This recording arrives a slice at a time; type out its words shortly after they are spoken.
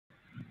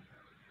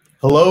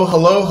Hello,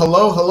 hello,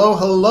 hello, hello,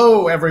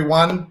 hello,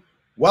 everyone.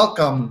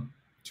 Welcome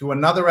to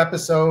another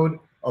episode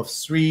of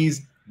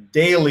Sri's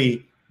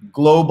daily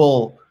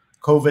global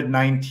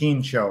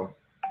COVID-19 show.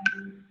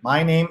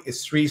 My name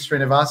is Sri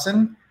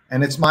Srinivasan,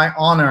 and it's my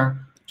honor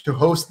to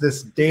host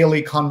this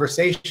daily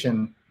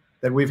conversation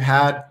that we've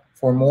had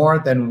for more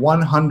than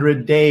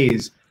 100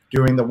 days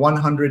during the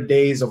 100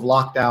 days of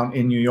lockdown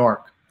in New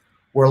York.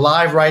 We're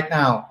live right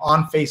now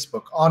on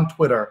Facebook, on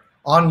Twitter,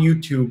 on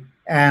YouTube,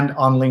 and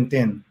on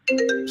LinkedIn.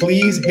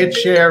 Please hit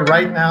share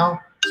right now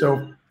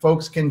so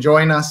folks can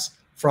join us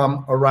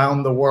from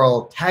around the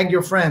world. Tag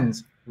your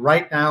friends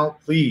right now,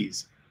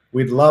 please.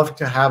 We'd love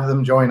to have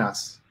them join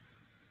us.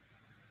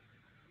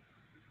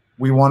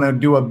 We want to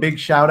do a big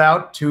shout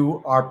out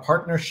to our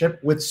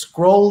partnership with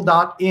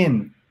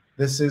Scroll.in.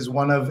 This is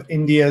one of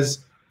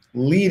India's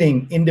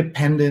leading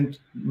independent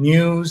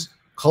news,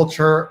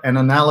 culture, and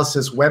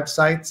analysis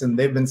websites, and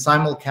they've been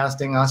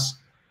simulcasting us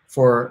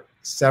for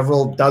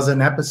several dozen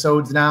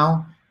episodes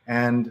now,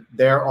 and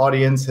their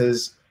audience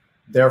has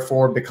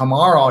therefore become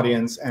our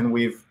audience, and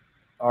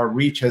our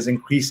reach has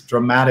increased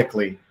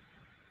dramatically.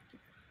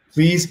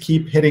 Please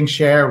keep hitting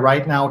share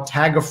right now.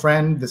 Tag a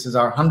friend. This is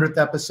our 100th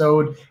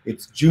episode.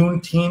 It's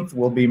Juneteenth.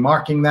 We'll be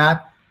marking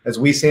that. As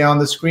we say on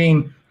the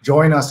screen,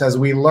 join us as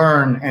we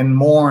learn and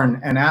mourn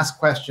and ask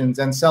questions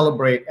and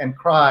celebrate and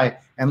cry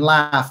and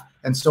laugh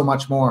and so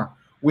much more.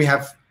 We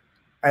have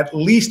at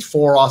least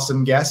 4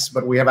 awesome guests,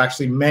 but we have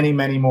actually many,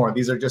 many more.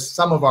 These are just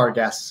some of our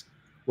guests.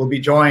 We'll be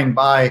joined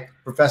by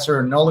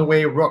Professor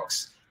Noliwe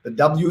Rooks, the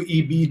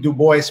W.E.B. Du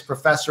Bois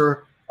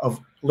Professor of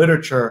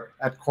Literature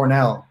at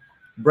Cornell.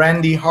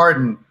 Brandy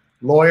Harden,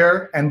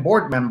 lawyer and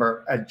board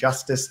member at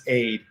Justice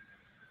Aid.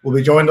 We'll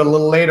be joined a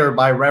little later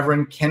by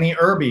Reverend Kenny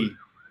Irby,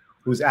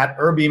 who's at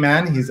Irby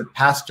Man. He's a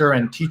pastor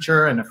and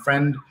teacher and a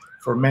friend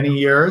for many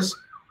years.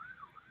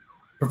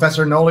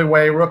 Professor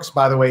Noliwe Rooks,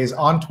 by the way, is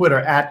on Twitter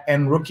at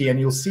nrookie, and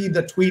you'll see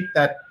the tweet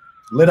that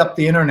lit up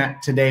the internet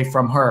today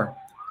from her.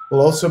 We'll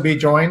also be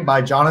joined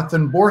by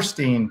Jonathan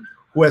Borstein,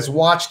 who has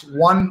watched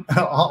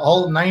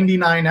all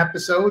 99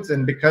 episodes,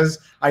 and because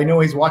I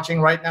know he's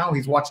watching right now,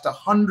 he's watched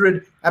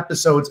 100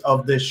 episodes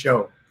of this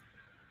show.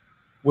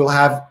 We'll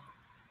have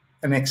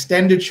an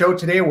extended show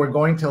today. We're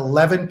going to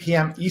 11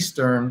 p.m.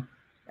 Eastern,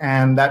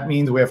 and that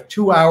means we have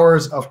 2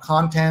 hours of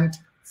content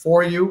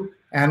for you.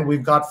 And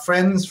we've got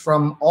friends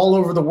from all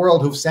over the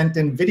world who've sent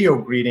in video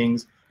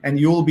greetings, and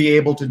you'll be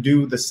able to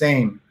do the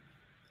same.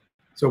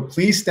 So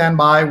please stand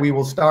by. We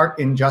will start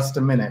in just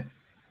a minute.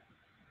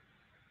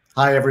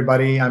 Hi,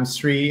 everybody. I'm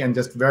Sri, and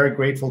just very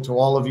grateful to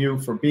all of you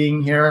for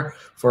being here,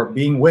 for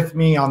being with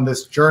me on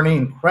this journey,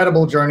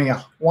 incredible journey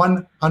of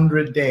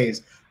 100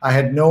 days. I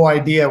had no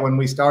idea when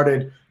we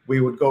started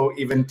we would go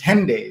even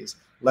 10 days,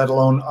 let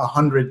alone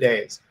 100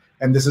 days.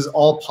 And this is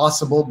all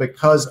possible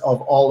because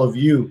of all of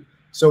you.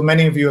 So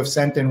many of you have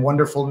sent in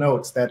wonderful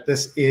notes that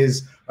this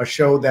is a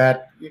show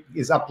that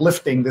is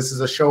uplifting. This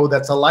is a show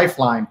that's a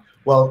lifeline.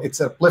 Well, it's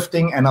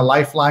uplifting and a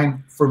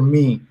lifeline for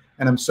me.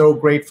 And I'm so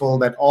grateful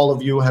that all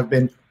of you have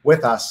been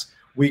with us.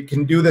 We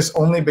can do this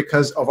only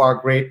because of our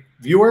great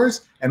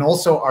viewers and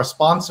also our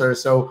sponsors.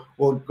 So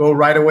we'll go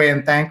right away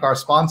and thank our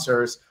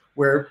sponsors,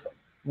 where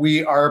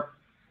we are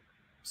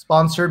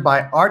sponsored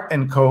by Art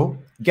 & Co.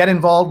 Get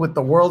involved with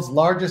the world's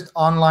largest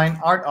online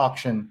art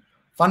auction.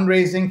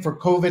 Fundraising for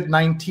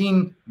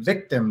COVID-19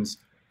 victims.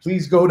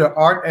 Please go to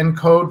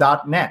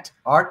artandco.net,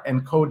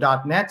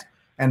 artandco.net,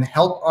 and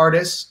help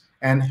artists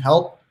and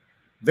help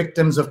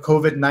victims of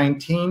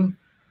COVID-19.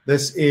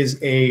 This is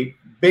a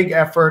big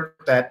effort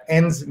that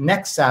ends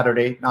next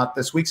Saturday, not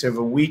this week, so you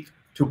have a week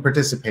to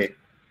participate.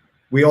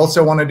 We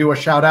also want to do a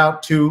shout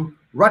out to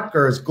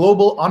Rutgers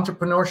Global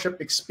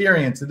Entrepreneurship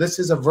Experience. This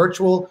is a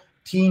virtual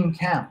teen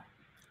camp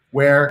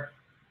where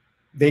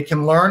they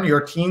can learn, your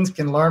teens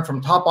can learn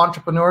from top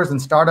entrepreneurs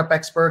and startup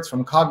experts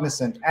from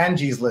Cognizant,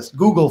 Angie's List,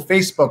 Google,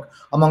 Facebook,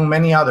 among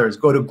many others.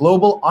 Go to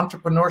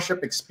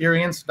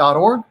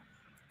globalentrepreneurshiPexperience.org,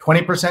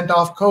 20%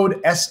 off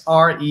code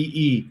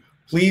SREE.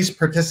 Please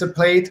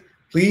participate.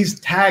 Please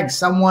tag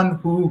someone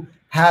who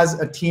has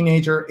a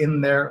teenager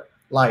in their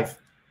life.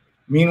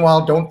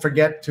 Meanwhile, don't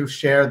forget to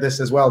share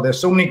this as well. There's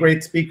so many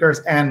great speakers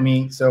and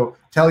me, so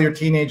tell your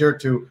teenager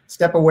to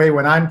step away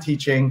when I'm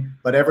teaching,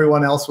 but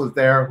everyone else was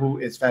there who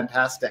is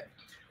fantastic.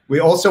 We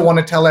also want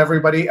to tell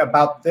everybody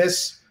about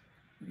this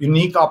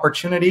unique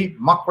opportunity.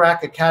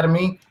 Muckrack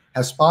Academy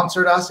has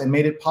sponsored us and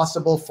made it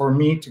possible for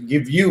me to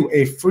give you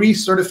a free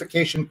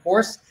certification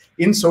course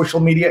in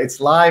social media. It's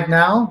live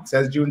now. It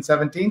says June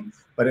 17th,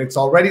 but it's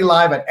already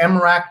live at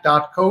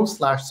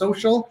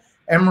mrac.co/social.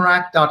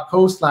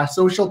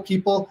 mrac.co/social.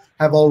 People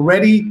have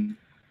already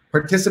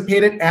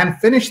participated and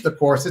finished the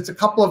course. It's a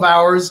couple of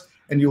hours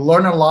and you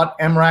learn a lot.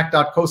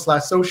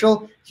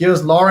 mrac.co/social.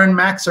 Here's Lauren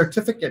Mack's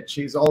certificate.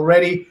 She's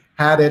already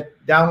had it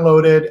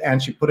downloaded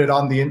and she put it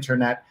on the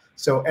internet.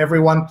 So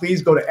everyone,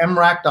 please go to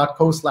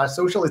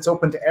mrac.co/social. It's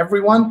open to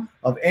everyone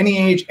of any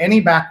age, any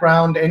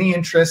background, any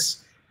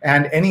interests,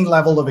 and any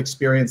level of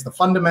experience. The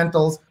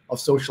fundamentals of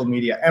social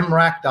media,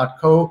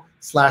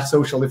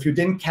 mrac.co/social. If you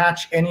didn't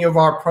catch any of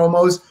our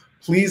promos,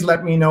 please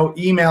let me know,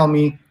 email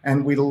me,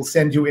 and we'll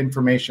send you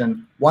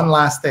information. One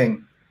last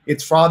thing.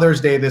 It's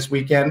Father's Day this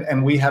weekend,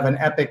 and we have an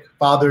epic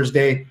Father's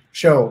Day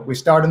show. We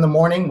start in the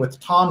morning with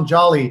Tom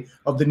Jolly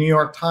of the New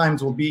York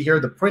Times will be here,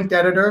 the print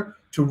editor,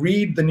 to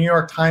read the New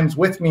York Times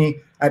with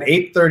me at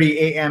 8:30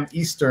 a.m.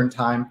 Eastern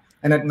Time.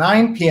 And at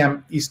 9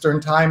 p.m.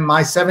 Eastern Time,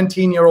 my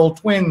 17-year-old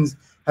twins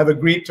have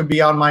agreed to be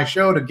on my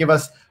show to give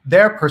us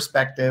their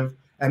perspective.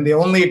 And they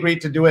only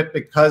agreed to do it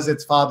because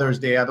it's Father's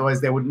Day.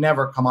 Otherwise, they would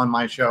never come on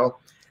my show.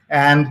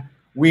 And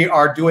we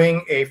are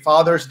doing a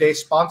Father's Day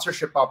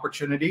sponsorship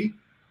opportunity.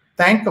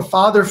 Thank a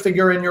father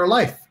figure in your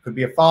life. Could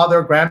be a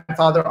father,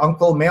 grandfather,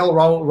 uncle, male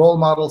role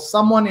model,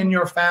 someone in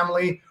your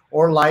family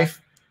or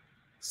life.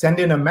 Send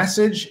in a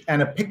message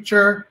and a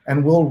picture,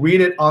 and we'll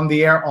read it on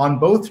the air on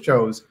both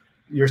shows.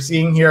 You're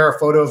seeing here a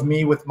photo of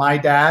me with my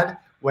dad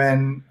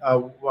when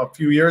a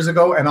few years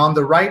ago, and on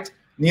the right,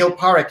 Neil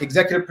Parekh,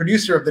 executive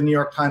producer of the New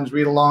York Times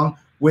Read Along,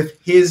 with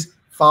his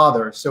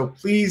father. So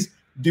please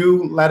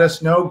do let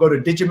us know. Go to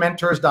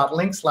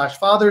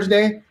digimentors.link/Father's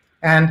Day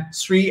and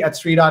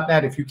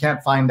Sri@Sri.net if you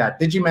can't find that.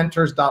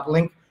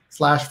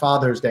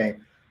 digimentors.link/Father's Day.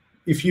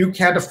 If you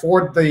can't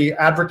afford the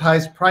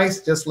advertised price,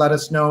 just let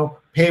us know.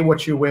 Pay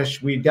what you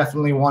wish. We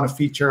definitely want to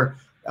feature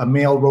a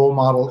male role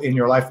model in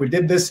your life. We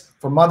did this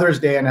for Mother's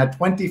Day and had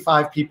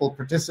 25 people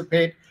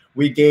participate.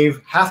 We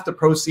gave half the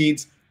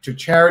proceeds to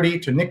charity,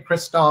 to Nick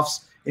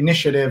Kristoff's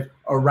initiative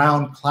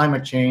around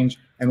climate change,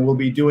 and we'll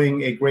be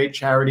doing a great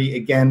charity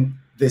again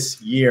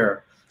this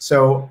year.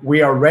 So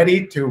we are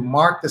ready to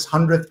mark this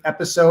 100th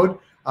episode.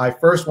 I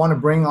first want to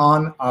bring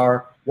on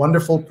our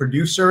wonderful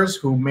producers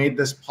who made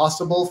this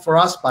possible for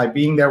us by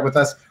being there with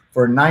us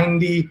for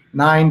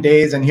 99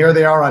 days. And here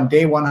they are on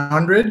day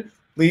 100.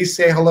 Please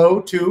say hello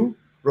to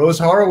Rose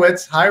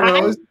Horowitz. Hi,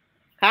 Rose.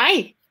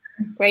 Hi.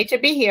 Great to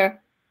be here.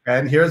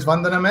 And here's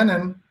Vandana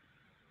Menon.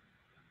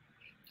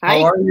 Hi.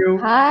 How are you?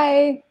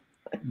 Hi.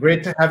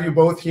 Great to have you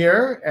both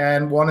here,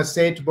 and want to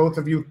say to both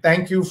of you,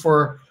 thank you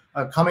for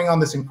coming on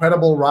this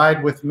incredible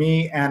ride with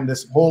me and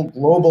this whole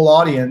global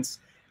audience.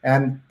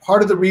 And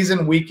part of the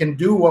reason we can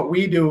do what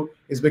we do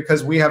is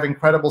because we have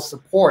incredible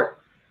support.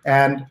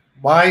 And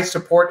my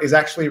support is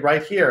actually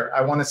right here.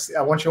 I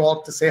want you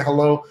all to say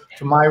hello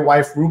to my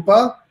wife,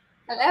 Rupa.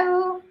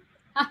 Hello.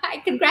 Hi,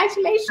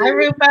 congratulations. Hi,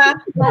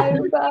 Rupa. Hi,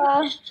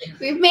 Rupa.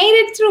 We've made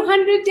it through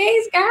 100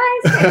 days,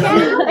 guys.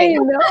 I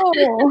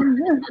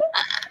know.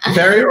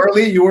 Very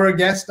early, you were a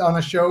guest on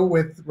a show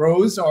with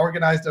Rose,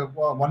 organized a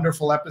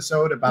wonderful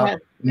episode about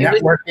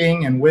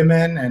networking and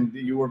women, and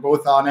you were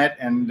both on it.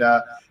 And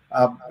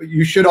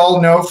you should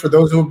all know, for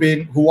those who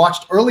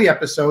watched early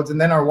episodes and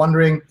then are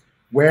wondering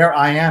where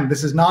I am,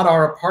 this is not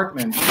our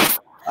apartment.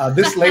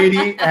 This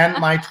lady and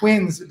my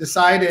twins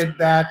decided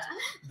that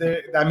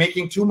I'm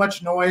making too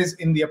much noise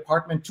in the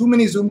apartment, too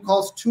many Zoom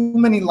calls, too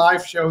many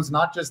live shows,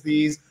 not just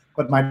these,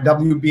 but my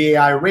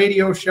WBAI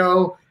radio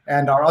show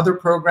and our other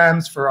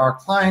programs for our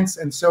clients.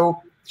 And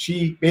so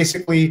she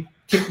basically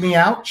kicked me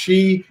out.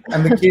 She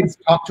and the kids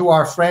talked to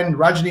our friend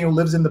Rajni, who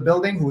lives in the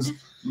building, who's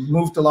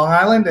moved to Long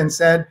Island, and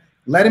said,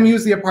 let him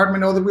use the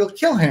apartment, or we'll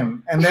kill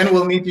him, and then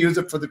we'll need to use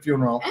it for the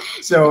funeral.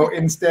 So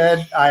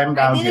instead, I am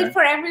down here. I did it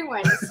for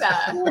everyone.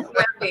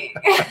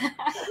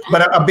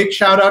 But a big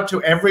shout out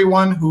to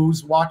everyone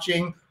who's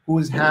watching,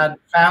 who's had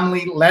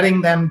family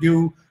letting them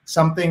do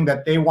something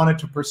that they wanted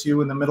to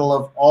pursue in the middle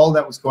of all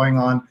that was going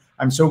on.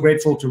 I'm so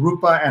grateful to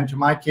Rupa and to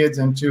my kids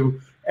and to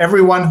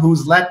everyone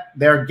who's let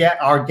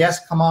our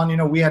guests come on. You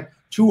know, we had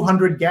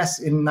 200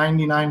 guests in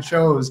 99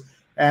 shows,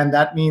 and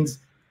that means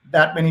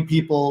that many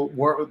people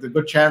the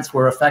good chance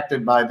were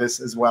affected by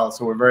this as well.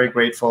 So we're very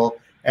grateful.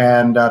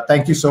 And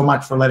thank you so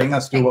much for letting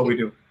us do what we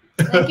do.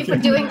 Thank you for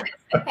doing this.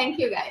 Thank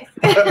you, guys.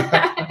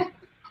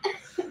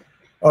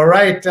 All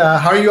right.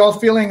 How are you all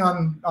feeling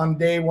on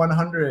day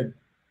 100?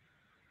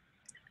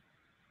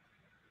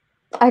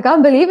 I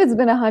can't believe it's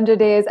been 100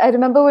 days. I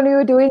remember when we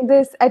were doing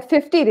this at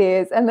 50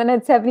 days and then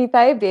at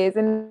 75 days.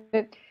 And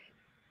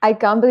I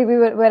can't believe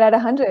we're at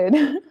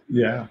 100.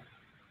 Yeah.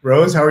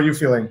 Rose, how are you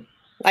feeling?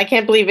 I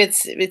can't believe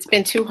it's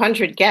been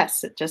 200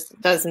 guests. It just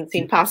doesn't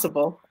seem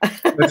possible.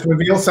 Let's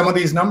reveal some of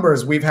these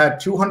numbers. We've had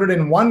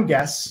 201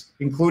 guests,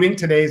 including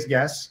today's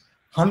guests.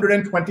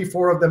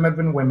 124 of them have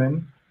been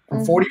women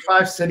from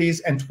 45 cities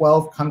and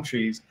 12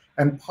 countries.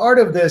 And part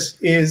of this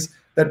is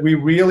that we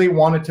really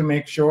wanted to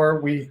make sure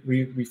we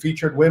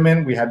featured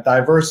women. We had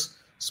diverse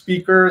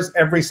speakers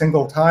every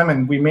single time,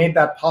 and we made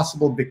that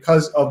possible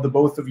because of the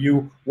both of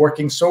you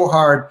working so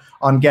hard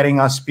on getting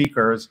us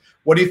speakers.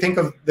 What do you think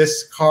of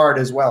this card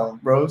as well,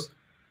 Rose?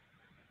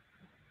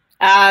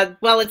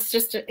 Well, it's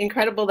just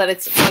incredible that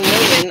it's 1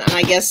 million, and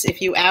I guess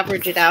if you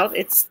average it out,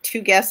 it's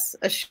 2 guests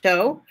a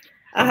show,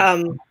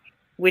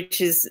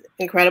 which is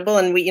incredible.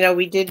 And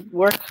we did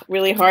work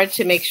really hard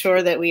to make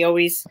sure that we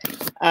always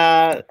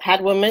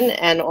had women,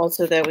 and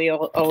also that we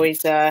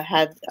always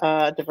had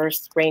a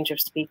diverse range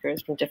of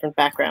speakers from different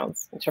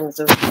backgrounds in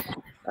terms of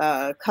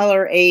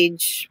color,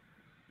 age,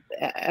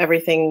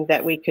 everything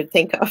that we could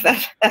think of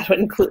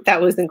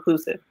that was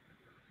inclusive.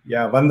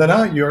 Yeah,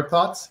 Vandana, your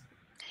thoughts?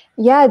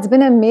 Yeah, it's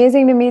been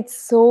amazing to meet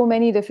so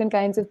many different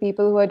kinds of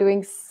people who are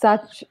doing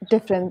such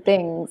different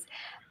things.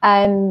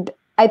 And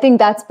I think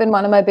that's been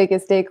one of my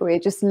biggest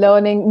takeaways, just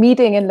learning,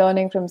 meeting and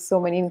learning from so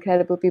many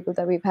incredible people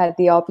that we've had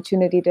the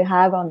opportunity to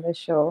have on this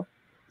show.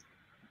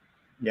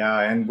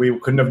 Yeah, and we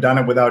couldn't have done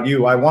it without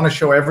you. I want to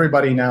show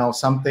everybody now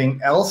something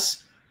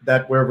else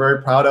that we're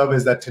very proud of,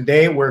 is that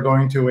today we're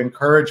going to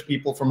encourage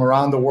people from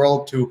around the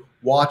world to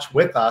watch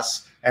with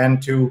us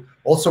and to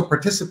also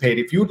participate.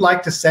 If you'd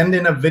like to send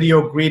in a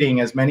video greeting,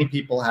 as many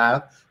people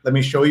have, let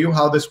me show you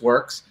how this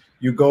works.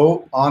 You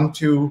go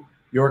onto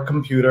your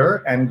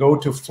computer and go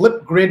to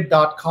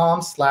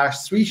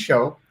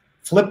flipgrid.com/3show,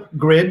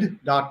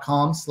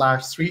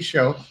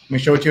 flipgrid.com/3show. Let me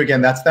show it to you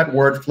again. That's that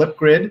word,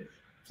 flipgrid,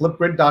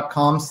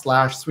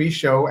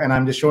 flipgrid.com/3show. And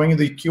I'm just showing you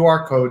the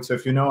QR code. So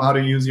if you know how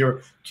to use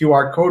your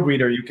QR code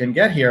reader, you can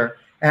get here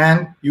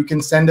and you can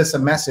send us a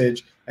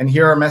message. And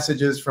here are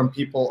messages from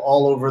people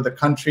all over the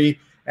country.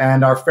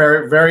 And our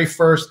very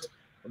first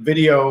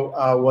video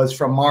was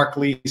from Mark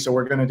Lee. So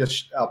we're going to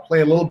just play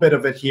a little bit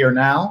of it here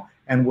now,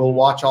 and we'll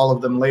watch all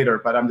of them later.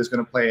 But I'm just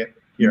going to play it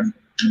here.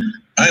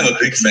 I am a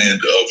big fan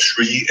of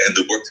Sri and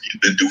the work that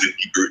you've been doing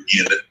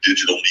here in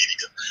digital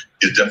media.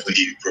 It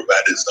definitely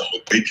provided some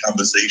great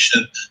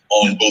conversation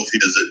on both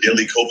his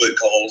daily COVID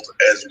calls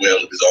as well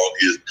as on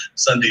his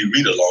Sunday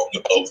read-along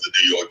of the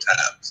New York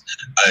Times.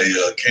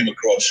 I came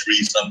across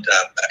Sri some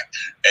time back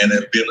and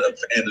have been a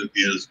fan of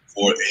his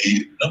for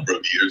a number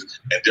of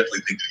years, and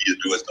definitely think that he is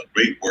doing some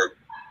great work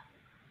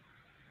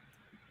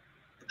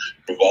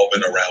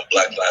revolving around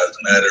Black Lives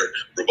Matter,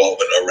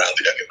 revolving around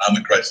the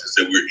economic crisis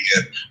that we're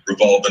in,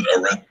 revolving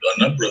around a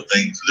number of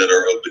things that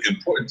are of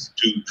importance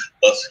to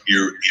us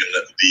here in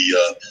the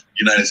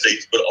United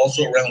States, but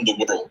also around the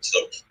world. So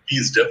he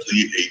is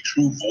definitely a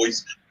true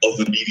voice of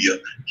the media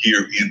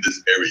here in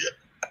this area.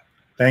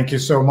 Thank you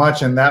so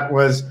much. And that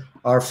was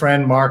our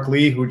friend Mark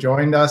Lee who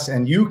joined us.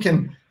 And you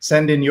can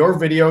send in your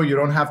video. You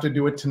don't have to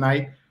do it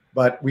tonight,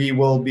 but we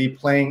will be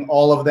playing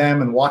all of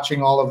them and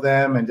watching all of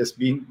them and just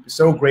being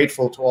so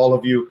grateful to all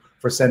of you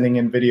for sending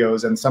in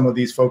videos. And some of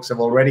these folks have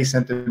already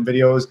sent in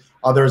videos.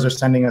 Others are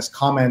sending us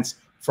comments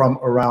from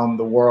around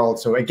the world.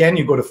 So again,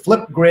 you go to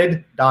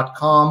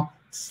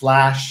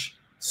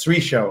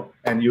flipgrid.com/3show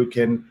and you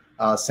can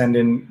send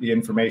in the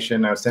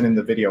information, send in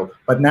the video.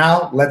 But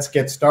now let's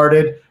get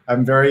started.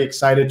 I'm very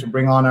excited to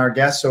bring on our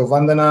guests. So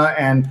Vandana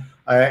and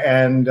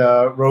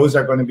Rose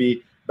are going to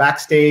be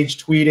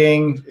backstage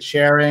tweeting,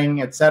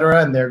 sharing,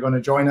 etc., and they're going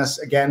to join us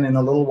again in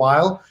a little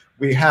while.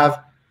 We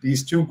have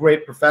these two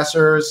great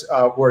professors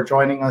who are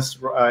joining us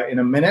in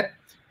a minute,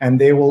 and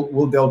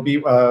they'll be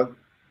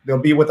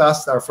with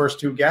us, our first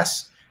two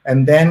guests.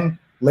 And then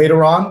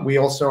later on, we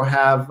also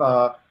have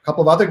a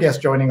couple of other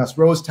guests joining us.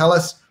 Rose, tell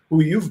us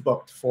who you've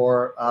booked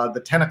for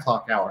the 10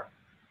 o'clock hour.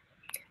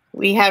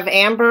 We have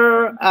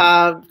Amber,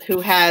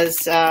 who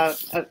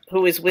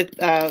is with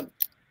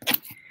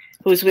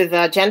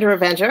Gender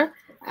Avenger.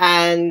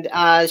 And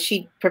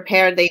she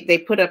prepared, they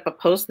put up a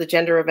post, the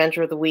Gender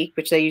Avenger of the Week,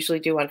 which they usually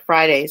do on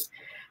Fridays.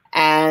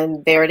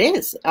 And there it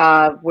is,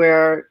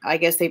 where I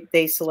guess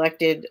they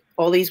selected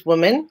all these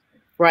women,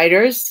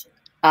 writers,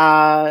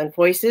 and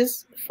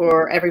voices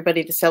for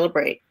everybody to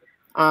celebrate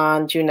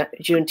on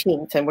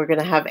Juneteenth. And we're going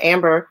to have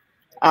Amber,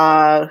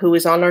 who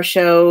was on our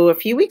show a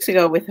few weeks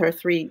ago with her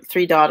three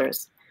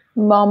daughters.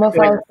 Mom of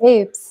all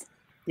capes.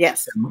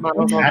 Yes. Mom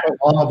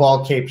of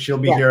all capes. She'll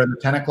be here in the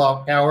 10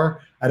 o'clock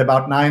hour. At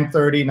about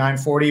 9:30,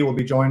 9:40, we'll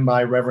be joined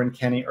by Reverend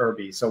Kenny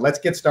Irby. So let's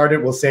get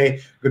started. We'll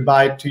say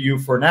goodbye to you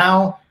for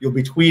now. You'll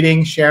be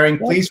tweeting, sharing.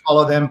 Please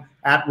follow them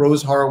at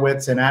Rose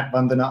Horowitz and at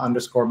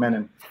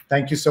Vandana_Menon.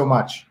 Thank you so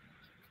much.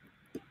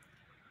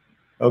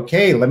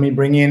 Okay, let me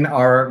bring in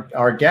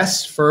our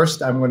guests.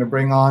 First, I'm going to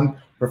bring on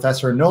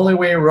Professor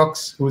Noliwe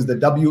Rooks, who is the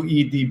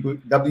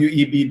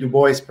W.E.B. Du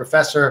Bois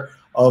Professor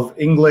of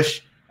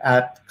English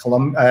at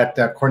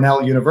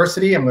Cornell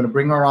University. I'm going to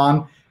bring her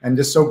on. And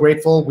just so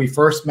grateful. We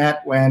first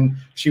met when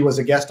she was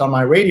a guest on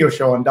my radio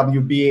show on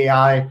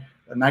WBAI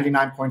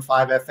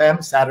 99.5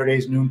 FM,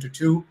 Saturdays noon to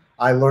 2.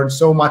 I learned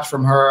so much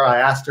from her. I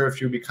asked her if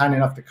she would be kind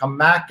enough to come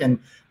back and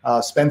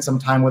spend some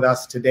time with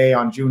us today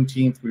on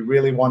Juneteenth. We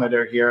really wanted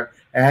her here.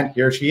 And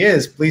here she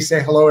is. Please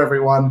say hello,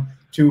 everyone,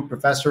 to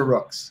Professor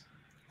Rooks.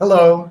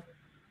 Hello.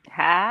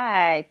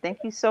 Hi.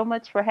 Thank you so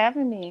much for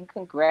having me. And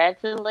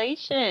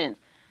congratulations.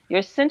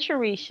 Your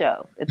century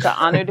show. It's an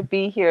honor to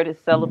be here to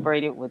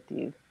celebrate it with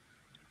you.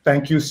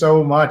 Thank you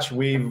so much.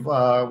 We've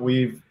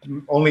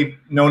only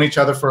known each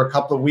other for a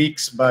couple of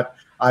weeks, but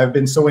I've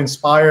been so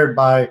inspired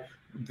by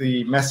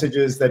the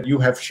messages that you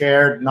have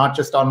shared, not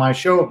just on my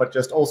show, but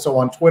just also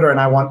on Twitter. And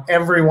I want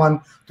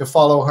everyone to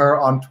follow her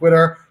on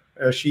Twitter.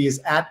 She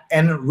is at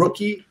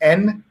nrookie,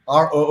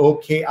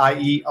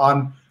 NROOKIE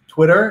on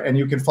Twitter, and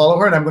you can follow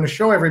her. And I'm going to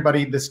show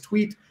everybody this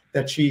tweet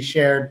that she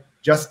shared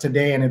just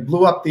today, and it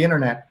blew up the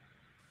internet.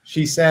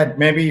 She said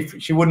maybe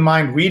if she wouldn't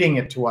mind reading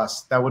it to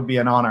us, that would be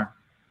an honor.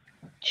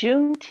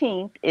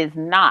 Juneteenth is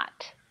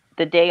not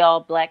the day all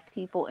Black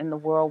people in the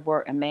world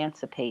were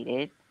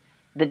emancipated,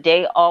 the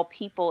day all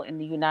people in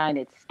the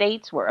United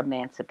States were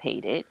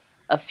emancipated,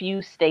 a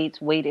few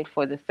states waited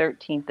for the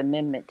 13th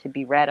Amendment to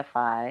be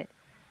ratified,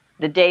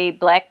 the day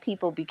Black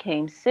people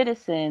became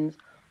citizens,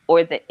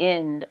 or the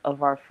end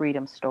of our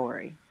freedom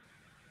story.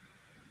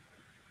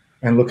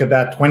 And look at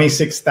that,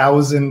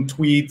 26,000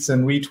 tweets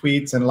and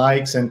retweets and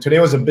likes. And today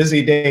was a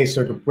busy day,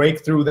 so to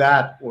break through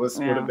that would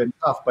have been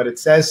tough. But it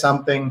says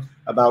something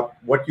about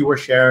what you were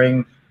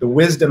sharing, the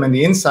wisdom and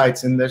the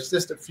insights. And there's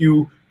just a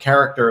few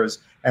characters.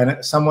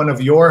 And someone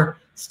of your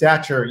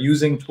stature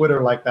using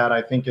Twitter like that,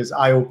 I think, is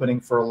eye-opening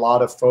for a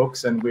lot of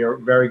folks. And we are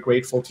very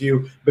grateful to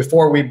you.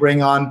 Before we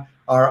bring on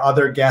our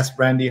other guest,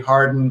 Brandy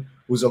Harden,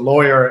 who's a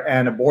lawyer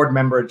and a board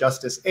member at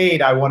Justice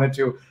Aid, I wanted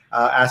to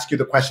ask you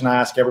the question I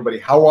ask everybody.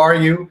 How are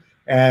you?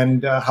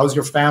 And how's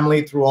your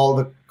family through all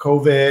the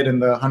COVID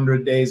and the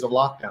 100 days of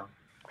lockdown?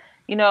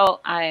 You know,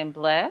 I am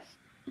blessed.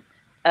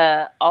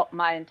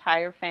 My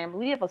entire family,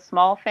 we have a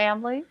small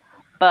family,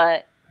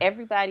 but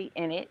everybody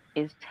in it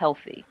is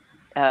healthy.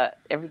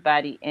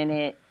 Everybody in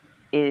it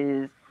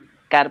is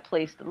got a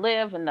place to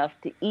live, enough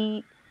to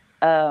eat,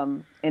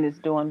 and is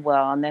doing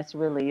well. And that's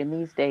really, in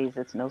these days,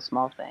 it's no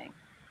small thing.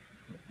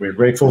 We're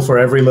grateful for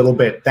every little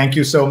bit. Thank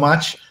you so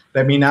much.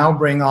 Let me now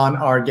bring on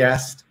our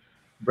guest,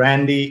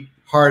 Brandy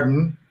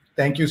Harden.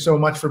 Thank you so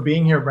much for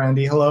being here,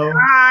 Brandy. Hello.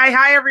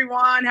 Hi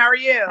everyone. How are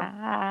you?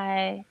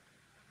 Hi.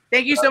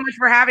 Thank you so much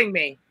for having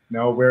me.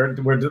 No, we're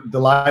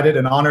delighted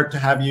and honored to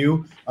have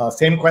you.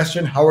 Same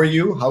question. How are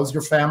you? How's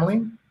your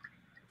family?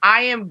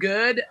 I am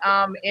good.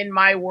 In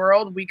my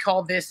world, we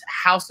call this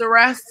house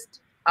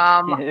arrest.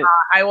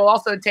 I will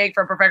also take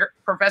from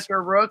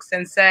Professor Rooks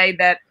and say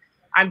that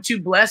I'm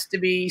too blessed to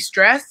be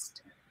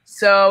stressed.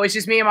 So it's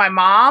just me and my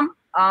mom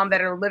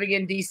that are living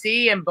in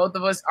DC, and both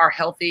of us are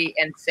healthy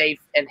and safe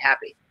and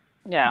happy.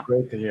 Yeah.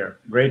 Great to hear.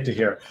 Great to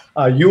hear.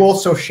 You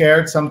also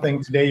shared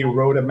something today. You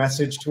wrote a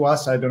message to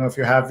us. I don't know if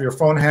you have your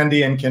phone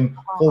handy and can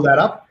pull that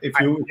up. If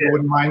you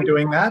wouldn't mind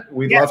doing that,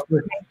 we'd love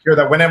to hear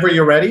that whenever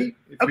you're ready.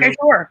 Okay,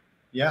 sure.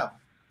 Yeah.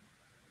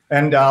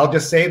 And I'll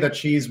just say that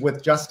she's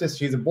with Justice.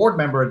 She's a board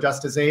member at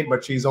Justice Aid,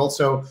 but she's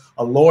also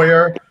a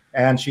lawyer.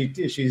 And she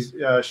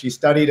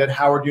studied at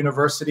Howard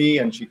University,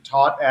 and she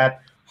taught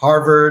at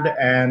Harvard,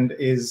 and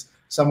is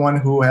someone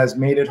who has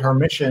made it her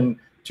mission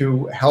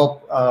to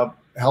help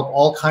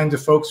all kinds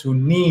of folks who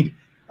need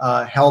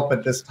help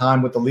at this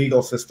time with the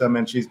legal system.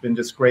 And she's been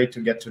just great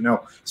to get to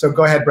know. So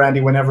go ahead,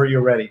 Brandy, whenever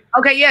you're ready.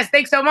 Okay, yes,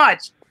 thanks so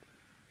much.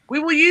 We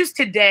will use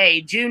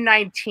today, June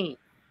 19th,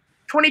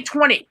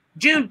 2020,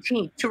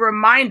 Juneteenth, to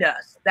remind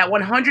us that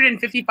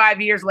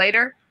 155 years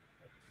later,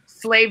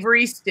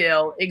 slavery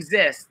still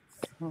exists.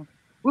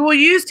 We will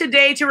use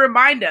today to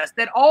remind us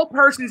that all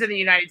persons in the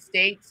United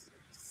States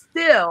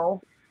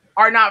still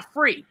are not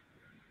free,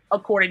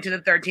 according to the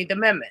 13th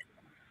Amendment.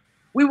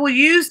 We will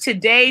use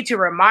today to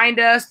remind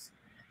us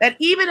that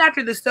even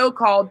after the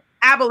so-called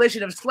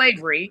abolition of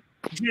slavery,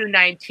 June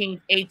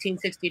 19,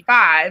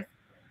 1865,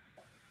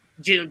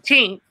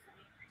 Juneteenth,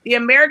 the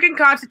American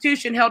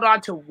Constitution held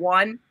on to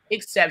one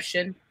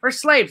exception for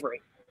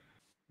slavery.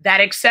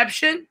 That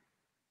exception,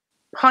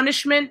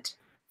 punishment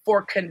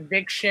for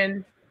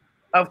conviction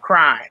of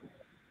crime.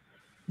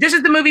 Just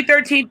as the movie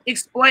 13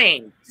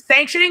 explained,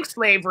 sanctioning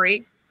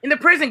slavery in the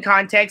prison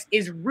context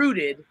is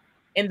rooted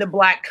in the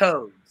Black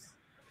codes.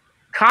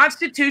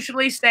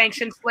 Constitutionally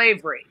sanctioned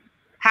slavery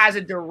has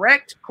a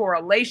direct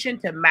correlation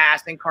to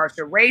mass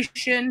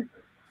incarceration,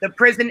 the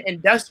prison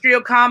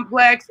industrial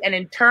complex, and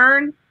in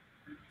turn,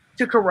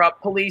 to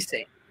corrupt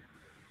policing.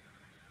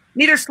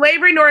 Neither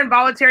slavery nor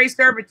involuntary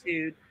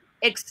servitude,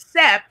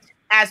 except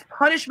as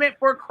punishment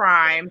for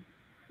crime,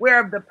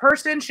 whereof the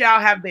person shall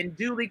have been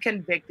duly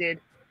convicted,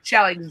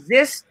 shall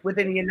exist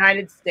within the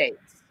United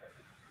States.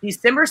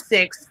 December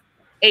 6,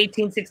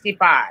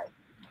 1865.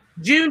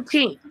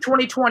 Juneteenth,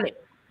 2020,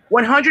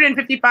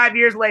 155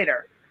 years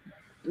later.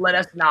 Let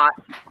us not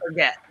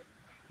forget.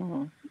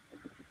 Mm-hmm.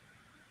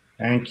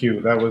 Thank you.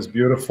 That was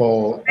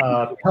beautiful.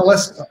 Tell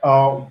us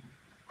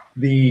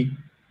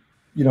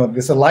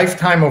there's a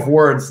lifetime of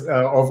words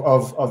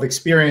of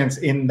experience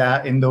in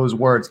those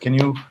words. Can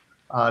you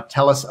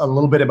tell us a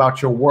little bit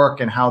about your work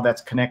and how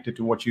that's connected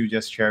to what you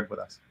just shared with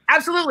us?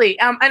 Absolutely.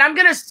 And I'm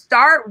going to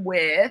start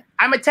with,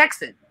 I'm a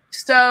Texan.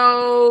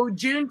 So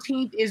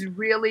Juneteenth is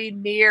really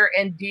near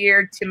and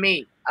dear to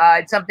me.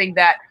 It's something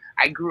that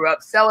I grew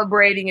up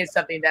celebrating. It's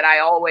something that I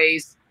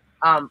always,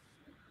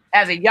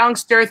 as a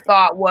youngster,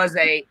 thought was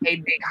a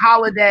big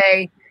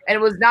holiday. And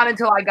it was not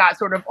until I got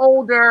sort of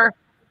older,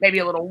 maybe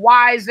a little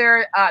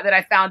wiser, that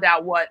I found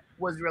out what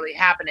was really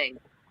happening.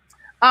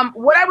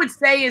 What I would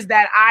say is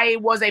that I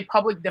was a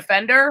public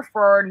defender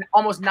for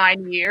almost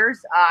 9 years.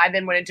 I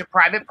then went into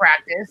private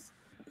practice,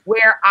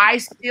 where I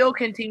still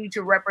continue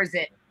to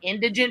represent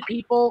indigent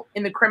people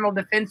in the criminal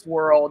defense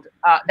world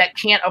that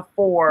can't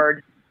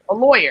afford a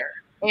lawyer.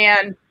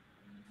 And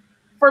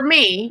for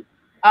me,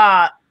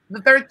 the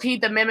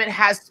 13th Amendment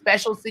has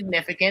special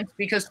significance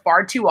because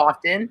far too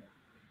often,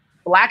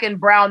 Black and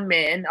brown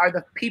men are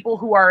the people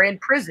who are in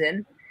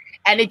prison.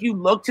 And if you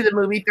look to the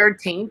movie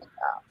 13th,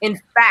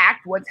 in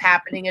fact, what's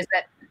happening is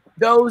that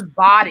those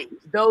bodies,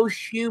 those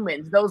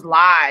humans, those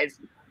lives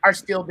are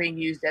still being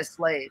used as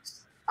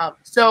slaves.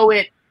 So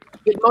it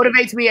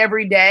motivates me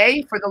every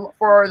day. For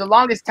the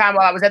longest time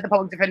while I was at the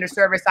Public Defender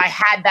Service, I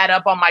had that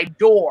up on my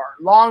door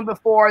long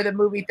before the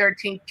movie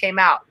 13th came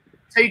out.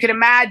 So you can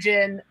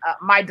imagine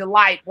my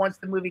delight once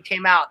the movie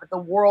came out, that the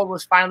world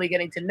was finally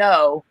getting to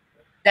know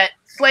that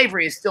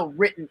slavery is still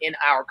written in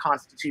our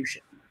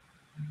Constitution.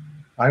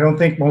 I don't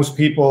think most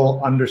people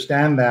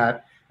understand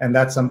that, and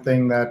that's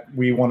something that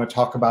we want to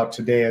talk about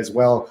today as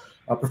well.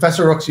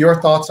 Professor Rooks,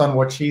 your thoughts on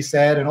what she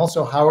said, and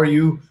also how are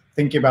you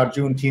thinking about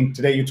Juneteenth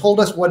today? You told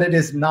us what it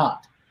is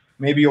not.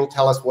 Maybe you'll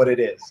tell us what it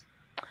is.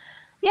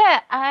 Yeah,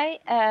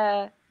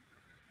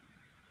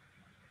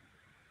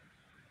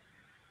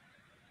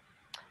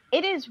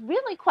 it is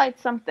really quite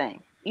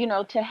something, you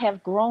know, to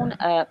have grown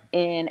up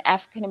in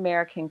African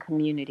American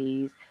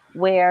communities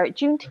where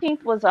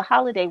Juneteenth was a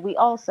holiday. We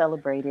all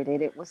celebrated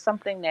it. It was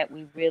something that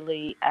we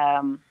really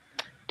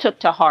took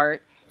to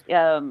heart.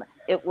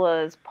 It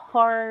was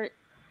part,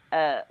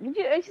 you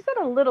said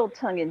a little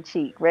tongue in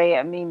cheek, right?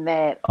 I mean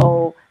that,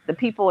 oh, the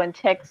people in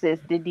Texas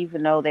didn't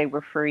even know they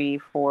were free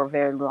for a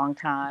very long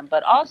time.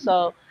 But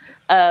also,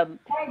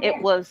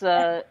 it was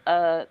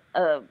a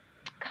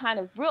kind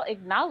of real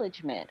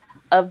acknowledgement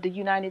of the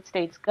United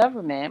States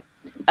government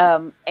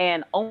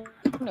and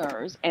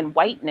owners and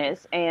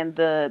whiteness and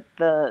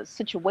the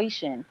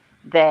situation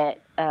that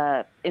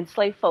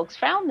enslaved folks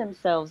found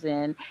themselves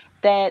in,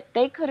 that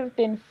they could have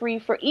been free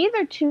for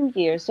either 2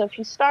 years. So if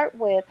you start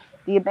with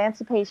the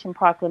Emancipation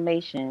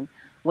Proclamation,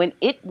 when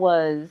it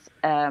was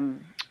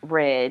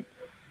read,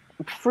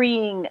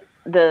 freeing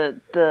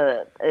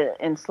the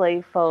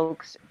enslaved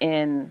folks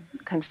in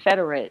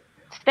Confederate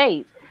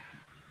states,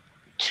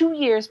 2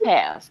 years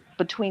passed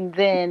between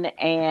then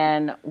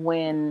and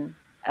when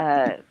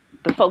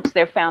the folks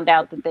there found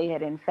out that they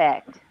had in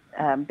fact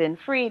been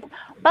freed.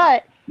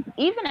 But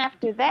even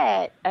after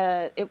that,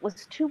 it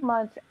was 2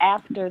 months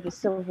after the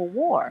Civil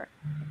War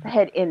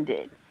had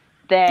ended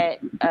that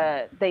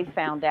they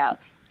found out.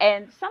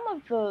 And some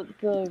of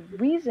the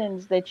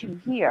reasons that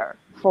you hear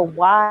for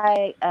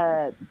why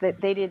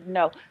that they didn't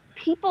know,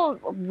 people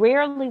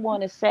rarely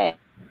want to say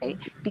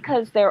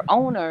because their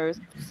owners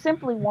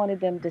simply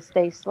wanted them to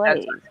stay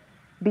slaves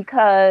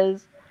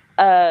because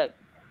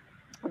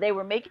they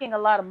were making a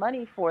lot of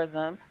money for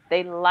them.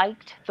 They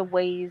liked the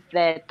ways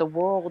that the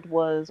world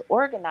was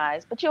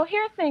organized. But you'll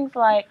hear things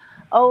like,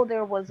 oh,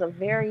 there was a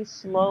very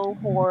slow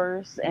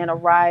horse and a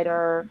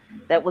rider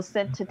that was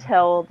sent to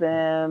tell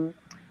them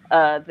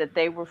that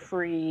they were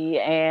free,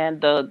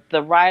 and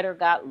the rider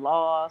got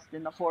lost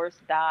and the horse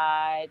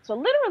died. So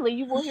literally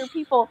you will hear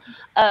people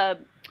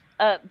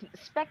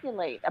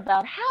speculate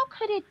about how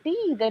could it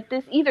be that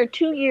this either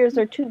 2 years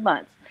or 2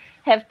 months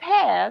have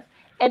passed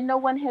and no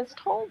one has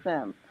told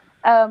them.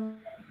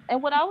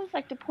 And what I always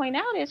like to point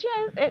out is,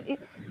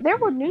 there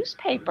were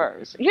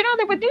newspapers. You know,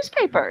 there were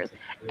newspapers.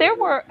 There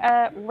were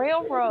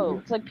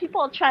railroads. Like,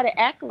 people try to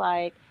act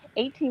like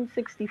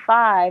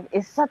 1865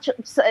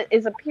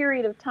 is a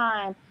period of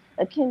time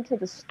akin to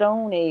the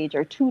Stone Age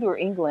or Tudor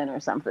England or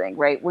something,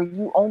 right? Where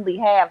you only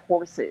have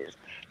horses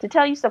to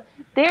tell you stuff.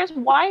 There's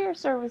wire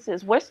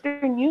services.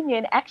 Western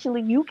Union,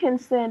 actually, you can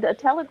send a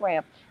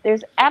telegram.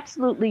 There's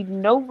absolutely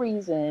no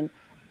reason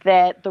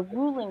that the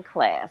ruling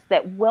class,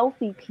 that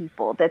wealthy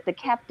people, that the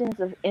captains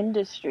of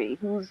industry,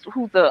 who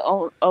the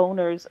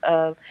owners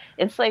of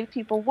enslaved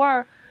people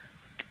were,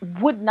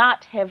 would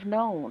not have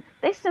known.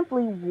 They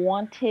simply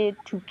wanted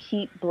to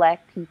keep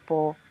Black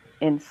people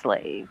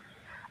enslaved.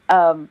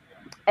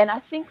 And I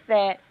think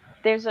that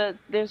there's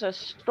a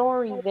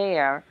story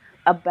there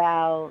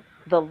about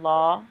the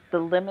law, the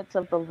limits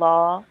of the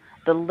law,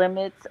 the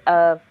limits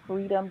of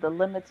freedom, the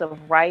limits of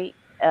right,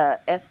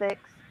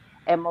 ethics,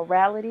 and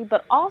morality,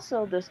 but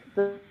also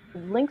the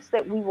links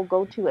that we will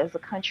go to as a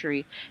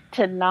country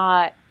to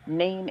not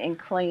name and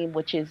claim,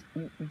 which is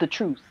the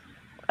truth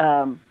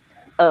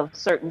of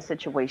certain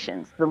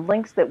situations, the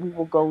links that we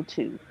will go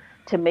to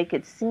make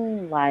it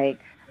seem like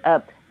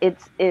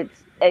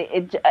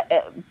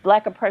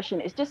Black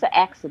oppression is just an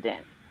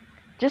accident,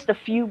 just a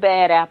few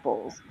bad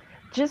apples,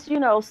 just,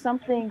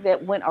 something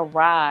that went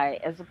awry,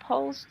 as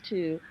opposed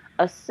to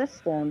a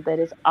system that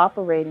is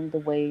operating the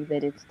way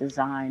that it's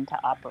designed to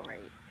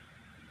operate.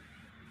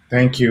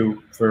 Thank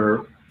you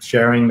for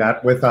sharing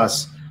that with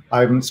us.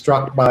 I'm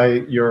struck by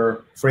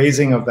your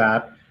phrasing of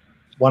that.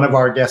 One of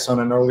our guests on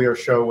an earlier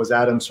show was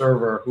Adam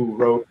Server, who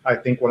wrote, I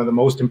think, one of the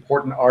most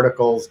important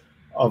articles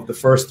of the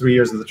first 3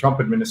 years of the Trump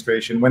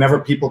administration. Whenever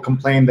people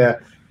complain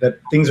that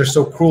things are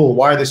so cruel,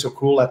 why are they so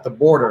cruel at the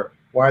border?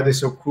 Why are they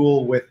so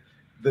cruel with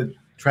the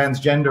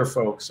transgender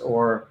folks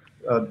or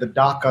the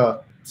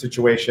DACA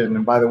situation?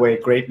 And by the way,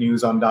 great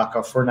news on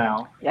DACA for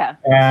now. Yeah.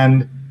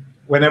 And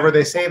whenever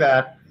they say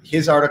that,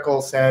 his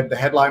article said, the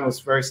headline was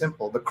very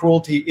simple: the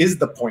cruelty is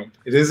the point.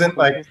 It isn't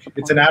like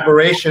it's an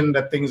aberration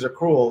that things are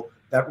cruel.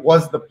 That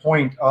was the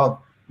point of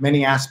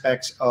many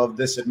aspects of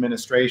this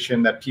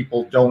administration that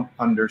people don't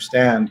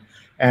understand.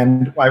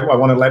 And I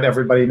want to let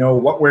everybody know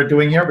what we're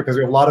doing here, because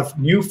we have a lot of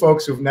new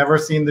folks who've never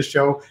seen the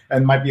show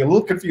and might be a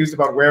little confused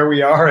about where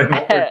we are and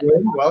what we're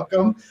doing.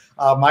 Welcome.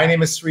 My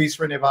name is Sri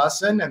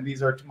Srinivasan, and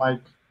these are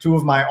two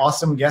of my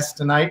awesome guests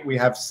tonight. We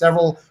have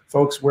several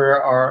folks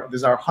this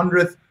is our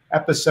 100th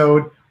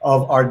episode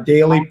of our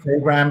daily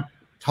program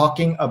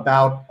talking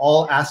about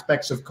all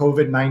aspects of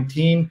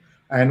COVID-19.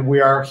 And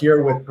we are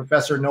here with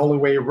Professor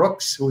Noliwe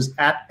Rooks, who's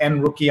at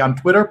NRookie on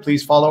Twitter.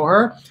 Please follow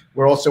her.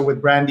 We're also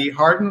with Brandy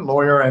Harden,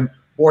 lawyer and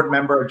board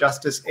member of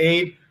Justice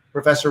Aid.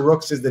 Professor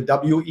Rooks is the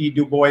W.E.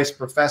 Du Bois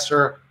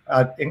Professor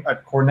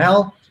at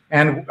Cornell.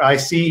 And I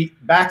see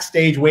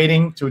backstage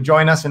waiting to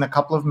join us in a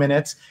couple of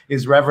minutes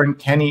is Reverend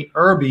Kenny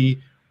Irby.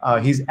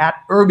 He's at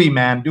Irby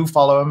Man. Do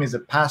follow him. He's a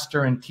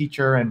pastor and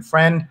teacher and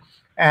friend.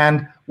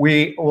 And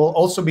we will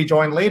also be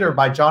joined later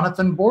by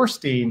Jonathan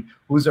Borstein,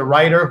 who's a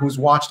writer who's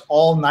watched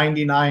all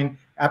 99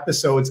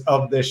 episodes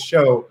of this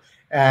show.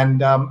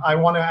 And I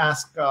want to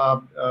ask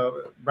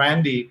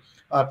Brandy,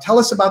 tell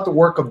us about the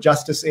work of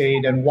Justice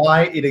Aid and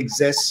why it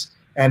exists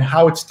and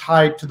how it's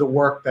tied to the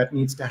work that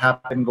needs to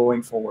happen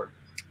going forward.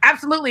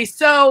 Absolutely.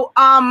 So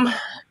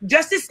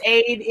Justice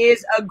Aid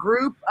is a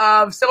group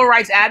of civil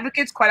rights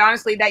advocates, quite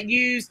honestly, that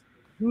use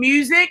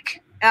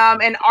music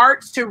and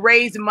arts to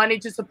raise money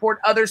to support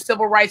other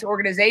civil rights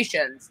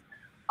organizations.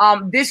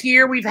 This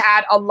year, we've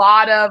had a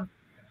lot of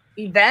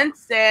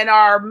events, and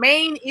our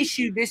main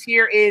issue this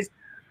year is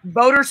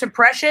voter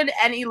suppression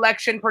and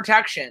election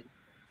protection.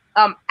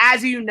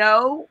 As you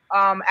know,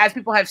 as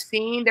people have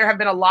seen, there have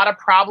been a lot of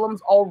problems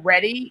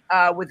already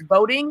with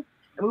voting.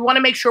 And we want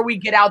to make sure we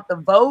get out the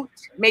vote,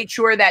 make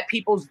sure that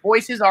people's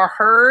voices are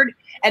heard,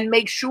 and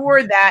make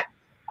sure that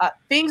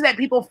things that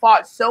people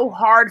fought so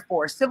hard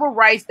for, civil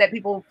rights that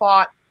people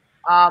fought,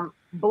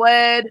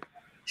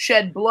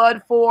 shed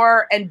blood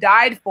for, and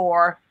died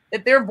for,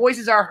 that their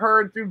voices are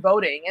heard through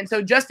voting. And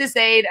so Justice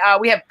Aid,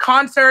 we have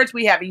concerts,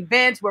 we have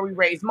events where we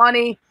raise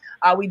money,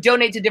 we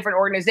donate to different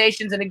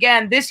organizations. And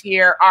again, this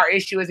year, our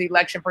issue is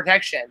election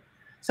protection.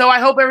 So I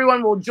hope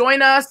everyone will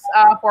join us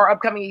for our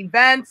upcoming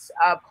events.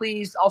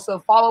 Please also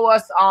follow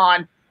us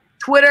on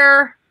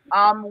Twitter.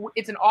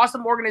 It's an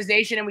awesome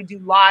organization, and we do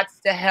lots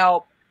to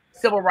help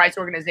civil rights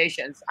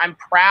organizations. I'm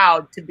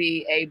proud to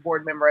be a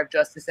board member of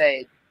Justice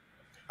Aid.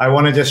 I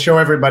want to just show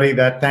everybody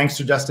that thanks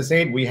to Justice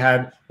Aid, we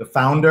had the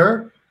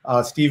founder,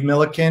 Steve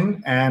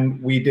Milliken,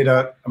 and we did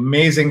an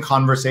amazing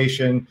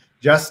conversation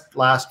just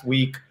last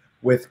week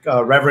with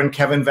Reverend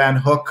Kevin Van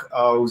Hook,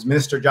 who's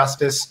Minister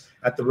Justice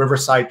at the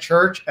Riverside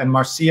Church, and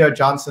Marcia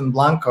Johnson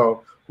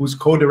Blanco, who's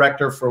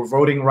co-director for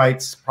Voting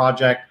Rights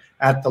Project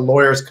at the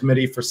Lawyers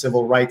Committee for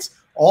Civil Rights.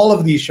 All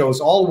of these shows,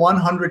 all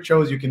 100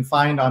 shows, you can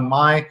find on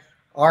my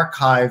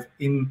archive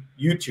in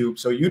YouTube.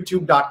 So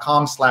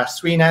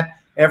youtube.com/Srinet.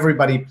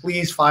 Everybody,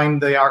 please find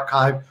the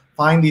archive,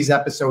 find these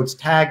episodes,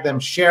 tag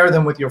them, share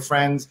them with your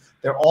friends.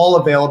 They're all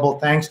available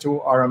thanks to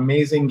our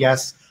amazing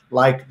guests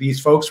like these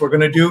folks. We're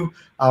going to do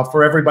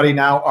for everybody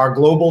now our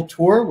global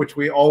tour, which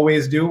we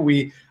always do.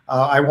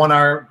 I want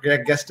our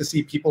guests to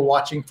see people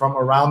watching from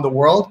around the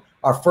world.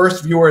 Our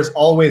first viewer is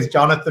always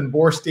Jonathan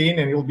Borstein,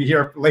 and he'll be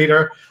here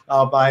later.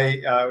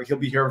 He'll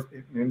be here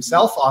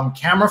himself on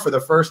camera for the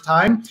first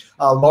time.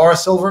 Laura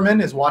Silverman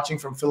is watching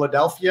from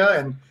Philadelphia,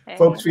 and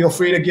folks, feel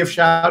free to give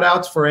shout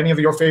outs for any of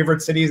your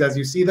favorite cities as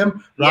you see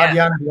them.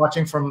 Radian is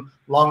watching from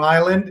Long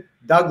Island.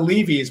 Doug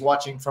Levy is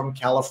watching from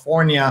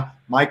California.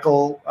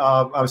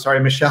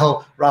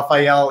 Michelle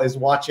Raphael is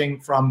watching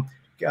from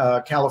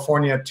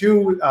California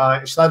too,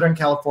 Southern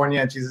California,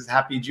 and she says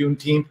happy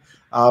Juneteenth.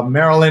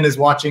 Marilyn is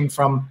watching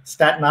from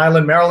Staten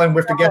Island. Marilyn, we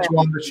have to get you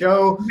on the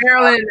show.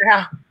 Marilyn,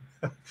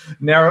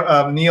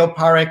 Neil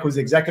Parek, who's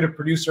executive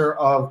producer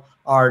of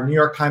our New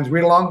York Times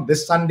read along.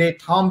 This Sunday,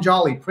 Tom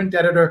Jolly, print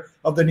editor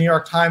of the New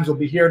York Times, will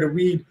be here to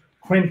read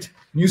print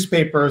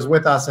newspapers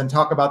with us and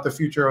talk about the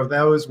future of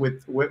those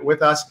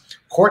with us.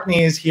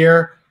 Courtney is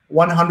here.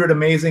 100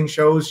 amazing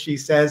shows, she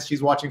says.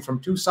 She's watching from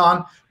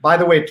Tucson. By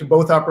the way, to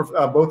both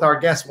our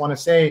guests, want to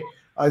say,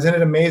 isn't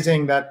it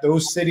amazing that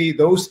those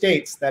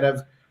states that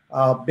have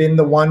been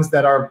the ones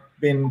that are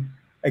been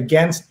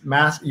against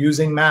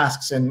using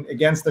masks and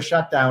against the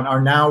shutdown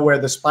are now where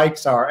the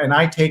spikes are. And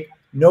I take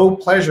no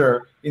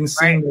pleasure in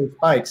seeing those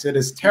spikes. It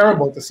is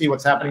terrible to see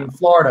what's happening in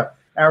Florida,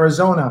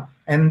 Arizona,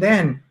 and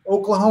then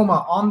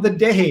Oklahoma. On the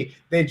day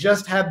they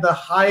just had the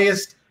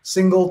highest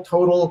single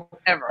total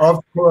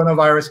of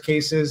coronavirus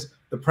cases.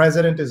 The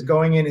president is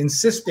going in,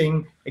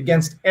 insisting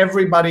against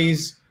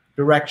everybody's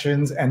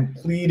directions and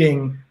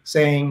pleading,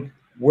 saying,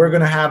 we're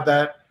going to have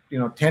that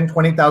 10,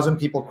 20,000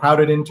 people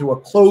crowded into a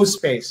closed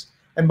space.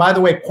 And by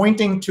the way,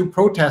 pointing to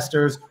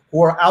protesters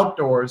who are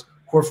outdoors,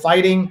 who are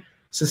fighting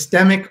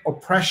systemic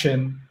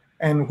oppression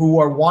and who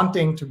are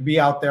wanting to be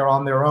out there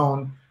on their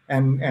own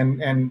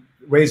and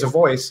raise a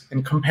voice,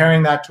 and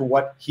comparing that to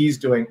what he's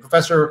doing.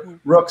 Professor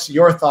Rooks,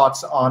 your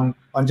thoughts on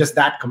just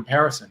that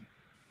comparison?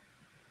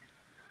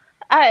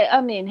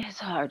 I mean, it's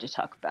hard to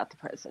talk about the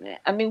president.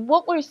 I mean,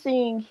 what we're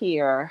seeing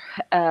here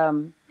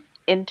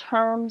in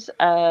terms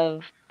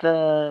of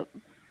the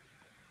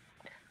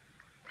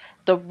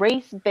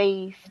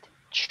race-based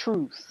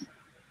truth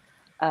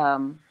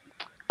um,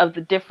 of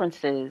the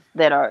differences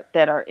that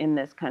are in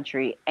this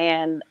country,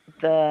 and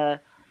the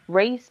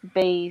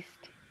race-based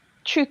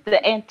truth,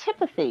 the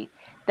antipathy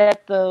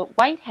that the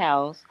White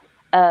House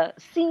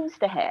seems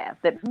to have,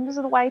 that members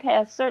of the White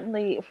House,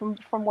 certainly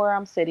from where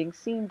I'm sitting,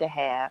 seem to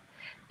have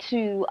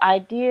to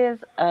ideas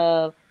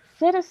of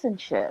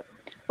citizenship,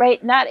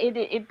 right? Not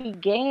it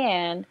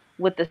began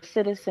with the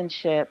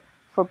citizenship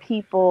for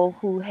people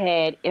who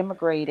had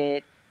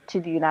immigrated to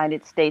the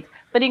United States,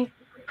 but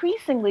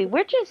increasingly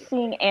we're just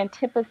seeing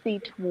antipathy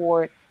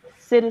toward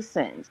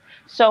citizens.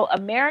 So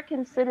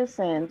American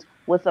citizens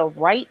with a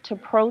right to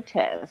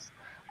protest,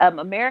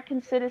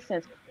 American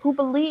citizens who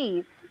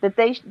believe that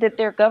that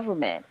their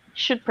government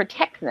should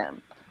protect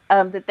them,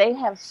 that they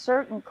have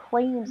certain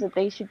claims that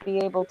they should be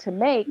able to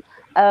make,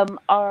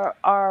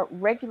 are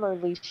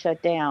regularly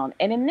shut down.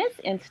 And in this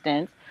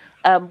instance,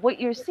 what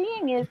you're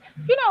seeing is,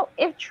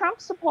 if Trump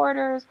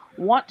supporters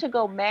want to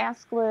go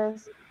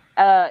maskless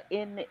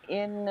in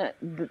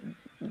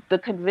the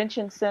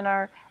convention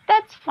center,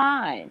 that's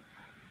fine.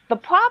 The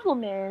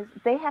problem is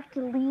they have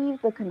to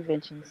leave the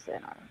convention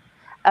center.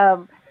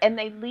 And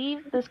they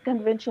leave this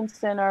convention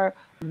center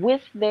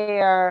with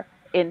their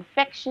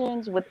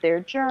infections, with their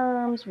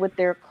germs, with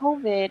their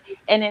COVID,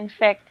 and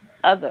infect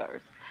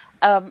others.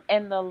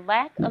 And the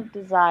lack of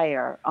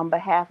desire on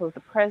behalf of the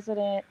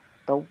president,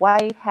 the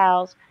White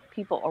House,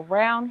 people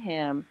around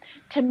him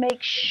to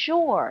make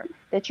sure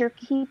that you're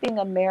keeping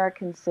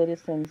American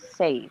citizens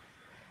safe.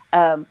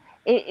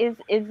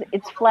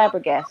 It's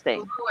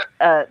flabbergasting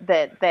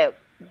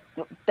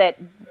that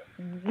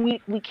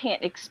we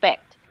can't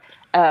expect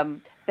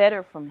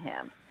better from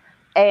him.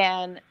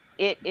 And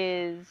it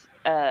is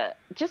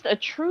just a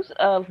truth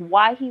of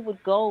why he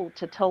would go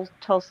to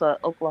Tulsa,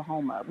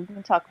 Oklahoma. We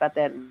can talk about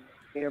that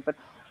later, but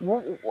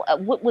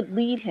what would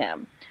lead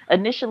him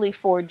initially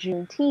for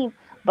Juneteenth,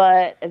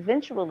 but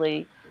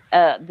eventually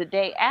the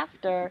day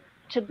after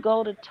to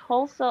go to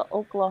Tulsa,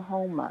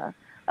 Oklahoma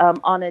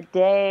on a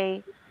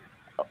day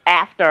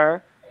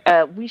after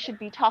we should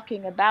be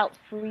talking about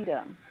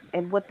freedom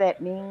and what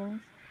that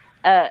means,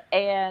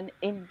 and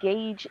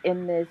engage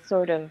in this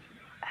sort of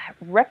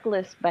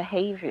reckless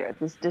behavior,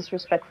 this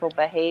disrespectful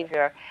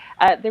behavior.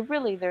 There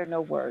are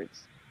no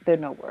words. There are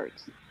no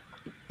words.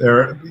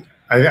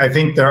 I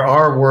think there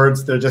are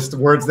words. They're just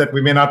words that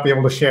we may not be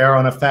able to share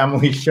on a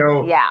family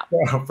show. Yeah.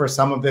 For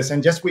some of this.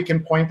 And just we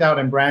can point out,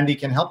 and Brandy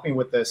can help me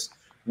with this.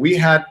 We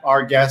had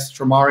our guest,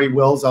 Tramari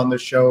Wills, on the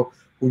show,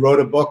 who wrote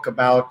a book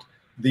about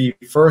the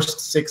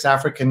first 6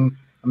 African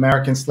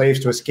American slaves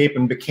to escape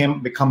and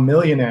become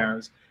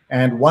millionaires.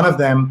 And one of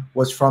them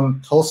was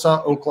from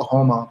Tulsa,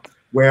 Oklahoma,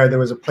 where there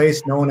was a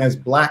place known as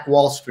Black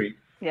Wall Street,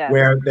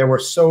 where there were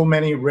so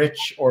many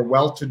rich or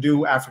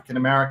well-to-do African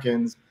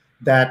Americans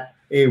that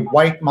a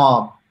white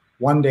mob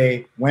one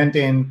day went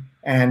in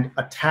and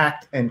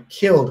attacked and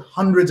killed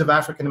hundreds of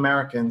African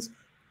Americans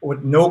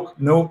with no,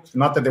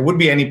 not that there would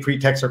be any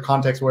pretext or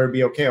context where it'd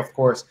be okay, of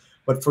course,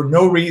 but for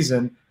no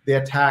reason they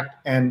attacked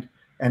and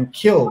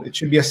killed. It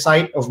should be a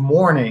site of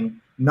mourning,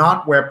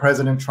 not where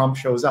President Trump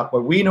shows up.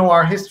 But we know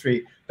our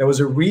history. There was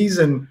a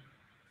reason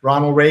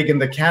Ronald Reagan,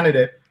 the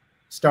candidate,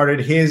 started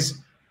his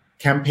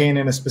campaign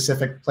in a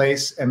specific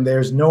place, and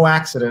there's no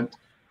accident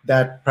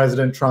that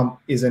President Trump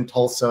is in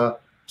Tulsa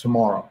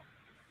tomorrow.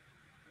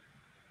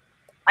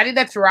 I think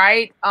that's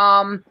right.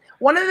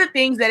 One of the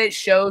things that it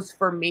shows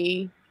for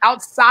me,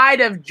 outside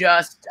of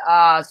just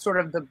sort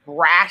of the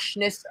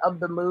brashness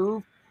of the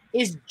move,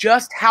 is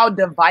just how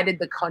divided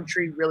the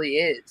country really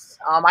is.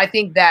 I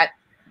think that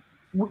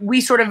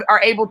we sort of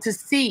are able to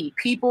see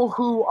people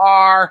who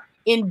are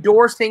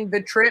endorsing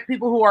the trip,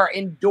 people who are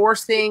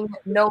endorsing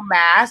no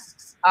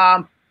masks,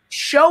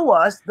 show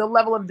us the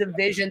level of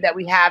division that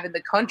we have in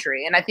the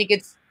country. And I think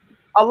it's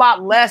a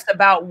lot less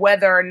about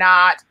whether or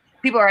not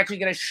people are actually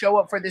going to show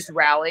up for this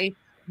rally,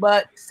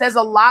 but says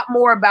a lot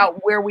more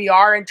about where we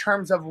are in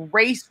terms of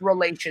race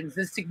relations,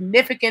 the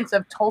significance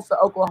of Tulsa,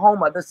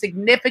 Oklahoma, the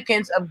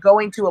significance of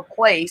going to a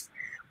place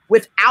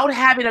without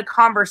having a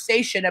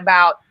conversation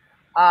about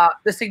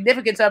the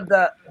significance of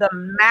the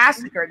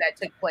massacre that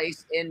took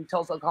place in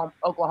Tulsa,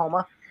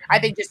 Oklahoma. I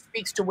think just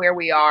speaks to where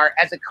we are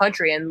as a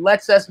country and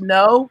lets us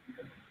know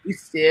we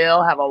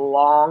still have a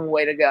long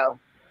way to go.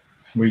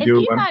 We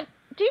do.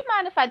 Do you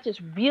mind if I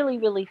just really,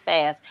 really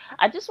fast?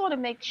 I just want to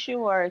make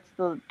sure, it's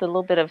the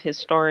little bit of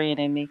historian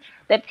in me,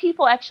 that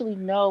people actually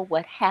know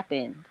what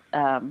happened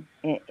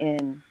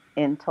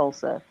in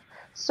Tulsa.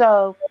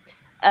 So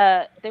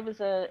there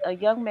was a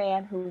young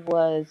man who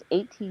was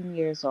 18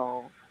 years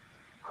old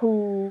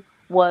who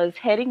was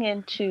heading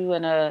into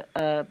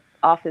an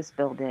office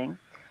building,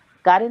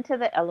 got into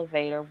the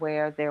elevator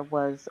where there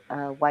was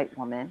a white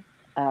woman,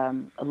 a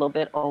little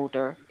bit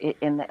older,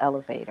 in the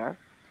elevator.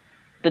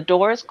 The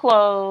doors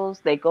close,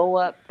 they go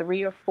up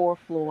 3 or 4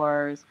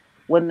 floors.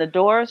 When the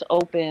doors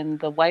open,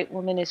 the white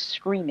woman is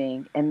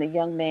screaming and the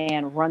young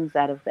man runs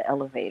out of the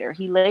elevator.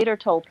 He later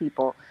told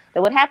people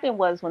that what happened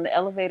was when the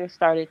elevator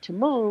started to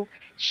move,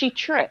 she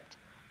tripped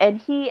and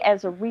he,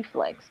 as a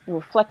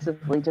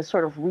reflexively, just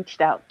sort of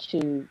reached out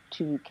to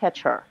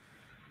catch her.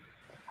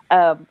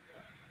 Um,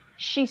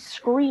 she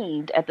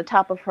screamed at the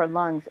top of her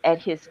lungs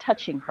at his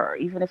touching her,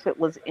 even if it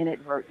was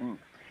inadvertent.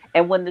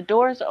 And when the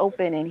doors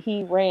opened and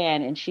he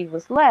ran and she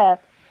was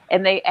left,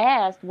 and they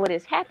asked what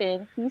has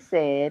happened, she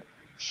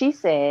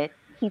said,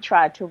 he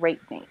tried to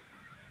rape me.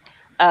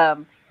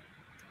 Um,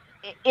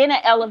 in an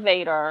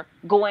elevator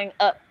going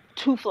up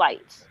 2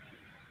 flights.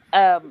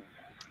 Um,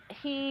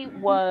 he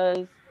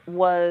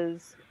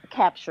was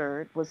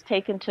captured, was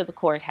taken to the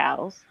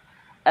courthouse.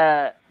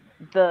 Uh,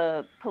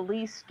 the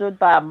police stood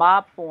by a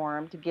mob for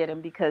him to get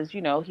him because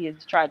he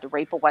has tried to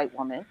rape a white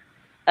woman.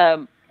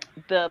 Um,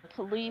 the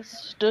police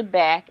stood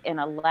back and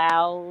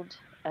allowed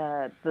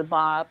the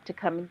mob to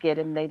come and get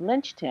him. They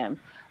lynched him,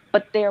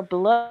 but their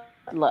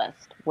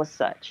bloodlust was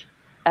such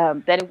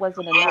that it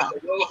wasn't enough,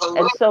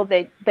 and so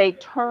they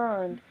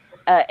turned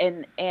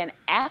and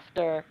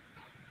after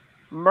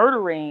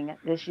murdering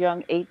this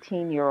young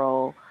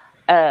 18-year-old,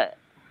 uh,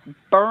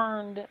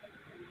 burned,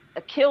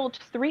 killed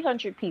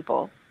 300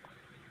 people,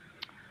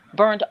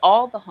 burned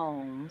all the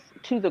homes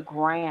to the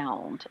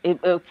ground.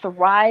 A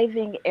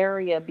thriving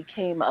area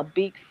became a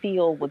big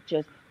field with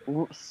just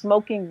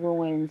smoking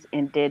ruins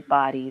and dead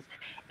bodies,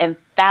 and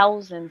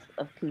thousands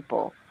of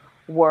people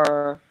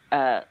were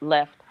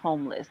left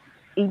homeless.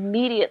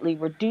 Immediately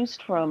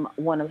reduced from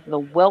one of the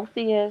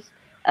wealthiest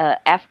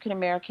African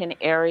American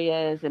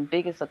areas and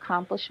biggest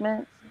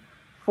accomplishments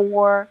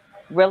for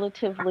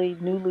relatively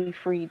newly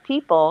freed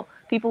people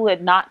who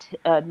had not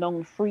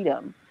known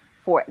freedom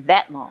for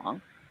that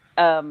long,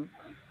 um,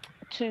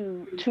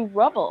 to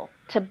rubble,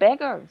 to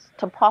beggars,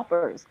 to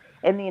paupers,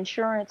 and the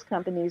insurance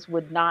companies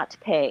would not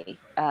pay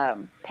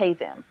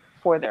them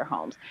for their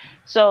homes.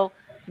 So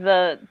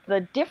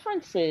the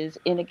differences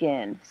in,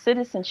 again,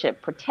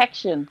 citizenship,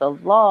 protection, the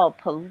law,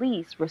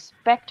 police,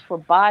 respect for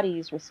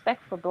bodies,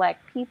 respect for Black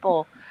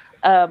people,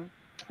 um,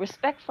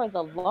 respect for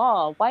the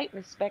law, white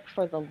respect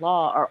for the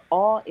law, are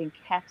all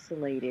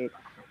encapsulated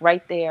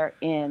right there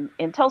in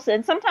Tulsa.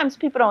 And sometimes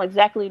people don't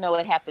exactly know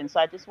what happened. So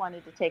I just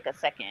wanted to take a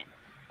second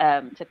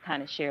to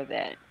kind of share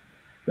that.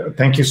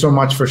 Thank you so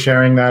much for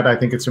sharing that. I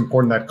think it's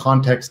important that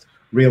context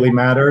really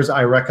matters.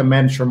 I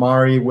recommend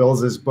Shamari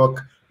Wills's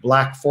book,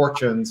 Black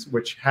Fortunes,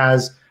 which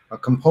has a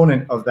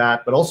component of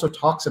that, but also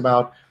talks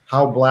about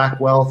how Black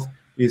wealth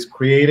is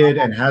created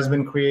and has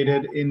been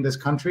created in this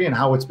country and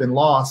how it's been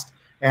lost,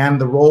 and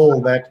the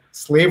role that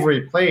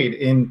slavery played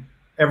in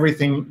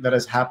everything that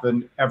has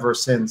happened ever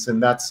since.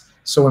 And that's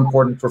so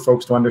important for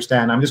folks to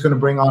understand. I'm just going to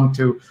bring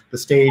onto the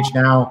stage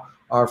now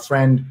our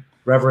friend,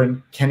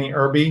 Reverend Kenny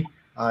Irby.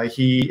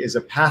 He is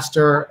a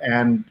pastor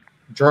and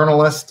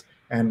journalist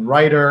and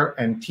writer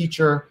and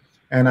teacher,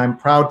 and I'm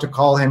proud to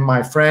call him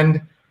my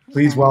friend.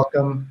 Please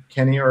welcome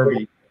Kenny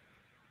Irby.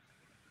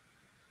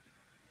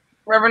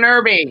 Reverend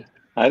Irby.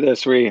 Hi there,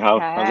 Sri.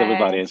 How's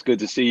everybody? It's good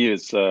to see you.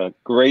 It's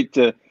great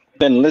to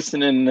been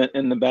listening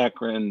in the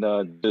background,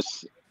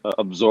 just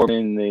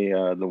absorbing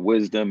the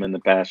wisdom and the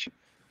passion.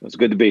 It's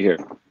good to be here.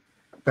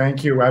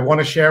 Thank you. I want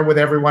to share with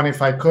everyone,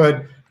 if I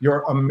could,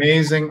 your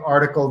amazing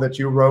article that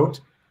you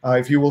wrote.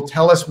 If you will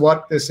tell us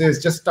what this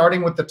is, just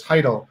starting with the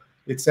title.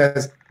 It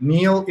says,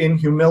 "Kneel in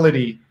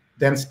humility,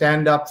 then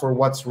stand up for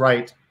what's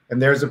right."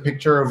 And there's a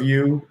picture of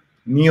you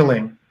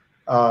kneeling.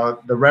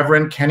 The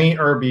Reverend Kenny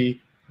Irby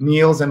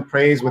kneels and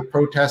prays with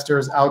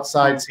protesters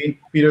outside St.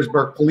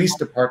 Petersburg Police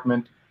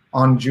Department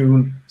on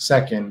June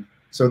 2nd.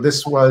 So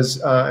this was,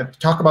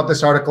 talk about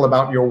this article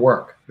about your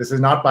work. This is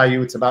not by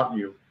you, it's about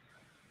you.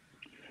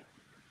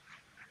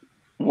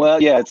 Well,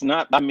 yeah, it's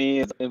not by me.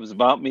 It was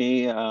about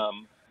me,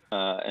 and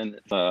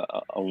it's a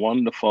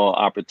wonderful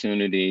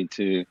opportunity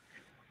to,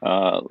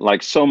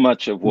 like so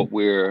much of what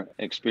we're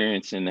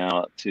experiencing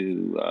now,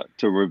 to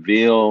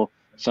reveal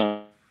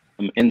some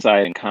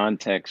insight and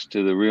context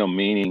to the real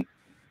meaning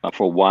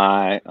for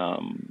why,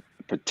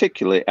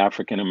 particularly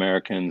African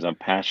Americans, are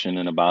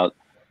passionate about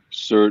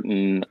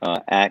certain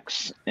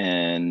acts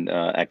and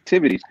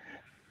activities.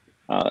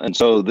 And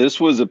so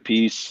this was a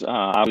piece.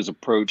 I was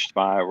approached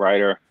by a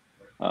writer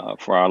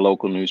for our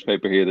local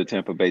newspaper here, the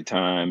Tampa Bay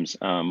Times,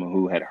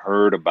 who had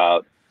heard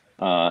about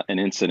an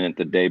incident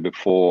the day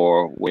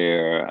before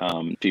where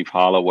Chief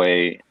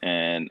Holloway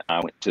and I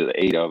went to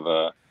the aid of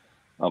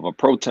a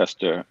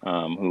protester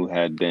who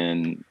had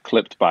been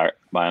clipped by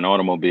an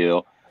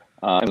automobile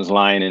and was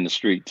lying in the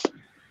streets.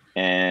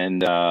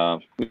 And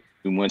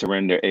we went to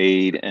render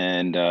aid,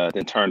 and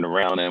then turned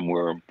around and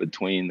were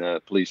between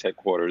the police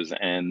headquarters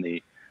and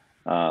the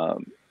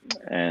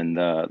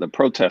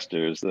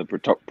protesters.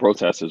 The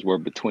protesters were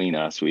between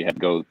us. We had to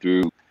go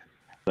through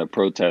the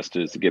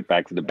protesters to get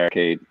back to the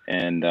barricade,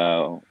 and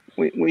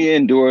we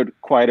endured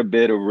quite a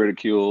bit of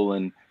ridicule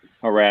and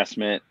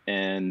harassment.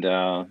 And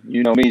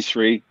you know me,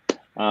 Sri,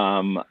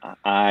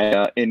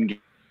 I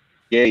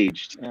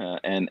engaged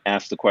and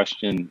asked the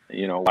question,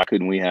 why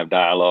couldn't we have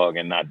dialogue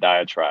and not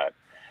diatribe?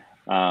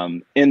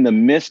 In the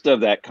midst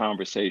of that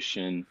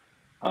conversation,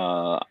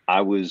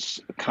 I was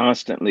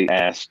constantly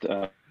asked,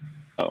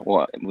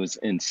 or it was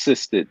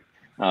insisted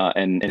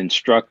and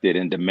instructed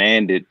and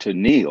demanded to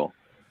kneel.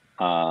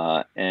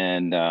 I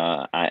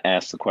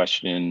asked the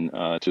question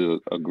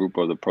to a group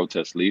of the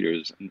protest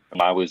leaders,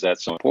 why was that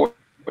so important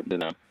to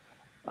them?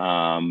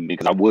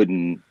 Because I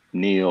wouldn't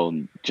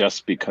kneel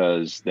just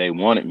because they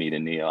wanted me to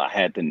kneel.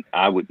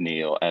 I would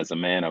kneel as a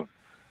man of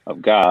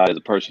God, as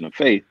a person of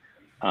faith,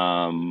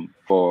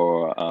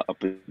 for a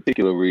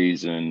particular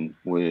reason,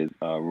 with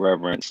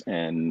reverence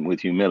and with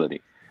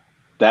humility.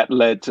 That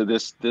led to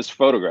this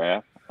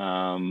photograph.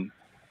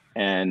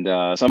 And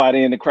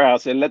somebody in the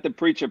crowd said, "Let the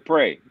preacher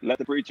pray. Let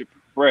the preacher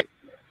pray."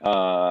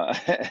 So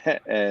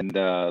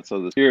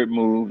the Spirit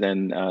moved,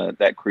 and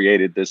that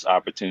created this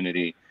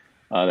opportunity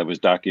that was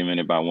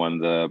documented by one of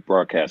the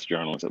broadcast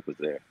journalists that was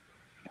there.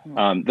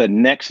 The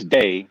next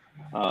day,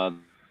 the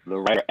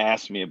writer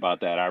asked me about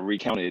that. I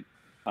recounted,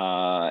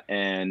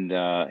 and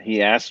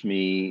he asked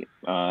me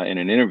in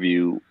an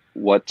interview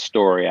what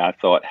story I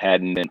thought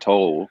hadn't been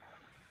told.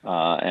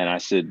 And I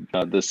said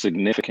the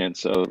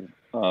significance of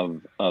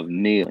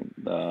kneeling,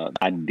 the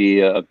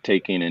idea of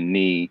taking a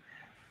knee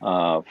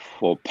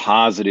for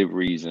positive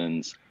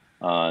reasons,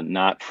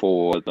 not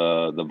for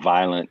the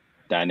violent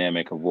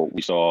dynamic of what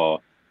we saw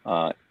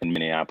in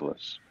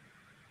Minneapolis,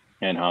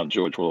 and how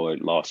George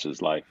Floyd lost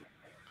his life.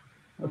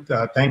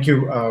 Thank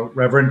you,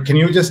 Reverend. Can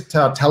you just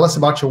tell us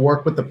about your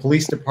work with the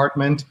police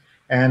department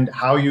and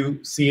how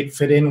you see it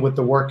fit in with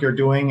the work you're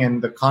doing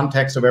and the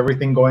context of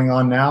everything going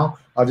on now?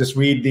 I'll just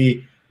read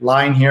the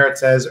line here. It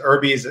says,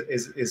 Irby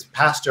is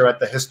pastor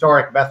at the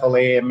historic Bethel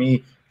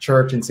AME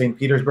Church in St.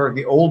 Petersburg,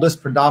 the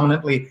oldest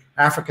predominantly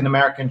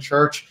African-American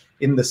church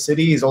in the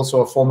city. He's also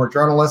a former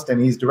journalist,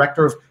 and he's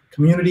director of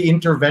community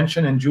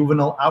intervention and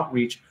juvenile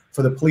outreach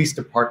for the police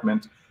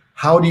department.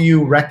 How do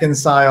you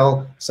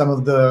reconcile some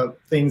of the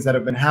things that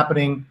have been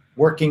happening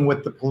working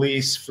with the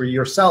police for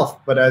yourself,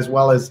 but as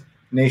well as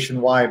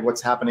nationwide,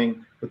 what's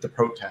happening with the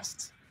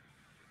protests?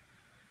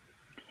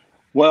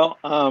 Well,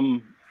 I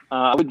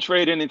wouldn't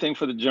trade anything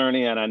for the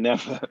journey, and I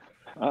never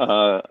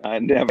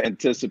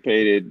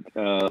anticipated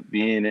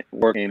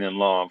working in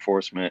law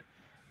enforcement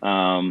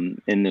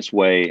in this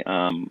way.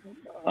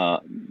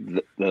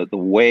 The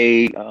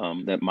way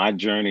that my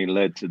journey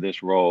led to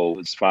this role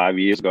was 5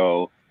 years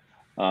ago,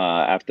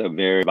 after a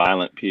very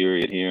violent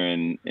period here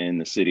in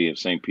the city of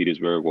St.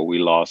 Petersburg, where we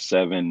lost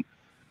 7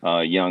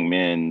 young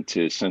men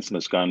to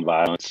senseless gun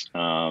violence.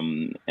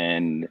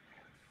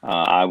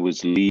 I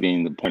was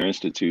leading the Pointer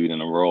Institute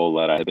in a role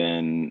that I've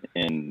been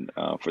in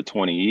for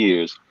 20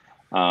 years.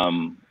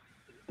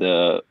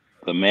 The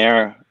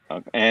mayor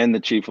and the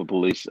chief of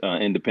police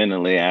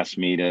independently asked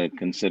me to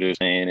consider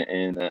staying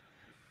in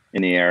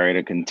the area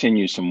to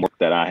continue some work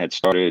that I had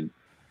started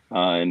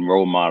in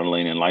role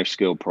modeling and life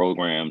skill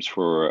programs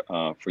for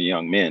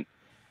young men.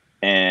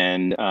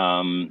 And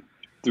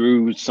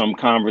through some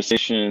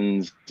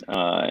conversations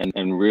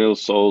and real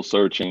soul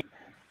searching,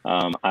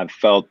 I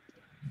felt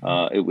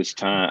it was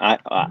time.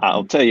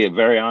 I'll tell you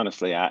very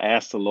honestly, I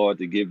asked the Lord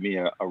to give me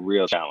a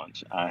real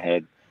challenge. I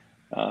had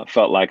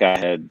felt like I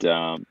had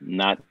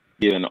not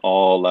given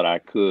all that I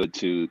could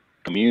to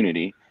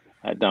community.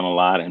 I'd done a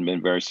lot and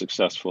been very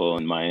successful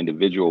in my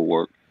individual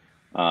work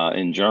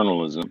in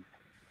journalism.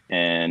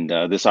 And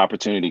this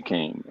opportunity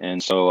came.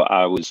 And so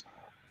I was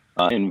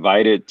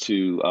invited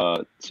to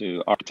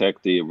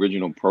architect the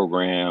original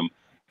program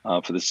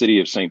for the city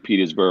of St.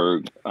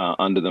 Petersburg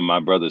under the My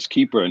Brother's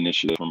Keeper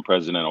initiative from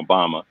President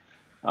Obama.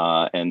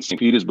 And St.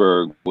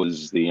 Petersburg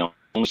was the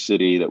only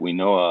city that we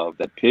know of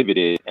that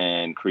pivoted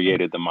and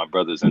created the My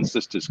Brothers and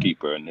Sisters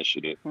Keeper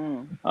initiative.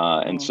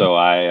 So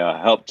I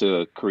helped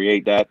to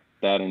create that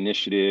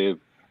initiative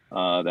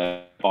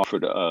that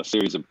offered a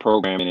series of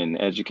programming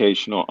and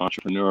educational,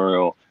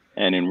 entrepreneurial,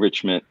 and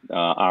enrichment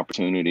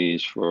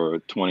opportunities for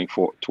 12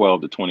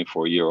 to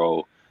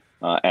 24-year-old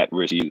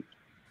at-risk youth.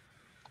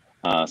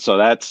 So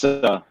that's,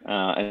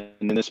 and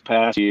in this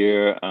past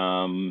year,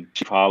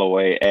 Chief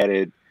Holloway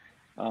added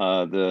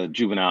the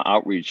juvenile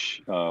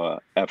outreach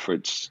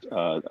efforts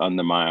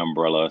under my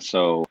umbrella.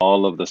 So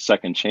all of the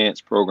second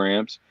chance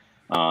programs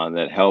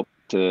that help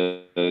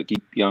to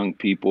keep young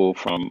people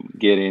from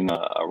getting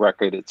a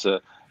record. It's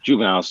a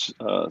juvenile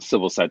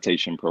civil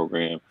citation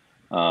program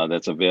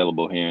that's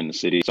available here in the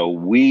city. So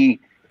we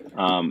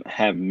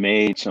have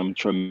made some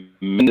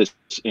tremendous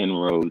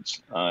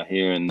inroads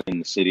here in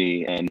the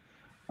city. And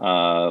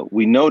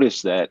we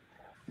noticed that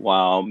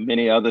while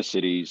many other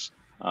cities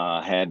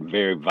had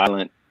very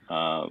violent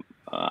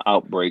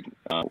outbreak,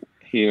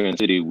 here in the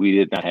city, we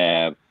did not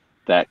have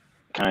that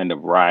kind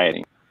of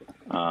rioting.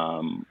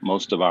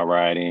 Most of our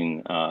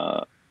rioting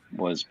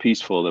was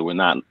peaceful. There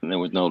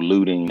was no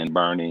looting and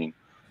burning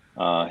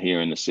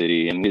here in the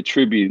city. And we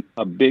attribute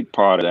a big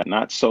part of that,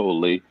 not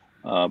solely,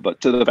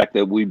 but to the fact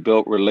that we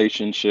built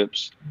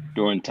relationships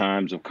during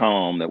times of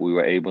calm that we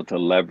were able to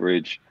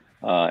leverage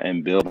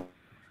and build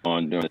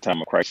on during the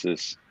time of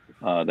crisis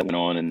that went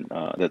on and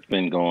that's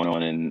been going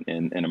on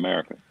in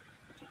America.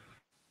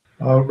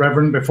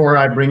 Reverend, before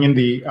I bring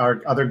in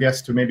our other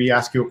guests to maybe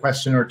ask you a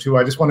question or two,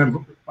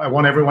 I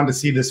want everyone to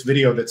see this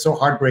video that's so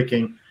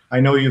heartbreaking.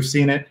 I know you've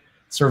seen it.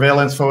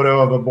 surveillance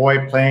photo of a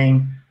boy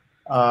playing,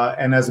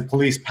 and as the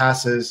police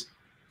passes,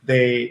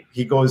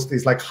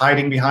 he's like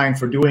hiding behind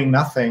for doing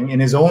nothing in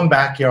his own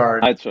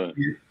backyard. That's right.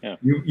 Yeah.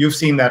 You've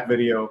seen that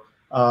video.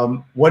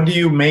 What do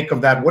you make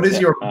of that? What is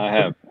your? I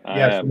have.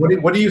 Yes.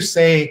 What do you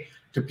say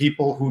to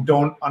people who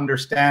don't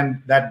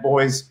understand that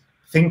boy's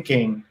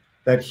thinking,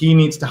 that he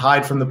needs to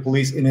hide from the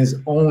police in his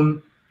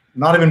own,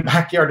 not even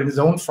backyard, in his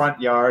own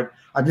front yard?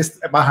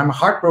 I'm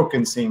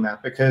heartbroken seeing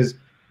that, because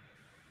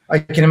I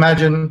can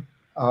imagine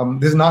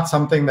this is not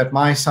something that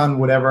my son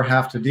would ever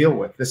have to deal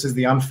with. This is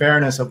the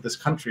unfairness of this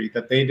country,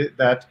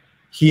 that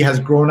he has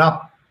grown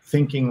up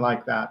thinking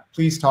like that.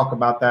 Please talk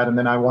about that, and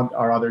then I want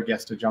our other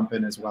guests to jump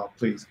in as well,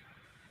 please.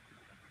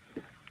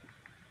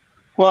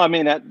 Well, I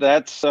mean,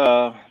 that's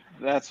a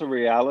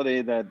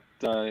reality that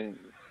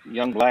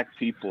young Black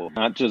people,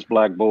 not just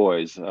Black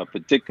boys,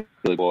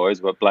 particularly boys,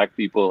 but Black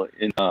people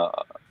in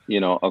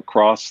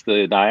across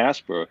the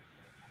diaspora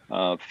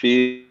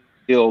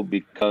feel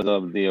because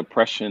of the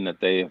oppression that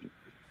they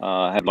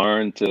have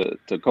learned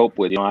to cope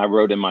with. I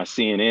wrote in my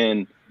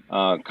CNN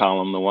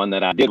column, the one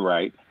that I did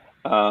write,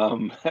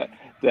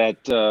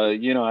 that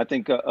I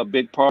think a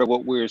big part of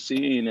what we're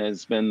seeing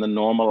has been the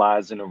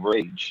normalizing of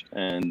rage,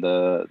 and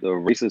the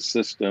racist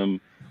system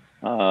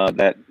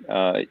that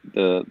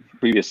the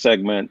previous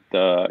segment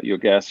your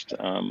guest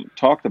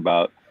talked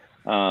about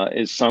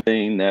is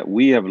something that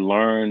we have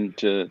learned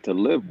to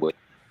live with,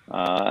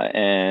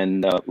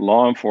 and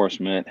law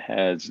enforcement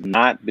has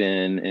not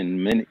been,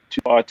 in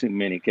far too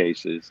many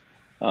cases,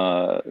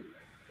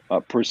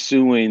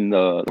 pursuing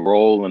the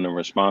role and the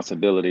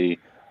responsibility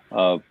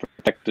of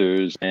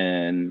protectors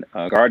and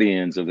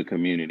guardians of the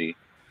community,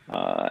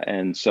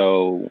 and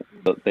so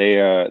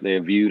they're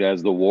viewed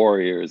as the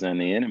warriors and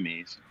the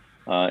enemies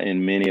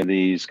in many of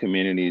these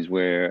communities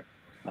where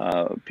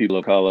people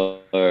of color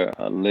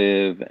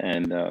live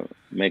and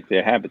make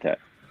their habitat.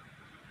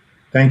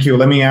 Thank you.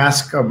 Let me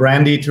ask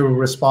Brandy to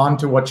respond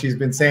to what she's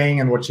been saying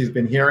and what she's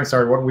been hearing.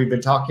 Sorry, what we've been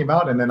talking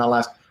about, and then I'll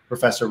ask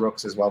Professor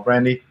Rooks as well.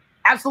 Brandy.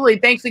 Absolutely.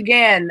 Thanks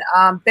again.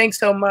 Thanks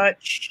so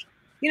much.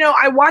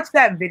 I watched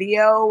that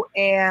video,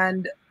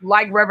 and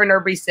like Reverend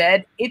Irby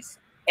said, it's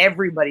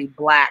everybody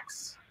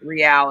Black's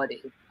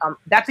reality.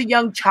 That's a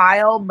young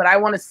child, but I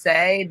want to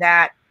say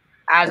that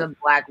as a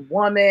Black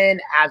woman,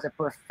 as a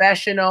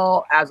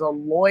professional, as a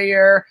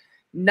lawyer,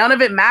 none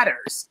of it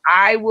matters.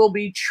 I will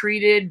be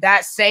treated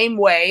that same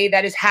way,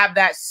 have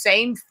that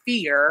same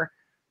fear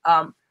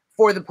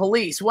for the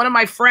police. One of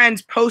my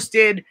friends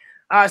posted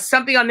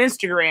something on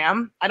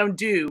Instagram. I don't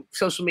do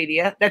social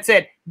media. That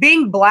said,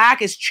 being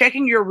Black is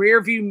checking your rear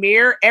view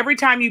mirror every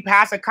time you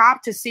pass a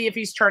cop to see if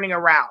he's turning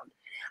around.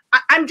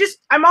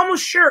 I'm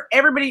almost sure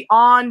everybody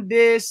on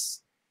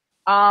this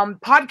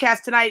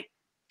podcast tonight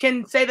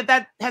can say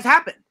that has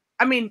happened.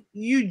 I mean,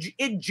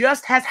 it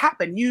just has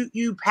happened.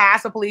 You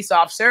pass a police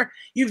officer,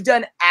 you've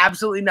done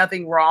absolutely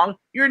nothing wrong.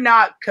 You're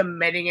not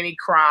committing any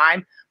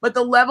crime, but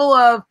the level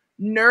of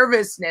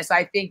nervousness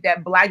I think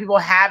that Black people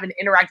have in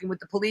interacting with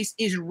the police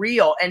is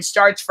real and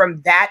starts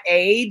from that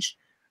age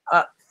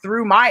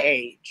through my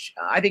age.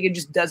 I think it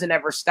just doesn't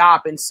ever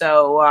stop. And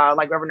so,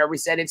 like Reverend Irby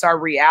said, it's our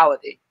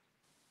reality.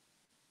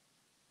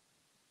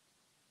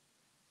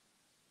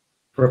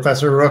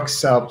 Professor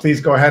Rooks, please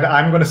go ahead.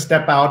 I'm going to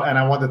step out, and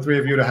I want the three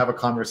of you to have a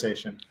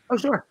conversation. Oh,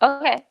 sure.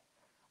 Okay.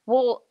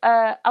 Well,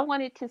 I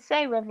wanted to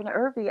say, Reverend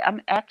Irby,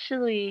 I'm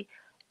actually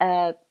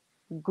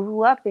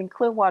grew up in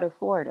Clearwater,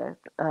 Florida,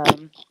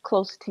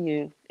 close to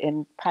you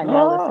in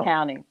Pinellas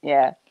County.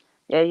 Yeah.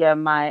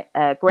 My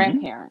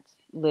grandparents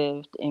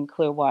lived in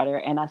Clearwater,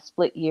 and I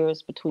split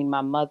years between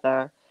my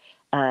mother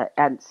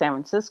at San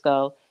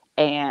Francisco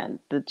and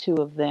the two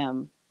of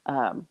them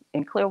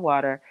in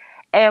Clearwater.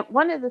 And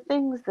one of the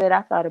things that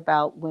I thought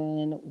about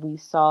when we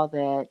saw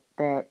that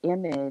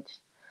image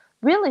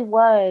really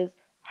was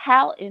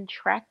how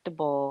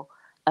intractable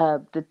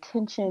the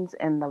tensions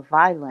and the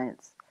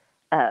violence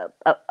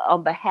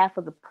on behalf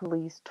of the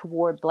police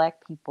toward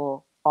Black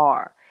people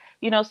are.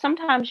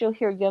 Sometimes you'll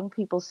hear young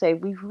people say,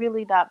 we've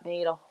really not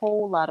made a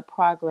whole lot of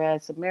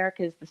progress.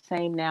 America is the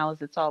same now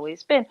as it's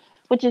always been,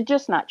 which is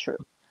just not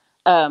true.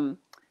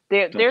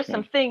 There's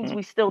some things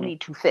we still need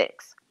to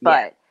fix,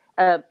 but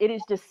it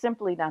is just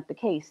simply not the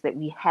case that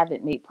we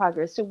haven't made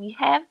progress. So we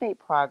have made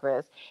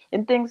progress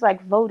in things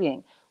like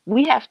voting.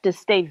 We have to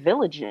stay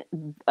vigilant.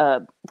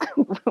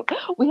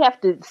 We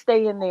have to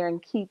stay in there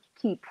and keep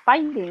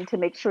fighting to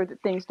make sure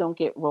that things don't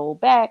get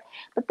rolled back.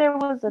 But there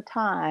was a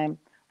time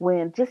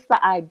when just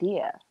the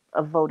idea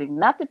of voting,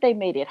 not that they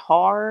made it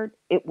hard,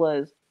 it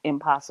was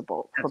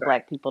impossible for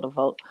Black people to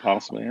vote.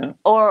 Possibly, yeah.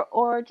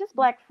 Or just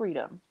Black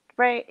freedom.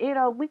 Right.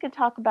 We could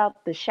talk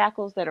about the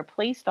shackles that are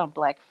placed on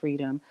Black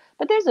freedom,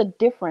 but there's a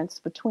difference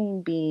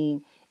between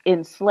being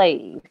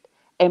enslaved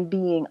and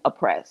being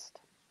oppressed.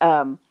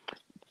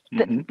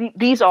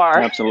 These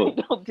are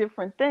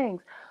different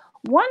things.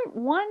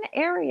 One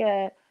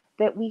area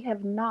that we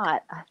have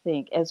not, I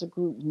think, as a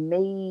group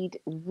made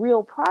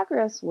real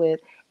progress with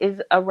is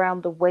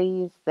around the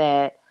ways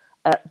that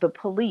the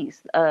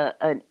police,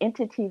 an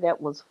entity that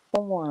was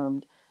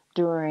formed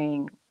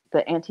during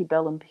the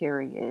antebellum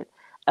period.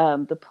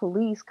 The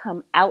police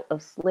come out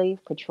of slave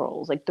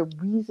patrols. Like the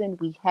reason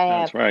we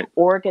have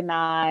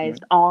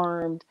organized,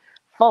 armed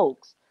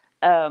folks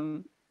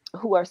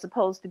who are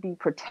supposed to be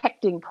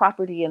protecting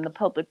property and the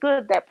public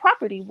good, that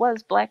property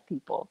was Black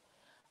people.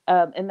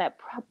 And that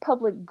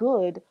public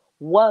good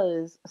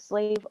was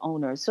slave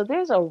owners. So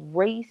there's a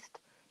race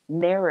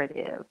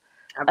narrative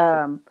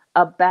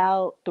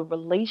about the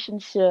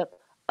relationship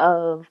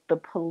of the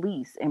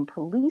police and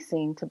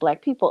policing to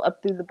Black people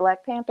up through the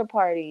Black Panther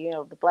Party, you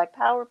know, the Black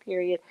Power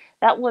period.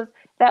 They were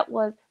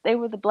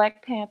the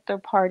Black Panther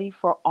Party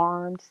for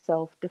armed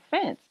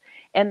self-defense.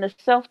 And the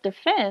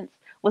self-defense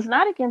was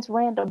not against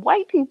random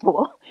white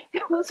people.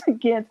 It was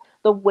against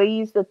the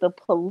ways that the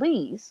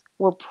police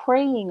were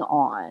preying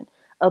on,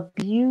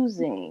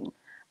 abusing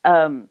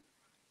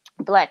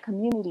Black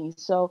communities.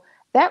 So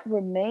that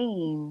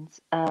remains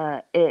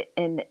an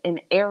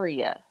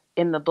area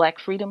in the Black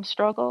freedom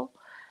struggle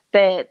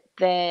that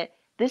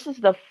this is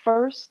the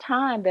first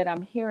time that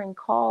I'm hearing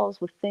calls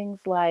with things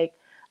like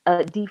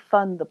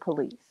defund the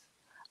police,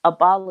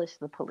 abolish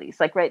the police.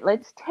 Like, right,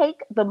 let's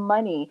take the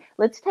money,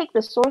 let's take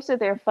the source of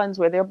their funds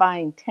where they're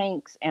buying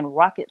tanks and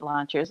rocket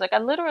launchers. Like I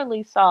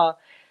literally saw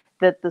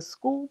that the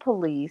school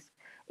police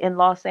in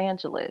Los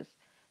Angeles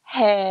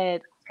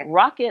had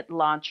rocket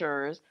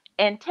launchers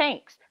and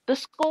tanks. The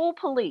school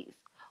police,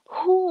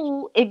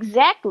 who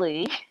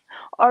exactly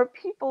are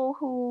people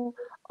who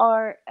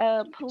are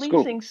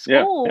policing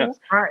schools,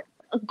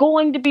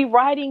 going to be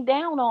riding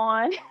down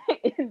on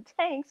in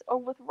tanks or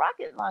with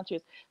rocket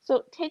launchers?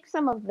 So take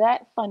some of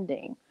that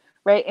funding,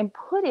 right, and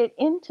put it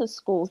into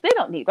schools. They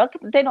don't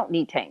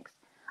need tanks.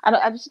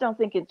 I just don't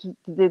think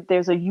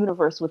there's a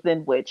universe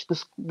within which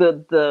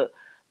the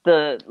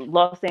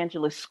Los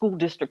Angeles School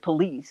District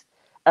Police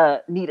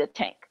need a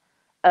tank.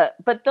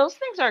 But those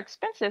things are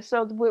expensive.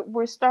 So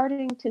we're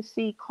starting to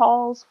see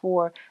calls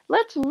for,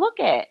 let's look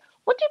at,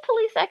 what do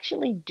police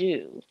actually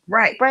do?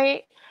 Right.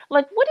 Right?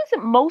 Like, what is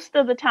it most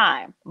of the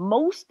time?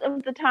 Most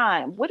of the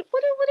time, what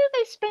do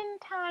they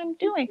spend time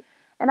doing?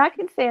 And I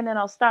can say, and then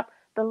I'll stop.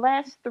 The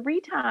last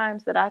 3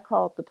 times that I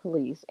called the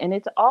police, and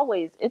it's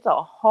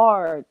a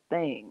hard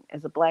thing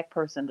as a Black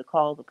person to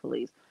call the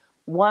police.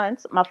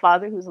 Once, my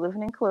father, who's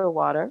living in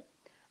Clearwater,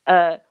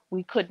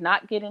 we could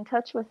not get in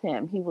touch with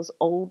him. He was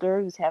older.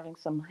 He was having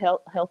some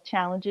health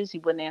challenges. He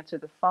wouldn't answer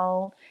the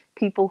phone.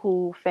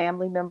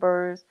 Family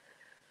members,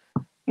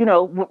 you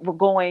know, were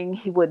going,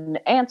 he wouldn't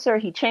answer.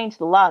 He changed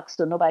the locks,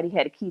 so nobody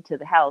had a key to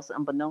the house,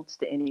 unbeknownst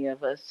to any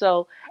of us.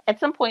 So at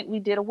some point we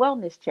did a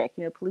wellness check.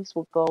 You know, police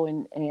will go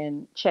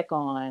and check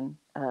on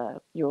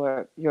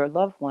your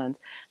loved ones.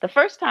 The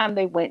first time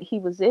they went, he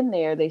was in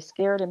there. They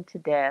scared him to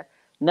death.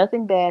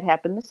 Nothing bad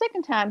happened. The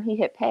second time he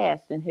had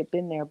passed and had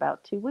been there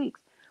about 2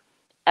 weeks.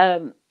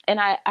 And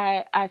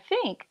I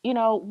think, you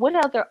know, what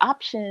other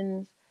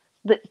options,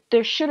 that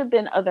there should have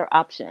been other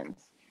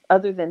options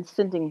other than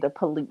sending the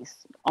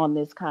police on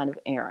this kind of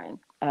errand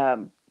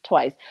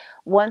twice.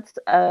 Once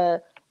a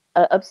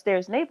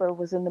upstairs neighbor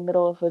was in the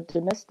middle of a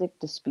domestic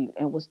dispute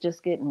and was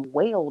just getting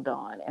wailed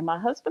on. And my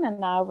husband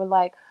and I were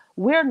like,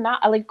 we're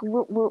not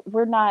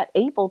not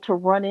able to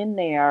run in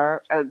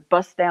there,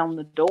 bust down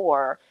the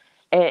door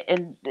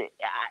and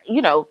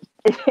you know,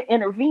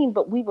 intervene,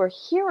 but we were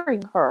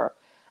hearing her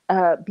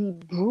be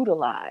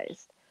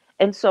brutalized.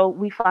 And so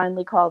we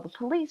finally called the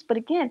police. But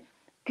again,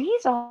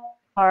 these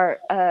are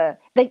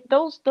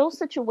those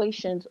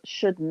situations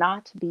should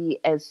not be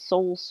as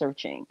soul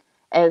searching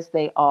as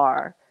they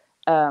are.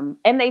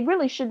 And they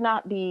really should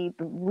not be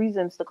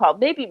reasons to call,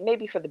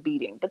 maybe for the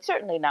beating, but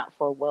certainly not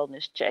for a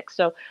wellness check.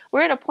 So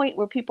we're at a point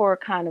where people are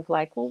kind of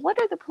like, well, what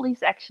do the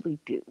police actually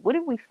do? What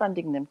are we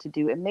funding them to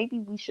do? And maybe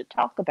we should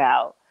talk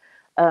about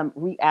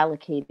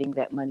reallocating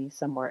that money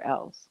somewhere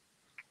else.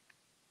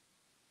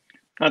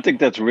 I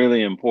think that's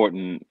really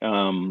important,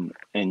 and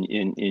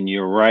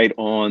you're right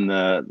on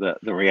the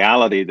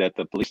reality that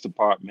the police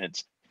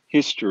department's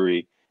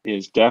history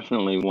is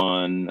definitely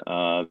one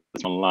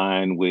that's in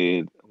line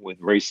with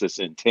racist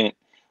intent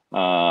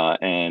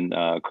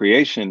and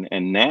creation.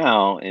 And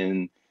now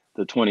in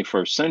the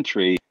 21st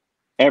century,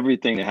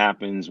 everything that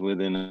happens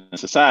within a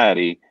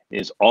society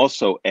is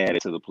also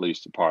added to the police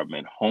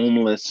department.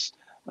 Homeless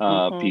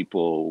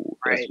people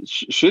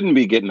shouldn't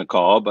be getting a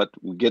call, but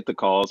we get the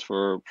calls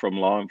from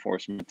law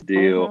enforcement to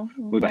deal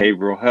with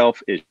behavioral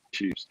health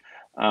issues.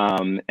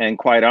 And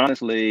quite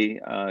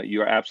honestly,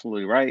 you're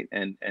absolutely right.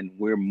 And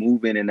we're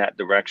moving in that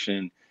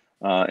direction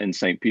in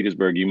St.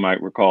 Petersburg. You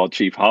might recall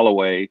Chief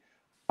Holloway,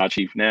 our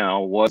chief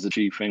now, was the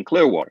chief in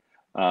Clearwater.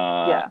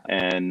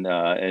 And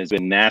has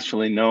been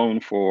nationally known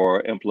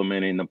for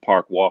implementing the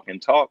Park Walk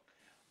and Talk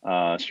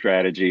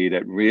strategy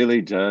that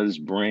really does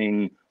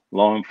bring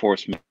law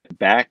enforcement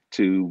back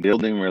to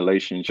building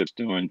relationships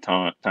during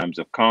times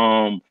of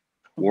calm,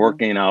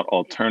 working out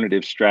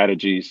alternative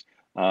strategies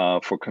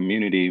for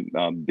community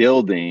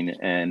building,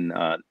 and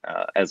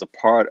as a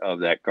part of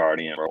that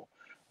guardian role.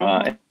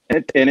 And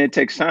it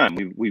takes time.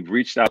 We've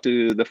reached out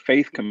to the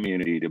faith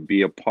community to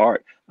be a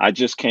part. I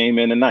just came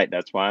in tonight.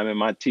 That's why I'm in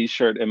my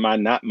T-shirt and my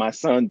Not My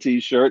Son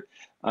T-shirt.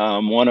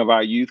 One of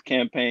our youth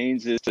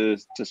campaigns is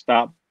to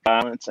stop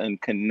violence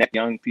and connect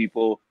young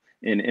people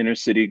in inner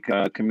city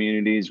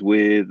communities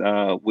with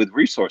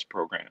resource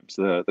programs,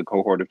 the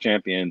cohort of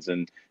champions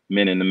and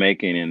men in the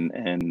making,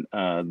 and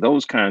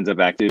those kinds of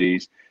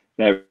activities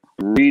that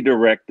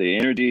redirect the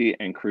energy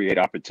and create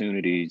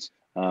opportunities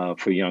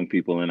for young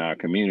people in our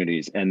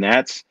communities. And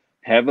that's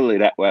heavily,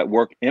 that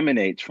work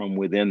emanates from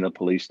within the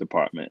police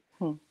department.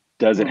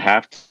 Does it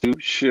have to?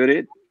 Should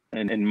it?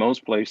 And in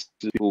most places,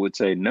 people would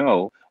say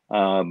no.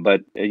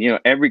 But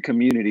every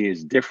community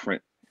is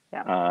different.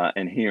 Yeah.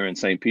 And here in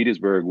St.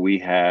 Petersburg, we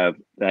have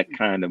that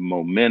kind of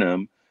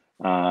momentum,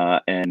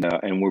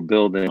 and we're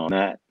building on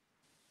that.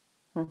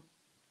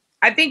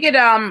 I think it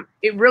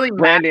really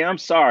matters. Randy, I'm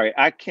sorry,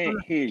 I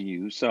can't hear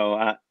you,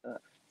 so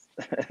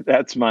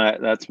that's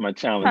my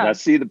challenge. I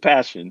see the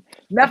passion.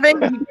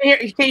 Nothing.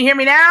 You can't hear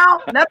me now.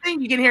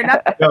 Nothing. You can hear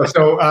nothing. No,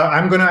 so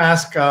I'm going to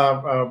ask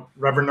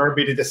Reverend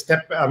Norby to just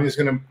step. I'm just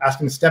going to ask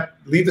him to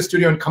leave the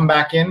studio and come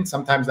back in.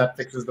 Sometimes that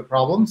fixes the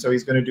problem, so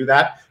he's going to do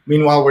that.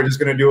 Meanwhile, we're just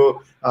going to do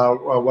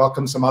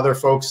welcome some other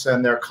folks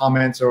and their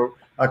comments. Or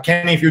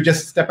Kenny, if you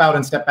just step out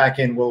and step back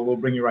in, we'll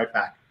bring you right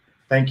back.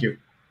 Thank you.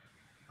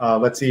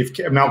 Let's see if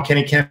now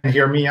Kenny can't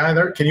hear me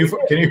either. Can you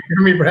hear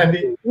me,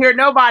 Brandy? Hear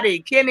nobody.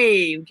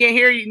 Kenny, can't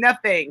hear you.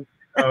 Nothing.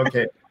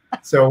 Okay.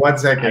 So 1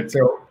 second.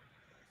 So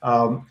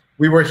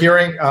we were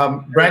hearing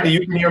Brandy.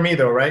 You can hear me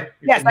though, right?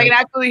 Yes, I can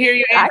absolutely hear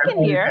you. I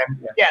can hear.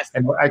 Yes,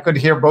 and I could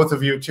hear both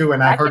of you too.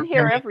 And I heard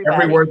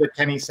every word that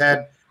Kenny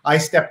said. I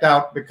stepped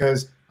out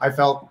because I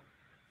felt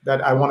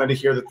that I wanted to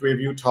hear the three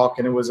of you talk,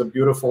 and it was a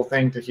beautiful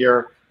thing to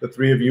hear the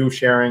three of you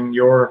sharing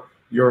your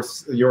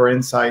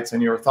insights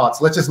and your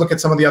thoughts. Let's just look at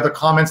some of the other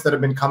comments that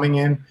have been coming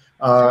in.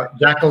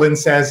 Jacqueline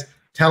says,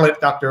 "Tell it,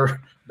 Dr.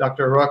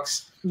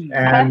 Rooks,"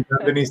 and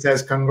Vinny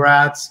says,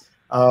 "Congrats."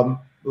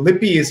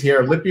 Lippy is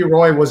here. Lippy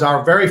Roy was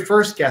our very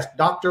first guest.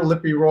 Dr.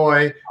 Lippy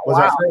Roy was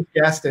our first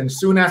guest, and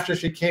soon after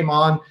she came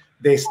on,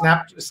 they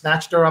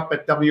snatched her up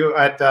at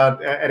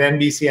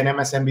NBC and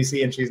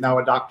MSNBC, and she's now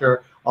a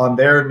doctor on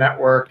their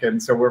network,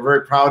 and so we're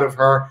very proud of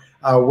her.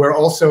 We're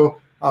also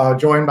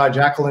joined by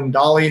Jacqueline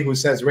Dolly, who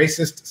says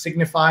racist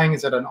signifying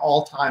is at an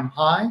all-time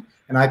high,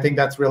 and I think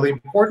that's really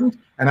important.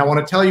 And I want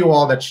to tell you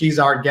all that she's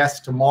our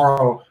guest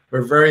tomorrow.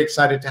 We're very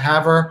excited to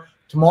have her.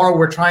 Tomorrow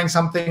we're trying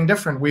something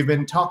different. We've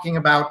been talking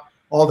about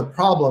all the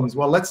problems.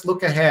 Well, let's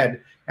look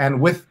ahead.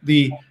 And with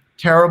the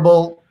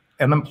terrible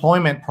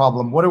unemployment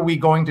problem, what are we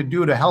going to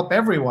do to help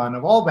everyone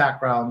of all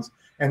backgrounds?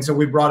 And so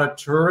we brought a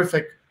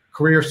terrific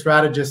career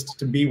strategist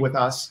to be with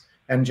us,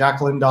 and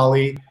Jacqueline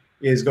Dolly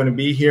is going to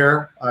be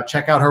here.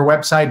 Check out her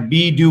website,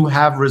 Be Do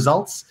Have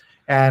Results.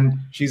 And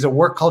she's a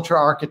work culture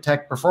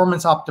architect,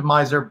 performance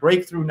optimizer,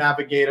 breakthrough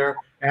navigator,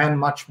 and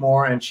much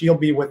more. And she'll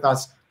be with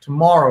us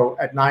tomorrow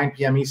at 9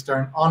 p.m.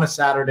 Eastern on a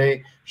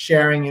Saturday,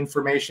 sharing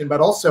information, but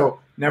also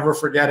never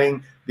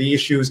forgetting the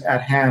issues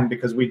at hand,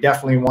 because we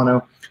definitely want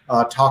to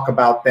talk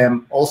about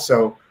them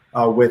also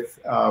with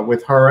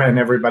her and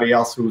everybody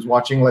else who's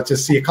watching. Let's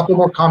just see a couple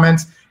more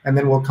comments, and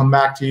then we'll come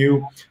back to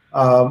you.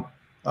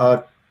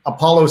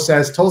 Apollo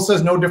says, Tulsa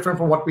is no different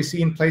from what we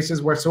see in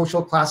places where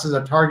social classes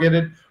are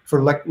targeted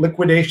for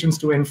liquidations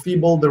to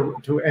enfeeble the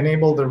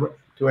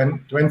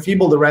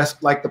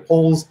rest, like the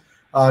Poles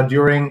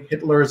during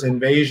Hitler's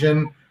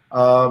invasion.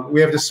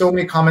 We have just so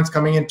many comments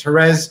coming in.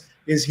 Therese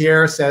is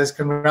here, says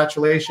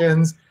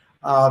congratulations,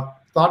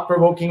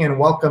 thought-provoking and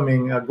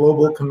welcoming a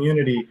global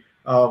community.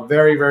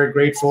 Very, very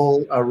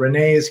grateful.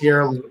 Renee is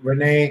here.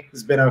 Renee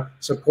has been a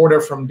supporter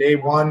from day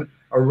one,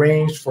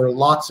 arranged for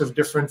lots of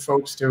different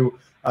folks to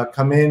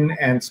come in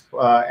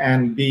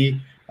and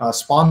be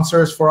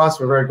sponsors for us.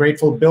 We're very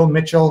grateful. Bill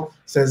Mitchell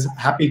says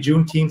happy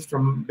Juneteenth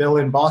from Bill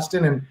in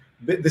Boston. And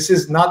this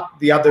is not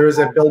the other, is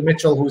a Bill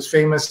Mitchell who's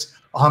famous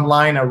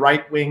online, a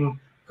right-wing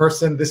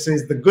person. This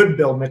is the good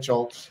Bill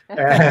Mitchell.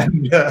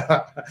 And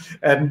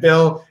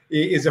Bill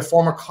is a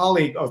former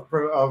colleague of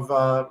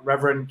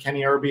Reverend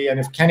Kenny Irby. And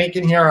if Kenny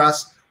can hear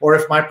us, or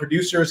if my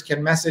producers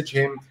can message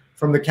him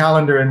from the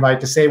calendar invite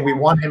to say we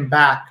want him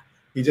back,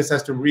 he just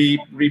has to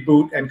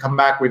reboot and come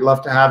back. We'd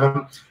love to have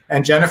him.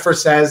 And Jennifer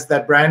says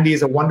that Brandy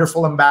is a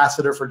wonderful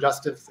ambassador for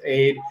Justice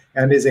Aid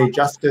and is a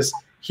justice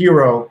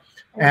hero.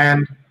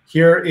 And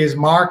here is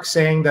Mark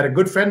saying that a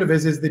good friend of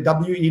his is the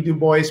W.E. Du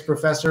Bois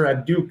professor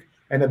at Duke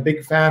and a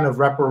big fan of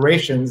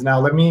reparations. Now,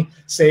 let me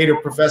say to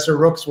Professor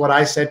Rooks what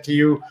I said to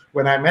you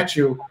when I met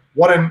you.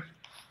 What an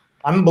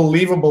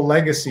unbelievable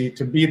legacy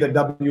to be the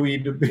W.E.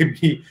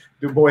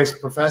 Du Bois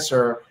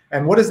professor.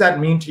 And what does that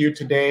mean to you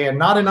today? And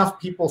not enough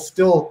people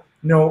still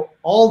know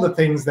all the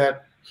things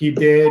that he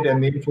did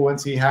and the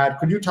influence he had.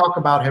 Could you talk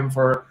about him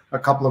for a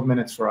couple of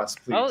minutes for us,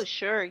 please? Oh,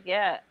 sure,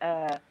 yeah.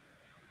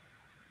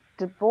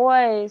 Du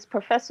Bois,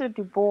 Professor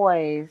Du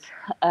Bois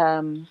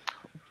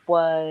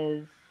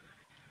was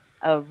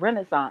a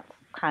Renaissance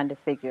kind of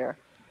figure.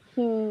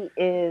 He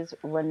is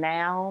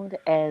renowned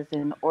as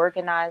an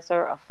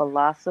organizer, a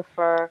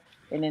philosopher,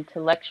 an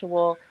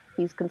intellectual.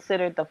 He's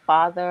considered the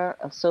father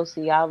of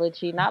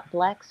sociology, not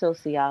Black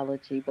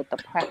sociology, but the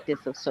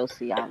practice of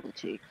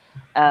sociology.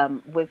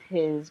 With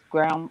his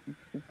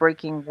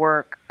groundbreaking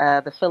work,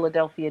 The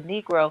Philadelphia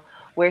Negro,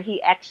 where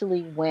he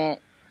actually went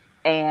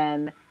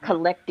and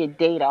collected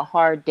data,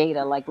 hard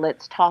data, like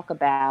let's talk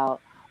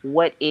about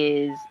what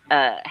is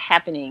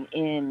happening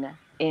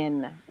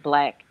in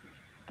Black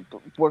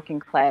working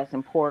class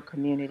and poor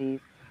communities.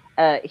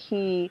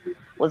 He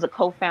was a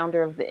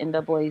co-founder of the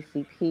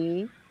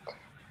NAACP,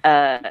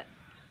 uh,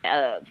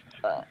 uh,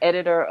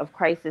 editor of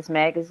Crisis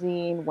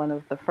Magazine, one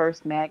of the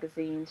first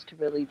magazines to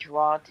really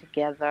draw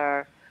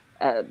together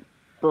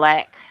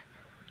Black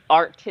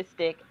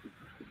artistic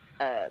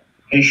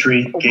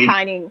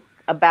opining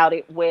about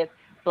it with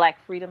Black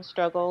freedom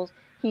struggles.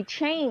 He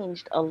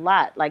changed a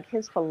lot. Like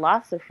his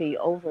philosophy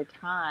over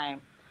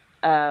time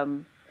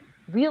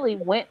really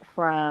went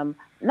from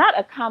not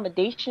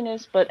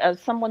accommodationist, but as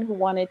someone who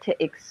wanted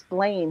to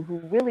explain, who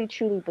really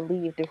truly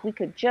believed if we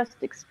could just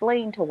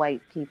explain to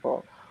white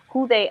people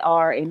who they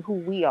are and who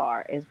we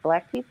are as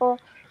Black people,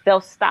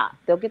 they'll stop.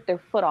 They'll get their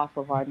foot off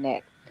of our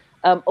neck.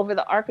 Over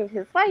the arc of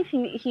his life,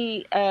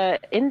 he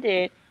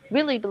ended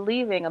really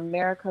believing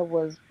America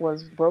was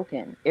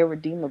broken,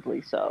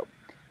 irredeemably so,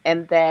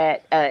 and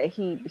that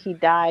he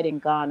died in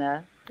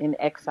Ghana in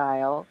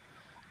exile,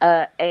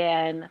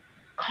 and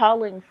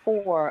calling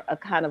for a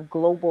kind of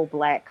global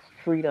Black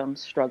freedom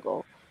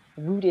struggle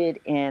rooted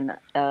in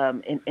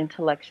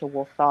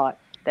intellectual thought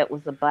that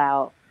was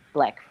about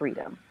Black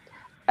freedom.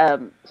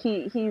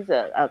 He's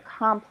a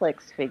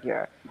complex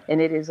figure, and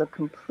it is a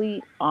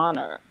complete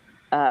honor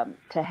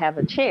to have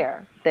a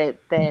chair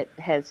that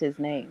has his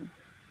name.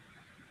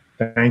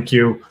 Thank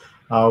you.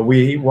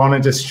 We want to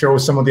just show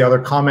some of the other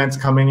comments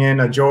coming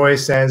in. Joy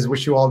says,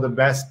 wish you all the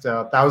best.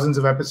 Thousands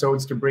of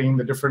episodes to bring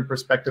the different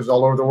perspectives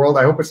all over the world.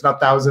 I hope it's not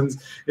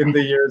thousands in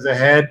the years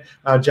ahead.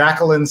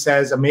 Jacqueline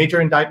says, a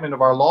major indictment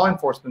of our law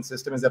enforcement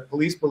system is that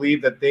police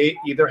believe that they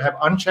either have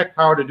unchecked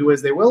power to do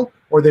as they will,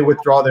 or they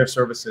withdraw their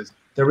services.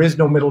 There is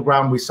no middle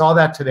ground. We saw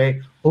that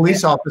today.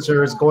 Police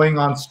officers going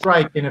on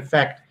strike, in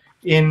effect,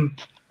 in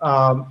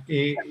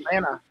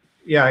Atlanta.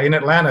 Yeah, in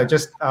Atlanta.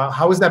 Just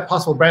how is that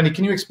possible? Brandy,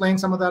 can you explain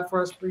some of that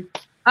for us, please?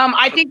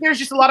 I think there's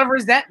just a lot of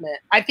resentment.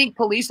 I think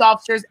police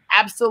officers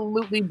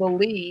absolutely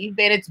believe,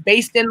 and it's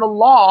based in the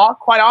law,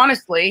 quite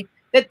honestly,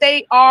 that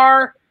they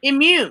are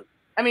immune.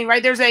 I mean,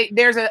 right? There's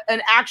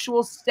an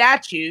actual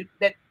statute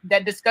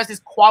that discusses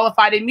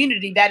qualified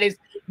immunity. That is,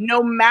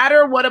 no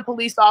matter what a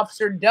police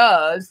officer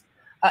does,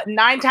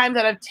 9 times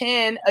out of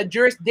 10, a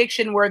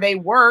jurisdiction where they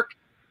work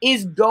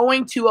is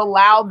going to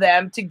allow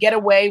them to get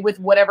away with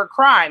whatever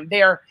crime.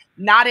 They're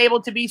not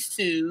able to be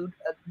sued.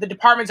 The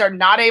departments are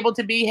not able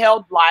to be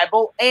held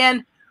liable.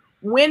 And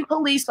when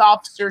police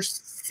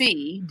officers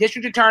see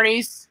district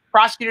attorneys,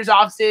 prosecutors'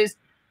 offices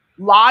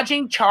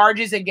lodging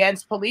charges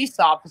against police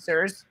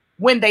officers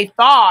when they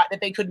thought that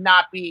they could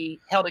not be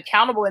held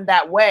accountable in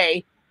that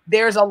way,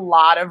 there's a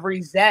lot of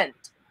resent.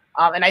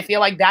 And I feel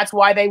like that's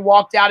why they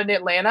walked out in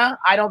Atlanta.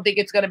 I don't think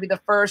it's going to be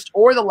the first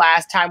or the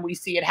last time we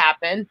see it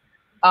happen.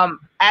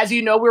 As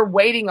you know, we're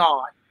waiting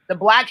on, the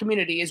Black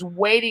community is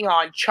waiting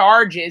on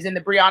charges in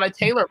the Breonna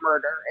Taylor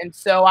murder. And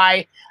so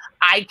I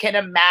can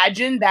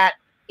imagine that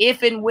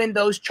if and when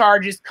those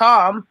charges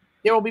come,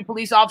 there will be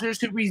police officers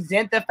who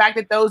resent the fact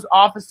that those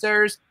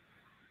officers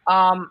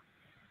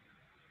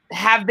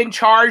have been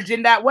charged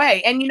in that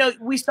way. And, you know,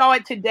 we saw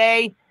it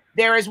today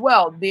there as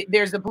well.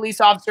 There's a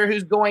police officer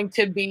who's going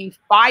to be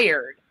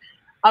fired.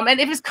 And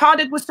if his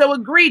conduct was so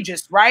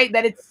egregious, right,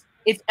 that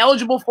it's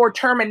eligible for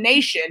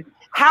termination,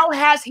 how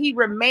has he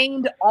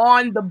remained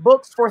on the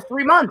books for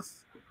 3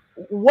 months?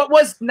 What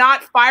was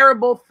not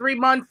fireable 3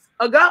 months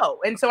ago?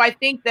 And so I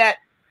think that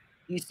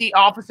you see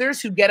officers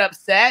who get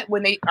upset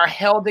when they are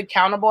held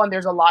accountable, and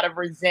there's a lot of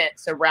resent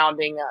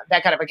surrounding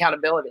that kind of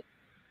accountability.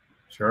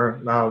 Sure.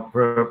 Now,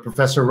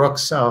 Professor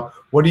Rooks,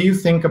 what do you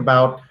think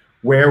about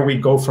where we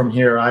go from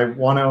here? I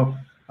want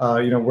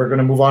to, we're going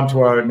to move on to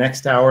our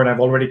next hour, and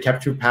I've already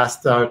kept you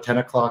past 10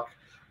 o'clock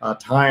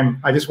time.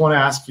 I just want to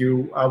ask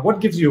you, what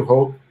gives you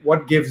hope?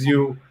 What gives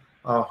you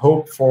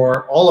hope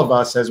for all of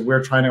us as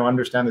we're trying to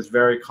understand this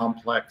very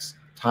complex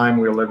time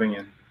we're living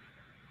in?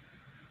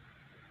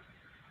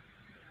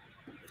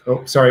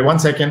 Oh, sorry, 1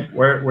 second.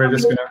 We're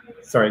just going to,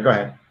 sorry, go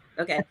ahead.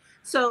 Okay.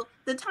 So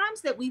the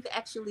times that we've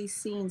actually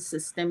seen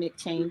systemic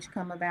change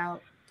come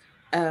about,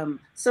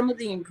 some of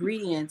the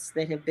ingredients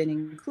that have been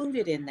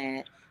included in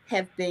that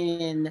have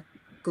been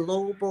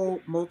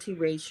global,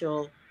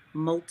 multiracial,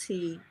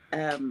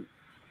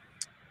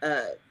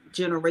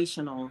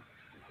 generational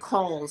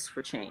calls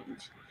for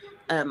change.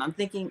 I'm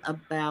thinking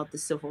about the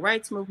civil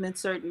rights movement,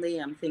 certainly.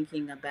 I'm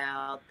thinking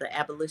about the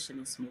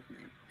abolitionist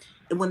movement.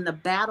 And when the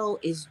battle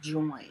is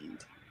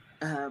joined,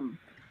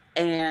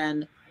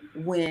 and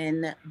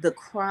when the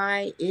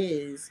cry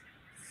is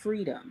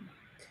freedom,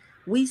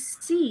 we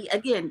see,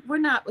 again,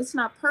 it's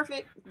not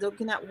perfect. They're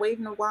not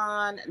waving a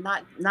wand,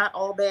 not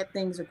all bad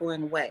things are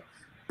going away.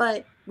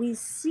 But we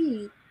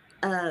see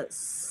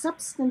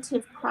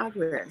substantive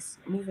progress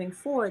moving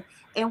forward.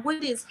 And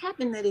what has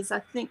happened that is, I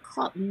think,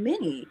 caught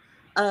many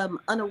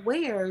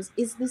unawares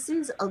is this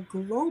is a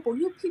global,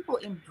 you have people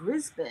in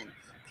Brisbane,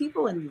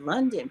 people in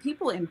London,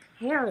 people in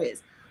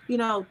Paris, you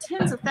know,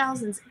 tens of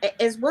thousands,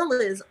 as well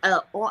as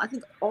I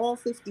think all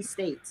 50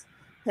 states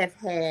have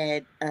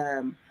had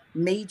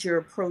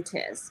major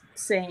protests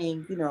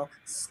saying, you know,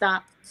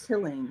 stop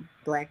killing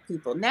Black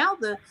people. Now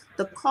the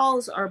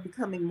calls are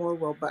becoming more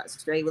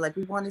robust, right? Like,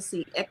 we want to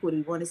see equity,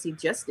 we want to see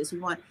justice, we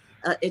want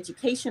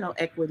educational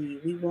equity,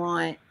 we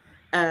want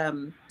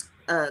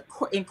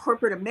in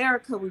corporate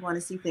America, we want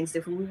to see things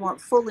different. We want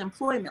full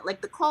employment.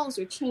 Like, the calls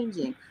are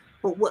changing,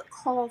 but what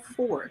called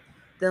forth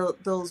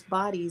those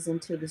bodies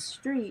into the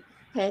street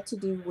had to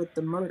do with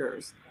the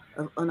murders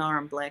of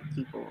unarmed Black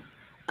people.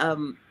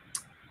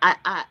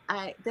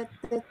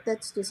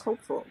 That's just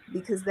hopeful,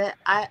 because that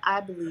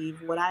I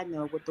believe, what I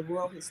know, what the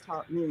world has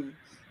taught me,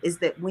 is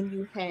that when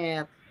you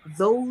have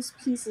those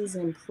pieces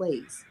in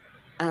place,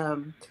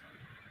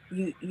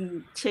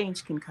 you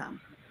change can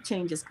come.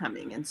 Change is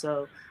coming, and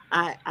so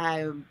I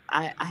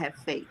have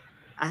faith.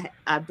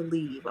 I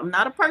believe. I'm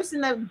not a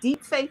person of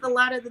deep faith a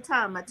lot of the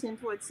time. I tend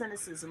towards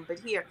cynicism, but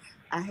here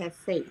I have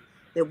faith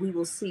that we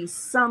will see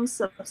some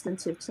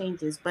substantive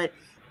changes. But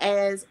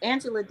as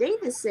Angela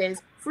Davis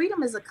says,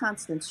 freedom is a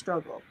constant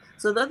struggle.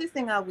 So the other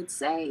thing I would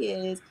say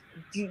is,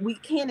 we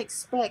can't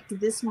expect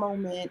this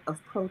moment of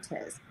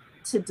protest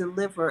to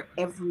deliver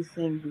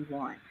everything we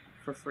want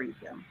for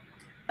freedom.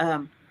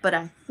 But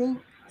I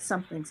think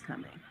something's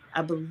coming.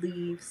 I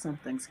believe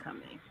something's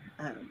coming.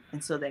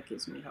 And so that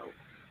gives me hope.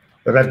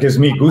 But that gives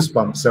me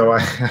goosebumps. So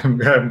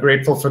I'm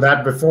grateful for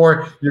that.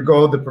 Before you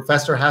go, the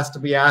professor has to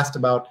be asked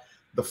about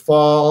the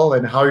fall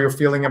and how you're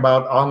feeling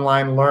about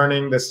online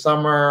learning this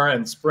summer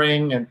and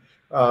spring, and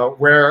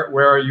where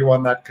are you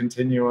on that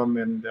continuum,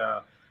 and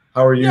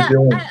how are you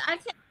doing? I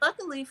can,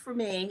 luckily for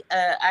me,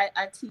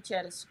 I teach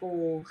at a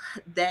school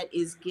that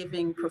is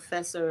giving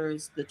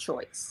professors the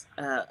choice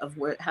of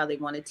how they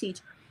want to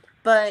teach,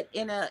 but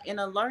in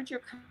a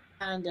larger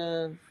kind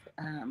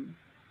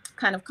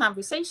of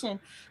conversation,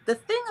 the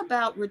thing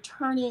about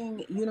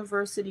returning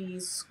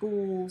universities,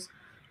 schools,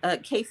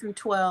 K through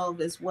 12,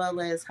 as well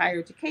as higher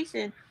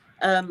education,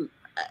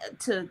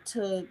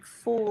 to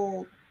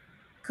full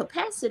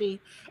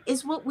capacity,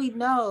 is what we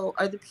know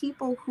are the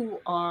people who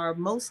are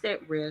most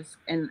at risk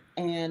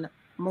and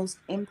most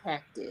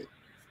impacted,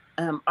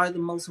 are the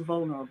most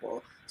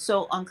vulnerable.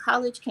 So on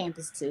college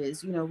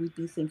campuses, you know, we'd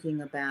be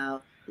thinking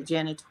about the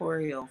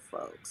janitorial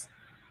folks,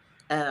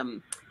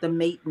 the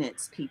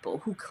maintenance people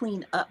who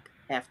clean up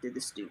after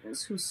the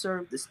students, who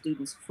serve the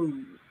students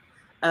food.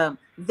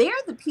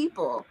 They're the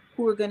people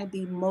who are going to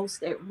be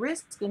most at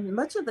risk. And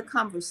much of the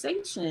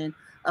conversation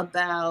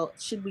about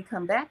should we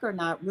come back or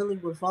not really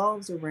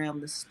revolves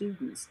around the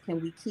students. Can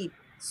we keep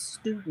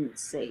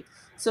students safe?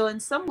 So in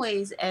some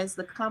ways, as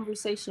the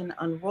conversation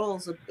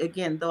unrolls,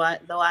 again, though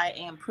I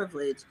am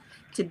privileged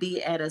to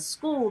be at a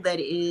school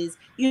that is,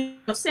 you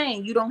know,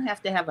 saying you don't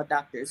have to have a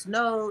doctor's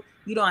note,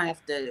 you don't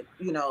have to,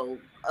 you know,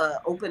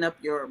 open up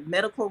your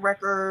medical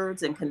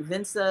records and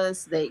convince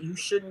us that you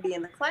shouldn't be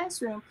in the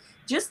classroom.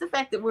 Just the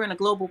fact that we're in a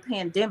global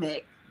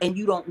pandemic and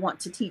you don't want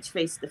to teach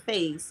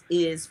face-to-face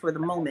is, for the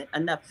moment,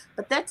 enough.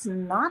 But that's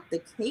not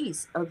the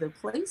case other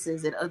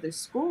places at other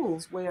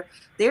schools, where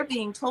they're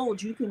being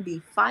told you can be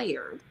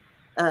fired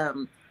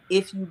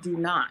if you do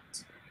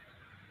not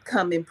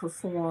come and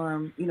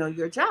perform, you know,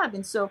 your job.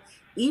 And so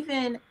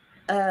even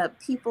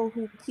people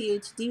who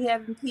PhD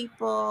having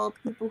people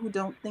who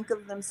don't think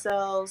of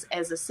themselves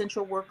as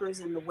essential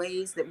workers in the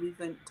ways that we've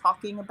been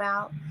talking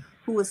about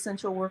who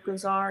essential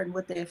workers are and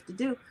what they have to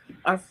do,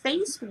 are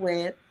faced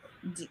with,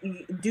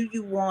 do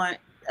you want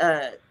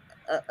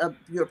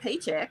your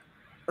paycheck,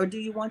 or do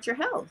you want your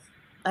health?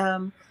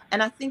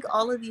 And I think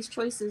all of these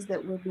choices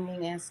that we're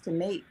being asked to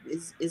make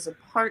is a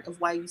part of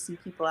why you see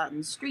people out in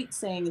the street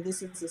saying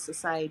this is a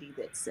society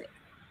that's sick.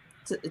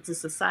 It's a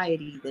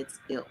society that's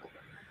ill,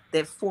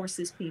 that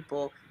forces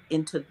people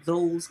into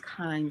those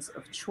kinds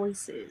of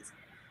choices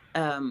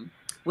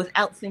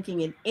without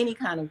thinking in any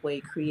kind of way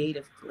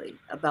creatively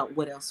about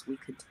what else we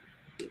could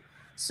do.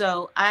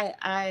 So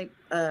I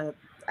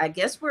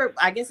guess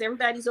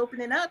everybody's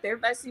opening up.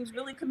 Everybody seems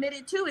really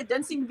committed to it.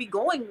 Doesn't seem to be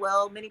going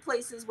well many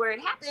places where it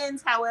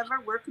happens. However,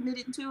 we're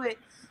committed to it.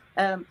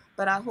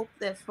 But I hope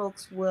that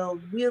folks will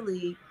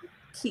really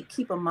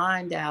keep a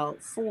mind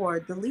out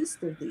for the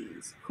least of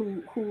these,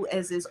 who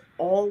as is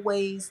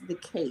always the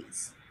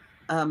case,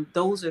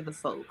 those are the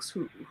folks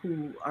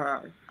who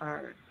are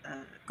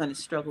going to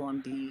struggle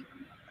and be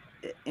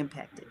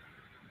impacted.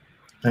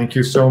 Thank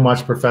you so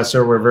much,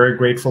 Professor. We're very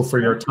grateful for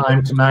your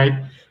time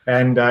tonight,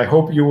 and I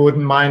hope you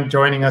wouldn't mind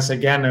joining us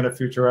again in a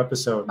future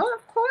episode. Oh,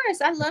 of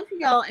course. I love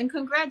y'all, and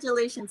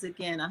congratulations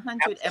again.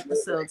 100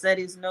 episodes. That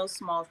is no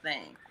small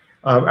thing.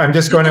 I'm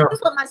just going to. This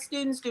is what my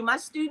students do. My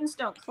students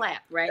don't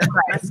clap, right?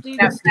 My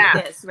students do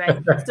this, right?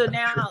 So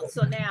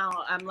now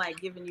I'm like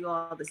giving you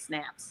all the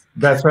snaps.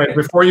 That's right.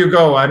 Before you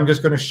go, I'm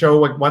just going to show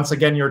once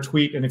again your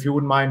tweet, and if you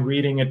wouldn't mind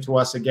reading it to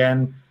us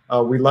again,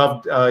 We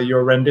loved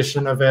your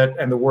rendition of it,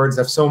 and the words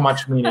have so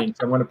much meaning.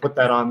 So I'm going to put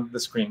that on the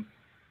screen.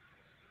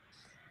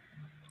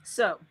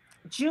 So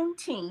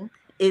Juneteenth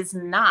is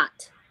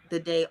not the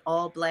day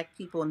all Black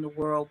people in the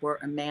world were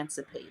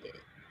emancipated.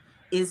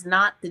 Is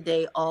not the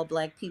day all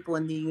Black people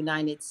in the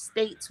United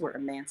States were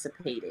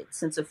emancipated,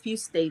 since a few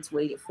states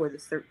waited for the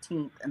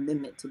 13th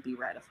Amendment to be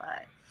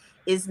ratified.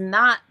 Is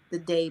not the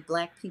day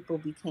Black people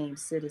became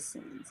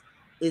citizens.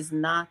 Is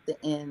not the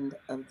end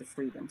of the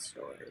freedom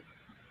story.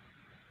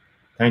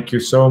 Thank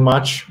you so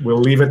much. We'll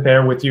leave it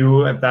there with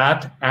you at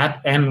that.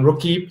 At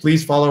 @nrookie,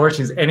 please follow her.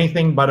 She's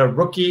anything but a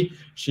rookie.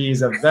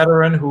 She's a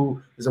veteran who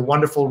is a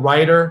wonderful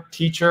writer,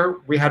 teacher.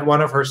 We had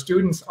one of her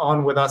students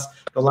on with us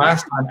the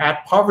last time.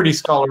 @Poverty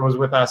Scholar was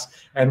with us,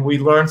 and we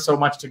learned so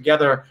much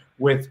together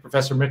with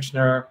Professor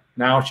Michener.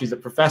 Now she's a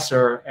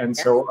professor, and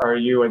so are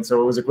you. And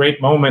so it was a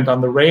great moment on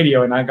the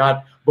radio, and I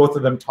got both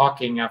of them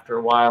talking after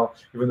a while,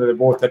 even though they're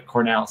both at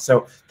Cornell.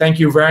 So thank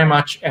you very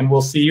much, and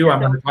we'll see you. I'm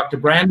going to talk to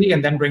Brandy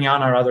and then bring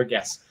on our other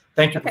guests.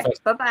 Thank you,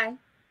 Professor. Bye-bye.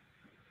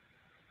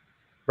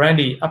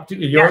 Brandy, up to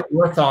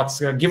your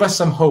thoughts. Give us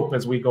some hope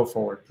as we go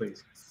forward,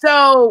 please.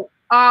 So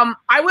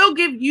I will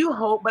give you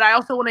hope, but I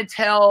also want to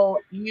tell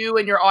you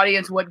and your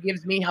audience what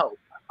gives me hope.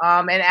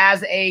 And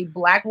as a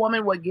Black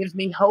woman, what gives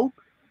me hope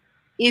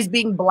is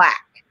being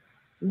Black.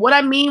 What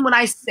I mean when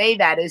I say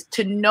that is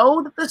to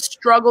know that the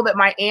struggle that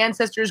my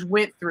ancestors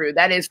went through,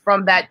 that is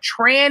from that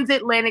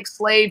transatlantic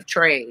slave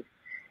trade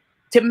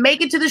to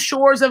make it to the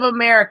shores of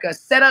America,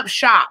 set up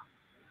shop,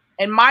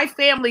 and my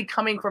family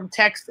coming from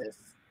Texas,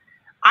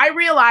 I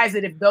realize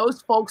that if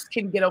those folks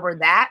can get over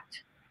that,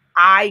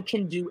 I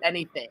can do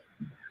anything.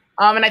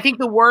 And I think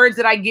the words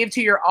that I give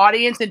to your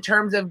audience in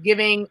terms of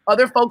giving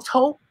other folks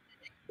hope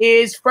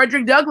is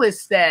Frederick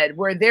Douglass said,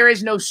 where there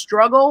is no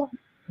struggle,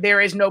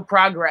 there is no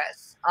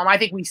progress. I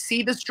think we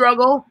see the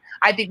struggle.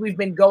 I think we've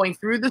been going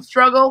through the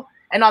struggle.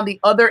 And on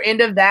the other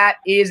end of that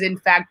is, in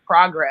fact,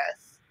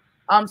 progress.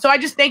 So I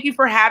just thank you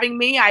for having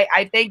me.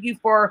 I thank you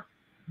for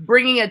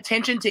bringing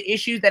attention to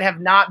issues that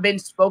have not been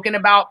spoken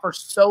about for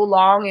so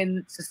long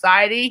in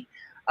society,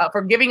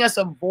 for giving us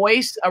a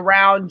voice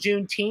around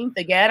Juneteenth.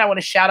 Again, I want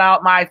to shout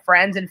out my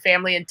friends and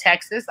family in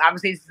Texas.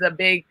 Obviously, this is a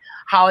big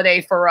holiday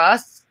for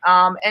us.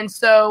 And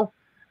so,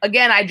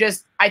 again,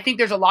 I think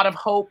there's a lot of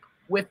hope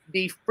with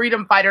the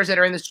freedom fighters that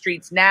are in the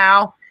streets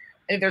now.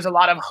 I think there's a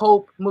lot of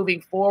hope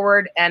moving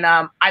forward, and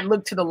I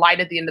look to the light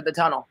at the end of the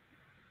tunnel.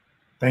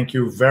 Thank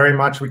you very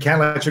much. We can't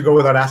let you go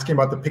without asking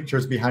about the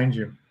pictures behind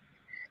you.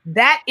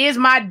 That is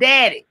my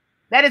daddy.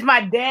 That is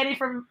my daddy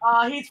from,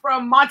 he's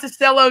from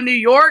Monticello, New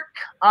York.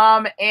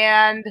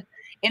 And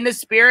in the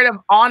spirit of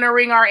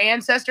honoring our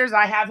ancestors,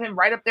 I have him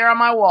right up there on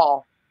my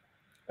wall.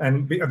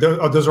 And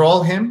those are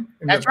all him?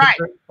 That's right.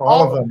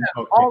 All of them.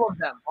 Okay. All of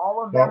them.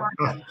 All of them.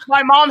 Well,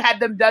 my mom had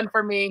them done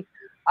for me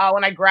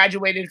when I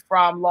graduated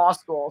from law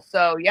school.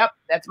 So, yep,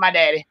 that's my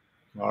daddy.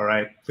 All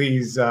right.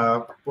 Please,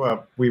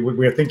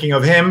 we're thinking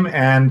of him,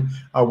 and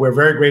we're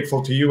very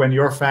grateful to you and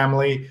your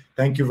family.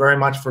 Thank you very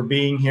much for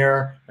being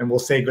here, and we'll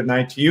say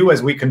goodnight to you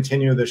as we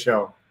continue the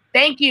show.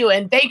 Thank you,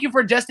 and thank you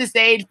for Justice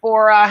Age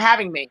for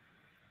having me.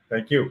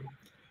 Thank you.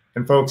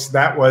 And folks,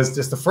 that was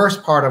just the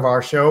first part of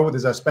our show.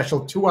 There's a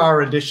special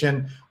 2-hour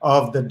edition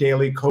of the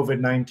Daily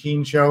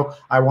COVID-19 show.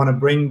 I want to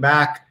bring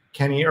back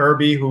Kenny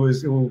Irby,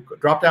 who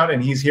dropped out,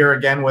 and he's here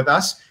again with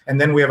us.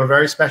 And then we have a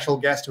very special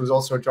guest who's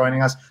also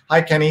joining us.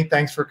 Hi, Kenny.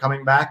 Thanks for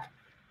coming back.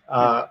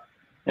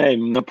 Hey,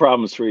 no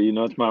problem, Sri. You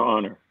know, it's my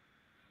honor.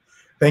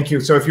 Thank you.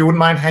 So if you wouldn't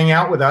mind hanging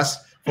out with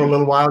us for a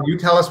little while, you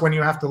tell us when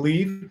you have to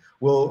leave.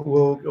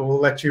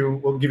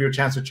 We'll give you a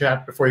chance to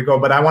chat before you go.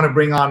 But I want to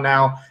bring on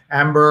now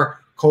Amber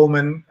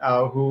Coleman,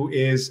 who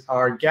is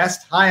our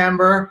guest. Hi,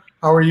 Amber.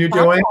 How are you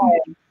doing?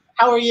 Hi.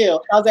 How are you?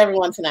 How's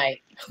everyone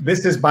tonight?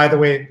 This is, by the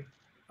way,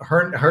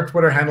 her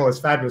Twitter handle is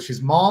fabulous.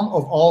 She's mom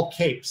of all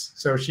capes.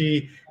 So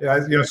she,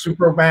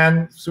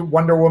 Superman,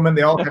 Wonder Woman,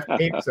 they all have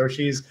capes. So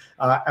she's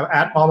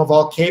at mom of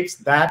all capes.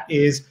 That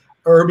is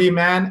Irby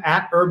Man,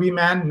 at Irby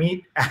Man.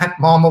 Meet at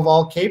mom of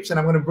all capes. And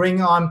I'm going to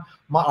bring on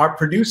our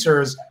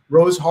producers,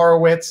 Rose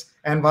Horowitz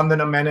and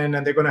Vandana Menon,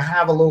 and they're going to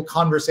have a little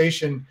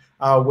conversation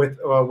with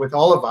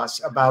all of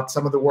us about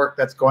some of the work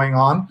that's going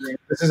on.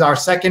 This is our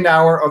second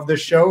hour of the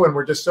show, and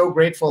we're just so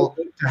grateful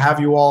to have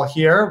you all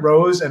here.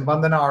 Rose and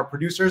Vandana, our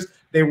producers,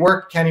 they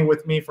worked, Kenny,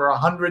 with me for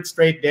 100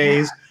 straight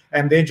days,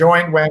 and they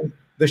joined when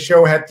the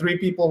show had 3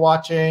 people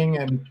watching,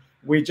 and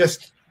we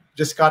just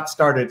got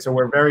started. So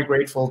we're very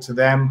grateful to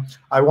them.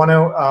 I want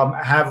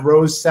to have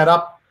Rose set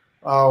up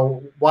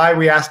why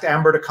we asked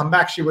Amber to come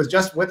back. She was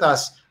just with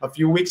us a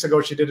few weeks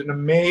ago. She did an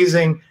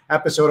amazing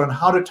episode on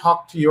how to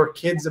talk to your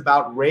kids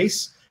about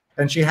race.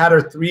 And she had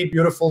her 3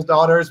 beautiful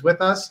daughters with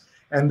us.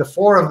 And the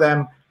 4 of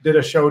them did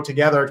a show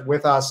together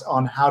with us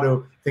on how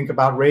to think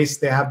about race.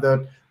 They have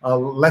the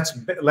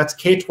Let's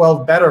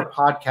K-12 Better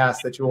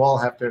podcast that you all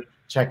have to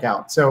check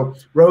out. So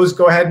Rose,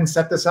 go ahead and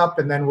set this up,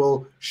 and then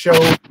we'll show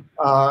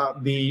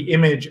the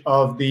image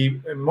of the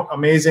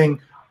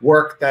amazing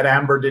work that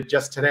Amber did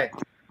just today.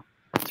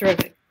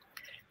 Terrific.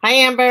 Hi,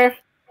 Amber.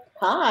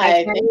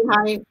 Hi.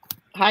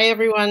 Hi,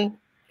 everyone.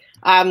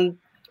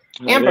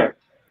 Amber,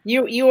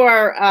 you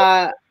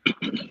are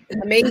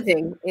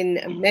amazing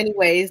in many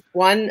ways.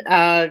 One,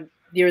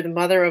 you're the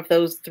mother of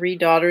those 3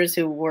 daughters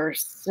who were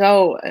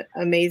so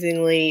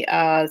amazingly,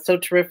 so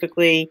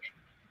terrifically,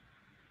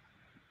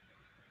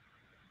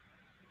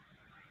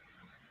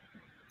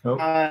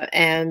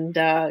 and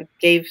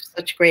gave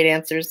such great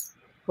answers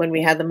when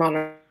we had them on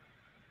our.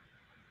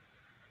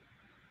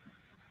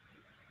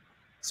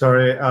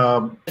 Sorry,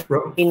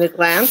 in a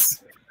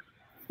glance,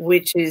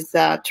 which is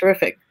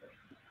terrific.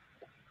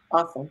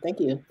 Awesome, thank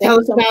you. Tell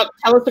us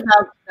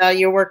about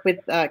your work with.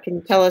 Can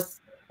you tell us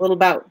a little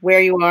about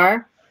where you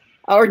are,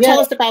 or tell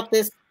us about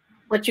this,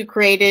 what you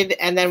created,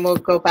 and then we'll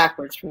go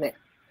backwards from there.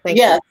 Thank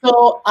you.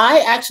 So I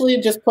actually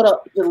just put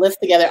the list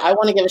together. I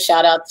want to give a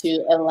shout out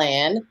to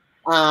Elan,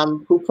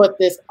 who put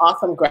this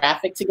awesome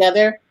graphic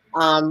together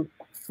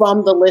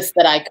from the list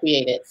that I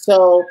created.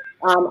 So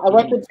I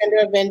worked with Gender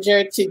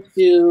Avenger to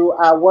do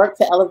work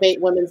to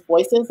elevate women's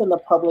voices in the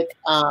public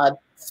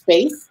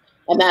space.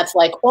 And that's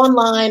like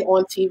online,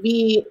 on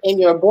TV, in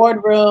your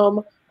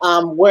boardroom,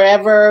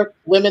 wherever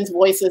women's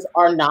voices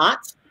are not.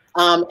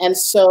 And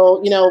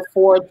so, you know,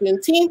 for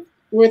Juneteenth,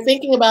 we were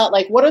thinking about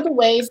like, what are the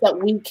ways that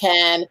we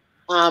can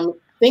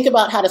think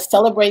about how to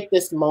celebrate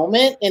this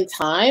moment in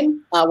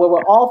time where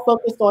we're all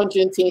focused on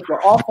Juneteenth,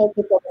 we're all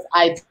focused on this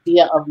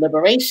idea of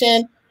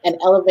liberation and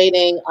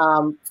elevating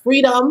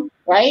freedom,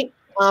 right?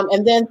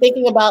 And then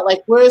thinking about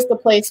like, where's the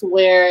place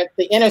where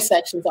the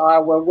intersections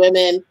are, where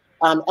women,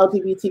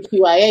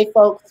 LGBTQIA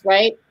folks,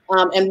 right?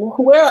 And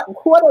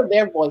what are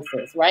their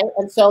voices, right?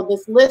 And so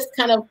this list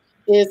kind of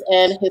is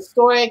an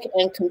historic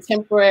and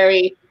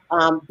contemporary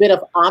bit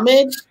of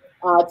homage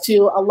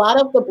to a lot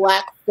of the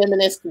Black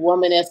feminist,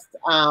 womanist,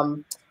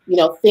 you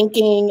know,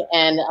 thinking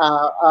and,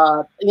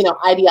 you know,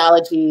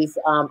 ideologies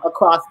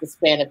across the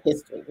span of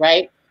history,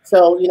 right?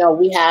 So, you know,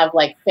 we have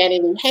like Fannie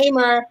Lou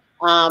Hamer,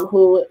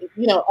 who,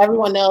 you know,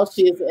 everyone knows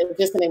she's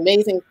just an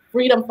amazing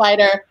freedom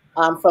fighter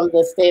from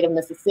the state of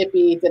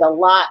Mississippi, did a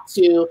lot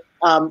to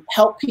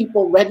help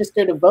people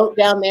register to vote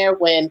down there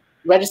when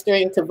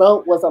registering to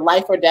vote was a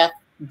life or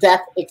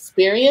death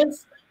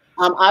experience.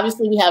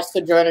 Obviously, we have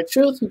Sojourner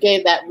Truth, who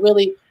gave that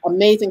really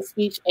amazing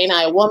speech, Ain't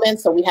I a Woman?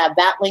 So we have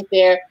that link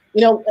there.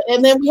 You know,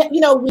 and then we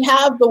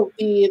have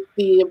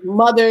the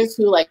mothers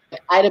who like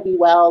Ida B.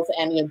 Wells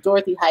and, you know,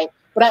 Dorothy Height.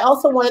 But I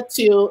also wanted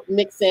to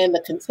mix in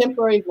the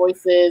contemporary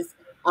voices,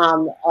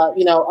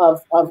 you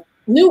know, of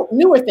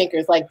newer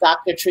thinkers like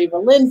Dr.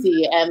 Treva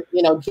Lindsay and,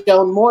 you know,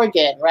 Joan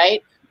Morgan,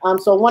 right?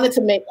 So I wanted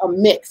to make a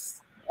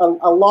mix,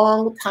 a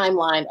long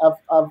timeline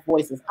of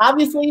voices.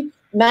 Obviously,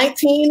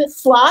 19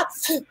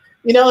 slots.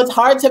 You know, it's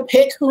hard to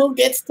pick who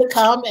gets to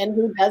come and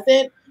who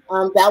doesn't.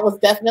 That was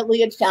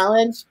definitely a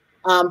challenge.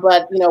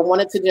 But, you know,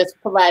 wanted to just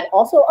provide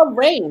also a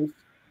range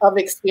of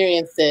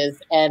experiences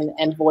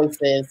and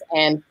voices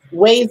and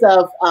ways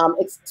of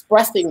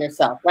expressing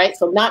yourself, right?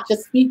 So not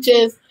just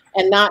speeches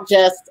and not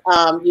just,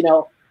 you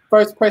know,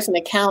 first person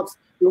accounts.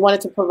 We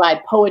wanted to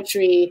provide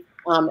poetry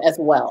as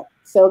well.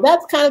 So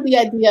that's kind of the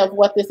idea of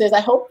what this is.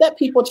 I hope that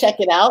people check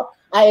it out.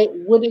 I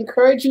would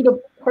encourage you to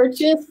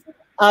purchase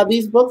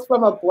these books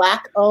from a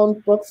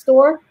Black-owned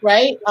bookstore,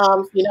 right?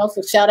 You know,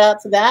 so shout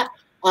out to that.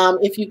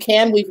 If you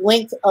can, we've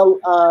linked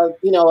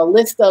you know, a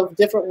list of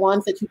different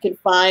ones that you can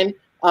find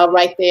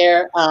right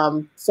there.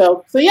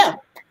 So yeah,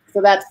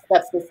 so that's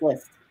this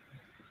list.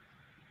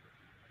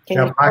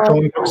 Yeah,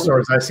 Black-owned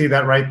bookstores. I see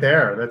that right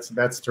there.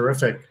 That's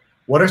terrific.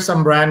 What are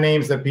some brand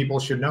names that people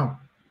should know?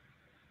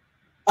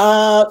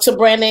 So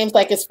brand names,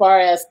 like as far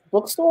as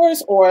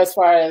bookstores or as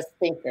far as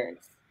thinkers?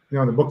 You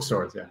know, the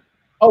bookstores, yeah.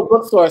 Oh,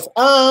 bookstores.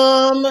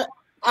 I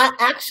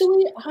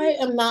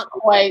am not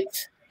quite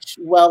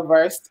well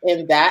versed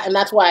in that, and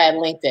that's why I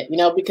linked it. You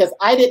know, because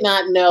I did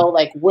not know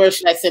like where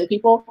should I send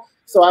people.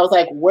 So I was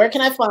like, where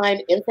can I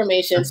find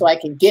information so I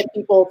can get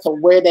people to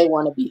where they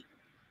want to be?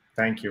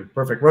 Thank you.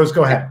 Perfect. Rose,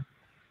 go ahead.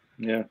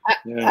 Yeah.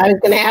 I was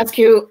going to ask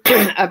you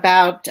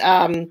about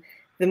the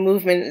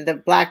movement, the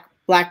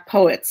Black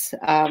poets.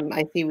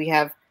 I see we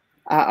have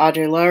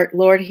Audre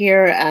Lorde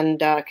here, and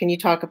can you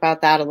talk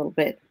about that a little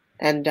bit?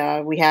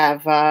 And we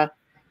have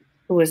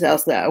who was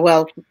else?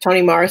 Well,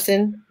 Toni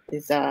Morrison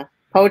is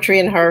poetry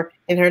in her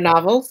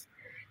novels,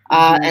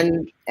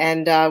 and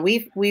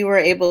we were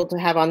able to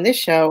have on this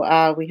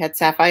show. We had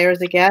Sapphire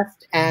as a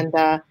guest and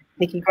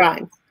Nikki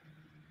Grimes.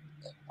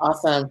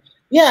 Awesome.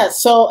 Yeah.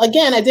 So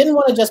again, I didn't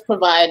want to just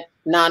provide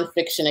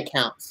nonfiction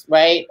accounts,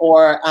 right?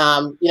 Or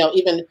you know,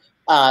 even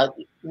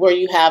where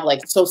you have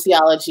like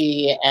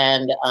sociology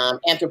and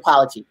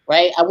anthropology,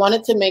 right? I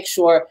wanted to make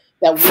sure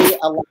that we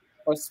allow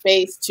for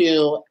space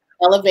to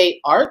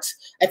elevate art.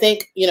 I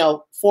think, you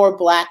know, for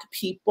Black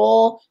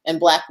people and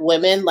Black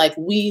women, like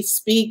we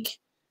speak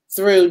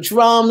through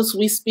drums,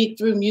 we speak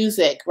through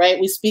music, right?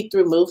 We speak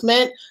through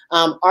movement.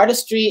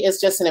 Artistry is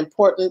just an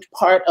important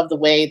part of the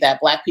way that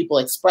Black people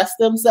express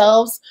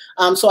themselves.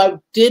 So I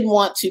did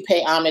want to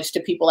pay homage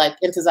to people like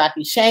Ntozake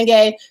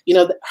Shange. You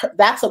know,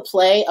 that's a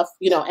play of,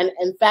 you know, and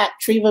in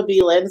fact, Treva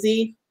B.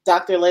 Lindsay,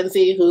 Dr.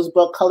 Lindsay, whose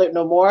book Colored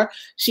No More,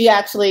 she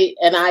actually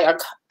and I are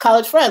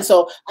college friend.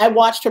 So I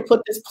watched her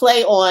put this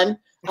play on.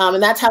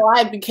 And that's how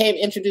I became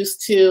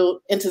introduced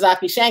to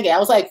Ntozake Shange. I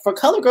was like, for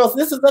color girls,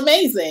 this is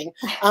amazing.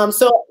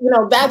 So,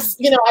 that's,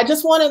 I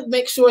just want to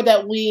make sure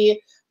that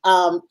we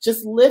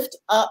just lift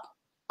up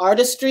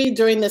artistry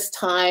during this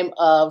time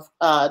of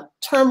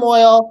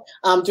turmoil,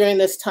 during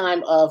this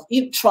time of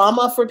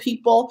trauma for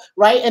people,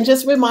 right? And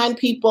just remind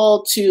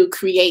people to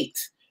create,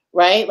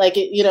 right? Like,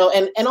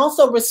 and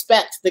also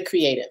respect the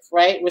creative,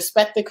 right?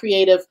 Respect the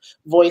creative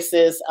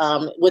voices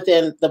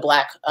within the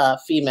Black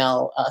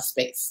female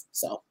space,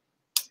 so.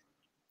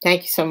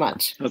 Thank you so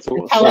much. That's a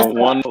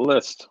wonderful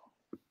list.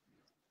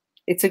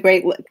 It's a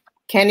great list.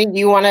 Kenny, do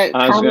you want to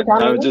comment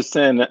on it? I was just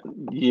saying that,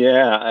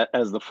 yeah,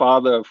 as the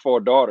father of 4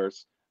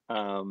 daughters,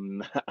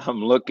 I'm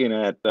looking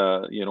at,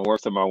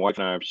 works that my wife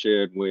and I have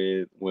shared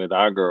with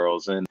our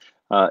girls, and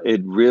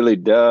it really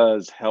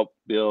does help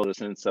build a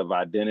sense of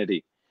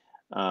identity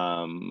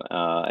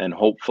and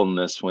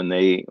hopefulness when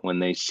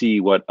they see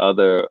what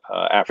other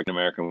African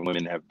American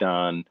women have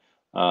done,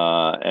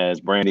 as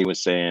Brandy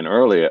was saying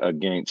earlier,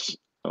 against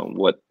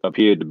what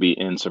appeared to be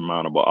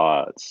insurmountable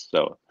odds.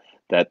 So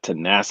that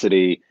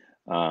tenacity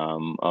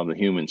of the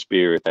human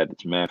spirit that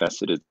it's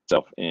manifested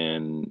itself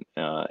in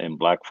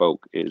Black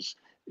folk is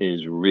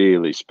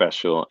really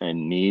special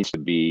and needs to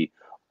be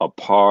a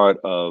part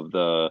of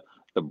the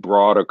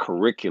broader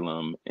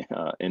curriculum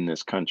in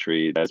this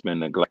country that's been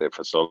neglected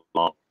for so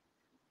long.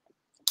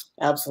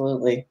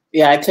 Absolutely.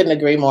 Yeah, I couldn't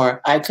agree more.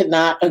 I could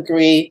not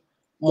agree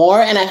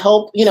more. And I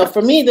hope,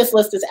 for me, this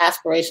list is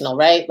aspirational,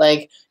 right?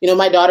 Like,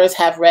 my daughters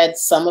have read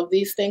some of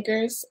these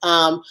thinkers.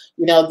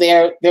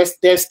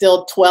 They're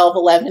still 12,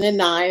 11, and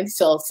 9.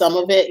 So some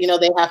of it,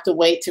 they have to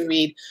wait to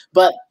read.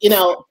 But,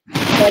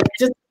 like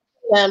just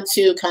them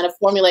to kind of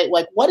formulate,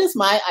 like, what is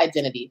my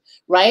identity,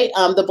 right?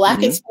 The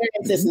Black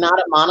experience is not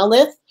a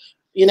monolith,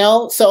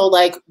 So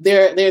like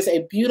there's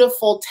a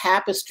beautiful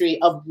tapestry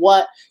of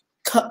what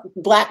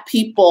Black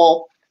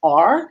people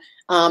are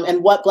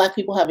and what Black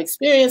people have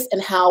experienced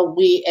and how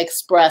we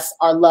express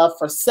our love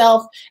for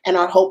self and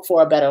our hope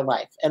for a better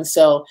life. And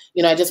so,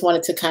 I just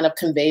wanted to kind of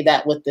convey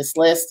that with this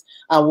list.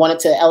 I wanted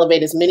to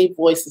elevate as many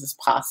voices as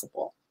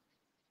possible.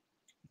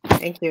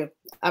 Thank you.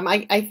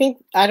 I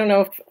think, I don't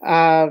know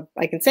if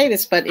I can say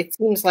this, but it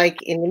seems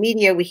like in the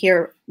media, we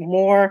hear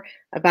more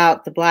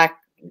about the Black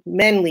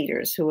men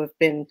leaders who have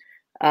been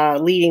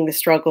leading the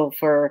struggle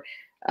for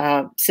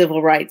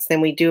civil rights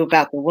than we do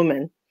about the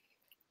women.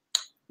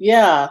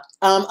 Yeah,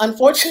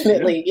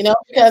 unfortunately,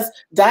 because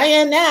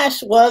Diane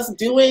Nash was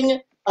doing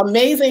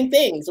amazing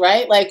things,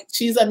 right? Like,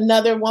 she's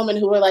another woman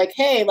who were like,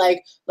 hey,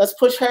 like, let's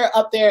push her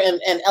up there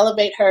and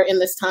elevate her in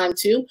this time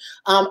too.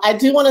 I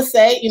do want to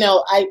say,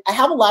 I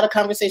have a lot of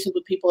conversations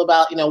with people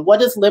about, what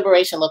does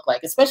liberation look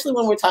like, especially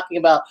when we're talking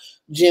about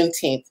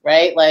Juneteenth,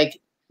 right? Like,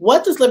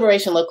 what does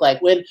liberation look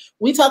like? When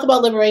we talk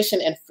about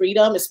liberation and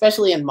freedom,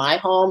 especially in my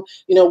home,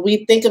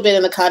 we think of it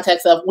in the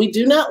context of, we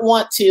do not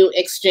want to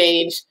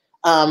exchange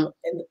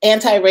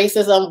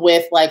anti-racism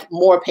with like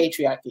more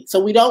patriarchy.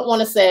 So we don't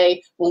want to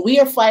say, when we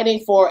are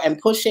fighting for and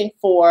pushing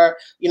for,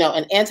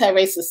 an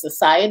anti-racist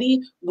society,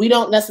 we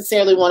don't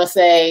necessarily want to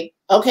say,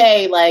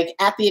 okay, like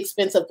at the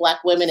expense of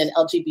Black women and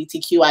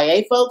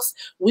LGBTQIA folks.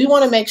 We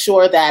want to make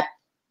sure that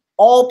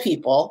all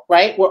people,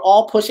 right? We're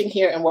all pushing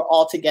here and we're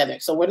all together.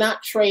 So we're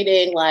not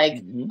trading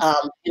like,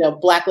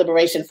 Black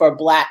liberation for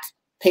Black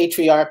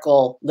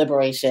patriarchal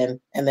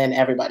liberation and then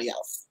everybody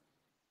else.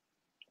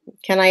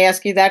 Can I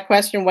ask you that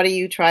question? What do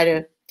you try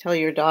to tell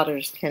your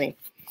daughters, Kenny?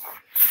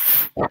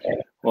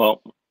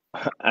 Well,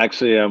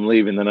 actually, I'm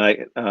leaving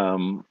tonight.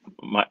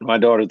 My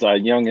daughters, our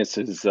youngest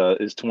is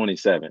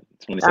 27,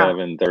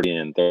 30,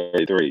 and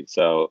 33.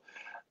 So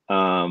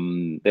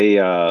they've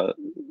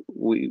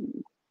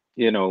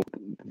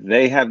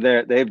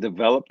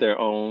developed their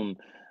own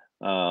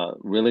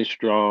really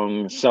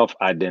strong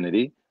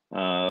self-identity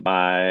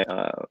by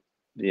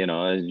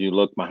as you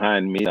look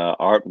behind me,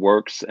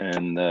 artworks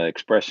and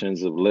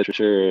expressions of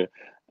literature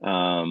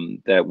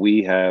that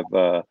we have.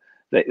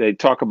 They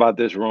talk about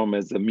this room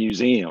as a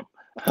museum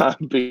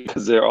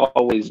because they're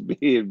always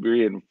being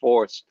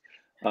reinforced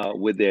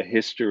with their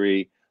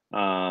history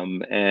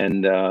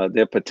and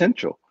their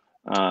potential.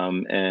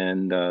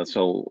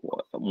 So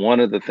one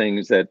of the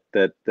things that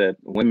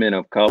women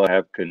of color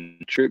have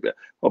contributed,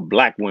 or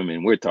Black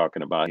women we're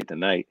talking about here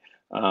tonight,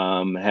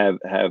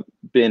 have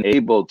been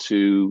able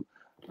to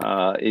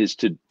is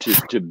to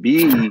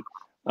be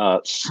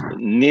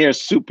near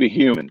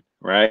superhuman,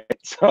 right?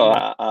 So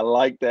I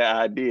like the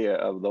idea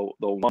of the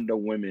Wonder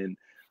Women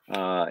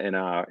in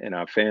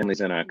our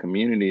families and our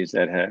communities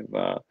that have,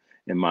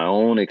 in my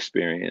own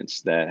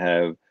experience, that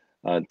have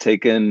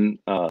taken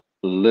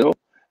little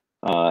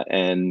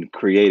and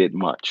created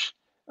much.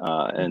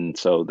 And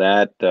so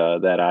that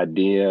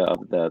idea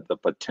of the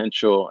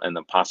potential and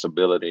the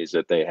possibilities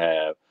that they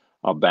have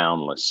are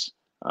boundless.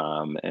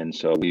 And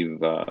so we've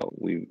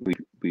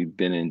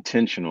been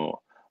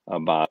intentional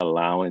about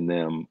allowing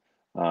them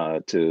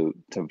to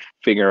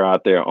figure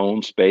out their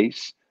own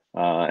space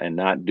and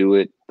not do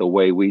it the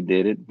way we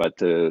did it, but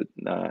to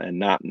and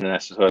not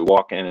necessarily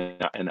walk in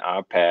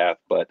our path,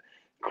 but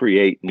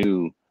create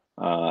new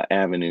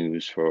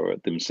avenues for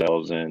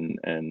themselves and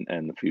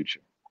the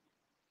future.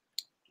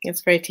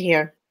 It's great to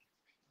hear.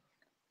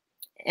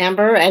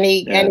 Amber,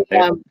 any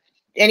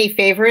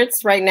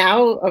favorites right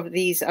now of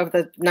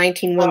the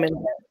 19 women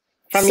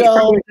from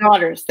your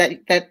daughters that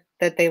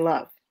they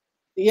love?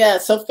 Yeah,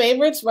 so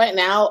favorites right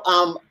now,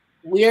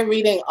 we're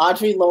reading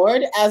Audre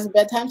Lorde as a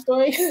bedtime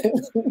story.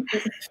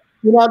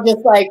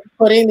 Just like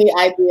putting the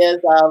ideas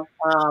of,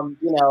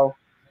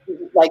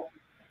 like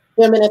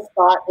feminist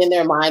thought in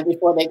their mind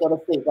before they go to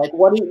sleep. Like,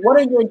 what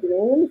are your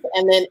dreams?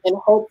 And then in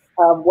hopes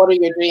of what are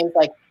your dreams,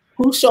 like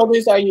whose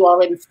shoulders are you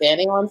already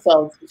standing on?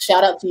 So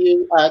shout out to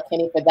you,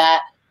 Kenny, for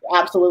that.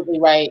 You're absolutely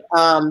right.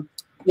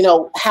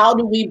 How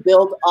do we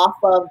build off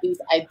of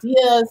these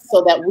ideas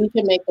so that we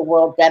can make the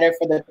world better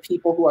for the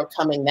people who are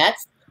coming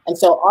next? And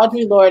so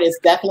Audre Lorde is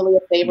definitely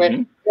a favorite.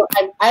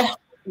 Mm-hmm. I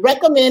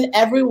recommend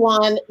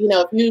everyone,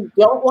 if you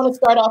don't want to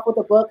start off with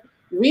a book,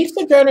 read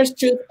Sojourner's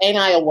Truth, Ain't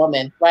I a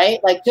Woman, right?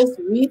 Like just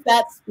read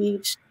that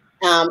speech.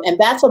 And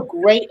that's a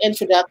great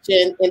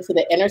introduction into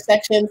the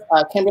intersections.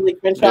 Kimberly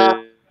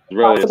Crenshaw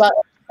talks about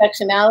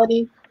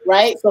intersectionality,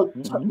 right? So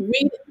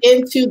read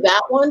into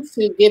that one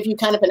to give you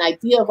kind of an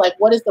idea of like,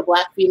 what is the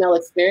Black female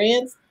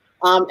experience?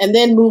 And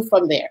then move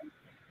from there.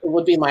 It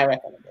would be my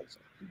recommendation.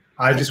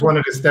 I just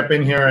wanted to step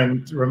in here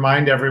and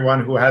remind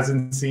everyone who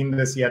hasn't seen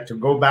this yet to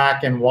go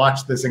back and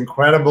watch this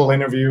incredible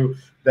interview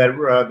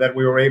that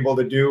we were able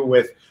to do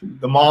with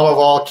the Mall of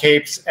All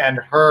Capes and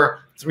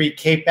her 3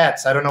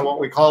 Capettes. I don't know what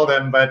we call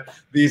them, but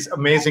these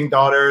amazing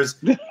daughters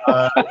who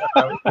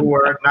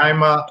were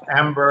Naima,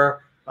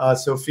 Amber,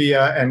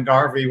 Sophia, and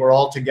Garvey were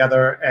all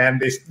together, and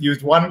they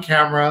used one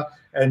camera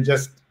and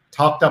just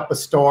talked up a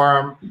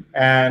storm.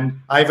 And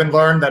I even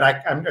learned that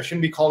I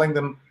shouldn't be calling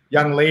them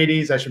young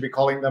ladies. I should be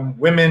calling them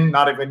women,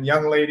 not even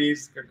young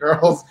ladies,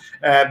 girls.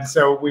 And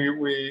so we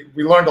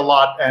learned a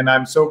lot, and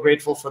I'm so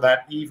grateful for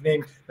that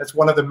evening. That's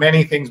one of the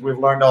many things we've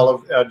learned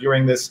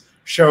during this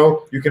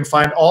show. You can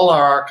find all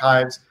our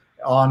archives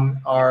on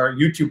our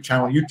YouTube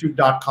channel,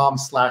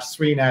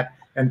 youtube.com/3net.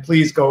 And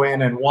please go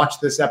in and watch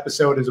this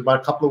episode. It was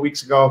about a couple of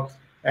weeks ago,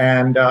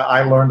 and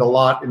I learned a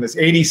lot in this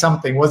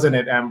 80-something, wasn't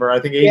it, Amber? I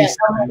think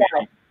 80-something.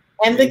 Yeah.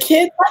 And the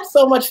kids had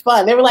so much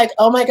fun. They were like,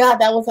 oh my God,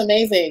 that was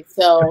amazing.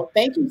 So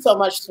thank you so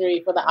much,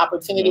 Sri, for the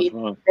opportunity.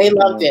 They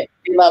loved it.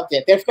 They loved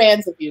it. They're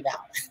fans of you now.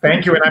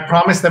 Thank you. And I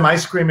promised them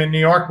ice cream in New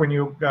York when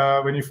you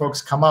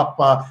folks come up.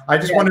 I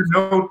just want to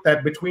note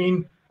that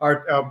between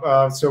our,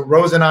 so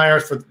Rose and I are,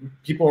 for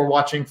people who are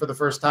watching for the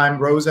first time,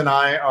 Rose and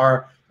I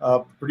are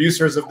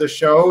producers of the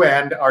show,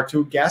 and our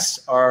 2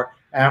 guests are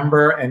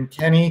Amber and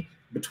Kenny.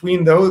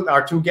 Between those,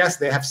 our 2 guests,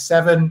 they have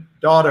 7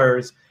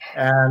 daughters.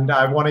 And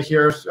I want to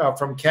hear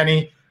from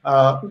Kenny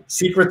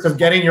secrets of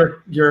getting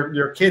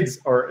your kids,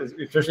 or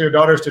especially your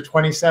daughters, to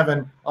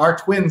 27. Our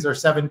twins are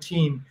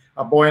 17,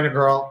 a boy and a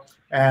girl.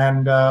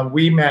 And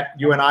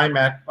you and I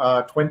met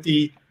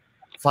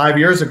 25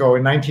 years ago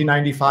in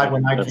 1995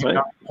 when I came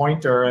out to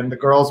Pointer, and the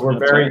girls were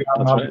very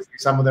young. Obviously,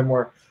 some of them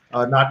were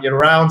not yet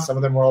around. Some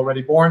of them were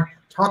already born.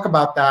 Talk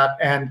about that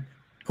and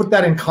put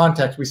that in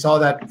context. We saw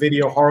that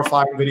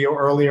horrifying video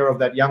earlier of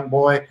that young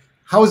boy.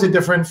 How is it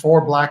different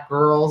for Black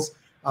girls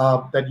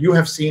that you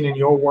have seen in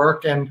your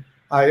work? And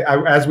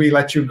as we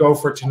let you go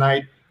for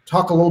tonight,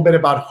 talk a little bit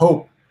about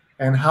hope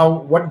and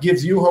what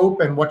gives you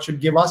hope and what should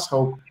give us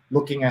hope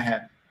looking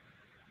ahead.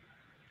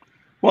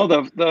 Well,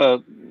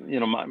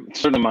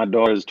 certainly my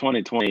daughter's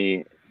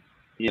 2020,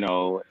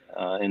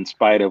 in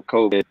spite of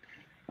COVID,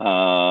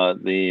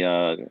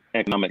 the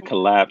economic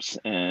collapse,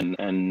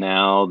 and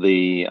now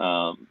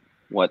the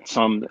what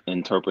some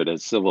interpret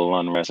as civil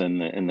unrest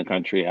in the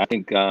country. I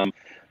think,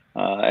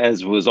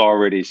 as was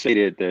already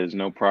stated, there's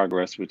no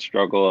progress with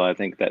struggle. I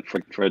think that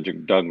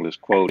Frederick Douglass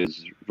quote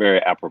is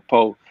very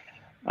apropos.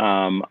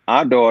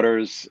 Our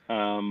daughters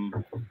are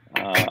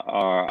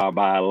our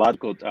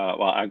biological,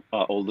 our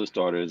oldest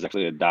daughter is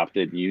actually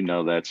adopted. You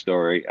know that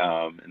story.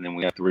 And then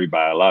we have 3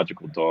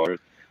 biological daughters.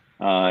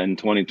 In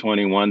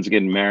 2020, one's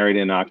getting married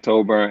in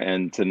October,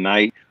 and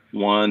tonight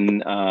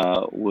one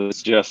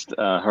was just,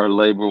 her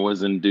labor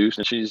was induced,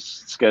 and she's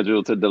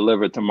scheduled to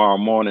deliver tomorrow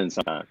morning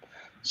sometime.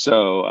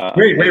 So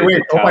wait!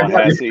 Oh my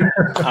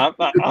God!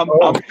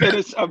 I'm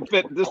finished. I'm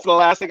fit. This is the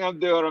last thing I'm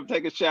doing. I'm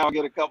taking a shower,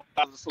 get a couple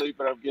hours of sleep,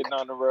 and I'm getting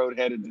on the road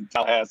headed to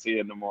Tallahassee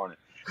in the morning.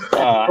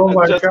 Oh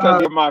my just because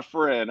God! you're my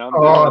friend.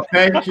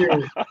 Thank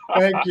you,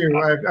 thank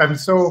you. I'm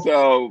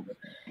so.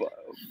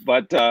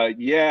 But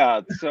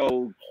yeah.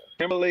 So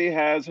Kimberly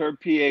has her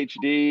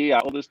PhD.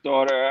 Our oldest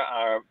daughter,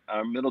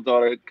 our middle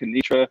daughter,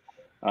 Kenitra,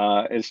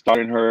 is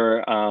starting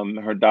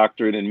her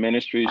doctorate in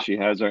ministry. She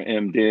has her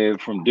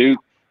MDiv from Duke.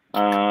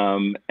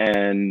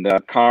 And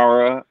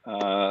Kara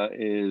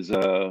is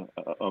a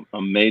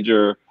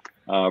major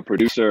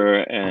producer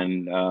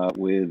and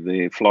with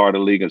the Florida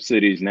League of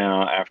Cities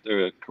now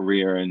after a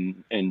career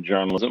in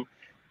journalism.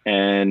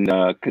 And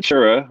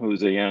Kachira, who's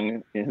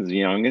his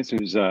youngest,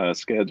 who's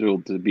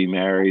scheduled to be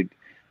married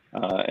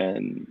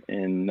and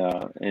in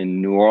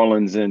New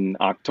Orleans in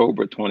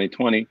October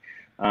 2020.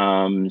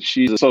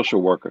 She's a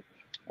social worker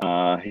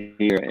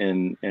here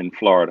in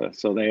Florida.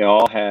 So they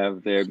all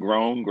have, they're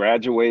grown,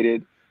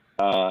 graduated,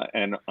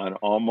 and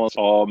almost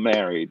all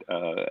married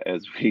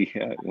as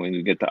when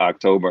we get to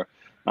October.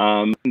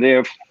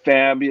 They're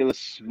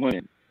fabulous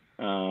women.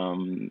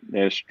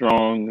 They're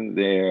strong.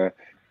 They're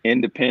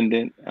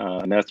independent.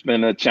 And that's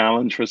been a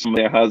challenge for some of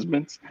their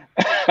husbands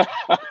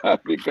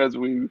because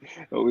we've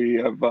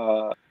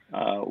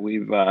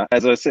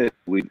as I said,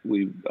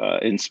 we've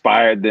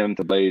inspired them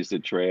to blaze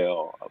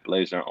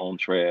their own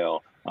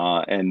trail,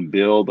 and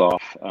build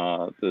off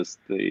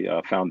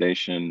the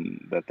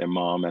foundation that their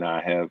mom and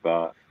I have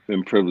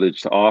been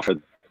privileged to offer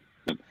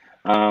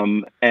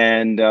them.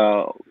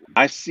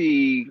 I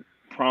see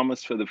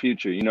promise for the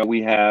future. You know,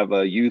 we have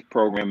a youth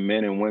program,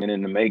 Men and Women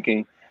in the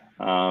Making,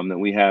 that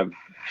we have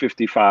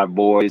 55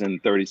 boys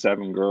and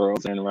 37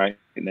 girls in right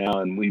now,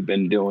 and we've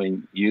been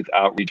doing youth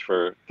outreach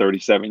for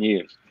 37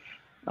 years.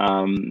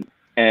 And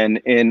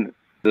in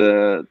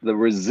the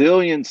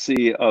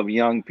resiliency of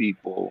young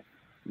people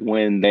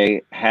when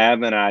they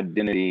have an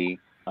identity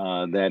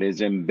that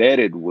is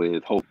embedded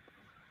with hope,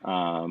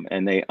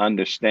 and they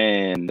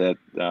understand that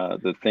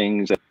the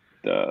things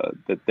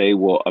that they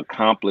will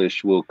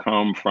accomplish will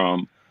come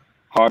from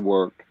hard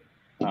work,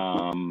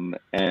 and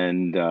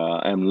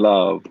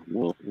love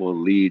will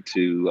lead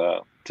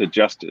to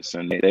justice,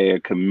 and they are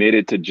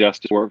committed to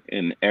justice work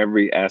in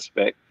every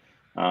aspect,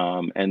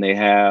 and they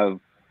have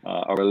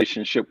a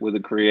relationship with the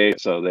Creator,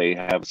 so they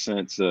have a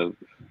sense of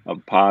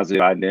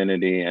positive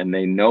identity, and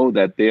they know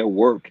that their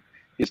work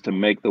is to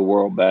make the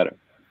world better.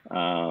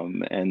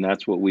 And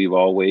that's what we've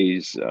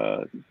always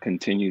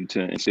continued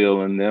to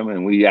instill in them.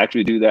 And we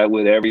actually do that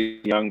with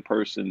every young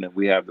person that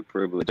we have the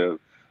privilege of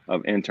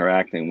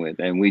interacting with.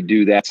 And we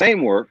do that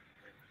same work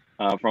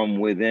from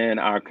within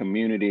our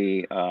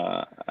community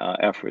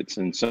efforts.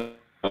 And so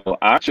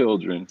our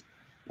children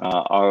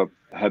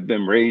have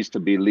been raised to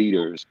be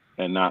leaders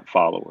and not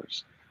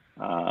followers.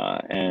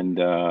 And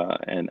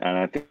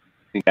I think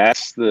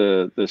that's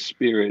the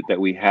spirit that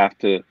we have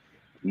to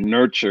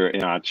nurture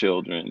in our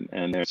children.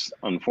 And there's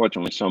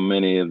unfortunately so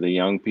many of the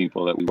young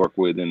people that we work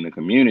with in the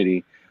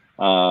community,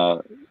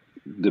 to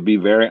be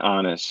very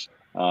honest,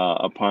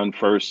 upon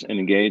first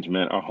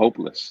engagement are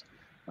hopeless,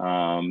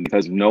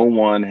 because no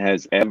one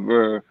has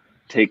ever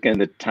taken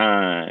the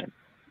time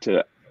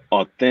to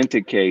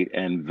authenticate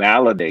and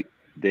validate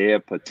their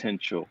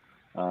potential.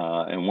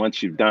 And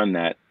once you've done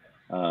that,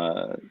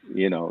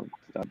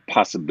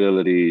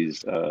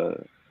 possibilities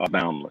are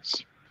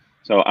boundless.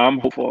 So I'm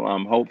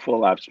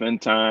hopeful. I've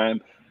spent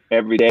time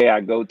every day.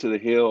 I go to the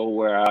Hill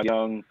where our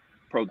young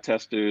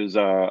protesters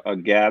are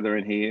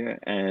gathering here.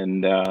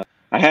 And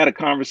I had a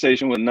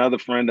conversation with another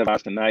friend of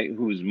ours tonight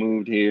who's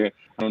moved here.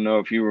 I don't know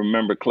if you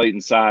remember Clayton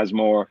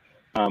Sizemore,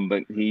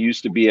 but he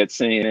used to be at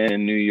CNN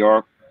in New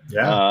York.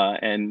 Yeah.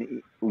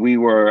 And we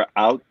were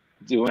out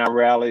doing our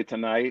rally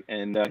tonight.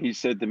 And he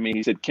said to me,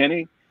 he said,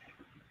 Kenny,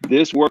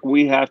 this work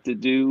we have to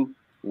do,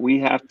 we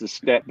have to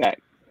step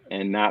back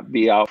and not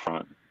be out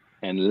front,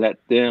 and let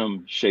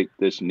them shape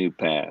this new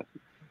path.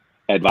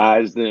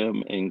 Advise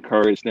them,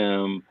 encourage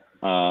them,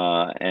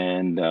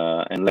 and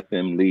let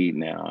them lead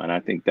now. And I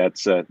think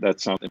that's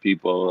something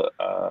people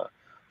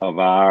of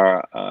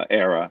our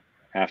era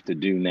have to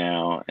do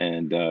now,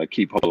 and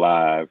keep hope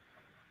alive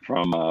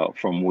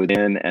from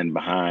within and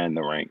behind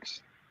the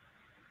ranks.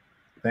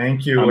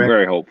 Thank you. I'm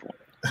very hopeful.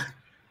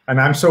 And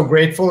I'm so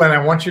grateful, and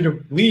I want you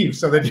to leave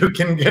so that you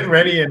can get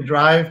ready and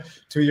drive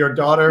to your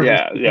daughter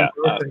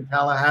in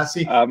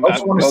Tallahassee.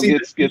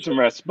 Get some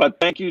rest. But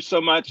thank you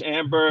so much,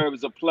 Amber. It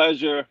was a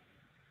pleasure.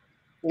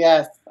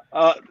 Yes.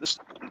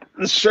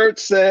 The shirt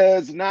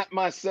says, "Not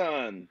my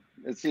son."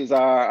 This is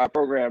our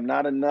program.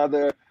 Not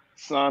another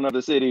son of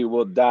the city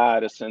will die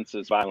to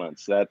senseless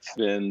violence. That's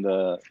been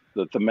the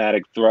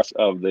thematic thrust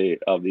of the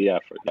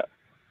effort. Yeah.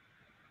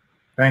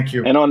 Thank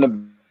you. And on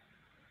the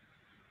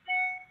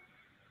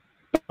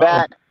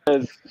back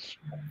is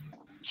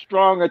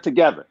stronger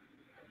together.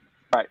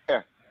 Right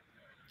there.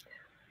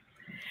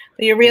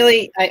 You're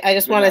really, I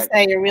just want to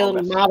say you're really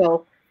a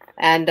model,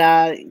 and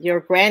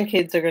your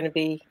grandkids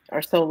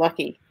are so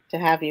lucky to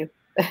have you,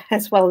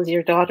 as well as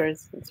your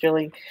daughters. It's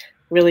really,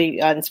 really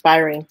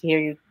inspiring to hear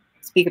you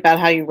speak about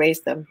how you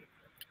raised them.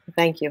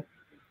 Thank you.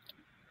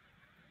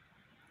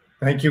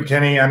 Thank you,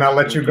 Kenny, and I'll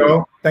let you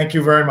go. Thank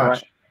you very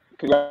much.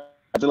 Right.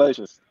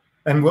 Congratulations.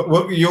 And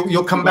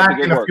you'll come back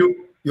in a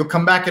few. You'll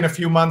come back in a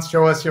few months.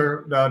 Show us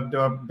your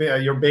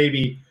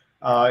baby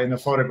in a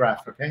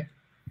photograph, okay?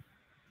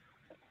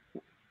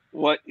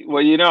 Well,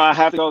 I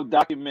have to go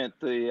document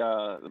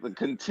the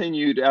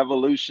continued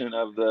evolution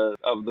of the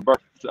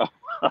birth. So,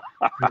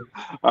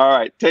 all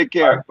right, take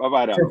care.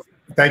 Bye now.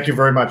 Thank you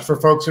very much. For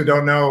folks who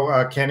don't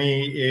know,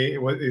 Kenny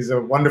is a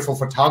wonderful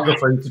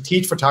photographer. He used to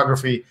teach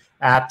photography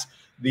at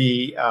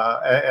the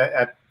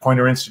at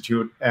Poynter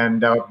Institute,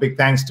 and big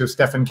thanks to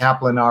Stephen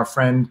Kaplan, our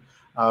friend,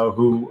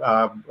 who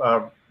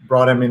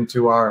brought him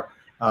into our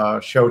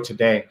show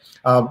today.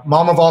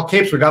 Mom of all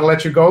capes, we got to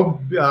let you go.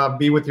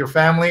 Be with your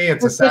family.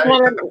 It's a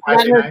Saturday.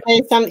 Let her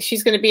say something.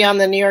 She's going to be on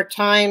the New York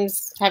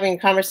Times having a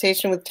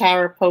conversation with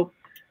Tara Pope.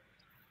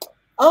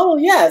 Oh,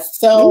 yes.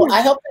 So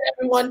I hope that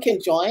everyone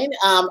can join.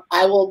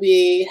 I will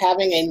be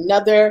having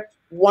another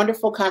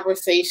wonderful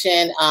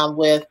conversation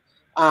with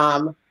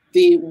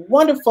the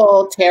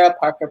wonderful Tara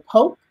Parker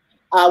Pope.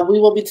 We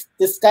will be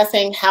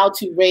discussing how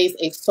to raise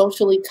a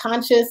socially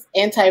conscious,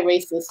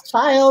 anti-racist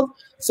child.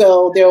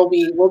 So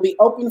we'll be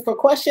open for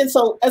questions.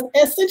 So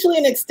essentially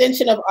an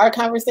extension of our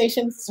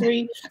conversation,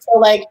 Sri. So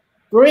like,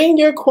 bring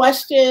your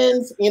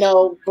questions,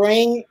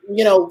 bring,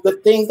 the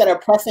things that are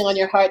pressing on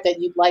your heart that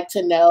you'd like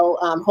to know.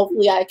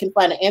 Hopefully I can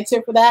find an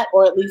answer for that,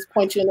 or at least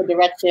point you in the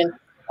direction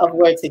of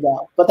where to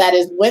go. But that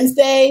is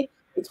Wednesday,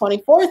 the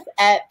 24th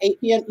at 8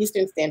 p.m.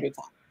 Eastern Standard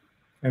Time.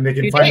 And they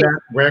can find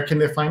that, where can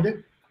they find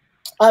it?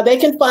 They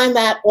can find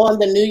that on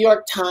the New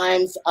York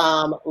Times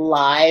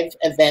live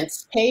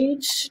events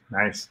page.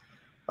 Nice.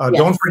 Yes.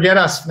 Don't forget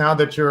us now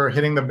that you're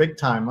hitting the big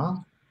time, huh?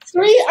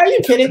 Sri, are you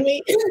kidding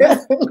me?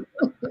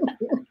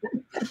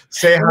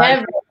 Say hi.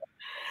 Never.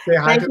 Say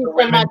hi Thank to you the so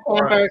women. much,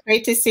 Amber.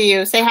 Great to see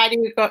you. Say hi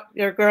to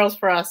your girls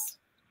for us.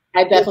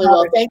 I definitely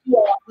will. Thank you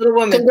all. Little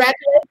woman.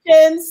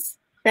 Congratulations.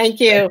 Thank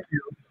you.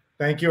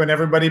 Thank you. And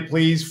everybody,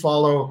 please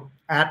follow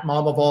at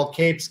Mom of All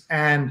Capes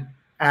and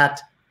at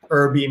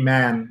Irby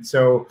Man.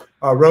 So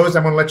Rose,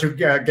 I'm going to let you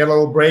get a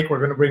little break. We're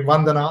going to bring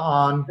Vandana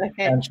on,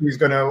 and she's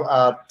going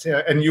to,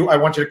 and I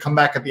want you to come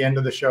back at the end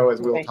of the show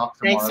as we'll talk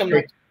tomorrow. Thanks so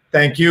much.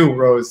 Thank you,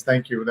 Rose.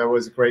 Thank you. That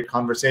was a great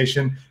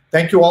conversation.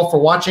 Thank you all for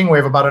watching. We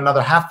have about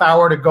another half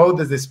hour to go.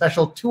 There's a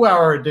special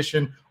 2-hour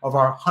edition of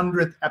our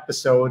 100th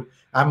episode.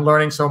 I'm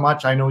learning so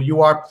much. I know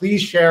you are.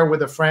 Please share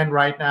with a friend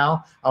right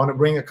now. I want to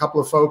bring a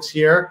couple of folks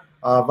here.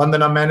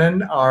 Vandana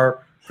Menon,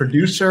 our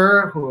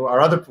producer,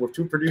 we're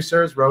two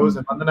producers, Rose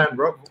and Vandana. And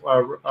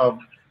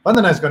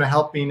Vandana is going to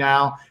help me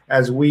now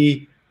as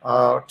we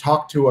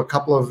talk to a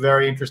couple of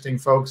very interesting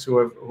folks who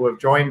have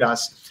joined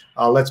us.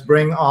 Let's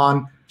bring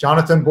on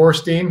Jonathan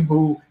Borstein,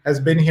 who has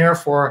been here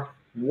for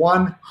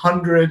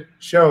 100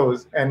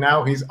 shows, and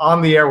now he's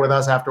on the air with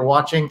us after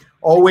watching.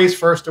 Always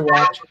first to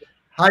watch.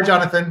 Hi,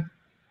 Jonathan.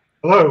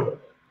 Hello.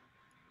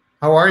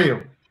 How are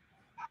you?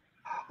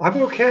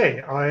 I'm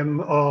okay.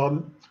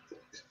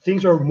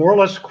 Things are more or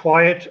less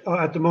quiet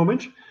at the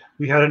moment.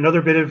 We had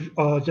another bit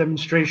of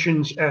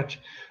demonstrations at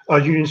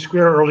Union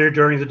Square earlier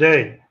during the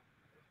day.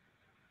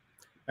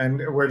 And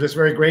we're just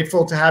very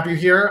grateful to have you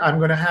here. I'm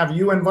going to have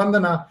you and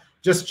Vandana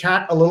just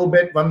chat a little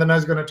bit. Vandana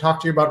is going to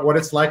talk to you about what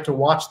it's like to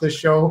watch this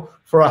show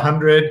for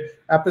 100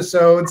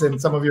 episodes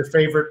and some of your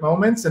favorite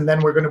moments. And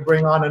then we're going to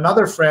bring on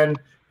another friend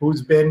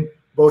who's been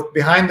both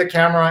behind the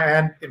camera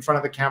and in front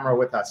of the camera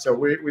with us. So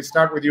we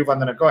start with you,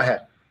 Vandana. Go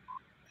ahead.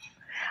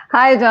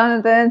 Hi,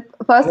 Jonathan.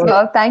 First of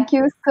all, thank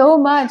you so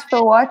much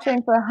for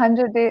watching for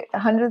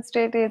 100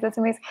 straight days. That's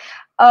amazing.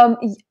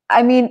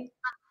 I mean,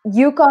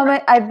 you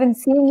comment. I've been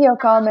seeing your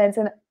comments,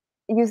 and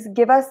you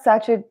give us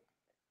such an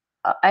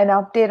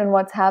update on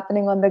what's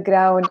happening on the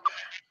ground.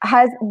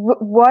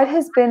 What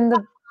has been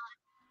the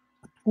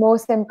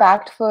most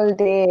impactful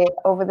day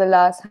over the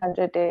last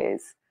 100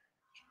 days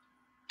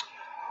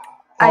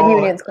at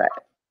Union Square?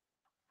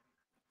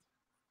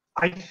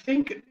 I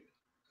think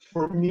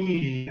for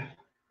me,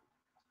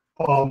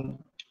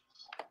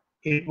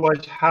 it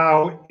was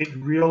how it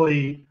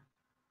really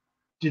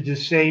did the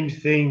same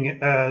thing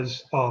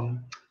as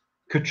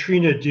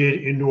Katrina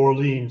did in New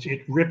Orleans.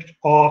 It ripped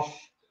off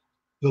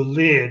the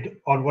lid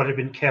on what had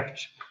been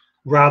kept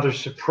rather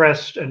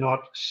suppressed and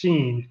not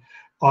seen.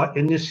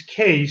 In this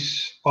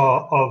case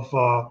of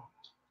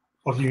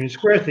Union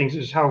Square things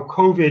is how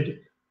COVID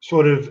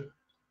sort of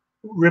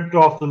ripped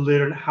off the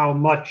lid on how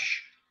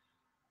much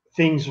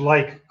things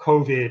like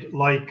COVID,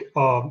 like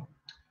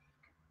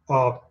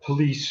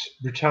police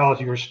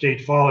brutality or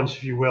state violence,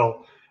 if you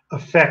will,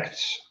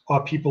 affects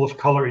people of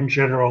color in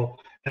general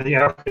and the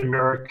African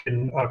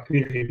American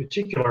community in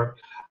particular.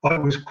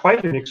 It was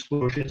quite an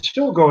explosion. It's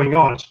still going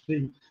on.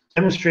 The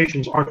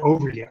demonstrations aren't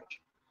over yet.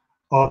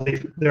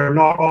 They're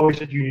not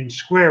always at Union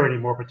Square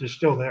anymore, but they're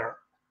still there.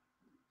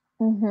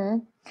 Mm-hmm.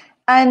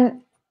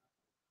 And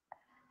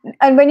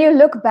when you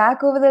look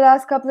back over the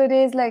last couple of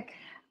days, like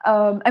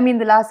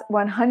the last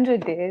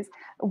 100 days,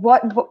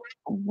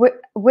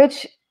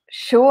 which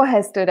show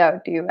has stood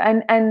out to you?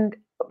 And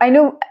I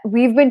know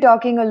we've been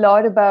talking a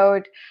lot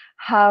about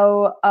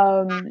how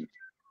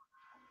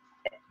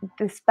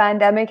this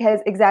pandemic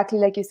has, exactly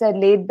like you said,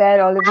 laid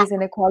bare all of these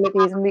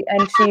inequalities,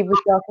 and she was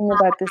talking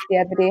about this the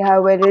other day, how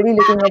we're really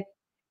looking at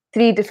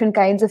 3 different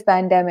kinds of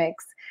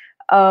pandemics.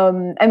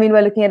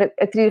 We're looking at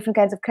 3 different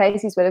kinds of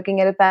crises. We're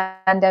looking at a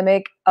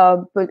pandemic,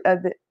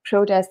 the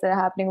protests that are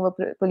happening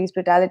over police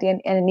brutality,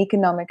 and an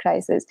economic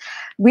crisis.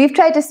 We've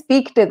tried to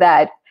speak to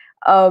that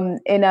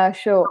in our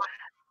show.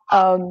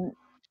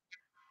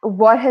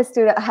 What has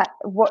stood?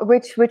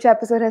 Which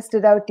episode has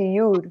stood out to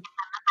you?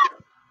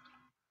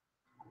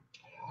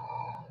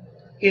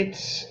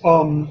 It's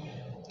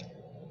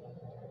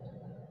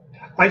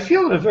I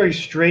feel in a very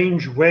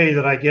strange way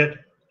that I get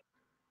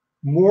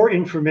more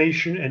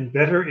information and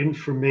better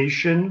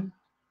information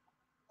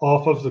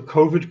off of the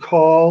COVID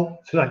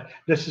call than I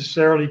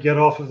necessarily get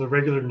off of the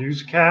regular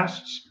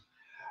newscasts,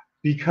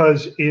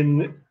 because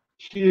in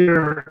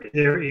here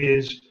there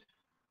is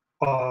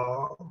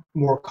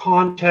more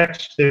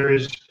context, there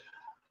is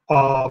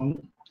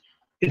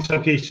in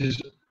some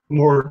cases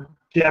more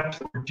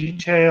depth or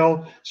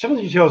detail. Some of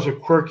the details are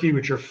quirky,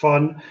 which are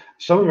fun.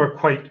 Some of them are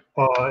quite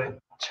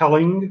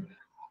telling.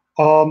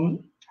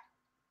 I'm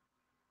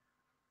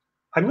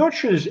not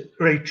sure there's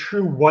a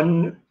true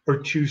one or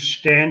two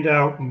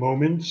standout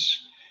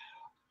moments.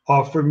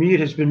 For me, it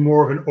has been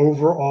more of an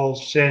overall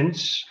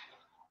sense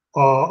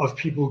of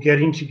people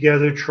getting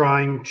together,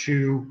 trying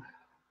to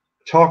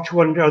talk to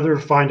one another,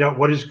 find out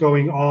what is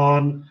going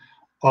on,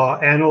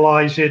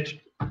 analyze it,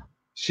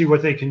 see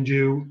what they can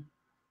do.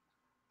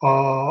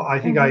 I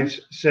think I've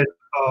said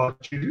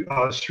to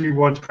Sri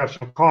once, perhaps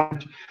no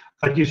comment,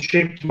 it gives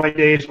shape to my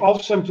days,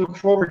 also something to look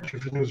forward to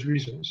for those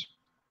reasons.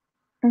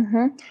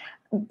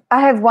 I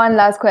have one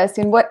last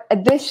question. What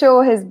this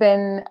show has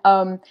been,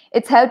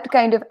 it's helped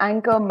kind of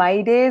anchor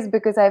my days,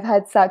 because I've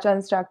had such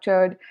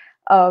unstructured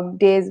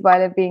days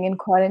while I've been in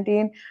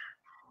quarantine.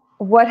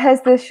 What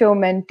has this show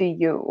meant to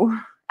you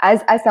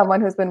as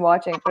someone who's been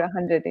watching for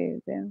 100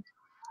 days? Yeah.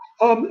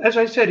 As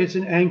I said, it's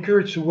an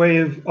anchor. It's a way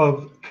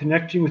of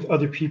connecting with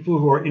other people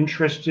who are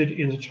interested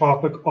in the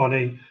topic on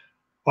a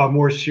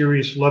more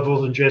serious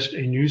level than just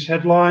a news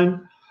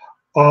headline.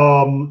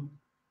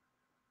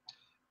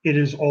 It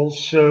is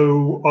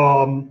also,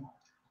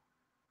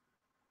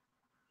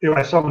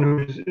 as someone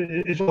who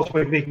is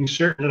also making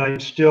certain that I'm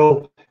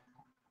still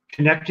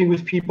connecting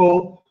with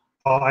people.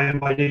 I am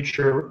by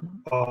nature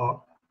an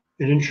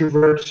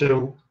introvert,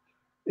 so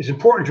it's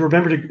important to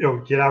remember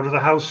to get out of the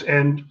house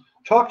and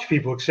talk to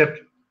people, except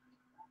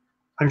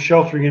I'm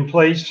sheltering in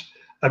place.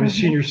 I'm a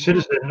senior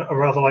citizen,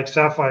 rather like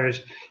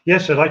Sapphire's.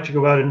 Yes, I'd like to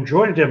go out and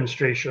join a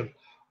demonstration,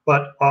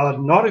 but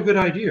not a good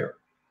idea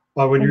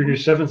when you're in your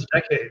 7th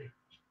decade.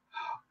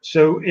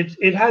 So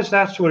it has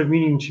that sort of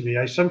meaning to me.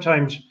 I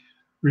sometimes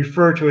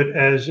refer to it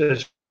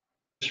as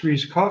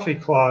Sri's coffee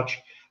clutch,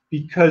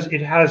 because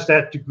it has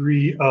that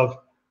degree of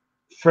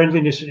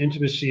friendliness and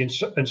intimacy,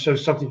 and so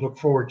something to look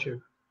forward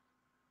to.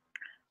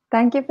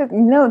 Thank you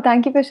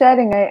for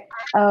sharing.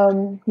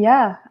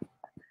 Yeah.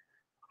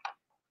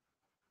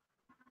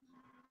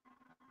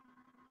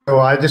 So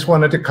I just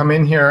wanted to come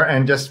in here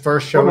and just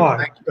first show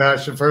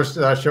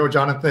show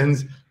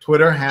Jonathan's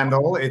Twitter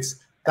handle. It's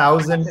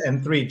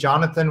 1003,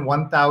 Jonathan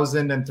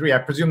 1003. I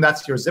presume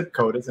that's your zip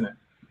code, isn't it?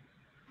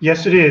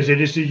 Yes, it is. It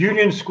is the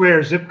Union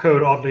Square zip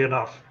code, oddly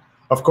enough.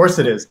 Of course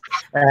it is.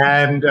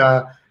 And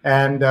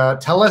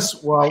tell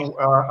us, well,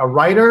 a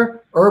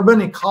writer, urban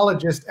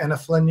ecologist, and a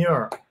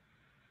flaneur.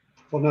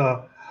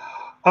 Well,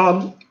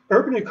 no.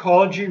 Urban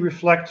ecology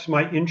reflects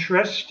my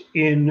interest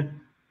in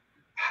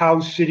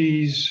how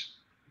cities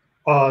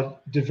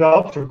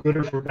develop, for good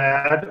or for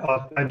bad.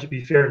 And to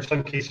be fair, in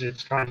some cases,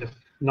 it's kind of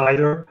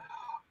neither.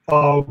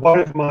 One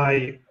of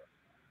my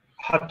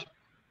hot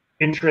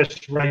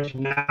interests right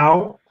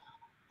now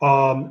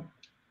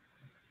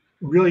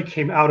really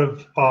came out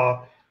of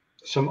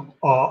some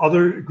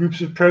other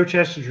groups of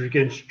protesters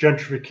against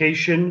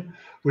gentrification,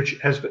 which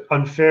has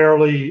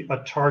unfairly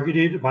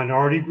targeted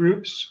minority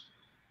groups.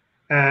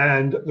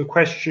 And the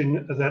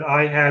question that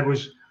I had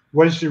was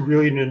there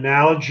really an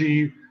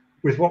analogy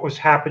with what was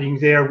happening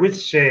there with,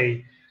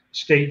 say,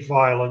 state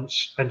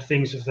violence and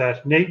things of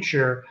that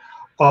nature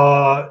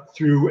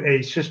through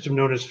a system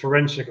known as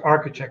forensic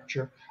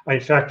architecture? I,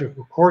 in fact, took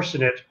a course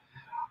in it.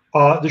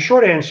 The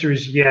short answer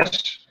is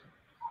yes.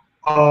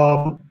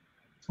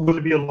 Will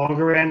it be a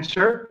longer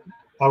answer?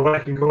 When I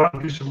can go out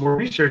and do some more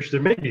research,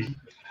 there may be.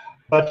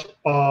 But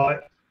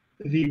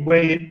the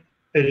way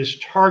it is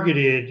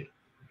targeted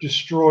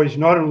destroys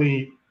not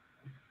only,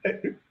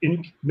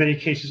 in many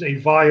cases, a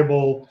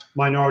viable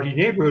minority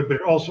neighborhood, but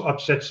it also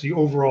upsets the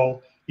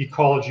overall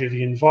ecology of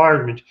the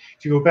environment.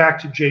 If you go back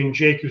to Jane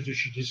Jacobs, where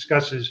she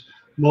discusses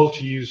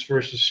multi-use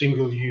versus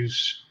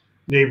single-use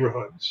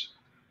neighborhoods,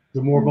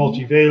 the more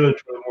multivalent,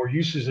 or the more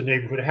uses a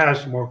neighborhood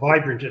has, the more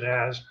vibrant it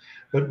has.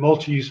 But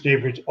multi-use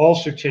neighborhoods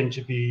also tend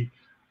to be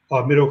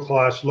middle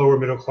class, lower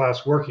middle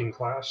class, working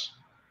class.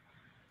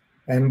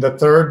 And the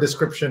third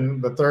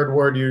description, the third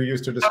word you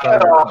used to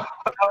describe it.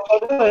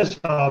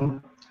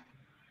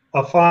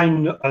 A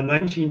fine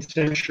 19th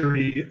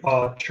century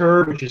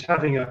term, which is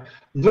having a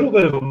little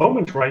bit of a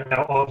moment right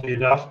now, oddly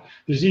enough.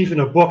 There's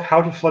even a book,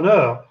 How to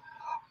Flaneur,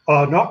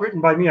 not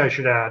written by me, I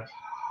should add.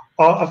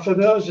 A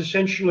flaneur is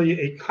essentially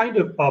a kind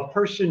of a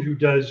person who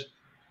does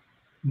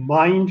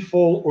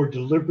mindful or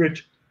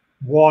deliberate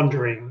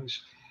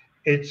wanderings.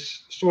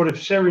 It's sort of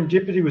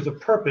serendipity with a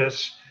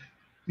purpose.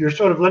 You're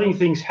sort of letting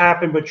things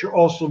happen, but you're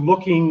also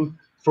looking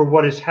for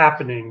what is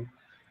happening.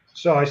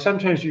 So I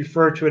sometimes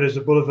refer to it as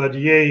a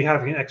boulevardier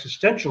having an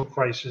existential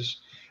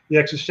crisis. The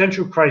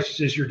existential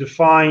crisis is you're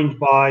defined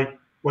by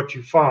what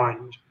you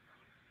find.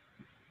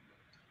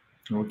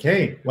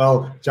 Okay,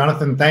 well,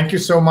 Jonathan, thank you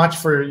so much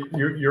for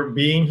your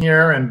being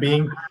here and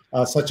being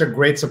such a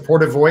great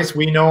supportive voice.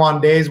 We know on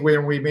days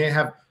where we may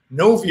have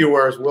no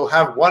viewers, we'll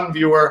have one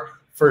viewer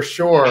for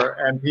sure.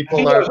 And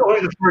people That are was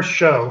only the first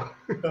show.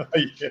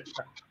 yeah.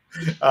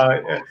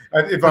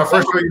 If our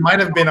first show, you might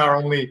have been our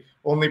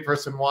only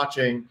person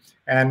watching.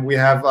 And we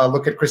have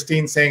look at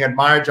Christine saying,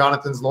 admire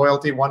Jonathan's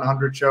loyalty,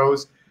 100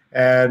 shows,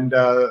 and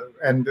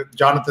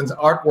Jonathan's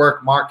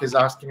artwork. Mark is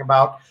asking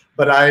about.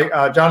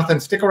 But Jonathan,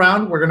 stick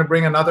around. We're going to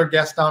bring another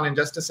guest on in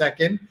just a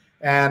second,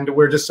 and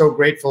we're just so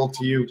grateful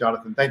to you,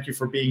 Jonathan. Thank you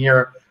for being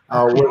here.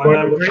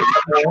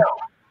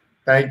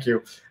 Thank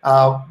you.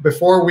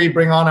 Before we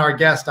bring on our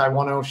guest, I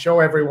want to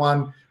show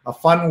everyone a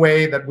fun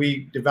way that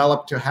we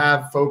developed to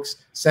have folks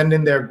send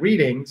in their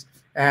greetings.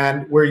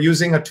 And we're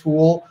using a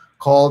tool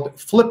called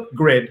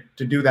Flipgrid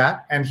to do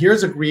that. And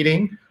here's a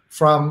greeting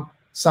from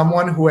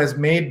someone who has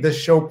made this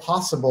show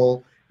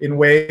possible in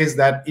ways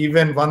that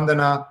even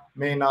Vandana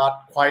may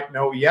not quite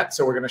know yet.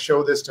 So we're going to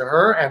show this to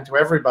her and to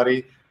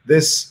everybody.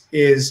 This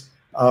is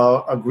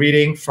a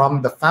greeting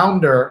from the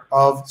founder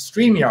of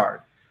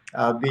StreamYard,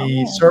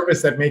 the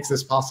service that makes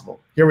this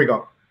possible. Here we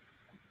go.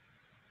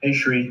 Hey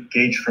Shri,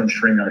 Gage from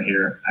StreamYard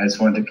here. I just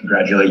wanted to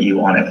congratulate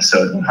you on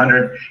episode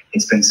 100.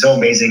 It's been so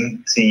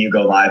amazing seeing you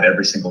go live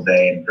every single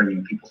day and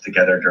bringing people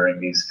together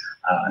during these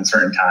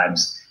uncertain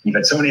times. You've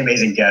had so many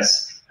amazing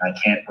guests, and I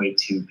can't wait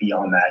to be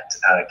on that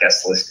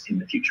guest list in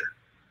the future.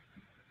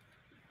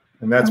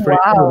 And that's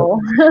pretty cool.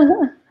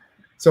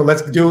 So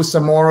let's do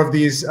some more of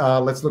these.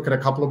 Let's look at a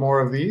couple of more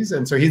of these.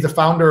 And so he's the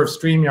founder of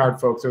StreamYard,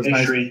 folks. So it's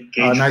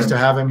nice to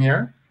have him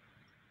here.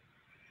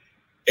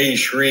 Hey,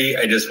 Shri,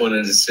 I just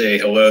wanted to say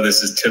hello.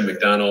 This is Tim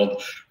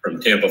McDonald from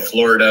Tampa,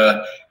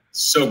 Florida.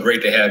 So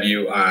great to have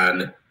you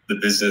on the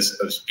Business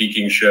of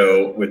Speaking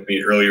show with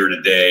me earlier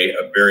today,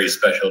 a very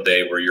special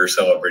day where you're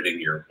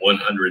celebrating your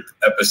 100th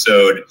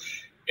episode.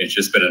 It's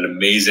just been an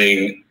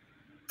amazing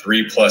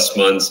 3+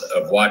 months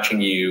of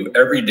watching you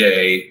every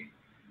day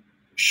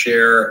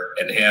share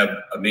and have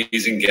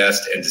amazing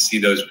guests, and to see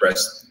those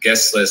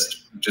guest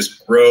lists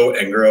just grow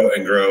and grow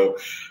and grow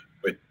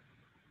with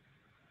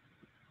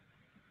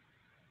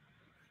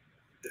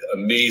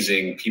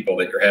amazing people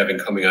that you're having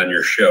coming on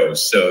your show.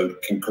 So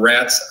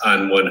congrats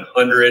on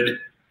 100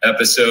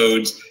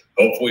 episodes.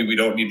 Hopefully we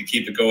don't need to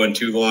keep it going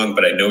too long,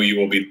 but I know you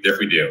will be there if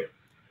we do.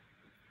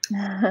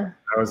 That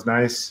was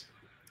nice.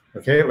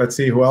 Okay, let's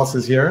see who else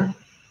is here.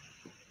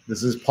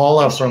 This is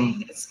Paula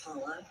from... It's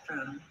Paula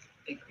from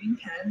Big Green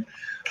Pen.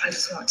 I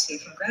just want to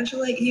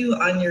congratulate you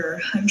on your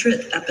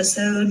 100th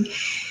episode,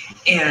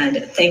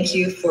 and thank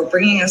you for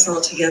bringing us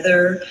all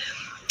together.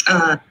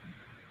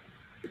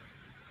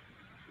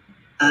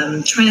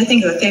 I'm trying to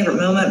think of a favorite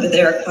moment, but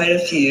there are quite a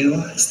few.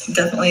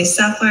 Definitely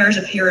Sapphire's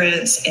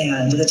appearance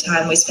and the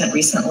time we spent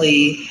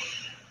recently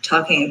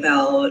talking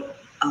about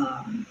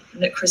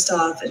Nick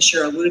Kristof and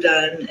Cheryl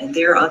Wooden and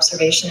their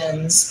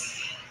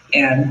observations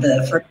and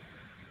the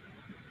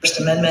First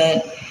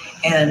Amendment.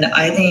 And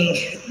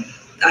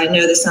I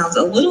know this sounds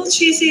a little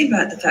cheesy,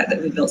 but the fact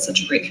that we built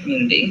such a great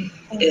community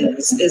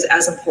is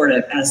as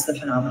important as the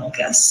phenomenal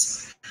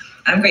guests.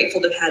 I'm grateful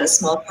to have had a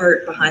small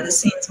part behind the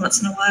scenes once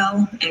in a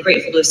while, and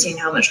grateful to have seen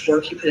how much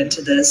work you put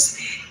into this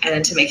and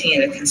into making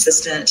it a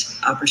consistent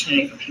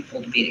opportunity for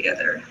people to be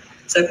together.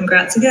 So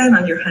congrats again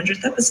on your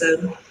 100th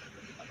episode.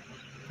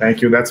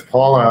 Thank you. That's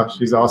Paula.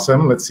 She's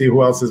awesome. Let's see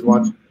who else is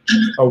watching.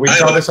 Oh, we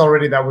saw this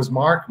already. That was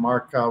Mark.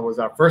 Mark was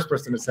our first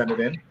person to send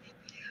it in.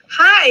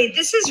 Hi,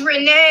 this is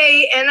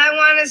Renee, and I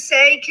want to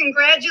say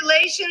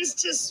congratulations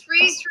to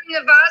Sri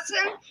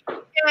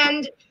Srinivasan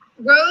and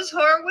Rose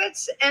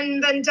Horowitz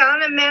and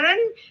Vandana Menon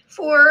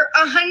for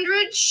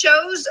 100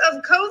 shows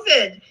of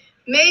COVID.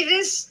 May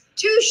this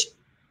too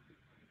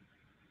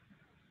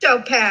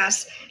shall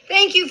pass.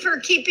 Thank you for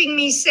keeping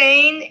me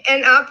sane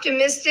and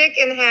optimistic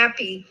and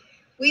happy.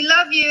 We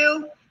love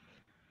you.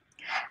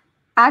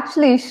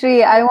 Actually,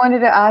 Shri, I wanted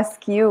to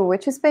ask you,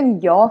 which has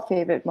been your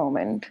favorite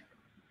moment?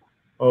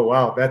 Oh,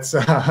 wow. That's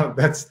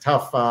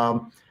tough.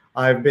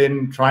 I've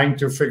been trying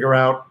to figure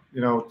out,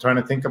 trying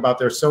to think about,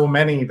 there's so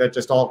many that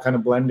just all kind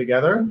of blend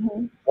together.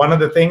 Mm-hmm. One of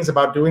the things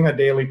about doing a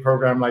daily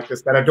program like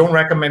this that I don't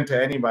recommend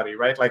to anybody,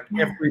 right? Like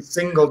every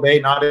single day,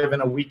 not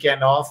even a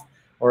weekend off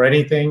or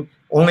anything,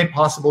 only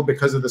possible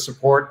because of the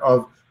support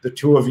of the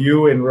two of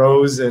you and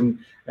Rose and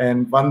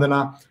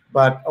Vandana,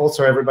 but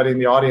also everybody in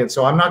the audience.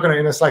 So I'm not going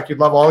to, it's like you'd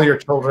love all your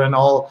children,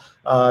 all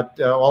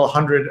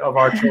 100 of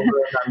our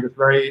children. I'm just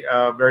very,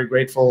 very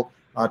grateful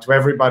to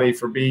everybody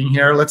for being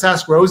here. Let's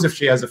ask Rose if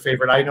she has a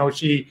favorite. I know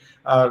she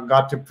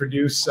got to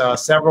produce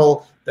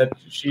several that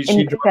she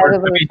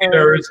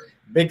hitters,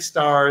 big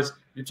stars.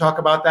 You talk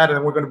about that, and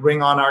then we're going to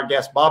bring on our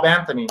guest, Bob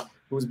Anthony,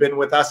 who's been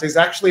with us. He's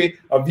actually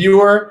a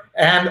viewer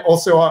and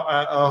also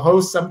a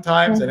host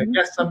sometimes and a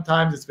guest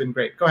sometimes. It's been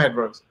great. Go ahead,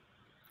 Rose.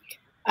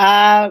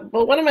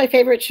 Well, one of my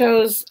favorite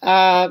shows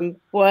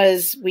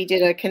was we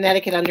did a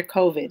Connecticut under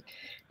COVID.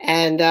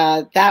 And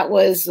that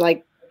was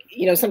like,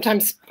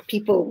 sometimes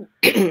people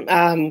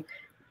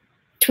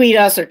tweet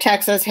us or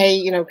text us,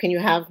 hey, can you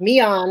have me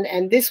on?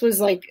 And this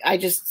was like, I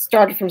just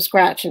started from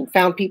scratch and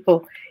found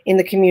people in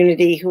the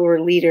community who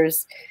were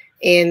leaders.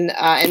 and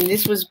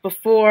this was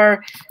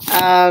before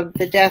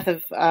the death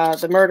of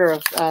the murder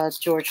of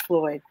George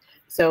Floyd.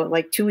 So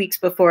like 2 weeks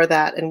before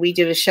that, and we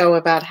did a show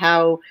about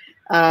how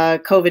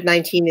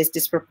COVID-19 is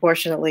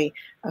disproportionately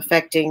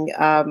affecting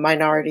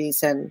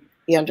minorities and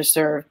the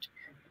underserved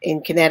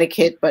in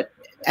Connecticut, but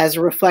as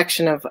a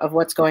reflection of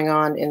what's going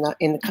on in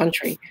the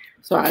country.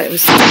 So I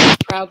was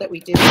proud that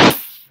we did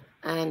that.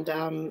 And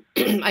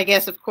I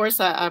guess, of course,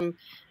 I'm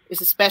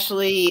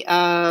especially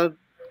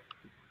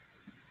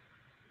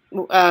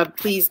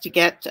pleased to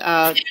get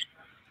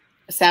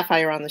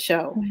Sapphire on the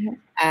show. Mm-hmm.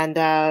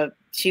 And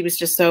she was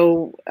just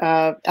so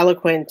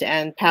eloquent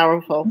and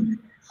powerful.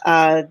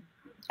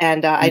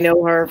 And I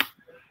know her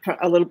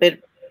a little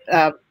bit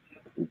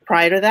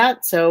prior to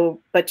that. So,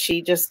 but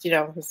she just,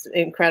 was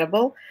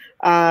incredible.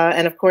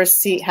 And of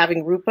course,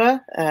 having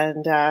Rupa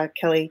and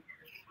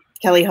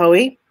Kelly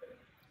Hoey,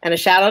 and a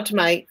shout out to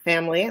my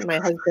family and my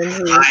husband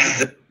who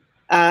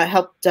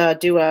helped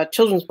do a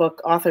children's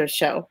book authors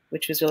show,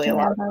 which was really a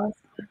lot of fun.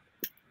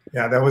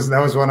 Yeah, that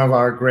was one of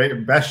our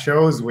best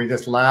shows. We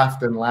just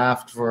laughed and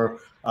laughed for.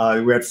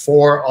 We had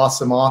 4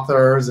 awesome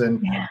authors,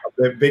 and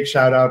a big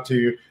shout out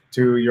to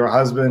your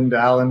husband,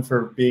 Alan,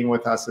 for being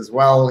with us as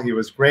well. He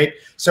was great.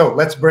 So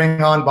let's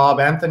bring on Bob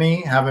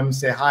Anthony, have him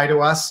say hi to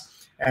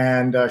us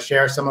and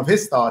share some of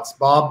his thoughts.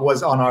 Bob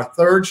was on our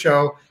 3rd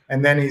show,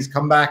 and then he's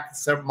come back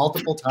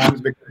multiple times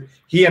because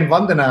he and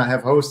Vandana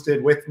have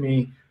hosted with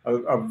me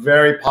a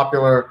very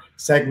popular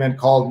segment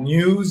called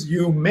News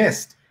You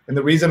Missed. And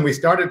the reason we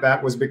started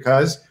that was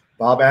because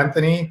Bob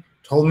Anthony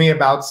told me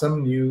about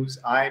some news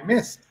I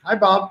missed. Hi,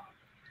 Bob.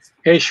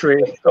 Hey,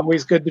 Shri.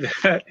 Always good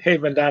to Hey,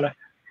 Vandana.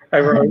 Hi,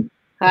 Roy.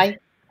 Hi.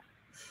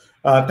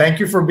 Thank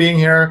you for being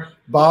here.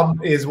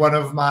 Bob is one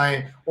of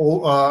my,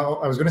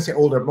 I was going to say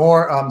older,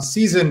 more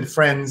seasoned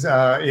friends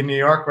in New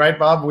York, right,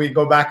 Bob? We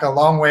go back a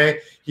long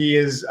way. He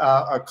is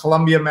a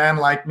Columbia man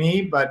like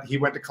me, but he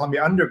went to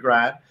Columbia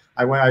undergrad.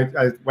 I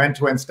went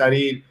to and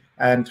studied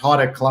and taught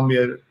at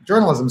Columbia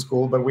Journalism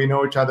School, but we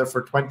know each other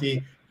for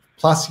 20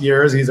 plus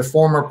years. He's a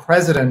former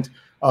president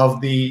of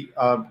the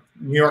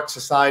New York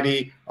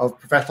Society of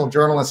Professional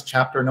Journalists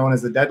chapter known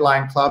as the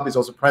Deadline Club. He's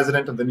also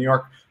president of the New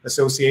York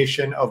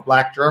Association of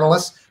Black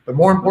Journalists. But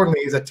more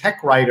importantly, he's a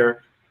tech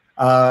writer,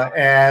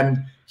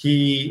 and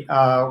he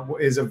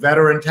is a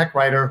veteran tech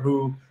writer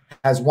who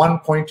has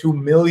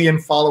 1.2 million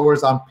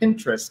followers on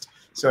Pinterest.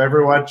 So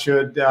everyone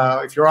should,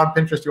 if you're on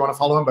Pinterest, you want to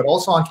follow him, but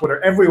also on Twitter,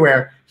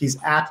 everywhere, he's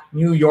at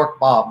New York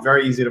Bob.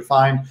 Very easy to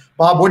find.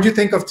 Bob, what did you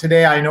think of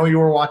today? I know you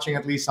were watching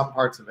at least some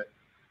parts of it.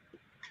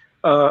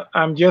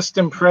 I'm just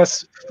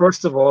impressed,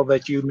 first of all,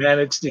 that you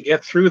managed to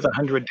get through the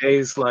 100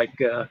 days.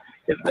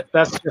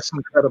 That's just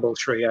incredible,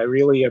 Shri. I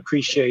really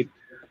appreciate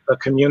the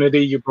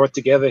community you brought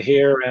together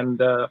here and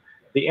the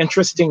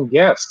interesting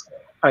guests.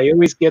 I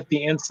always get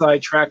the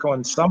inside track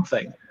on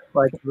something,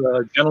 like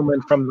the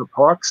gentleman from the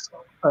Parks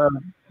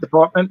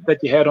department that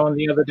you had on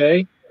the other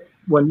day.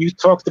 When you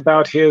talked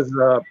about his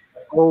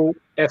whole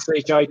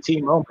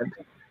SHIT moment,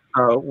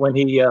 when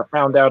he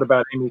found out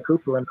about Amy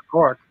Cooper in the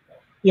park,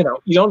 you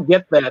don't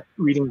get that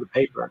reading the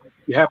paper.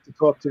 You have to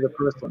talk to the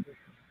person.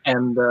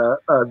 And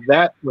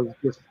that was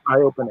just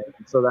eye-opening.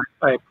 So that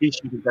I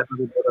appreciated that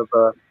little bit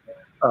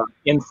of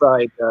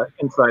inside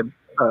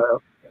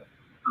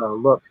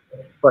look.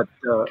 But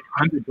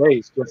 100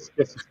 days, just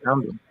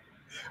astounding.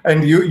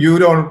 And you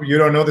don't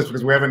know this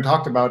because we haven't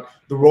talked about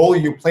the role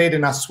you played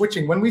in us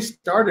switching. When we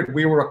started,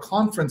 we were a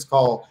conference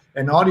call,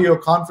 an audio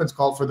conference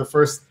call for the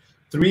first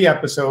 3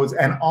 episodes.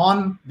 And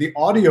on the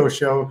audio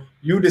show,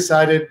 you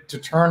decided to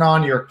turn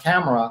on your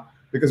camera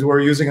because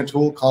we're using a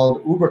tool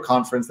called Uber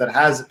Conference that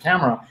has a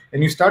camera.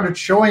 And you started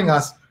showing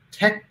us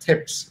tech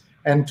tips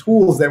and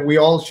tools that we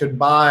all should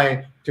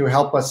buy to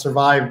help us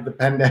survive the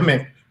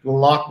pandemic, the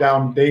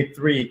lockdown day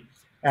 3.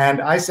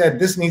 And I said,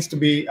 this needs to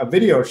be a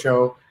video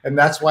show. And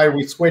that's why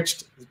we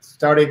switched,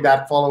 starting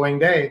that following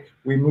day,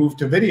 we moved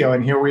to video.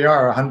 And here we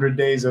are, 100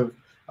 days of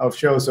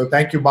shows. So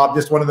thank you, Bob.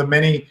 Just one of the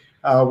many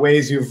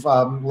ways you've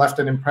left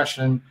an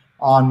impression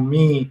on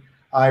me.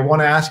 I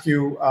want to ask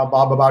you,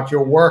 Bob, about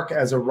your work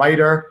as a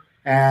writer.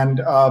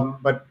 And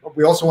but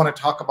we also want to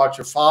talk about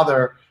your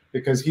father,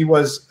 because he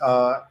was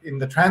in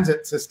the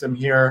transit system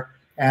here.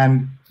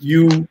 And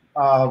you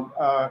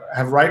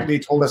have rightly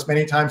told us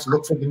many times to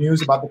look for the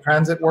news about the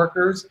transit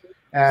workers,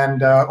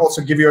 and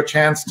also give you a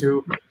chance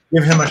to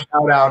give him a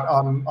shout out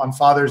on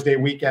Father's Day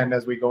weekend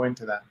as we go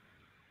into that.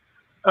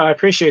 I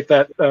appreciate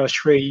that,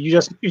 Shri. You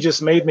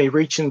just made me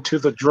reach into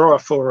the drawer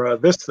for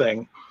this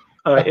thing.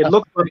 It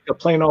looks like a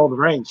plain old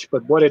wrench,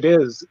 but what it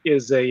is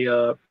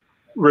a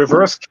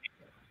reverse key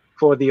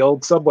for the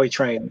old subway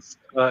trains.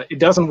 It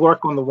doesn't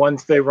work on the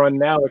ones they run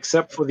now,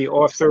 except for the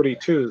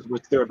R32s,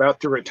 which they're about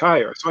to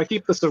retire. So I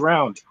keep this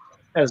around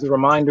as a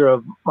reminder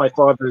of my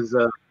father's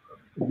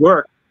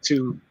work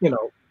to,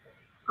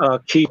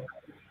 keep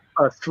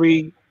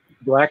 3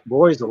 black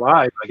boys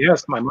alive. I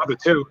guess my mother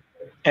too,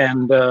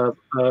 and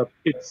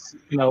it's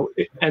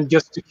and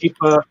just to keep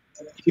the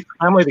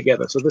family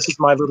together. So this is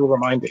my little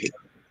reminder here.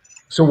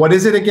 So what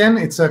is it again?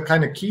 It's a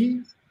kind of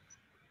key.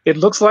 It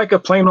looks like a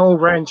plain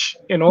old wrench.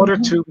 In order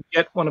to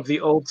get one of the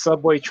old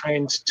subway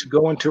trains to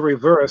go into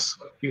reverse,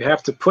 you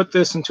have to put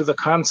this into the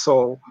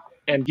console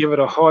and give it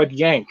a hard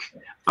yank,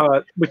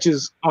 which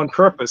is on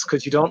purpose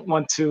because you don't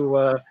want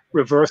to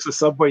reverse a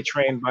subway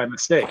train by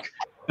mistake.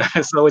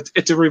 So it's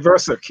a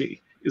reverser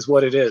key is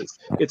what it is.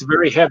 It's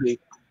very heavy,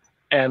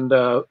 and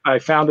I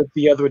found it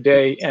the other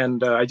day,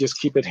 and I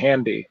just keep it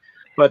handy.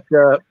 But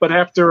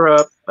after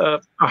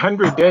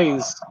 100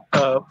 days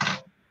of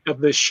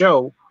this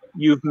show,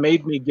 you've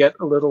made me get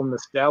a little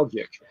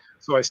nostalgic.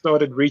 So I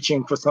started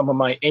reaching for some of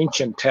my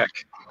ancient tech,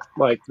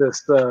 like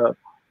this.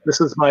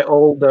 This is my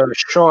old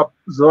Sharp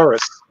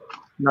Zorus,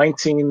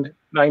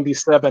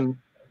 1997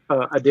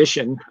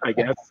 edition, I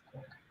guess.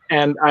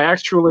 And I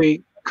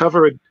actually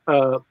covered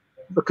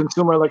the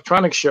Consumer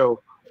Electronics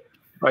Show.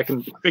 If I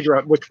can figure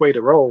out which way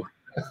to roll,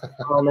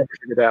 I'll never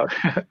figure it out.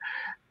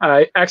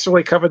 I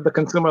actually covered the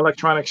Consumer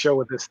Electronics Show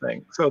with this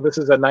thing. So this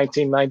is a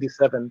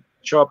 1997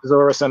 Sharp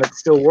Zorus, and it's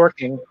still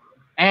working.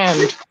 And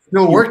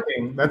still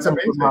working. That's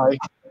amazing.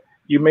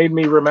 You made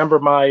me remember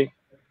my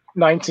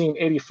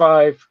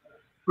 1985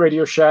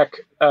 Radio Shack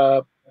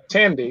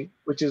Tandy,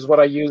 which is what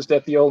I used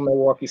at the old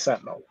Milwaukee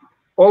Sentinel.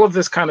 All of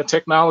this kind of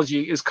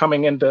technology is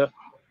coming into.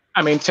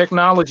 I mean,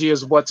 technology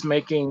is what's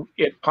making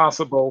it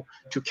possible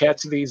to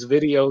catch these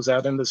videos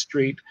out in the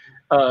street,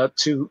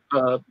 to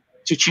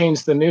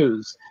change the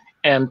news,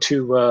 and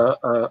to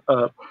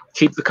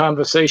keep the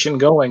conversation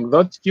going.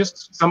 That's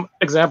just some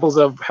examples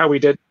of how we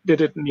did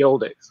it in the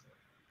old days.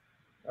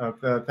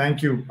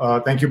 Thank you,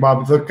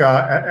 Bob. Look,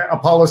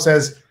 Apollo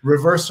says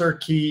reverser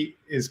key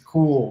is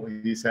cool.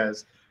 He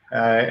says,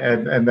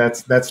 and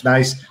that's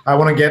nice. I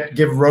want to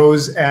give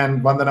Rose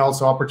and Vandana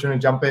also opportunity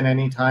to jump in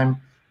anytime,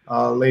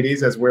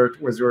 ladies, as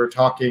we're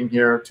talking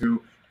here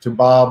to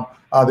Bob.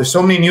 There's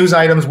so many news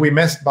items we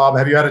missed. Bob,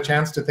 have you had a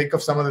chance to think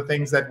of some of the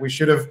things that we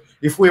should have,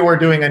 if we were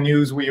doing a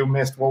news you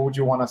missed? What would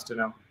you want us to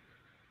know?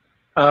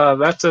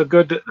 That's a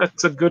good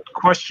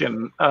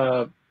question.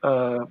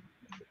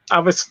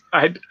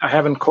 I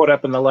haven't caught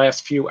up in the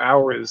last few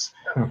hours.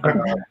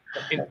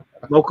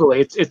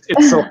 Locally,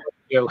 it's so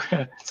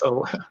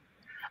so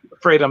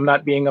afraid I'm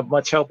not being of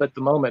much help at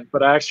the moment.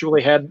 But I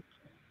actually had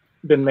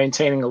been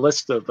maintaining a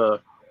list of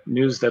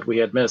news that we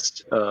had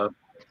missed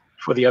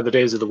for the other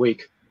days of the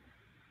week.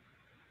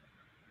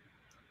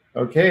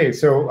 Okay,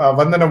 so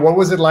Vandana, what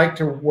was it like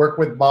to work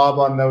with Bob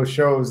on those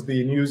shows,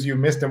 the news you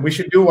missed? And we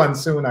should do one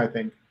soon, I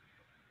think.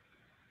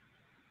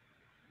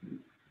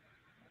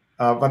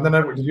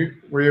 Vandana,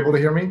 were you able to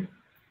hear me?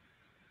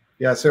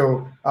 Yeah.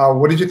 So,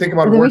 what did you think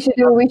about? We should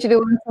do one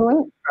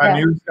soon.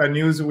 A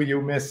news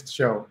you missed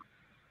show.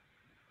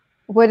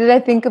 What did I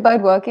think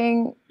about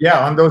working?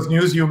 Yeah, on those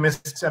news you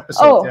missed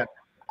episodes. Oh, yeah.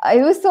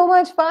 It was so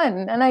much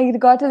fun, and I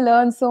got to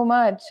learn so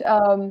much.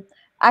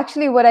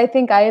 Actually, what I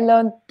think I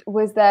learned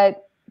was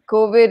that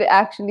COVID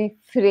actually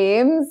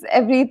frames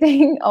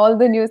everything, all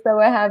the news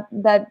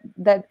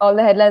that all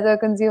the headlines are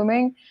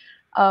consuming.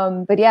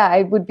 But yeah,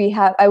 I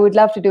would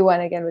love to do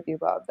one again with you,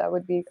 Bob. That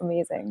would be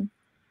amazing.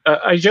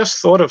 I just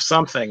thought of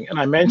something, and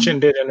I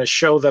mentioned it in a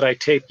show that I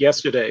taped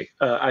yesterday.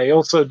 I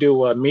also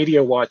do a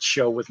Media Watch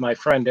show with my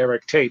friend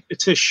Eric Tate.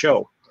 It's his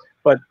show.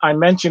 But I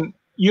mentioned,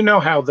 you know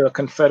how the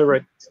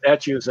Confederate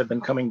statues have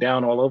been coming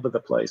down all over the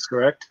place,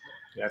 correct?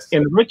 Yes.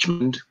 In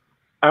Richmond,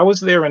 I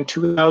was there in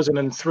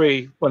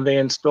 2003 when they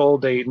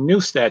installed a new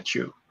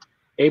statue,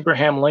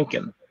 Abraham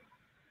Lincoln.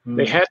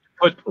 They had to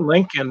put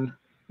Lincoln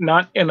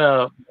not in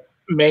a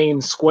main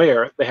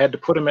square. They had to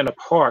put him in a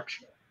park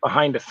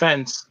behind a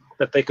fence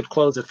that they could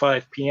close at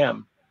 5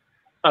 p.m.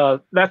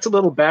 That's a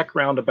little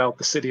background about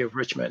the city of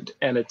Richmond,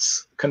 and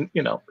it's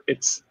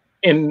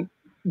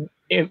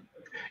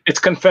it's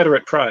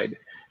Confederate pride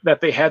that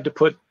they had to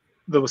put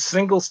the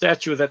single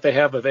statue that they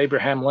have of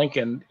Abraham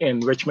Lincoln in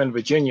Richmond,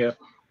 Virginia,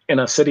 in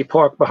a city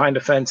park behind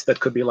a fence that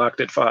could be locked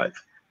at 5.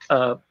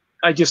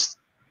 I just,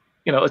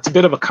 it's a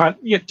bit of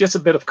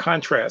a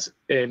contrast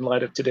in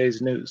light of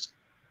today's news.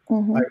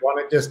 Mm-hmm. I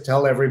want to just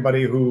tell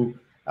everybody who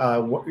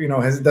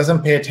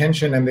doesn't pay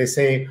attention, and they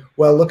say,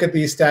 well, look at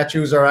these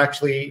statues are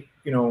actually,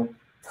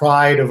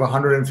 pride of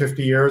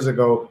 150 years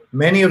ago.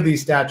 Many of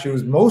these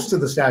statues, most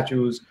of the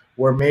statues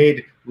were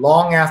made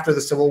long after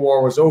the Civil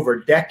War was over,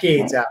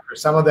 decades after,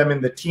 some of them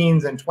in the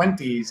teens and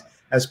 20s,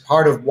 as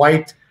part of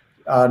white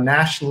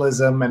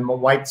nationalism and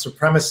white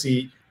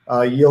supremacy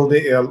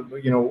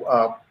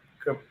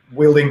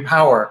wielding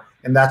power.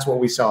 And that's what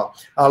we saw.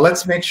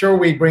 Let's make sure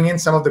we bring in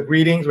some of the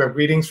greetings. We have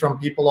greetings from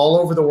people all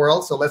over the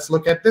world. So let's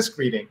look at this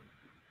greeting.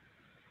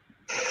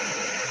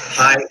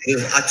 Hi, this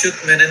is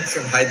Achut Menon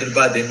from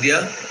Hyderabad,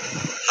 India.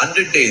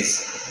 100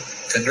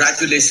 days.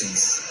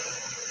 Congratulations.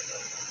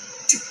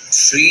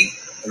 Shri,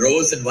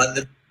 Rose and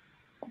Vandana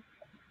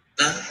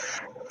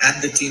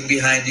and the team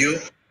behind you.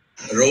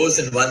 Rose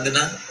and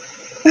Vandana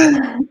and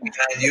the team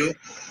behind you.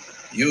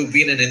 You've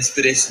been an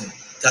inspiration,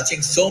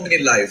 touching so many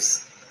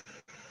lives.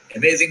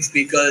 Amazing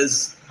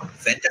speakers,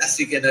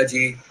 fantastic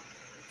energy.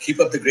 Keep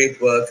up the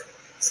great work.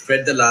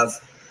 Spread the love.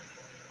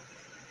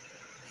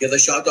 Here's a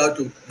shout out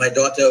to my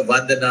daughter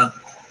Vandana.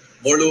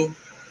 Molu,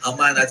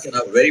 Amma and Achan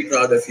are very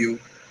proud of you.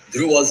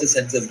 Dhruv also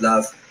sends us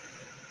love.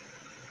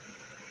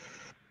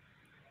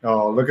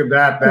 Oh, look at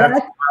that. That's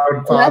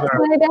proud father.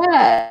 That's my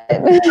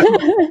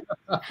dad.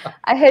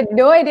 I had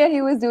no idea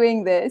he was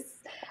doing this.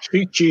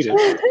 She cheated.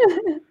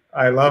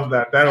 I love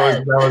that. That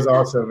was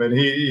awesome, and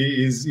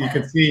he's you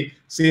can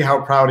see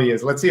how proud he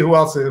is. Let's see who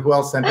else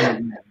sent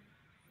him.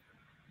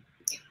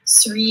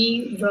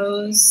 Sri,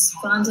 Rose,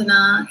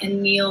 Vandana,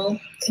 and Neil,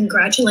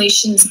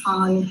 congratulations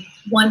on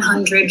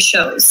 100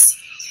 shows.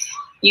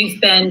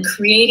 You've been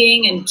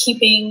creating and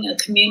keeping a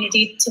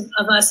community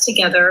of us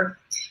together,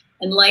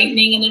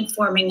 enlightening and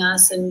informing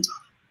us and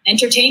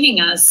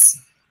entertaining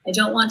us. I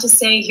don't want to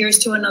say here's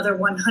to another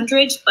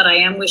 100, but I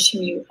am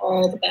wishing you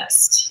all the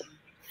best.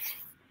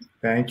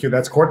 Thank you.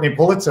 That's Courtney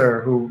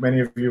Pulitzer, who many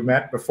of you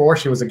met before.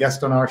 She was a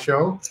guest on our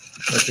show.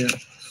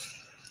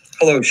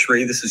 Hello,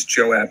 Sri. This is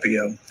Joe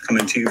Appio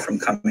coming to you from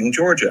Cumming,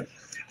 Georgia.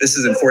 This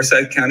is in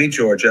Forsyth County,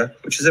 Georgia,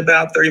 which is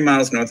about 30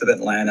 miles north of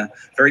Atlanta,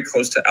 very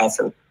close to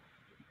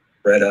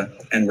Alpharetta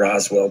and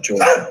Roswell,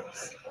 Georgia.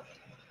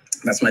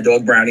 That's my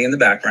dog Brownie in the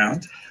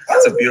background.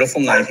 It's a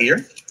beautiful night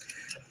here.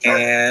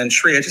 And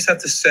Sri, I just have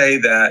to say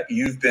that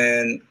you've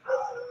been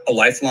a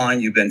lifeline.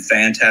 You've been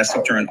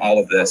fantastic during all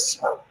of this.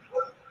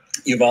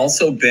 You've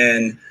also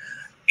been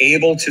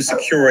able to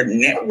secure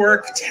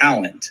network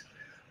talent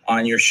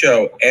on your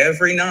show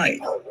every night.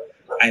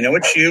 I know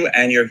it's you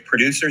and your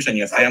producers and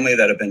your family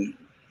that have been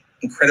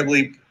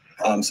incredibly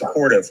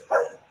supportive,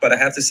 but I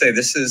have to say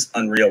this is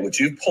unreal. What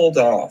you've pulled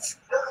off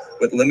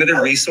with limited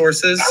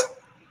resources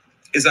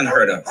is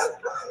unheard of.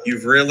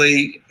 You've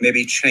really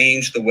maybe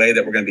changed the way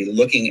that we're going to be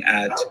looking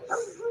at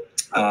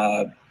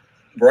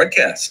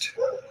broadcast.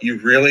 You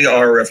really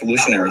are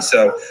revolutionary.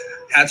 So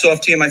hats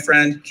off to you, my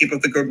friend. Keep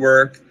up the good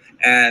work,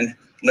 and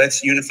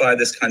let's unify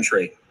this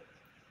country.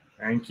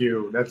 Thank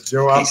you. That's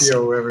Joe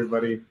Appio,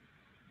 everybody.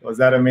 Was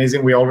that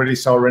amazing? We already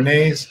saw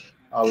Renee's.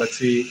 Let's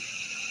see.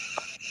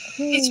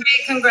 Hey,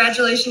 Sri,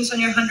 congratulations on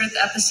your 100th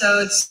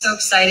episode. So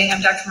exciting.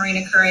 I'm Dr.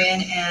 Marina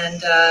Kurian,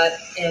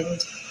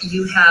 and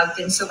you have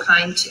been so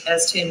kind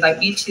as to invite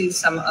me to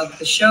some of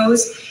the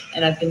shows,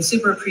 and I've been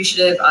super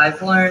appreciative.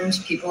 I've learned,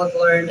 people have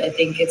learned. I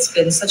think it's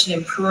been such an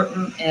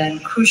important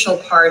and crucial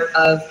part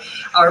of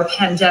our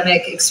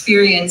pandemic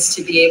experience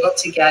to be able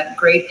to get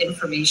great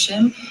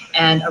information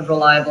and a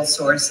reliable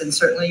source. And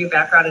certainly your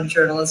background in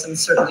journalism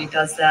certainly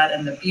does that.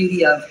 And the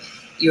beauty of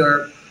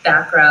your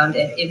background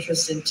and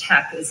interest in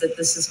tech is that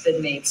this has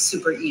been made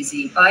super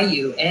easy by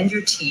you and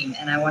your team.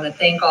 And I want to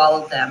thank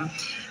all of them.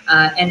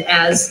 And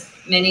as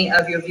many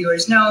of your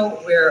viewers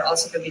know, we're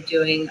also going to be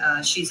doing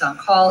She's on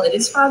Call. It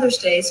is Father's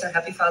Day, so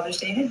happy Father's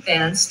Day in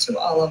advance to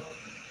all of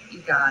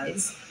you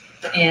guys.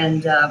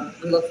 And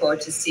we look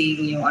forward to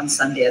seeing you on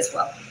Sunday as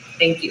well.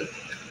 Thank you.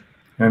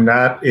 And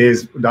that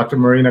is Dr.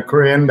 Marina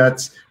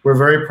Kurian. We're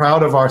very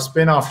proud of our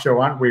spin-off show,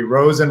 aren't we?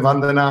 Rose and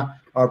Vandana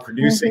are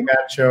producing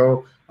that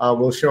show.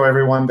 We'll show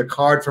everyone the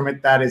card from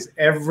it. That is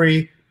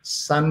every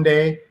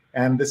Sunday.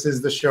 And this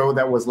is the show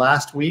that was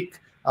last week.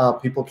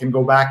 People can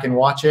go back and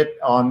watch it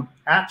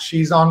at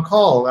She's on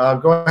Call.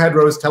 Go ahead,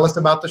 Rose. Tell us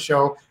about the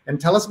show and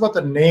tell us about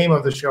the name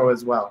of the show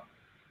as well.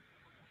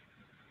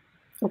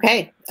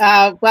 Okay.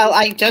 Well,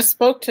 I just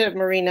spoke to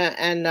Marina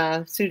and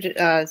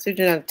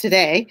Sujana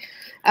today,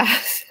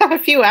 a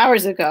few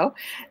hours ago,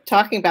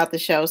 talking about the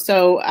show.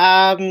 So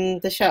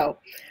the show.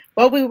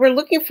 Well, we were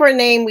looking for a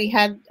name. We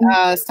had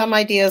some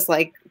ideas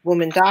like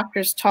Woman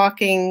Doctors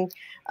Talking,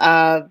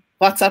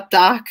 What's Up,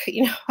 Doc?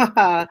 And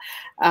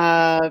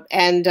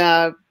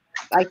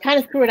I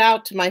kind of threw it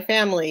out to my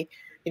family.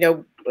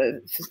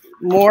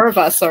 More of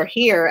us are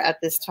here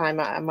at this time.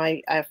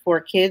 I have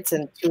 4 kids,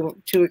 and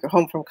two are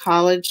home from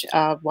college.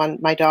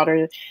 My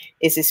daughter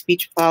is a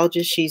speech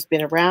pathologist. She's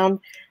been around,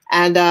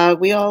 and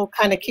we all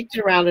kind of kicked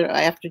it around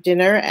after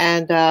dinner.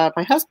 And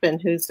my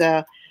husband, who's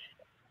a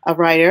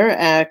writer,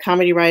 a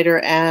comedy writer,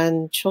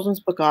 and children's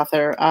book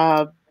author,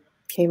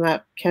 came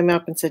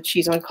up and said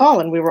She's on Call,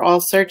 and we were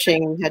all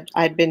searching.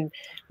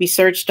 We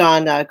searched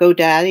on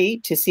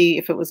GoDaddy to see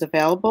if it was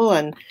available,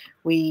 and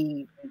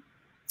we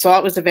saw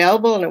it was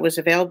available, and it was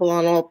available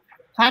on all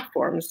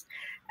platforms.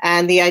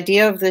 And the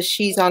idea of the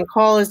She's on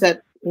Call is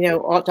that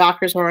all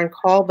doctors are on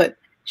call, but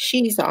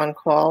she's on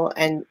call,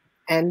 and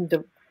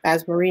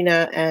as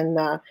Marina and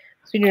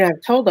Sujana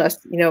have told us,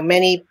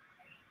 many,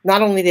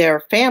 not only their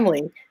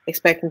family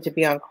expect them to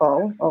be on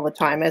call all the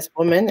time as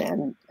women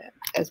and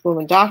as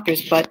women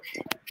doctors, but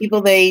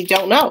people they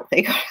don't know.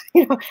 They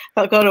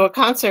they'll go to a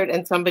concert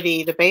and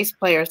the bass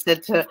player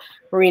said to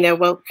Marina,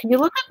 "Well, can you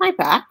look at my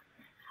back?"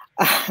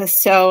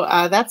 So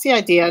that's the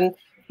idea, and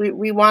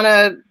we want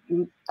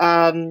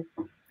to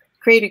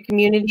create a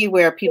community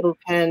where people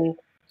can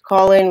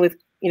call in with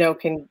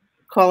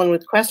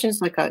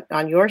questions like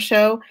on your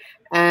show,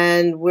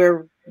 and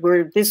we're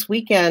this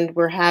weekend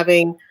we're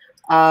having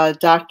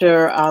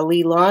Dr.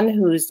 Lee Lun,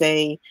 who's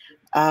a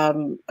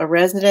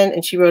resident,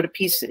 and she wrote a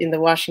piece in the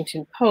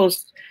Washington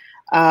Post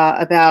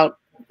about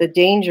the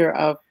danger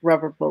of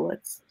rubber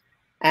bullets.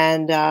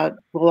 And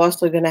we're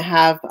also going to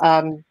have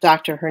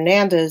Dr.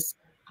 Hernandez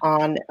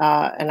on,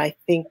 and I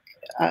think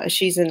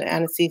she's an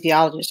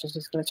anesthesiologist, and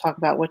she's going to talk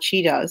about what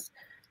she does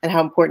and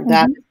how important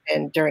that has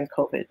been during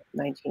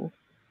COVID-19.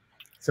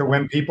 So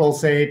when people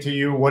say to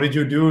you, what did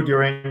you do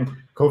during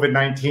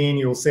COVID-19?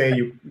 You'll say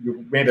you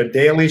made a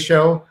daily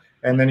show,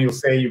 and then you'll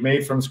say you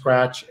made from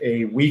scratch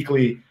a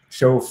weekly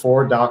show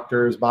for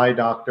doctors, by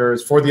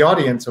doctors, for the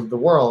audience of the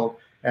world.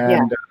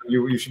 And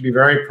you should be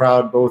very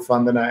proud, both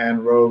Vandana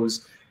and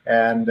Rose.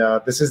 And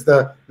this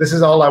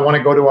is all. I want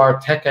to go to our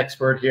tech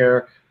expert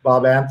here,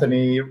 Bob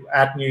Anthony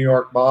at New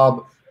York.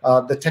 Bob,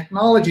 the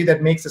technology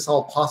that makes this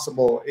all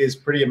possible is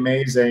pretty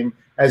amazing.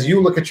 As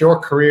you look at your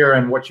career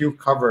and what you've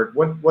covered,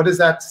 what does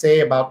that say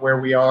about where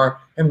we are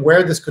and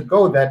where this could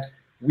go, that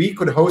we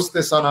could host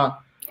this on a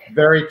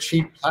very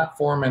cheap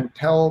platform and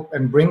tell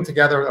and bring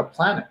together a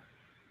planet?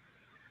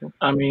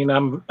 I mean,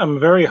 I'm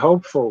very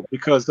hopeful,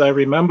 because I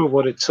remember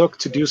what it took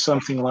to do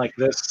something like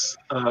this,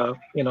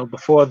 you know,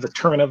 before the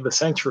turn of the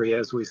century,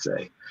 as we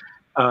say.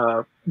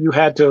 You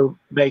had to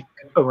make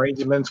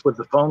arrangements with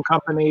the phone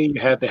company.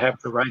 You had to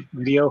have the right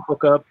video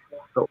hookup.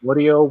 The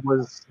audio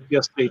was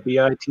just a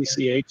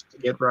bitch to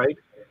get right.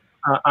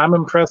 I'm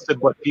impressed at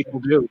what people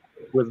do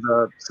with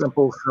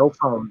simple cell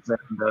phones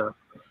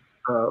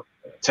and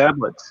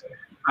tablets.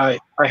 I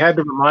had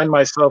to remind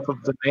myself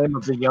of the name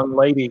of the young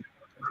lady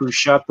who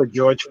shot the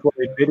George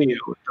Floyd video,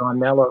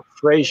 Darnella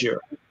Frazier.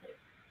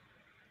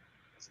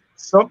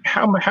 So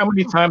how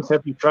many times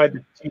have you tried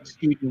to teach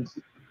students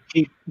to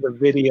keep the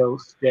video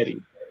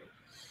steady?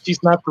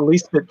 She's not the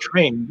least bit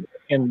trained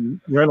in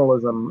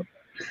journalism,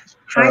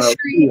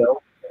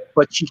 video,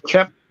 but she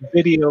kept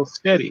video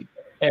steady,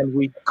 and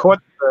we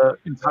caught the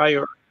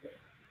entire,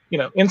 you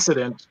know,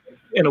 incident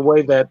in a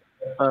way that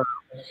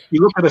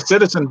you look at a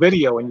citizen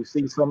video and you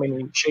see so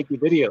many shaky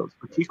videos,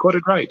 but she caught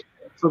it right.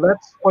 So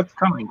that's what's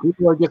coming.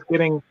 People are just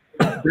getting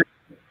good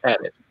at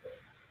it.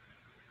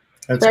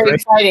 That's very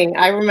exciting.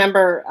 I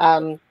remember,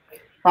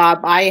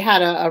 Bob, I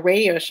had a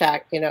Radio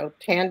Shack, you know,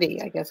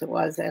 Tandy, I guess it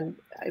was. And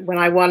when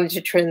I wanted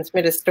to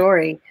transmit a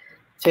story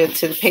to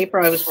the paper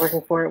I was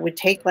working for, it would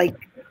take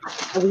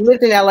we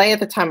lived in LA at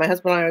the time. My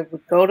husband and I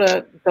would go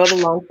to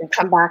lunch and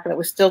come back, and it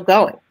was still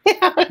going.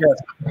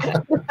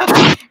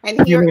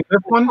 And you mean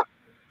this one,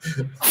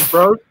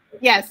 bro?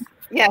 Yes.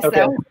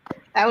 Okay.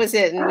 That was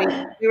it.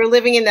 And we were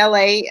living in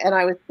LA, and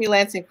I was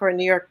freelancing for a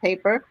New York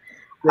paper.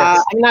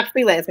 Yes. I'm not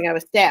freelancing, I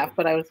was staff,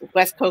 but I was a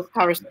West Coast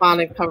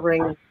correspondent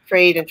covering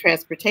trade and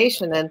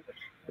transportation. And,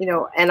 you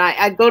know, and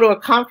I'd go to a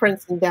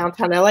conference in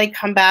downtown LA,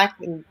 come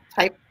back and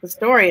type the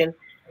story,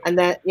 and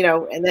then, you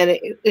know, and then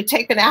it'd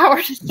take an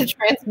hour just to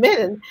transmit.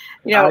 And,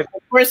 you know,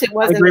 of course it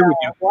wasn't a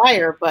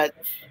wire, but,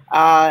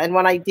 and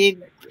when I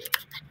did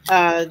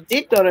go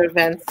to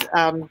events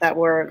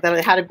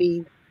that had to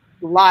be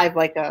live,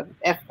 like a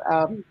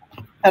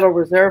Federal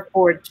Reserve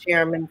Board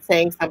chairman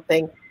saying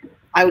something,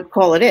 I would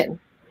call it in.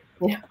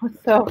 You know,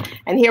 so,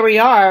 and here we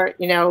are,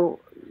 you know,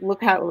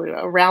 look how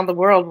around the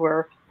world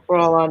we're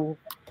all on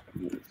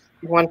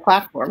one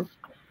platform.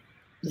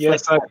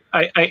 Yes,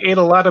 I ate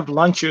a lot of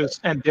lunches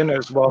and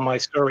dinners while my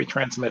story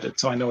transmitted,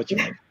 so I know what you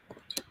mean.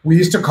 We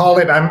used to call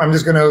it, I'm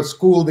just going to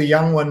school the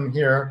young one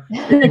here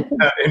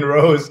in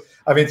Rose.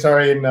 I mean,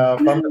 sorry, in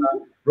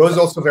Vandana. Rose is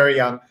also very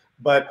young,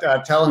 but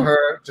tell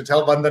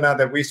Vandana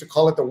that we used to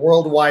call it the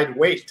worldwide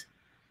wait.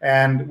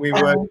 And we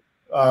would,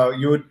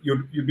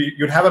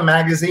 you'd have a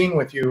magazine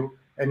with you,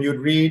 and you'd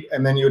read,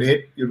 and then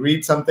you'd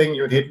read something,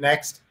 you'd hit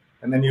next,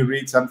 and then you'd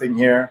read something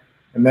here,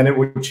 and then it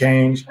would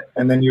change,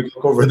 and then you'd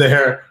look over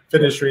there,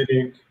 finish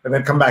reading, and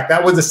then come back.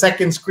 That was the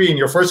second screen.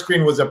 Your first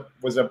screen was a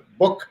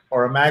book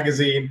or a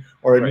magazine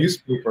or a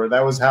newspaper.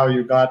 That was how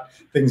you got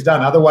things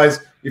done.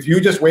 Otherwise, if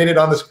you just waited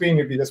on the screen,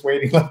 you'd be just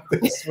waiting like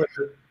this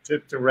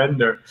to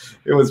render.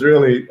 It was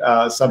really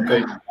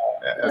something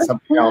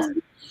else.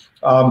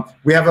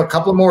 We have a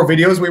couple more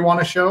videos we want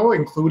to show,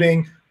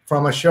 including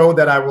from a show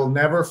that I will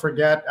never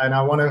forget. And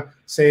I want to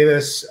say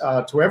this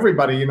to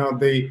everybody. You know,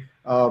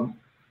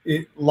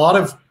 a lot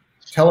of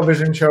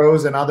television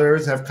shows and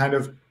others have kind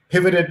of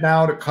pivoted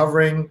now to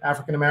covering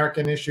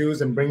African-American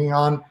issues and bringing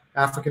on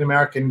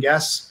African-American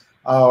guests.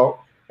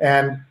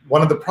 And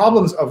one of the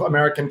problems of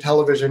American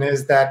television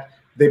is that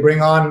they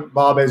bring on,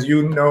 Bob, as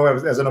you know,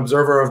 as an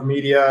observer of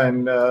media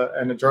and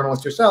a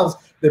journalist yourselves,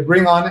 they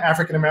bring on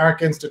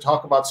African-Americans to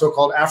talk about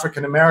so-called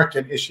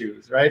African-American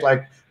issues, right?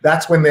 Like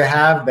that's when they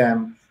have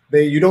them.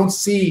 You don't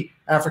see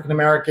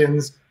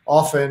African-Americans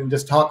often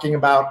just talking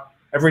about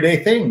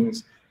everyday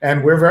things.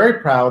 And we're very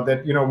proud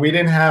that, you know, we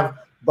didn't have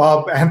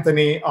Bob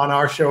Anthony on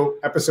our show,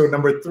 episode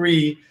number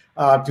 3,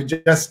 to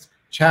just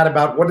chat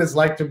about what it's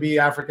like to be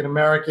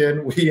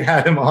African-American. We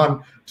had him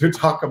on to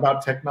talk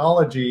about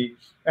technology.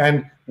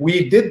 And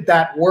we did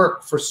that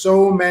work for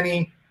so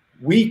many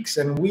weeks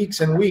and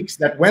weeks and weeks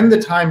that when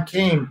the time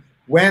came,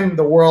 when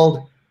the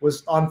world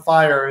was on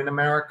fire in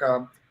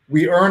America,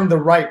 we earned the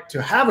right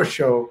to have a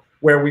show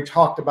where we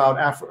talked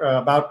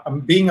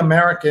about being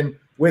American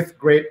with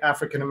great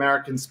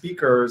African-American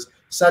speakers,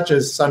 such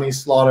as Sonny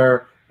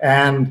Slaughter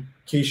and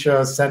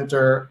Keisha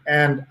Center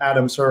and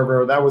Adam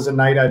Server. That was a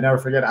night I'd never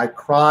forget. I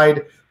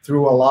cried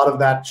through a lot of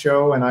that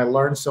show and I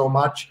learned so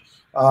much.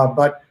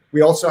 But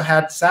We also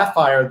had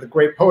Sapphire, the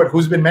great poet,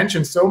 who's been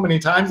mentioned so many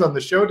times on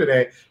the show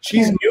today.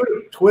 She's new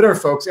to Twitter,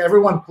 folks.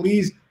 Everyone,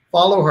 please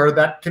follow her.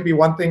 That can be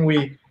one thing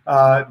we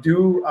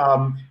do.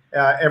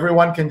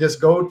 Everyone can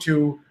just go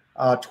to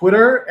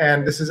Twitter,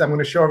 and I'm going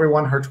to show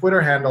everyone her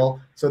Twitter handle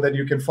so that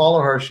you can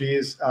follow her. She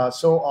is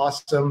so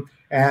awesome,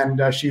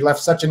 and she left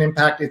such an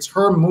impact. It's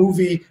her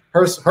movie,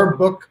 her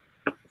book,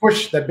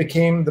 Push, that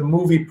became the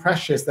movie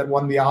Precious that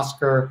won the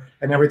Oscar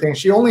and everything.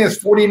 She only has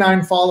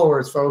 49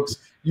 followers, folks.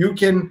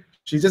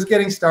 She's just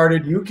getting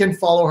started. You can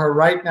follow her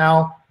right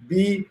now.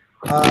 Be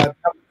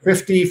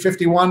 50,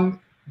 51.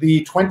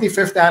 The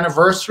 25th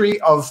anniversary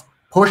of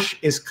Push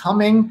is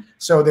coming.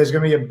 So there's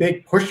going to be a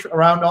big push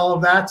around all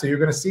of that. So you're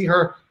going to see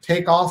her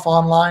take off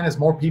online as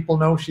more people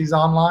know she's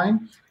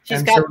online.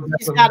 She's got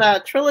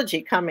a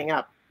trilogy coming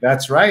up.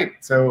 That's right.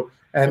 So,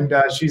 and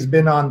she's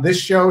been on this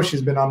show.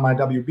 She's been on my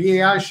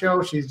WBAI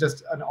show. She's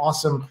just an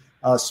awesome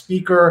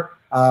speaker.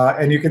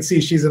 And you can see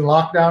she's in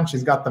lockdown.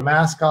 She's got the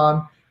mask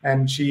on,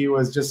 and she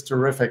was just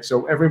terrific.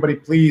 So everybody,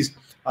 please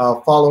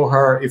follow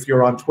her if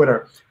you're on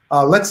Twitter.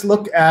 Let's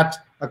look at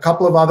a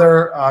couple of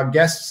other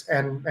guests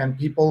and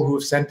people who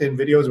have sent in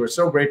videos. We're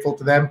so grateful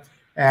to them.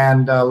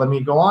 And let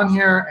me go on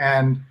here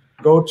and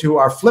go to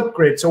our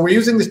Flipgrid. So we're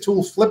using this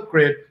tool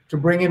Flipgrid to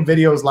bring in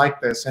videos like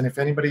this. And if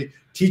anybody,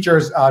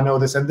 teachers know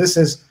this, and this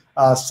is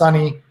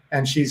Sunny,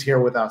 and she's here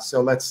with us.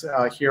 So let's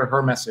hear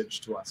her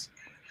message to us.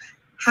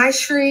 Hi,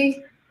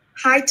 Shri.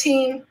 Hi,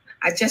 team.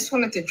 I just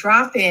wanted to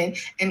drop in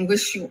and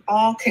wish you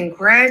all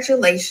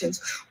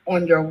congratulations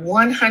on your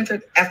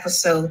 100th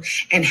episode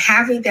and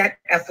having that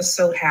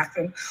episode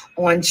happen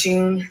on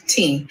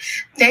Juneteenth.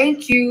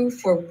 Thank you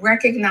for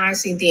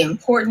recognizing the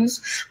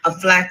importance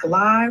of Black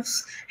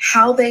lives,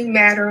 how they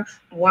matter,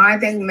 why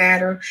they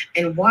matter,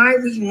 and why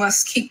we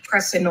must keep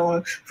pressing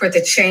on for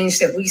the change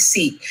that we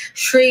seek.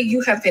 Shri,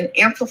 you have been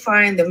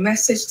amplifying the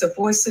message, the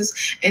voices,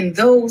 and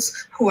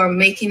those who are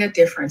making a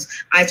difference.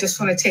 I just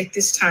want to take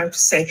this time to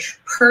say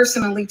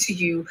personally to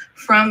you,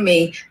 from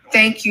me,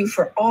 thank you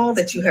for all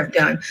that you have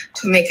done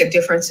to make a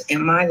difference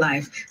in my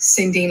life.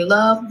 Sending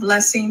love,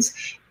 blessings,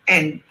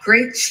 and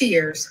great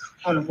cheers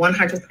on the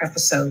 100th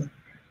episode.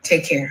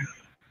 Take care.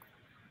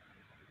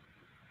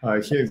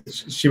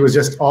 She was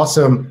just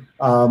awesome.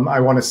 I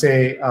want to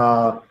say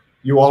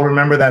you all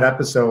remember that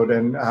episode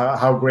and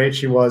how great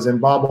she was.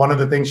 And Bob, one of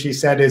the things she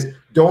said is,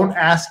 don't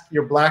ask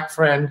your Black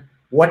friend,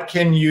 what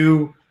can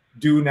you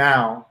do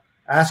now?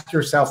 Ask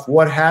yourself,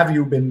 what have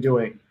you been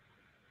doing?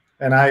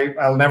 And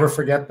I'll never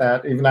forget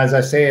that. Even as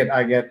I say it,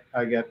 I get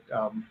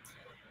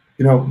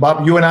you know,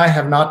 Bob, you and I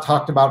have not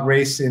talked about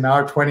race in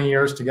our 20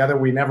 years together.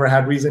 We never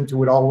had reason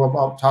to at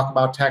all talk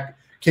about tech.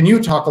 Can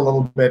you talk a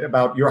little bit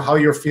about how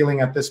you're feeling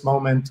at this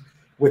moment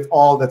with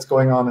all that's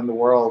going on in the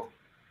world?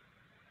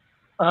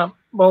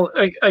 Well,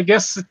 I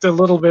guess it's a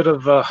little bit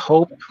of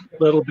hope,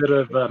 a little bit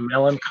of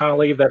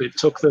melancholy that it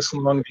took this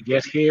long to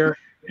get here,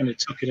 and it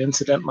took an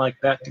incident like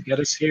that to get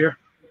us here.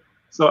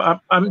 So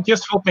I'm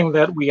just hoping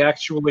that we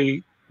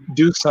actually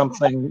do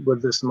something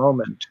with this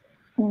moment.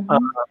 I'm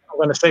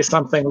going to say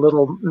something a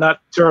little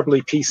not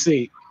terribly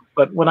PC,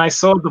 but when I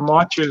saw the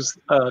marchers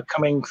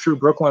coming through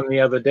Brooklyn the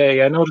other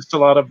day, I noticed a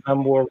lot of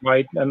them were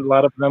white and a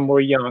lot of them were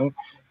young,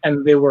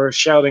 and they were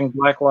shouting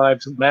Black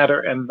Lives Matter,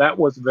 and that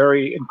was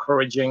very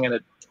encouraging, and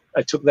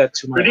I took that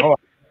to my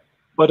heart.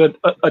 But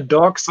a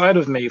dark side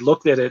of me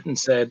looked at it and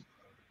said,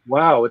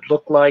 wow, it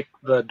looked like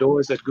the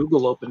doors at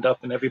Google opened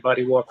up and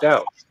everybody walked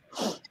out.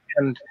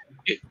 And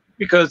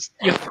because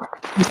you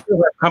still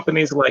have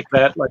companies like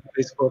that, like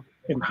Facebook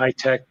in high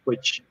tech,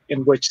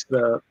 in which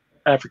the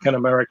African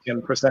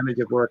American percentage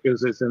of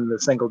workers is in the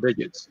single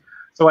digits.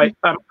 So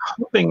I'm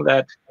hoping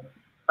that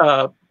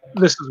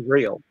this is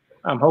real.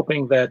 I'm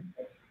hoping that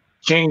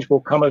change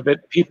will come of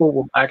it. People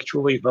will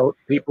actually vote.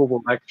 People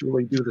will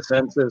actually do the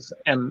census.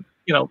 And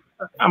you know,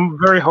 I'm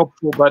very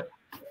hopeful, but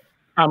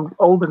I'm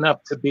old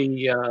enough to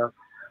be a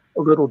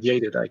little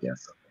jaded, I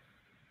guess.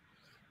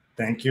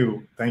 Thank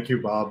you,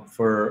 Bob,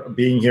 for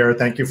being here.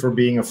 Thank you for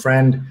being a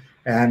friend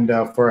and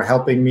for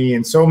helping me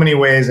in so many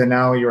ways. And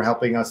now you're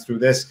helping us through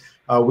this.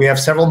 We have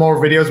several more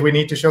videos we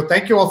need to show.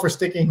 Thank you all for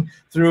sticking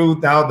through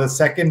now the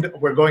second.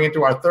 We're going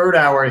into our third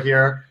hour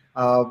here.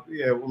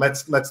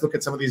 Let's look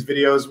at some of these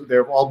videos.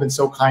 They've all been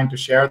so kind to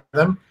share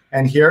them.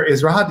 And here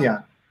is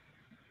Rahadian.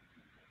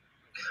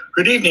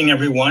 Good evening,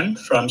 everyone,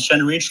 from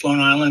Center Reach, Long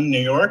Island, New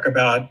York,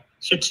 about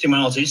 60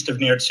 miles east of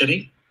New York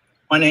City.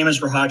 My name is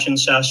Rahadian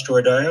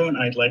Sastorodayo, and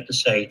I'd like to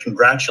say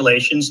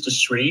congratulations to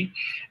Sri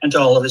and to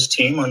all of his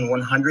team on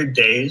 100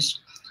 days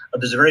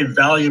of this very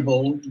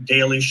valuable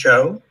daily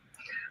show.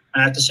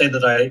 I have to say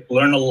that I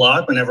learn a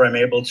lot whenever I'm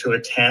able to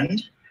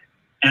attend.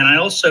 And I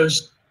also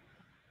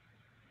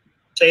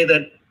say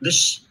that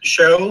this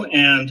show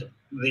and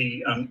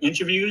the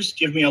interviews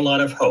give me a lot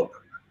of hope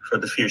for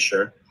the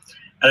future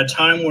at a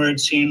time where it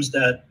seems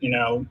that, you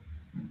know,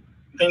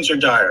 things are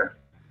dire.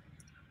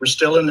 We're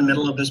still in the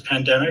middle of this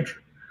pandemic.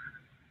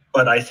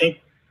 But I think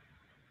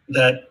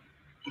that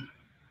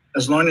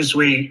as long as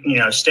we, you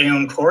know, stay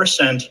on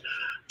course and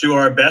do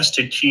our best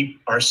to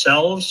keep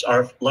ourselves,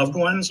 our loved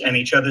ones, and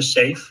each other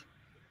safe,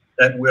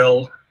 that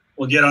we'll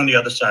get on the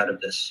other side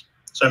of this.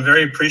 So I'm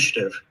very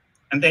appreciative,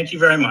 and thank you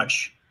very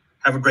much.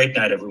 Have a great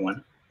night,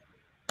 everyone.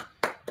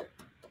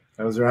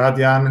 That was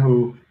Radyan,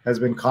 who has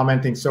been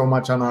commenting so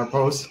much on our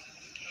posts.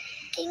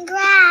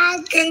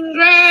 Congrats!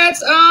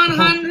 Congrats on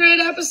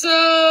 100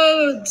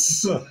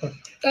 episodes!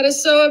 That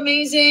is so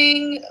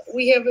amazing.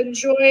 We have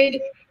enjoyed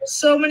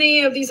so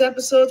many of these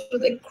episodes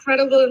with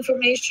incredible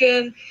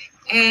information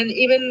and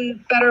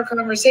even better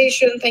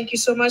conversation. Thank you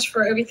so much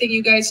for everything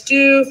you guys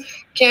do.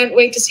 Can't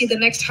wait to see the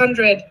next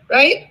 100,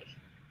 right?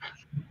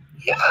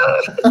 Yeah.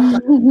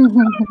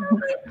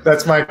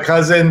 That's my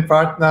cousin,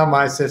 Pratna,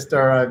 my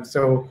sister. I'm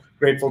so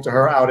grateful to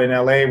her out in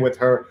LA with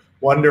her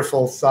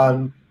wonderful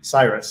son,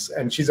 Cyrus.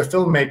 And she's a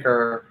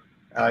filmmaker.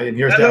 And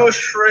here's Hello, Dal.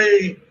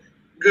 Shri.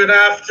 Good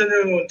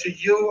afternoon to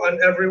you and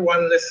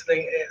everyone listening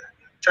in,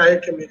 the entire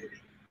community.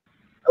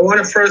 I want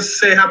to first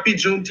say happy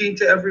Juneteenth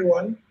to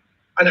everyone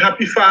and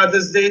happy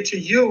Father's Day to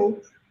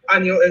you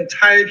and your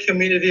entire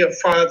community of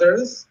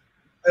fathers.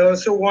 I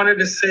also wanted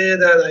to say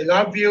that I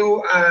love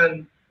you,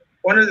 and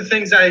one of the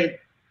things I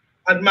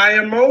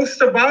admire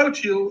most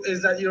about you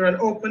is that you're an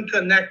open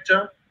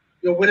connector.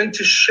 You're willing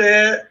to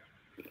share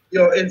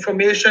your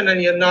information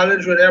and your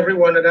knowledge with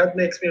everyone, and that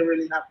makes me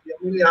really happy.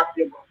 I'm really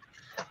happy about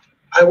it.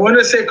 I want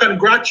to say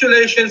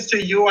congratulations to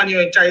you and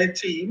your entire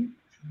team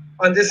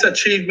on this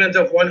achievement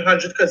of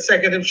 100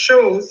 consecutive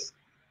shows.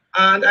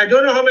 And I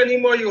don't know how many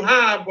more you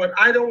have, but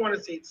I don't want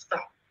to see it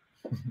stop.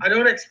 I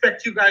don't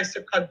expect you guys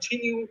to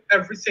continue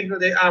every single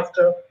day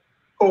after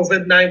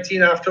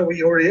COVID-19, after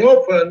we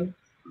reopen,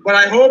 but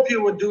I hope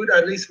you would do it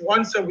at least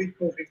once a week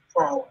moving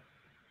forward.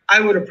 I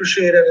would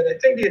appreciate it, and I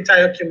think the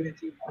entire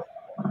community would.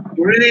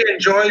 We really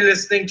enjoy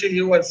listening to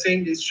you and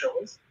seeing these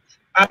shows.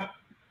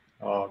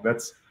 Oh,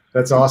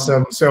 that's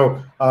awesome.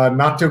 So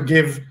not to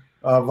give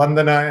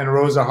Vandana and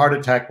Rose a heart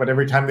attack, but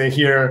every time they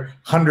hear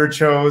 100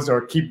 shows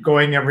or keep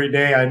going every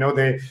day, I know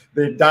they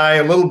die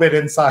a little bit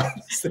inside.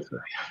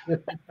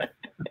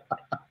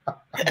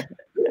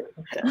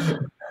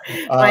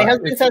 My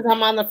husband says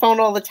I'm on the phone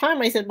all the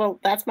time. I said, well,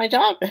 that's my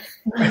job.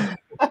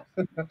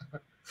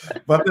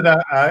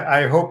 Vandana,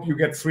 I hope you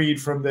get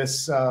freed from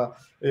this,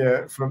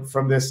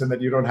 from this, and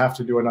that you don't have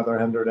to do another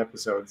 100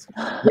 episodes.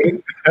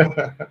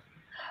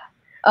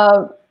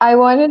 I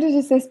wanted to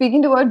just say,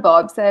 speaking to what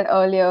Bob said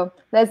earlier,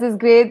 there's this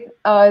great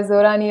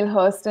Zora Neale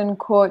Hurston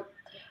quote.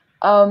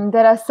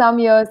 There are some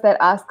years that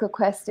ask a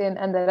question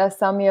and there are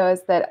some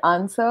years that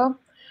answer.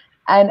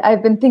 And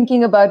I've been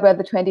thinking about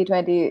whether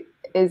 2020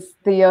 is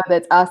the year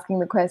that's asking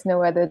the question or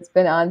whether it's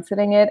been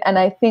answering it. And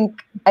I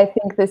think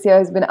this year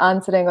has been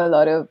answering a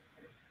lot of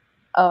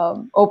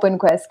open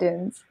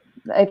questions.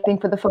 I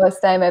think for the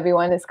first time,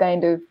 everyone is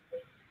kind of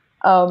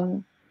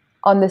on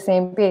the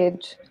same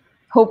page,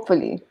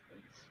 hopefully.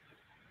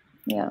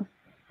 Yeah.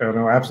 Oh,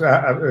 no,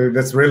 absolutely.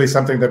 That's really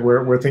something that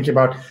we're thinking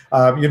about.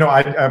 You know,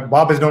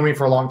 Bob has known me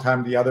for a long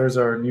time. The others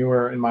are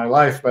newer in my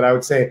life, but I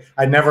would say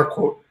I never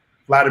quote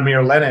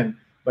Vladimir Lenin,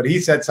 but he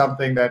said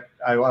something that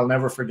I'll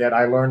never forget.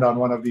 I learned on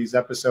one of these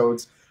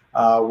episodes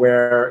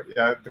where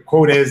the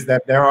quote is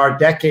that there are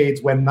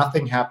decades when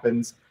nothing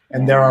happens,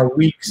 and there are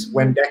weeks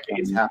when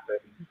decades happen.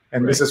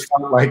 And this has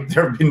felt like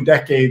there have been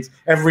decades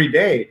every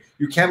day.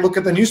 You can't look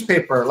at the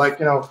newspaper. Like,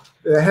 you know,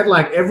 the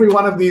headline, every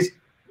one of these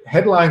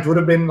headlines would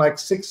have been like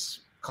 6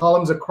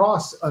 columns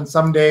across on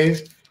some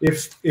days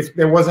if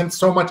there wasn't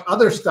so much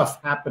other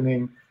stuff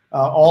happening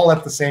all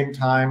at the same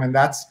time. And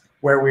that's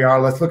where we are.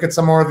 Let's look at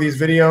some more of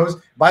these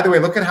videos. By the way,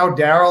 look at how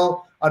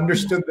Daryl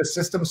understood the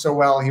system so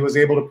well. He was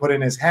able to put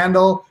in his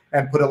handle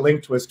and put a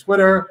link to his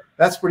Twitter.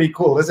 That's pretty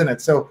cool, isn't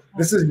it? So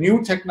this is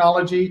new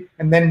technology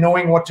and then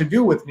knowing what to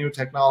do with new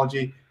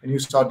technology. And you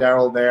saw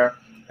Daryl there.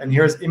 And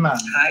here's Iman.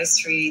 Hi,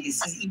 Sri.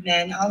 This is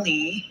Iman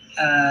Ali.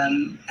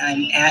 I'm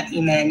at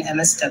Iman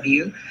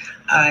MSW.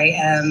 I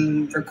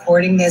am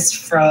recording this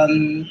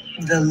from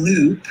the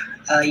Loop.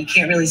 You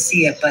can't really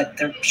see it, but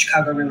the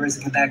Chicago River is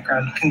in the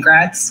background.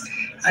 Congrats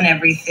on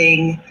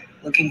everything.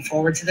 Looking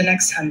forward to the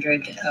next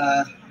 100,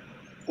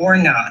 or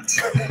not.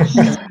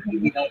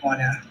 We don't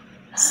want to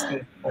stay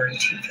in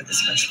quarantine for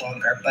this much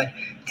longer. But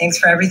thanks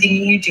for everything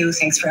you do.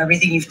 Thanks for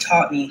everything you've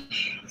taught me.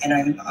 And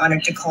I'm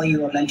honored to call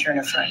you a mentor and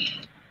a friend.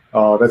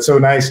 Oh, that's so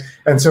nice.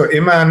 And so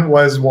Iman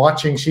was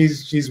watching.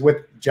 She's with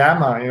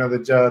JAMA, you know,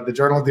 the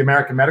Journal of the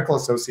American Medical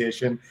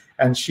Association,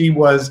 and she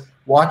was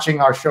watching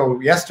our show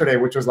yesterday,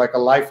 which was like a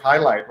life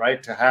highlight,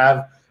 right? To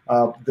have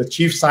the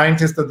chief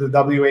scientist of the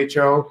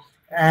WHO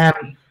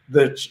and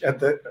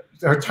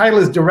her title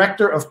is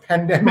Director of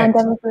Pandemic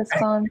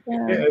Response.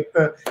 Yeah.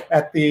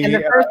 at the and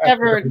the first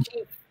ever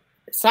chief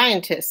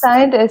scientist.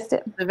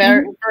 The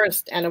very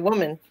first, and a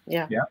woman.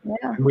 Yeah. Yeah.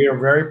 And we are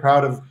very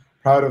proud of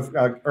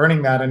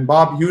earning that. And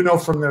Bob, you know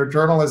from their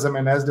journalism,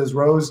 and as does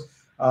Rose,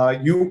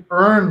 you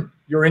earn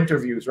your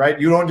interviews, right?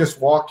 You don't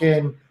just walk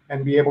in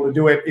and be able to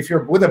do it. If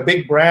you're with a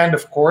big brand,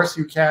 of course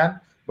you can,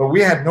 but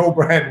we had no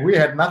brand, we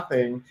had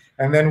nothing.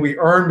 And then we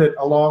earned it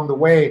along the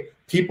way.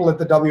 People at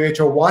the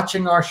WHO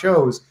watching our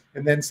shows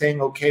and then saying,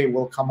 okay,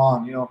 we'll come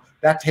on. You know,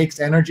 that takes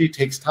energy,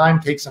 takes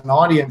time, takes an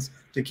audience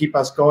to keep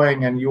us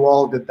going. And you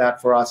all did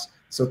that for us.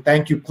 So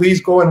thank you.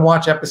 Please go and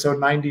watch episode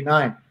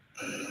 99.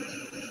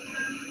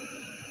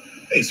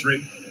 Hey,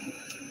 Sri.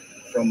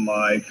 From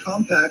my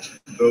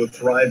compact, though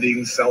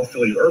thriving South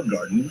Philly herb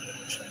garden,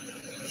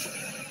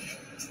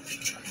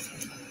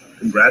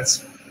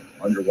 congrats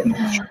on your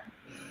wonderful show.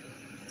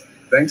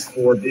 Thanks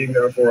for being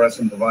there for us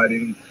and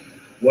providing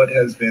what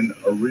has been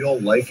a real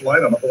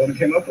lifeline. I'm not the one who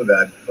came up with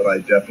that, but I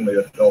definitely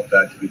have felt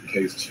that to be the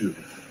case too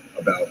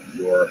about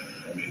your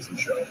amazing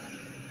show.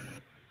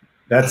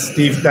 That's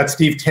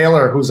Steve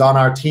Taylor, who's on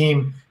our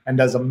team and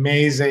does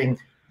amazing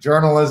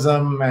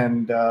journalism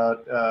and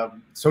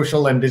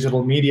social and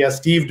digital media.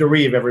 Steve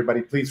DeReeve,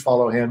 everybody, please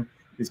follow him.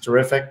 He's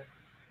terrific.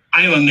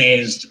 I am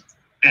amazed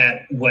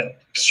at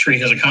what Sri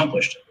has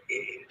accomplished.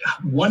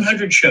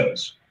 100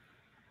 shows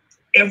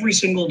every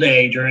single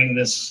day during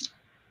this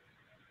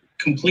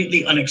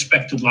completely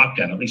unexpected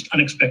lockdown, at least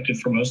unexpected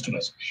for most of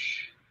us.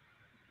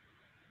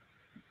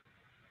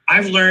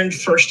 I've learned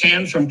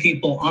firsthand from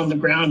people on the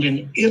ground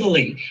in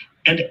Italy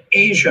and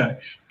Asia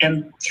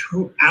and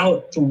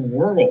throughout the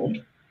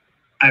world.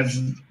 I've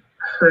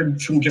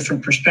heard from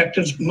different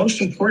perspectives. Most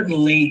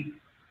importantly,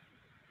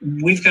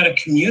 we've got a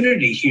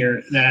community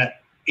here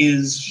that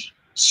is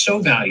so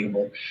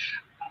valuable.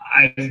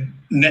 I've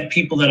met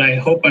people that I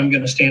hope I'm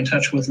going to stay in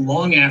touch with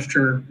long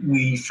after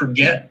we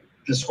forget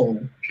this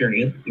whole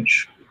period,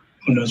 which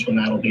who knows when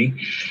that'll be.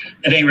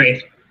 At any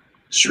rate,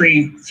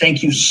 Sri,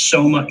 thank you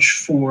so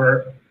much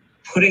for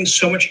putting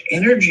so much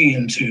energy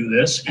into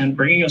this and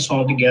bringing us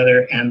all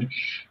together and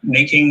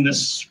making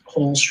this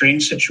whole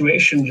strange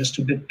situation just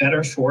a bit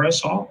better for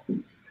us all.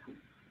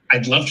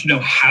 I'd love to know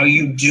how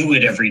you do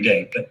it every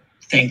day, but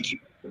thank you.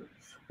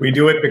 We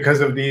do it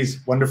because of these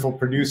wonderful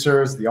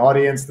producers, the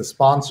audience, the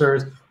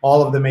sponsors,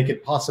 all of them make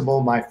it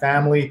possible, my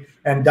family.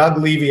 And Doug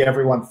Levy,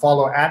 everyone,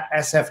 follow at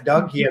SF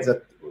Doug. He has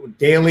a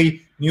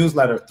daily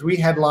newsletter, 3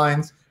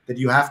 headlines that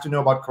you have to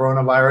know about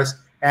coronavirus.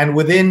 And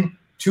within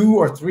 2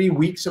 or 3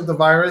 weeks of the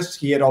virus,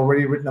 he had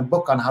already written a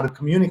book on how to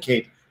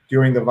communicate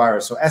during the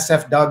virus. So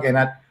SF Doug and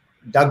at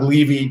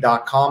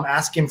DougLevy.com.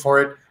 Ask him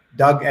for it,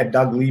 Doug at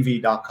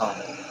DougLevy.com.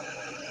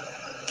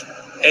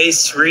 Hey,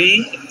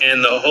 Sri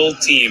and the whole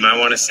team, I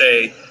want to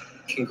say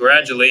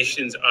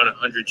congratulations on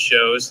 100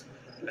 shows.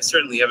 I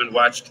certainly haven't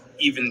watched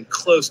even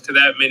close to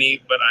that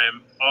many, but I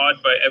am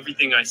awed by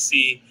everything I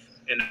see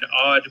and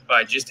awed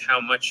by just how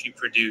much you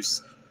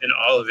produce, and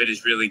all of it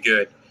is really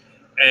good.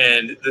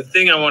 And the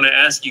thing I want to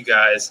ask you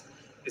guys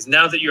is,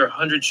 now that you're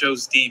 100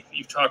 shows deep,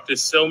 you've talked to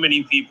so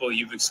many people,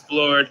 you've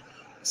explored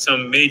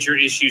some major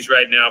issues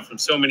right now from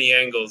so many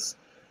angles.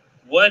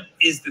 What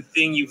is the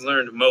thing you've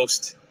learned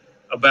most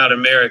about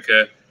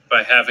America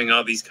by having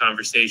all these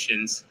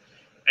conversations?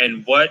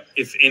 And what,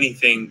 if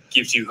anything,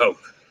 gives you hope?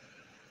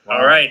 Wow.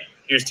 All right,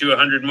 here's to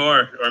 100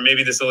 more, or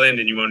maybe this will end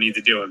and you won't need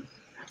to do them.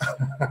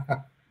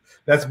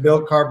 That's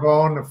Bill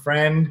Carbone, a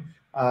friend.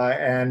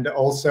 And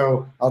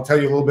also, I'll tell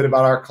you a little bit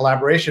about our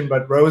collaboration.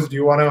 But Rose, do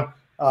you want to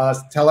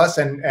tell us?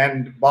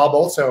 And Bob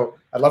also,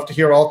 I'd love to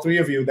hear all three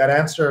of you that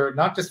answer,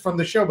 not just from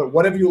the show, but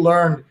what have you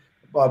learned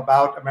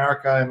about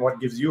America and what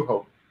gives you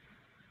hope?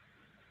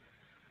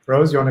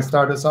 Rose, you want to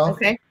start us off?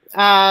 Okay.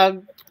 I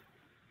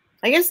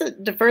guess the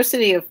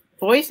diversity of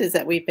voices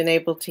that we've been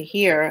able to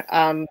hear,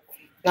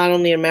 not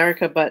only in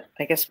America, but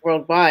I guess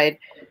worldwide,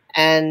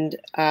 and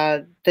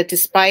that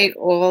despite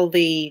all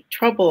the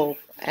trouble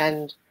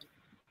and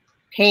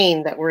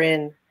pain that we're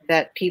in,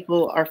 that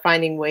people are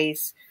finding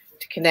ways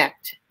to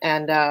connect.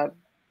 And,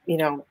 you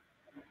know,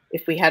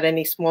 if we had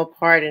any small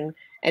part in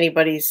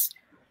anybody's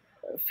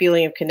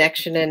feeling of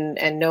connection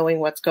and knowing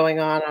what's going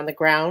on the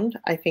ground,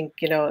 I think,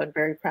 you know, I'm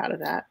very proud of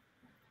that.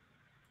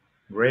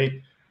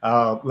 Great.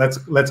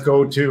 Let's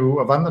go to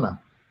Vandana.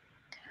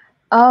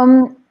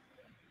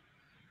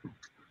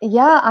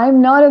 Yeah,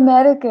 I'm not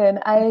American.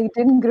 I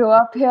didn't grow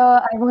up here.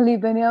 I've only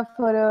been here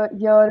for a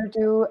year or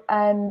two.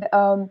 And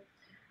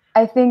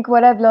I think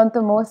what I've learned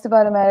the most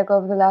about America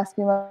over the last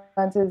few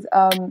months is,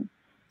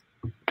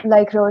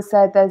 like Rose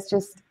said, there's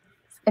just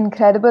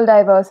incredible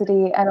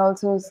diversity, and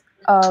also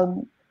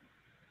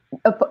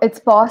it's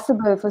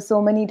possible for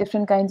so many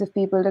different kinds of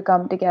people to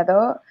come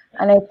together.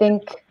 And I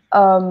think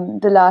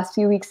the last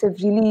few weeks have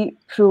really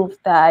proved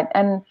that.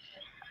 And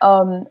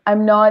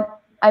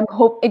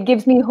it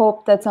gives me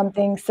hope that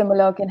something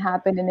similar can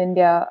happen in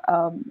India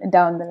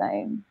down the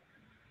line.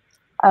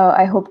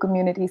 I hope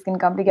communities can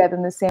come together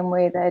in the same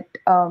way that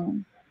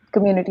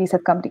communities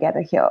have come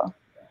together here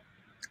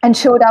and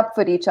showed up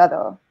for each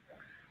other,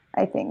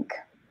 I think.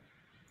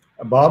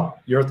 Bob,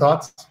 your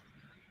thoughts?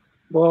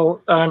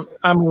 Well,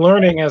 I'm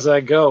learning as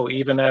I go,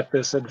 even at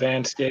this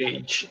advanced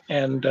age,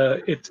 and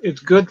it's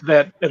good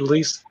that at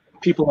least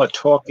people are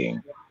talking.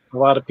 A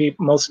lot of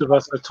people, most of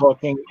us, are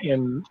talking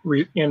in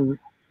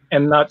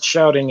and not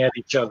shouting at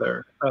each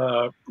other.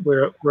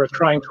 We're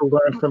trying to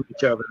learn from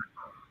each other.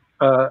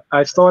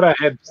 I thought I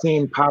had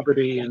seen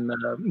poverty in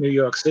New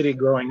York City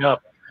growing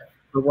up,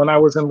 but when I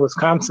was in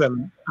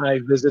Wisconsin, I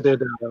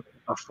visited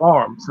a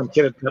farm. Some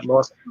kid had got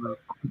lost in a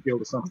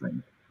field or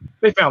something.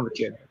 They found the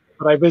kid,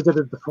 but I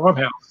visited the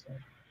farmhouse.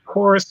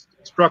 Poorest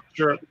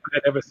structure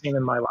I'd ever seen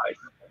in my life.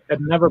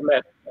 had never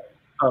met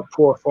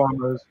poor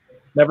farmers,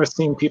 never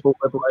seen people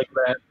live like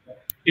that.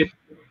 It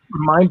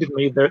reminded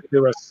me that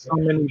there are so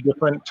many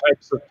different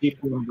types of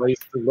people and ways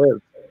to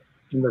live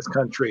in this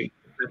country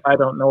that I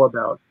don't know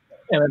about.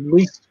 And at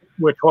least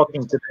we're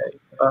talking today,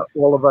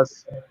 all of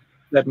us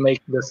that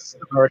make this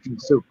American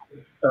soup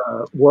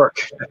work.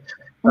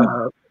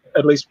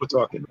 At least we're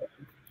talking.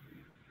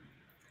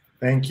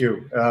 Thank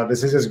you.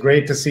 This is just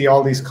great to see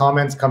all these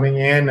comments coming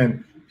in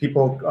and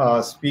people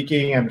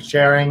speaking and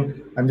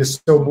sharing. I'm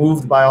just so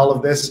moved by all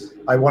of this.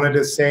 I wanted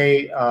to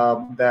say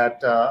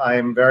that I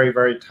am very,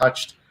 very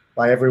touched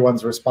by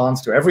everyone's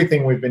response to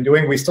everything we've been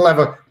doing. We still have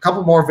a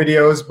couple more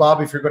videos.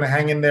 Bob, if you're going to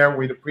hang in there,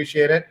 we'd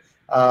appreciate it.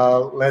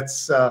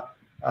 Let's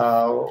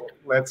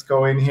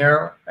go in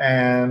here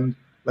and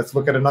let's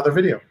look at another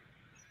video.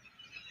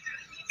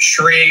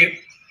 Shri,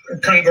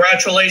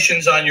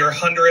 congratulations on your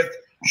 100th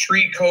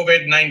Shri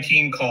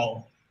COVID-19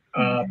 call.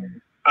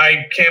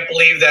 I can't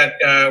believe that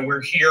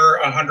we're here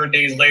 100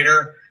 days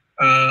later.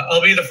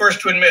 I'll be the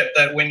first to admit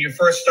that when you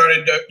first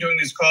started doing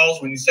these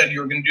calls, when you said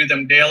you were going to do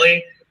them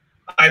daily,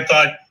 I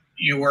thought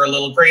you were a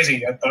little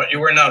crazy. I thought you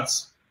were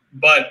nuts.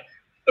 But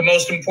the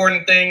most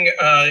important thing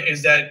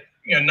is that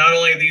not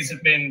only these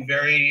have been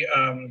very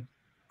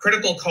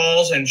critical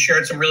calls and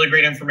shared some really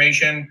great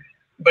information,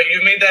 but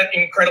you made that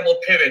incredible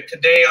pivot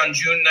today on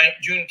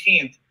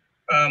Juneteenth.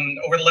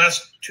 Over the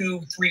last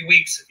 2-3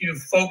 weeks,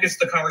 you've focused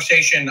the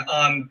conversation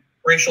on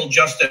racial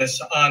justice,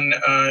 on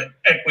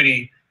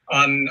equity,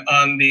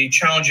 on the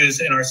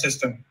challenges in our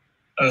system.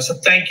 So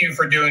thank you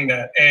for doing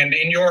that. And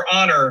in your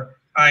honor,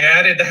 I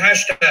added the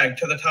hashtag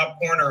to the top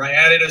corner. I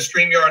added a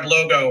StreamYard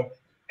logo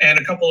and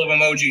a couple of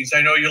emojis.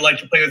 I know you like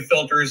to play with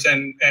filters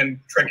and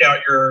trick out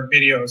your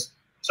videos.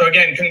 So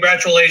again,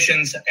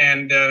 congratulations,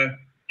 and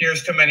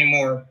here's to many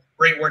more.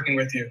 Great working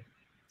with you.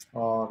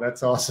 Oh,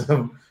 that's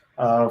awesome.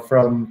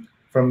 From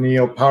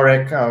Neil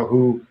Parekh,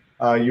 who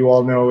you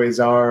all know is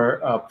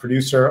our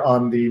producer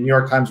on the New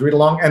York Times Read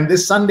Along. And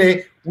this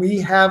Sunday, we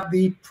have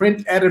the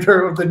print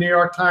editor of the New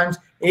York Times,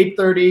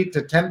 8:30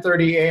 to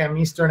 10:30 a.m.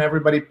 Eastern.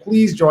 Everybody,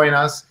 please join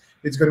us.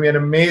 It's going to be an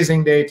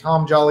amazing day.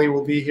 Tom Jolly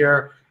will be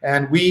here.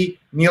 And we,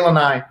 Neil and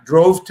I,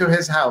 drove to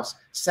his house,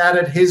 sat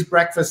at his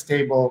breakfast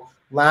table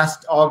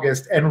last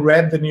August and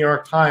read the New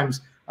York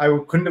Times. I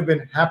couldn't have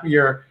been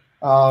happier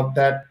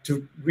that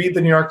to read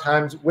the New York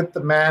Times with the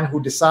man who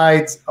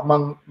decides,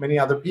 among many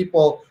other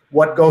people,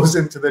 what goes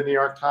into the New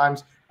York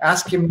Times.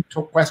 Ask him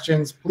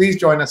questions. Please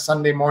join us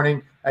Sunday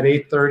morning at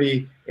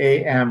 8:30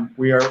 a.m.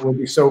 We'll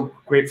be so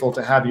grateful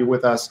to have you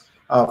with us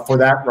for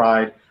that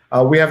ride.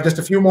 We have just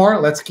a few more.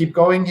 Let's keep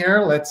going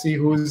here. Let's see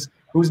who's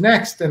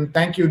next. And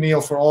thank you,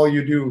 Neil, for all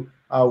you do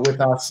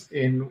with us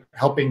in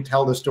helping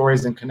tell the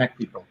stories and connect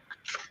people.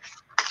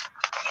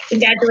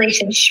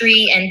 Congratulations,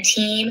 Shri and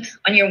team,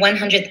 on your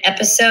 100th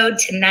episode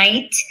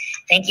tonight.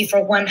 Thank you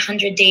for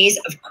 100 days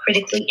of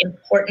critically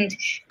important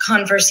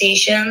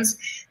conversations.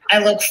 I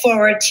look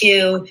forward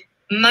to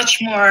much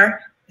more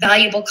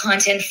valuable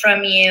content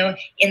from you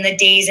in the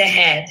days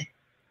ahead.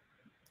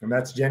 And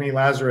that's Jenny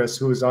Lazarus,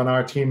 who is on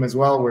our team as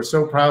well. We're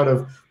so proud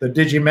of the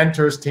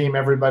DigiMentors team.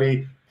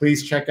 Everybody,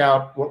 please check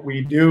out what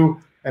we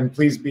do and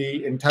please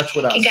be in touch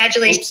with us.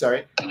 Congratulations. Oops,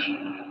 sorry.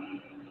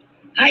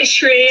 Hi,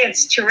 Shri.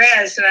 It's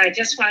Therese, and I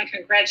just want to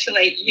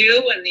congratulate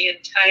you and the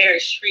entire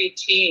Shri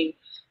team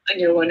on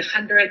your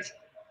 100th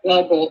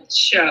global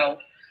show.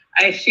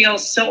 I feel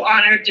so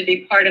honored to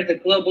be part of the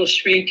global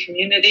Shri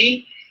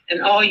community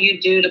and all you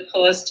do to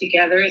pull us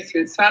together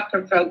through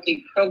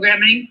thought-provoking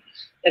programming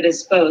that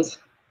is both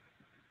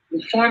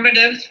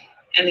informative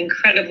and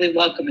incredibly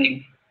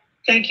welcoming.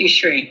 Thank you,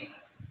 Shri.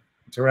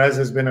 Therese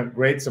has been a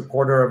great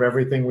supporter of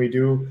everything we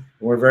do,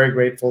 and we're very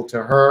grateful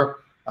to her.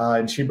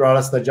 And she brought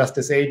us the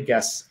Justice Aid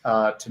guests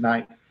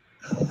tonight.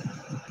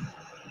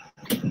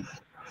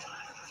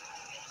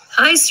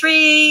 Hi,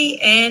 Sri,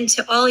 and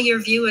to all your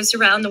viewers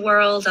around the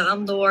world.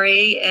 I'm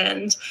Lori,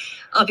 and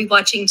I'll be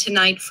watching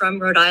tonight from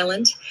Rhode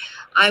Island.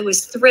 I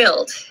was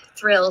thrilled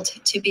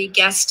to be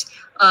guest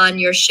on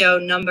your show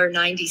number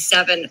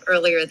 97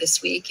 earlier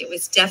this week. It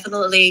was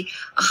definitely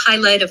a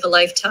highlight of a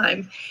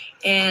lifetime.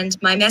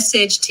 And my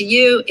message to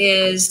you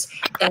is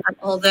that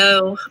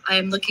although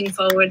I'm looking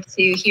forward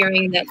to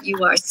hearing that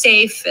you are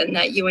safe and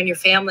that you and your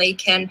family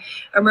can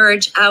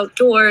emerge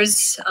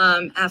outdoors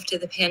after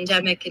the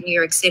pandemic in New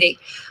York City,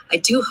 I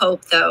do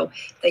hope, though,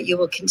 that you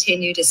will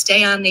continue to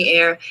stay on the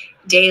air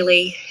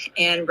daily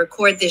and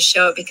record this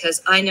show,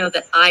 because I know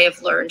that I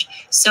have learned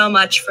so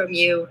much from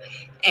you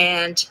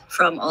and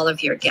from all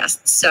of your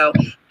guests. So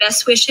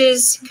best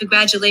wishes,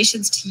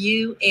 congratulations to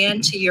you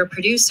and to your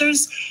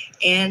producers.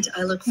 And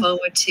I look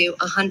forward to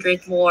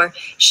 100 more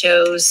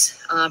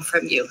shows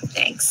from you.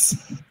 Thanks.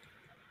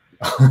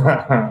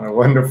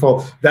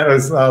 Wonderful. That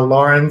was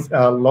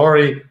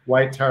Lori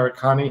White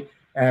Tarakani.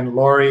 And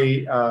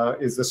Lori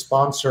is the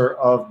sponsor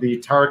of the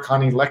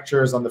Tarakani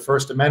Lectures on the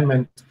First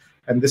Amendment.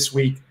 And this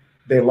week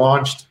they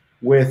launched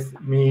with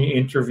me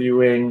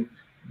interviewing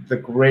the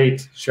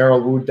great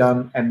Cheryl Wu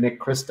Dunn and Nick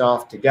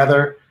Kristof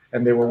together.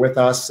 And they were with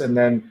us. And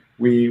then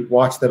We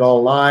watched it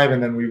all live,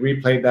 and then we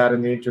replayed that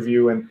in the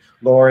interview. And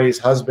Lori's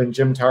husband,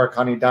 Jim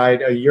Tarakani,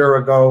 died a year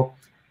ago,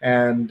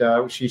 and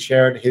she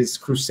shared his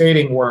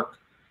crusading work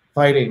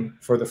fighting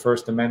for the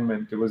First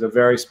Amendment. It was a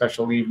very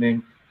special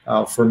evening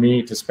for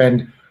me to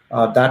spend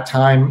that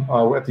time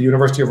at the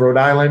University of Rhode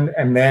Island,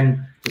 and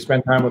then to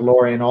spend time with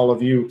Lori and all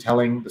of you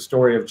telling the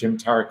story of Jim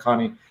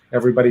Tarakani.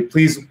 Everybody,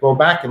 please go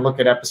back and look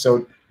at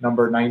episode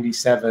number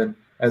 97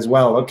 as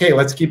well. Okay,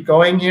 let's keep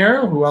going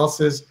here. Who else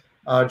is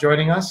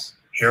joining us?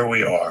 Here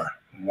we are,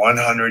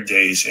 100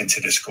 days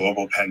into this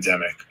global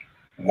pandemic,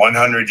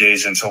 100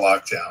 days into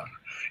lockdown,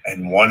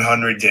 and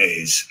 100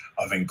 days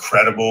of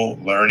incredible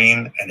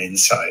learning and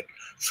insight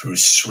through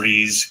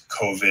Sri's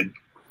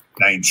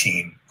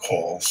COVID-19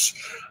 calls.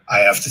 I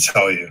have to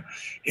tell you,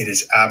 it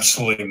is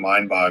absolutely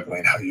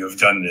mind-boggling how you have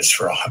done this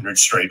for 100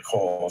 straight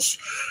calls.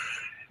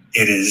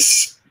 It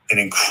is an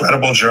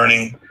incredible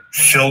journey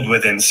filled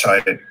with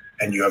insight,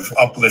 and you have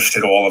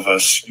uplifted all of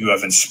us. You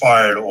have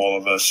inspired all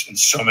of us in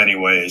so many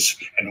ways.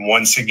 And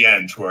once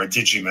again, through our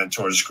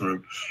DigiMentors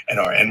group and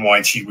our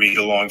NYT Read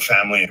Along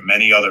family and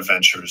many other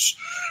ventures,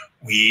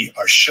 we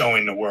are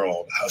showing the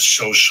world how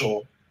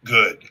social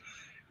good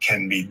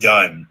can be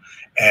done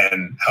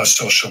and how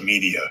social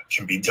media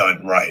can be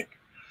done right.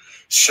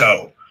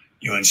 So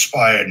you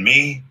inspired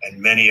me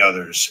and many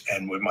others.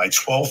 And with my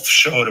 12th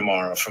show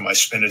tomorrow for my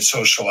Spin It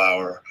Social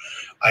Hour,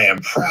 I am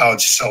proud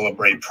to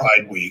celebrate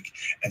Pride Week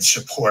and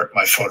support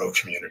my photo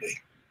community.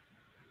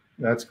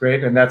 That's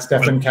great. And that's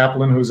Stefan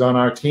Kaplan, who's on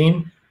our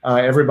team.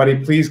 Everybody,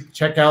 please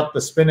check out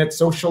the Spin It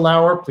Social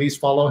Hour. Please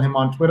follow him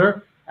on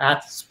Twitter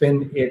at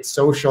Spin It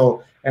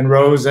Social. And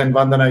Rose and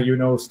Vandana, you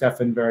know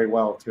Stefan very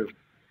well, too.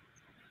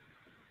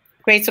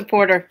 Great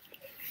supporter.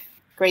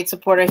 Great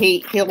supporter.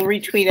 He'll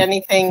retweet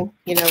anything,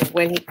 you know,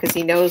 because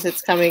he knows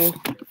it's coming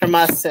from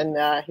us, and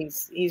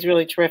he's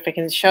really terrific.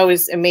 And the show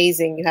is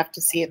amazing. You have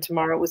to see it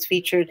tomorrow. It was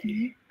featured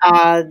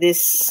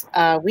this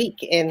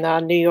week in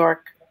New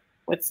York.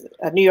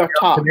 New York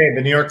Talk? Today,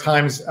 the New York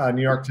Times,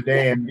 New York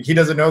Today. And he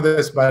doesn't know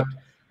this, but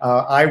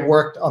I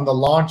worked on the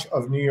launch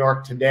of New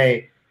York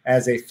Today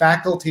as a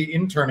faculty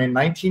intern in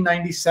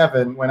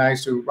 1997 when I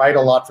used to write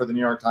a lot for the New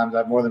York Times. I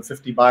have more than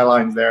 50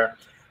 bylines there.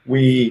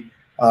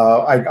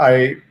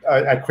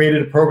 I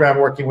created a program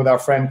working with our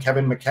friend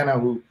Kevin McKenna,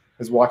 who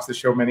has watched the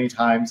show many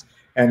times,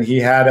 and he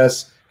had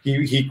us.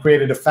 He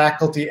created a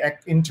faculty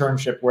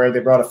internship where they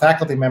brought a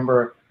faculty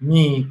member,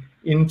 me,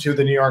 into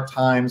the New York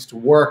Times to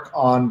work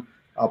on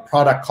a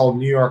product called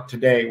New York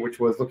Today, which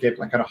was looking at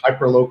like kind of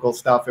hyper-local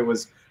stuff. It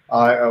was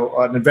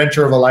an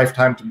adventure of a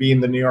lifetime to be in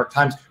the New York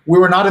Times. We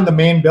were not in the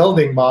main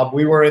building, Bob.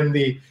 We were in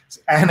the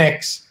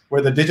annex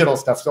where the digital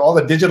stuff. So all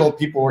the digital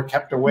people were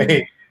kept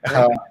away.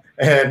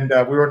 And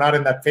we were not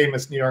in that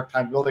famous New York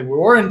Times building. We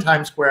were in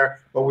Times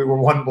Square, but we were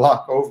one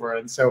block over.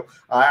 And so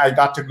I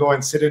got to go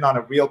and sit in on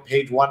a real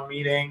Page One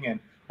meeting and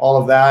all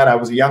of that. I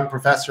was a young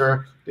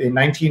professor in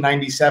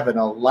 1997,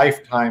 a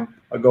lifetime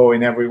ago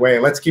in every way.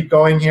 Let's keep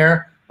going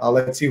here.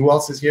 Let's see who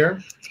else is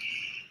here.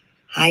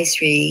 Hi,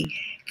 Sri.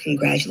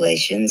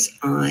 Congratulations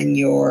on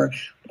your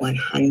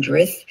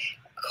 100th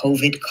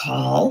COVID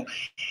call.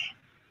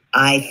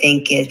 I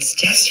think it's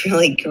just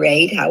really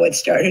great how it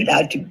started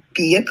out to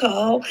be a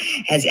call,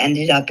 has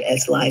ended up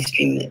as live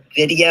stream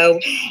video.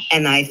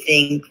 And I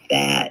think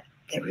that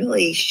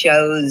really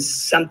shows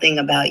something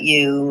about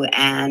you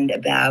and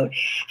about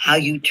how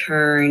you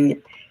turn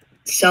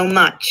so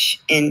much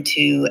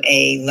into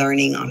a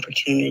learning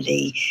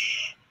opportunity.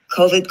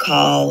 COVID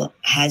call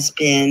has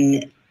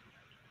been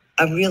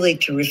a really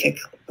terrific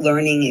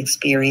learning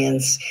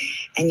experience,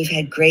 and you've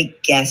had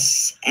great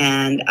guests,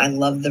 and I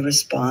love the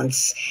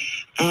response.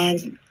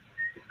 And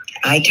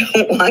I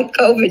don't want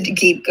COVID to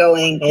keep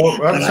going.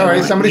 Oh, I'm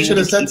sorry. Somebody should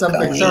have said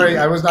something. Sorry,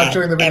 I was not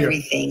showing the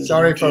video.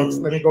 Sorry, folks.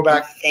 Let me go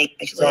back.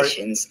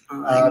 Congratulations.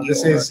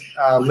 This is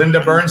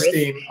Linda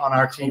Bernstein on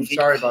our team.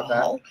 Sorry about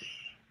that.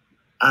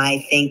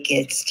 I think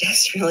it's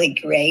just really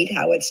great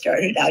how it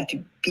started out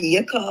to be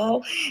a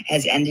call,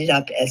 has ended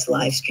up as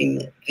live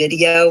stream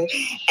video.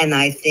 And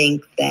I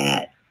think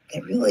that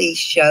really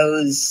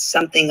shows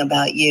something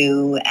about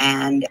you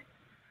and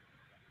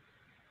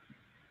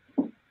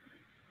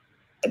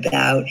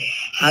about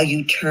how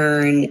you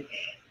turn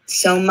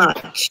so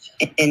much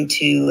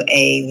into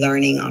a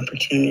learning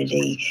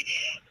opportunity.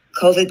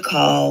 COVID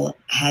call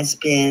has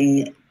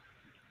been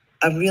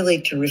a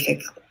really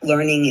terrific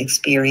learning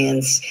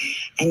experience,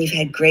 and you've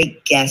had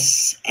great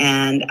guests,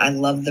 and I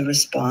love the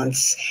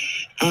response.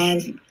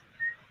 And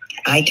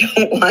I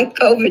don't want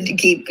COVID to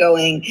keep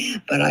going,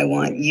 but I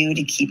want you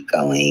to keep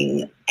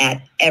going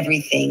at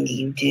everything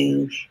you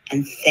do,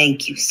 and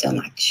thank you so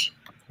much.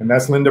 And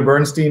that's Linda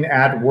Bernstein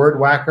at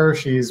WordWhacker.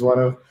 She's one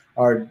of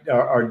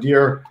our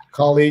dear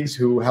colleagues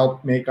who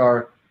helped make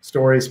our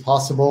stories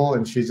possible,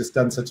 and she's just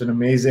done such an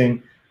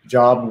amazing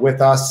job with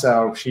us.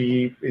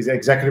 She is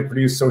executive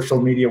produced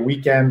Social Media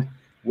Weekend,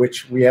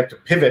 which we had to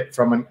pivot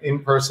from an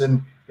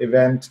in-person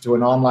event to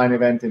an online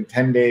event in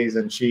 10 days,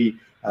 and she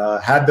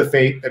had the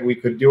faith that we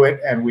could do it,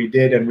 and we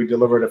did, and we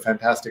delivered a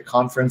fantastic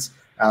conference.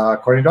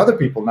 according to other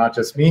people, not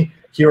just me.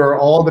 Here are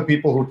all the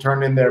people who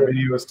turned in their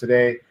videos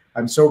today.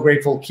 I'm so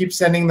grateful. Keep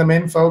sending them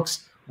in,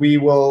 folks. We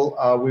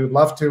would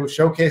love to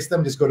showcase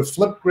them. Just go to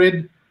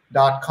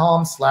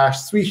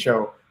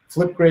flipgrid.com/3show,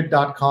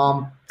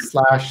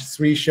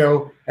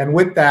 flipgrid.com/3show. And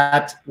with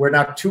that, we're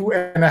now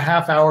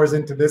 2.5 hours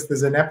into this. This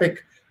is an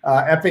epic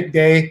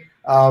day.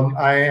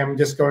 I am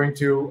just going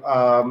to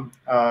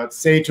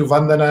say to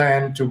Vandana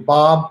and to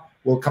Bob,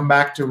 we'll come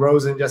back to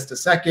Rose in just a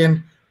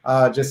second,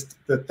 just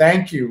to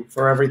thank you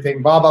for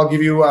everything. Bob, I'll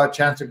give you a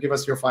chance to give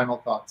us your final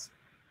thoughts.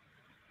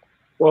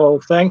 Well,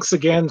 thanks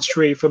again,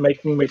 Sri, for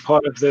making me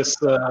part of this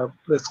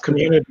this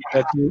community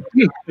that you've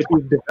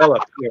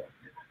developed here.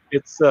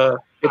 It's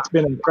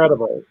been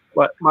incredible.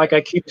 But like I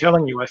keep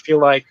telling you, I feel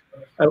like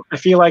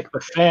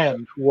the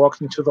fan who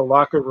walked into the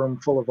locker room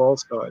full of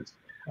all-stars.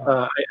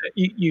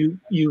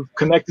 You've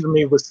connected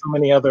me with so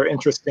many other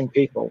interesting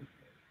people.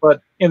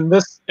 But in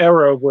this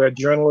era where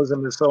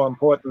journalism is so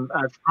important,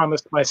 I've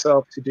promised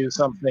myself to do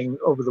something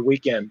over the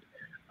weekend.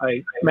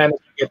 I managed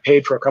to get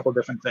paid for a couple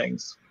different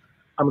things.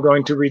 I'm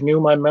going to renew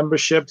my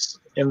memberships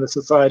in the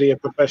Society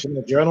of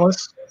Professional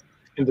Journalists,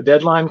 in the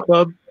Deadline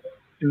Club,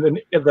 in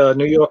the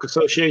New York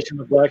Association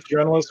of Black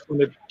Journalists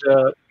when it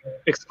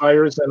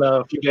expires in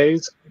a few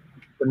days,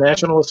 the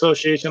National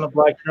Association of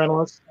Black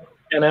Journalists,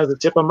 and as a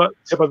tip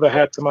of the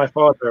hat to my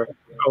father,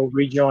 I'll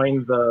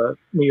rejoin the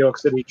New York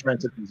City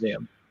Transit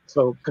Museum.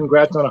 So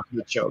congrats on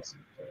 100 shows.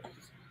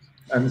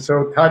 I'm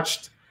so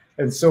touched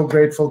and so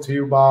grateful to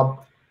you,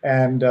 Bob.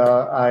 And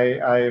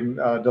I'm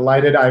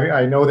delighted.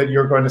 I know that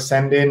you're going to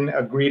send in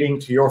a greeting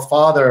to your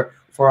father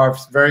for our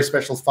very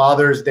special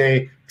Father's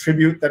Day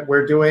tribute that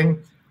we're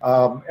doing.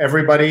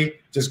 Everybody,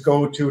 just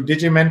go to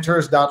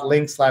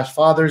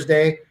digimentors.link/Father's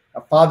Day. A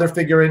father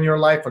figure in your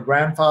life, a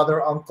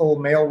grandfather, uncle,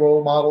 male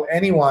role model,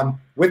 anyone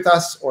with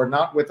us or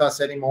not with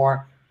us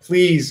anymore,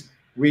 please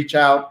reach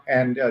out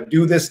and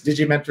do this,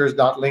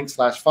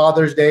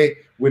 digimentors.link/Father's Day.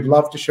 We'd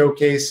love to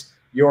showcase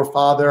your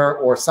father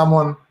or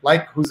someone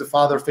like who's a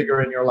father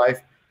figure in your life.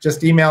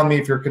 Just email me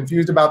if you're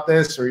confused about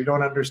this or you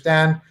don't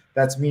understand.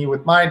 That's me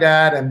with my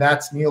dad, and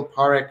that's Neil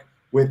Parekh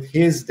with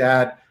his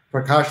dad,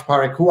 Prakash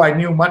Parekh, who I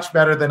knew much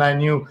better than I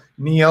knew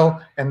Neil,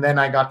 and then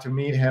I got to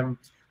meet him.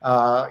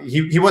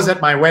 He was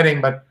at my wedding,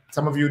 but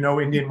some of you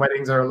know Indian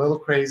weddings are a little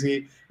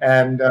crazy,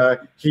 and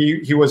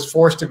he was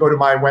forced to go to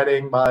my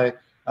wedding by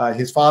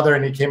his father,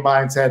 and he came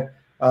by and said,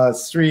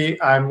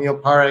 Sri, I'm Neil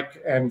Parekh,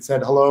 and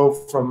said hello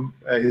from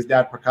his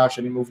dad Prakash,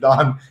 and he moved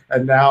on.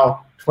 And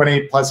now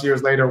 20 plus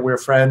years later, we're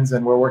friends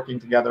and we're working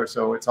together.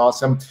 So it's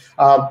awesome.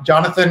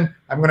 Jonathan,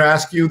 I'm going to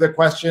ask you the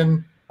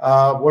question.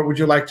 What would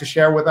you like to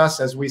share with us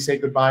as we say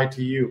goodbye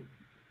to you?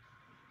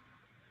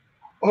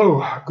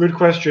 Oh, good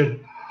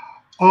question.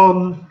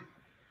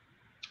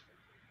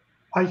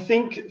 I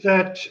think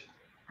that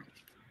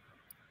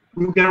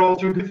we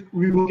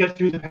will get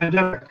through the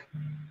pandemic.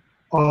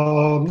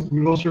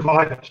 We will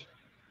survive it.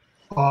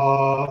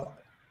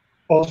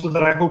 Also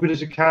that I hope it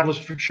is a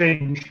catalyst for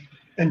change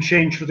and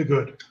change for the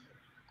good.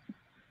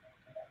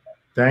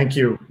 Thank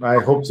you. I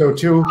hope so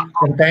too.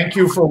 And thank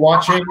you for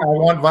watching. I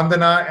want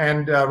Vandana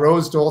and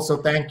Rose to also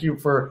thank you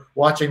for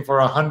watching for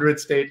 100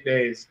 state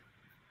days.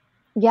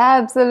 Yeah,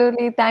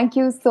 absolutely. Thank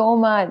you so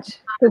much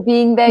for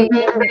being there,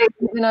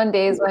 even on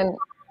days when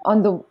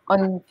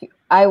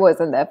I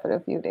wasn't there for a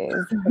few days.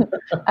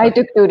 I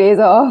took 2 days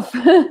off.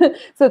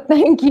 So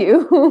thank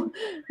you.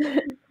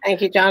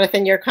 Thank you,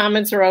 Jonathan. Your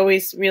comments are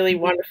always really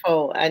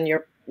wonderful, and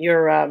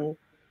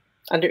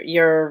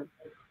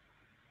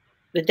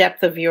the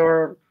depth of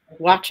your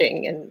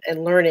watching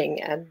and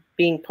learning and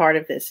being part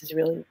of this is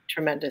really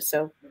tremendous.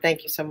 So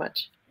thank you so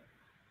much.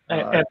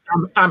 And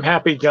I'm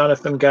happy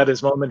Jonathan got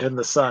his moment in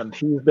the sun.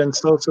 He's been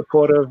so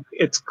supportive.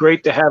 It's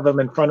great to have him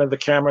in front of the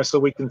camera so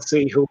we can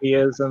see who he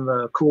is and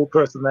the cool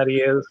person that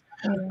he is.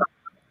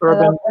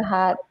 Urban, I love the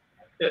hat.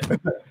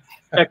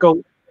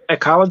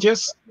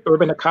 Ecologist?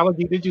 Urban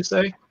ecology, did you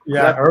say?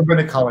 Yeah, urban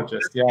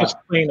ecologist. Yeah. Just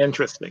plain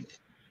interesting.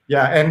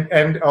 Yeah,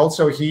 and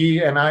also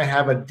he and I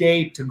have a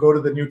date to go to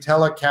the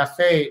Nutella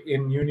Cafe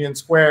in Union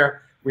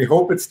Square. We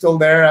hope it's still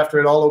there after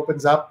it all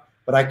opens up,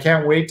 but I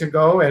can't wait to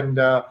go. And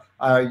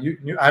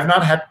I've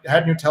not had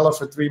Nutella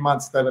for 3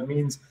 months. That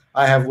means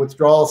I have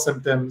withdrawal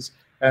symptoms,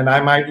 and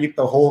I might eat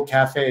the whole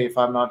cafe if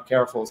I'm not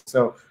careful.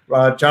 So,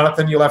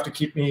 Jonathan, you'll have to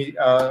keep me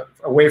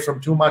away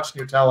from too much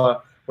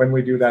Nutella when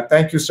we do that.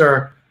 Thank you,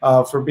 sir,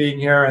 for being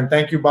here, and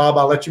thank you, Bob.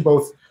 I'll let you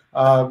both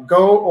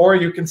go, or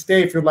you can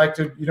stay if you'd like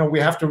to. You know, we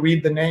have to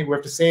read the name. We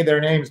have to say their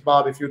names,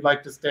 Bob, if you'd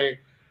like to stay,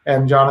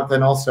 and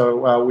Jonathan also.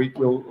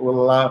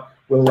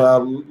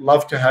 We'll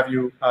love to have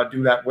you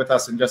do that with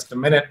us in just a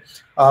minute.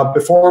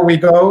 Before we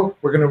go,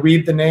 we're going to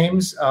read the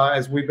names,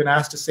 as we've been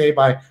asked to say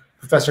by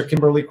Professor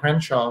Kimberly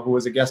Crenshaw, who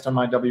was a guest on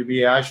my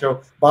WBAI show.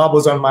 Bob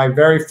was on my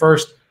very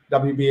first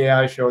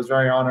WBAI show. I was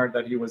very honored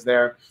that he was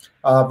there.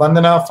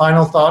 Vandana,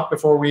 final thought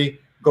before we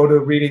go to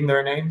reading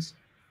their names?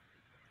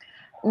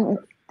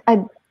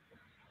 I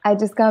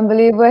just can't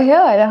believe we're here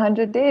at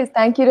 100 days.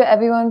 Thank you to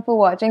everyone for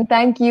watching.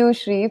 Thank you,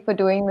 Sri, for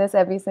doing this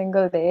every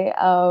single day.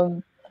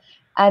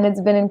 And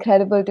it's been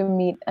incredible to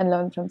meet and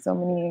learn from so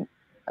many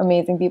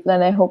amazing people.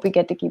 And I hope we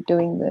get to keep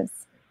doing this.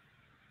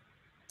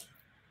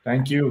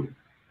 Thank you.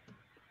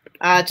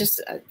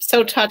 Just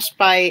so touched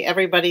by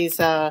everybody's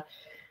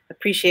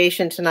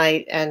appreciation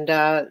tonight and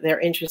their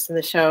interest in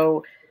the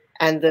show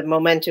and the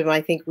momentum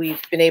I think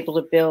we've been able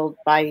to build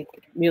by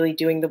really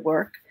doing the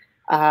work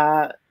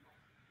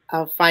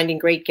of finding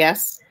great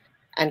guests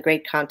and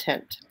great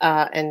content.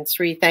 And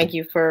Sri, thank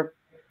you for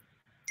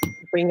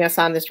bringing us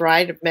on this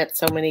ride. I've met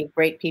so many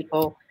great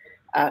people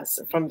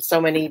from so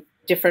many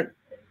different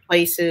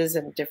places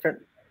and different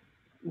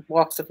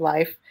walks of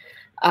life,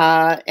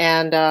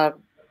 and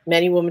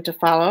many women to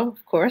follow,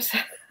 of course.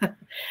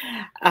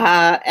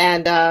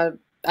 And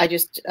I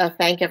just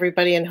thank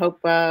everybody and hope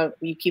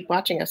you keep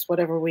watching us,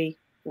 whatever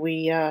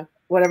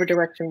whatever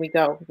direction we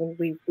go.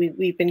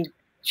 We've been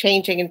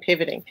changing and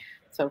pivoting,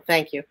 so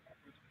thank you.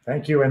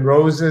 Thank you. And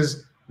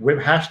Rose's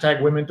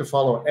hashtag women to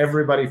follow.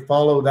 Everybody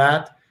follow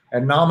that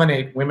and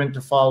nominate women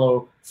to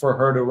follow for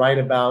her to write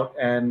about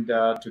and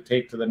to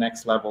take to the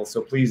next level.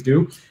 So please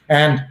do.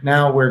 And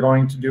now we're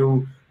going to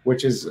do,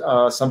 which is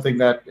something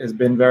that has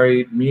been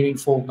very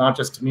meaningful, not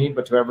just to me,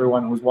 but to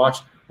everyone who's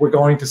watched. We're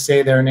going to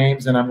say their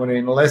names, and I'm going to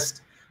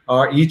enlist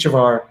each of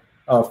our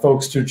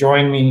folks to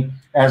join me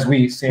as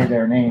we say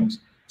their names.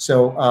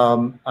 So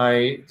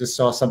I just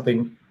saw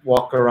something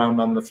walk around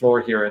on the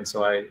floor here, and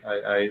so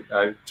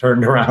I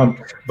turned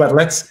around. But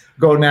let's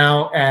go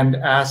now and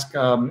ask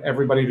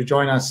everybody to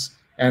join us.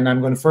 And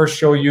I'm going to first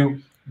show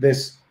you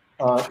this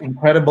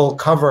incredible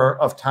cover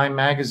of Time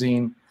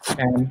magazine.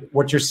 And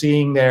what you're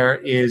seeing there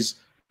is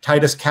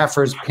Titus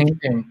Kaffir's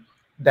painting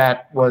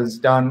that was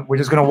done. We're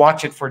just going to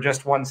watch it for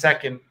just 1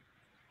 second.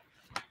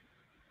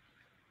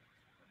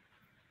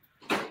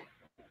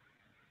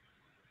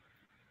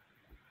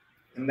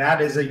 And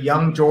that is a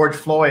young George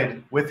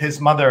Floyd with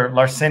his mother,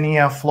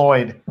 Larcenia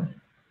Floyd.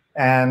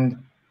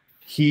 And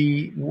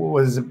he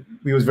was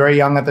very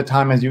young at the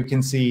time, as you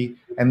can see.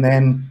 And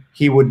then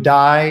he would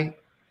die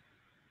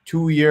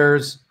 2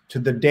 years to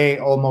the day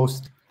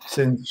almost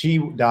since she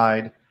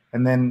died,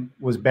 and then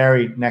was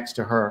buried next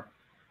to her.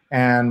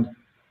 And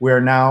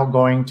we're now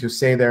going to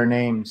say their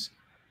names.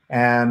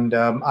 And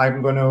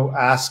I'm going to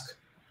ask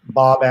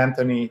Bob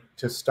Anthony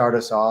to start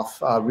us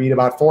off. Read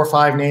about 4 or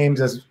 5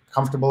 names, as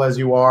comfortable as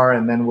you are,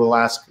 and then we'll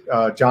ask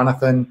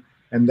Jonathan,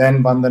 and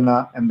then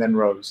Vandana, and then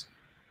Rose.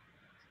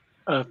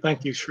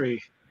 Thank you,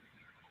 Sri.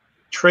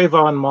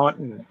 Trayvon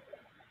Martin,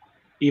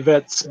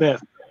 Yvette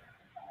Smith,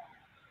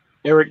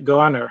 Eric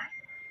Garner,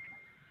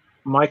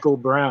 Michael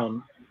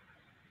Brown,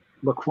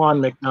 Laquan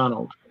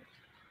McDonald.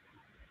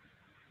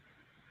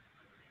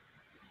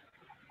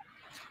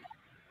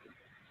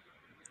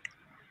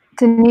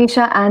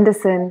 Tanisha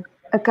Anderson,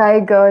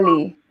 Akai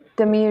Gurley,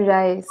 Tamir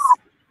Rice,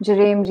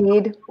 Jerame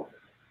Reed,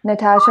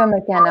 Natasha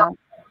McKenna,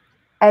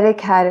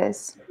 Eric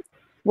Harris,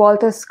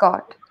 Walter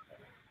Scott,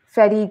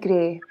 Freddie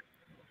Gray,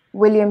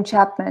 William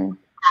Chapman,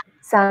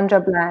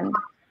 Sandra Bland.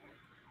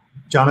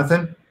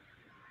 Jonathan?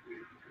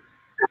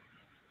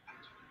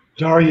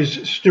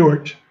 Darius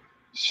Stewart,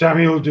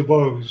 Samuel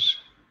DuBose,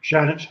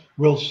 Janet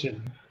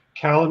Wilson,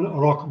 Callan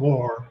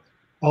Rockmore,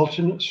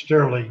 Alton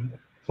Sterling,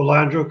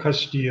 Philandro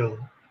Castile,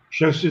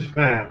 Joseph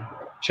Mann,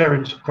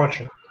 Terence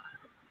Crutcher.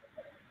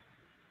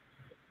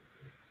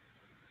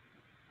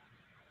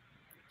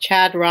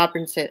 Chad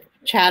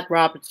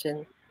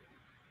Robertson,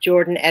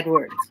 Jordan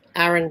Edwards,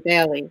 Aaron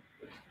Bailey,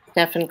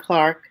 Stephen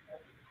Clark,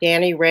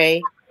 Danny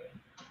Ray,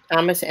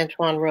 Thomas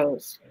Antoine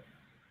Rose.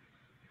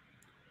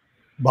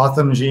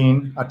 Botham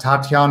Jean,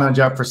 Tatiana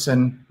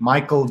Jefferson,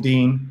 Michael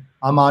Dean,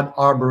 Ahmad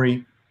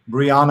Arbery,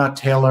 Breonna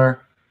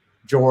Taylor,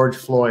 George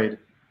Floyd.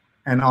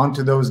 And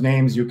onto those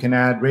names, you can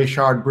add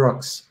Rayshard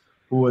Brooks,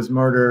 who was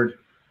murdered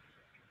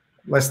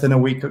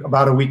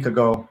about a week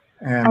ago.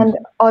 And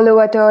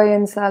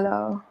Oluwatoyin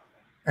Salo.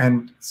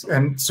 And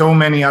so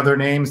many other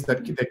names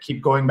that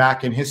keep going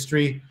back in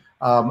history.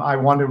 I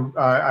want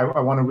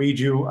to read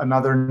you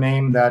another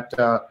name that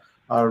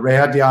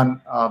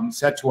Rehadian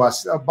said to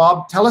us.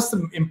 Bob, tell us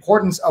the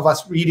importance of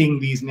us reading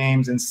these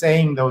names and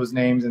saying those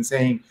names and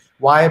saying,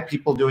 why are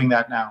people doing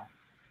that now?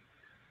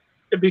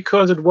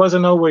 Because it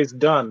wasn't always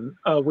done.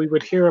 We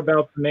would hear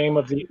about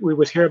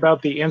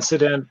the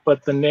incident,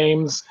 but the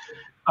names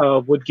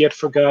would get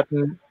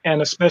forgotten,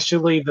 and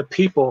especially the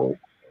people,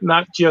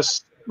 not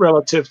just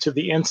relative to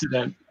the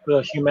incident,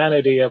 the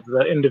humanity of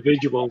the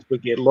individuals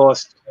would get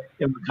lost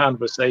in the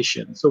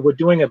conversation. So we're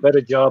doing a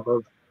better job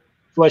of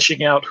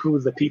fleshing out who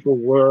the people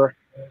were.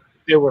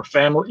 There were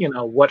family,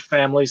 what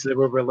families they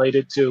were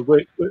related to.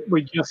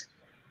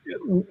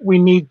 We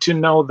need to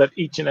know that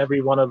each and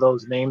every one of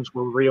those names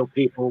were real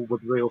people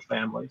with real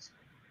families.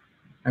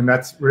 And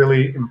that's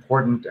really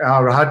important.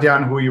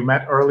 Rahadian, who you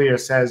met earlier,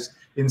 says,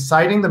 in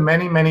citing the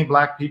many, many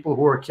Black people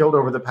who were killed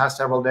over the past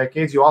several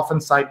decades, you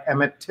often cite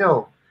Emmett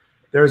Till.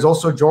 There is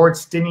also George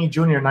Stinney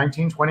Jr.,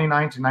 1929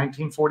 to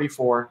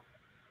 1944,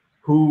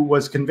 who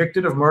was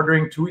convicted of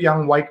murdering 2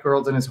 young white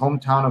girls in his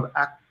hometown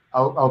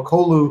of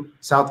Alcolu,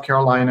 South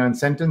Carolina, and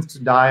sentenced to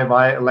die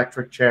via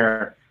electric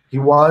chair. He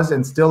was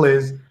and still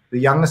is the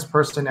youngest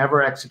person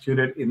ever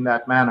executed in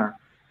that manner.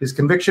 His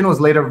conviction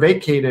was later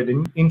vacated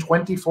in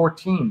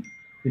 2014.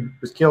 He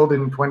was killed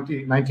in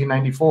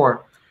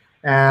 1994.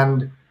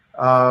 And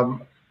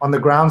on the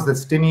grounds that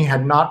Stinney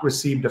had not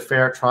received a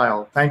fair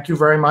trial. Thank you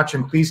very much,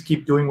 and please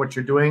keep doing what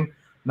you're doing.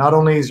 Not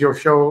only is your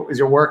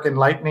work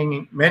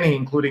enlightening many,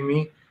 including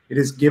me, it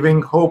is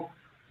giving hope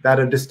that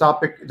a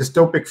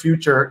dystopic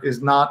future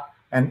is not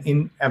an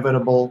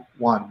inevitable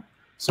one.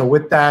 So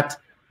with that,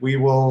 we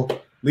will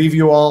leave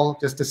you all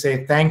just to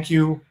say thank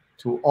you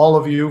to all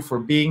of you for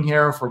being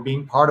here, for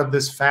being part of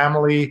this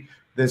family,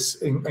 this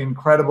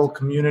incredible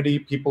community,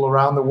 people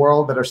around the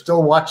world that are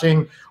still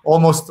watching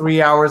almost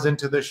 3 hours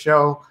into the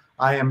show.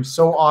 I am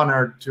so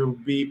honored to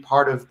be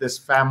part of this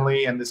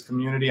family and this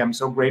community. I'm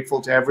so grateful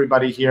to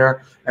everybody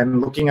here.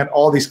 And looking at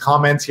all these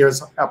comments,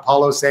 here's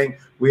Apollo saying,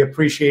 we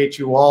appreciate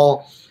you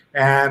all.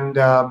 And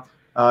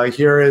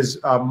here is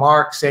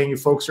Mark saying, you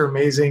folks are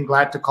amazing.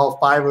 Glad to call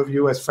 5 of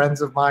you as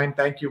friends of mine.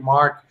 Thank you,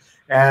 Mark.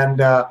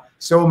 And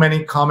so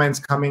many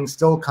comments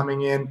still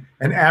coming in.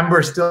 And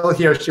Amber's still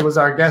here. She was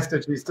our guest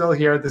and she's still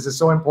here. This is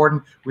so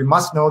important. We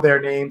must know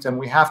their names and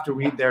we have to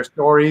read their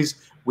stories.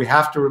 We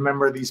have to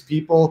remember these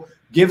people.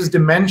 Gives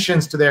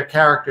dimensions to their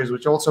characters,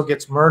 which also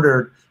gets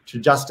murdered to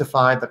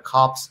justify the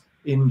cops'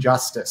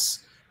 injustice.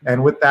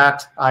 And with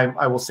that,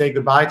 I will say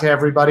goodbye to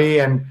everybody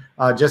and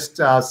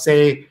just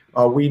say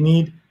we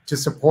need to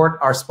support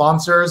our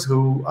sponsors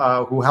who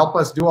help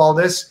us do all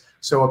this.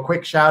 So a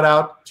quick shout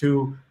out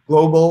to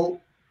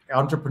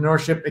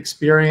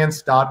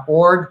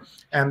globalentrepreneurshipexperience.org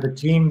and the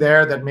team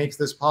there that makes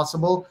this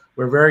possible.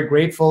 We're very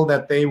grateful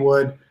that they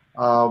would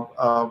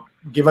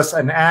give us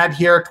an ad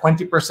here,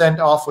 20%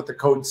 off with the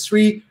code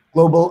SRI,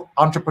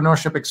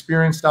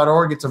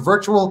 globalentrepreneurshipexperience.org. It's a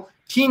virtual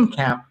teen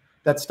camp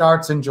that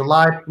starts in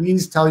July.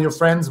 Please tell your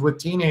friends with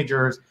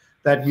teenagers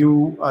that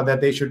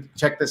they should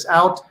check this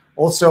out.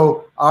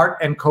 Also,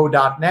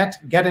 artandco.net.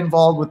 Get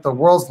involved with the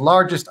world's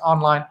largest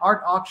online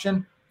art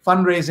auction,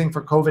 fundraising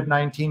for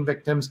COVID-19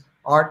 victims,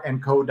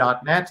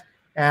 artandco.net.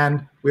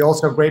 And we're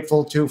also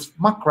grateful to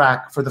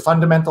Muckrack for the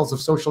Fundamentals of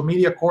Social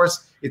Media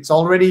course. It's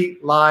already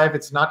live.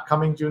 It's not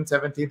coming June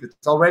 17th.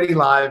 It's already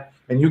live.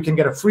 And you can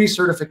get a free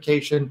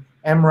certification,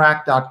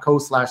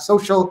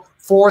 mrac.co/social.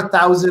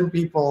 4,000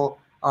 people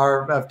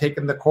have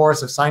taken the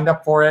course, have signed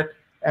up for it,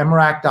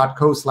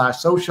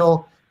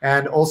 mrac.co/social.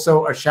 And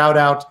also a shout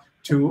out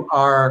to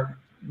our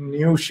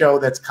new show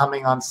that's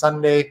coming on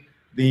Sunday.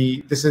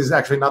 This is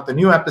actually not the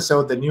new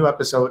episode. The new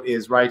episode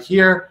is right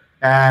here.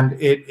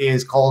 And it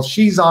is called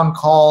She's on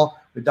Call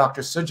with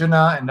Dr.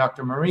 Sujana and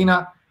Dr.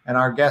 Marina. And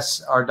our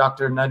guests are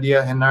Dr.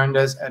 Nadia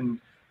Hernandez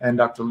and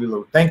Dr.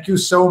 Lulu. Thank you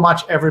so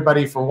much,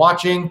 everybody, for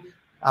watching.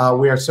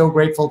 We are so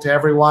grateful to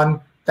everyone.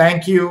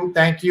 Thank you.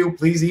 Thank you.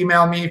 Please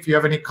email me if you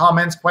have any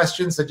comments,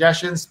 questions,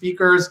 suggestions,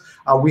 speakers.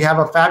 We have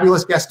a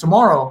fabulous guest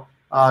tomorrow.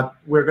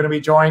 We're going to be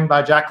joined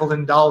by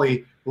Jacqueline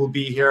Dolly, who will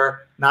be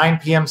here 9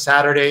 p.m.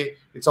 Saturday.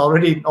 It's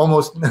already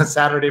almost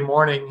Saturday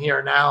morning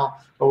here now,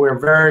 but we're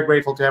very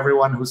grateful to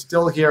everyone who's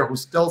still here, who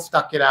still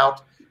stuck it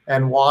out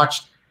and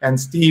watched. And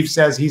Steve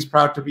says he's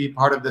proud to be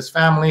part of this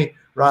family.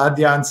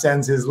 Radyan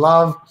sends his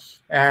love.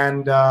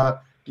 And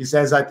he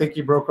says, I think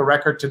he broke a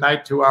record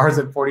tonight, 2 hours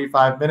and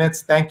 45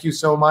 minutes. Thank you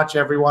so much,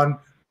 everyone.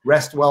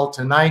 Rest well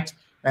tonight.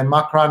 And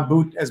Makran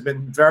Boot has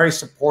been very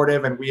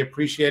supportive, and we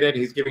appreciate it.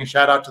 He's giving a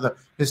shout out to the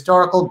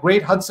historical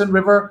Great Hudson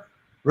River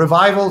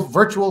Revival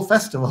Virtual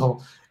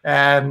Festival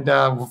and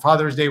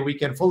Father's Day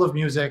weekend full of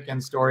music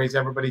and stories.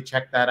 Everybody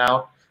check that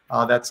out.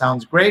 That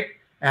sounds great.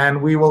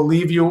 And we will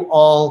leave you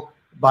all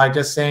by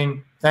just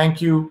saying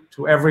thank you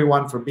to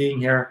everyone for being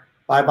here.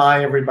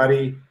 Bye-bye,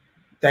 everybody.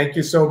 Thank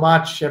you so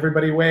much.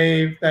 Everybody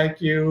wave.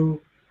 Thank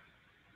you.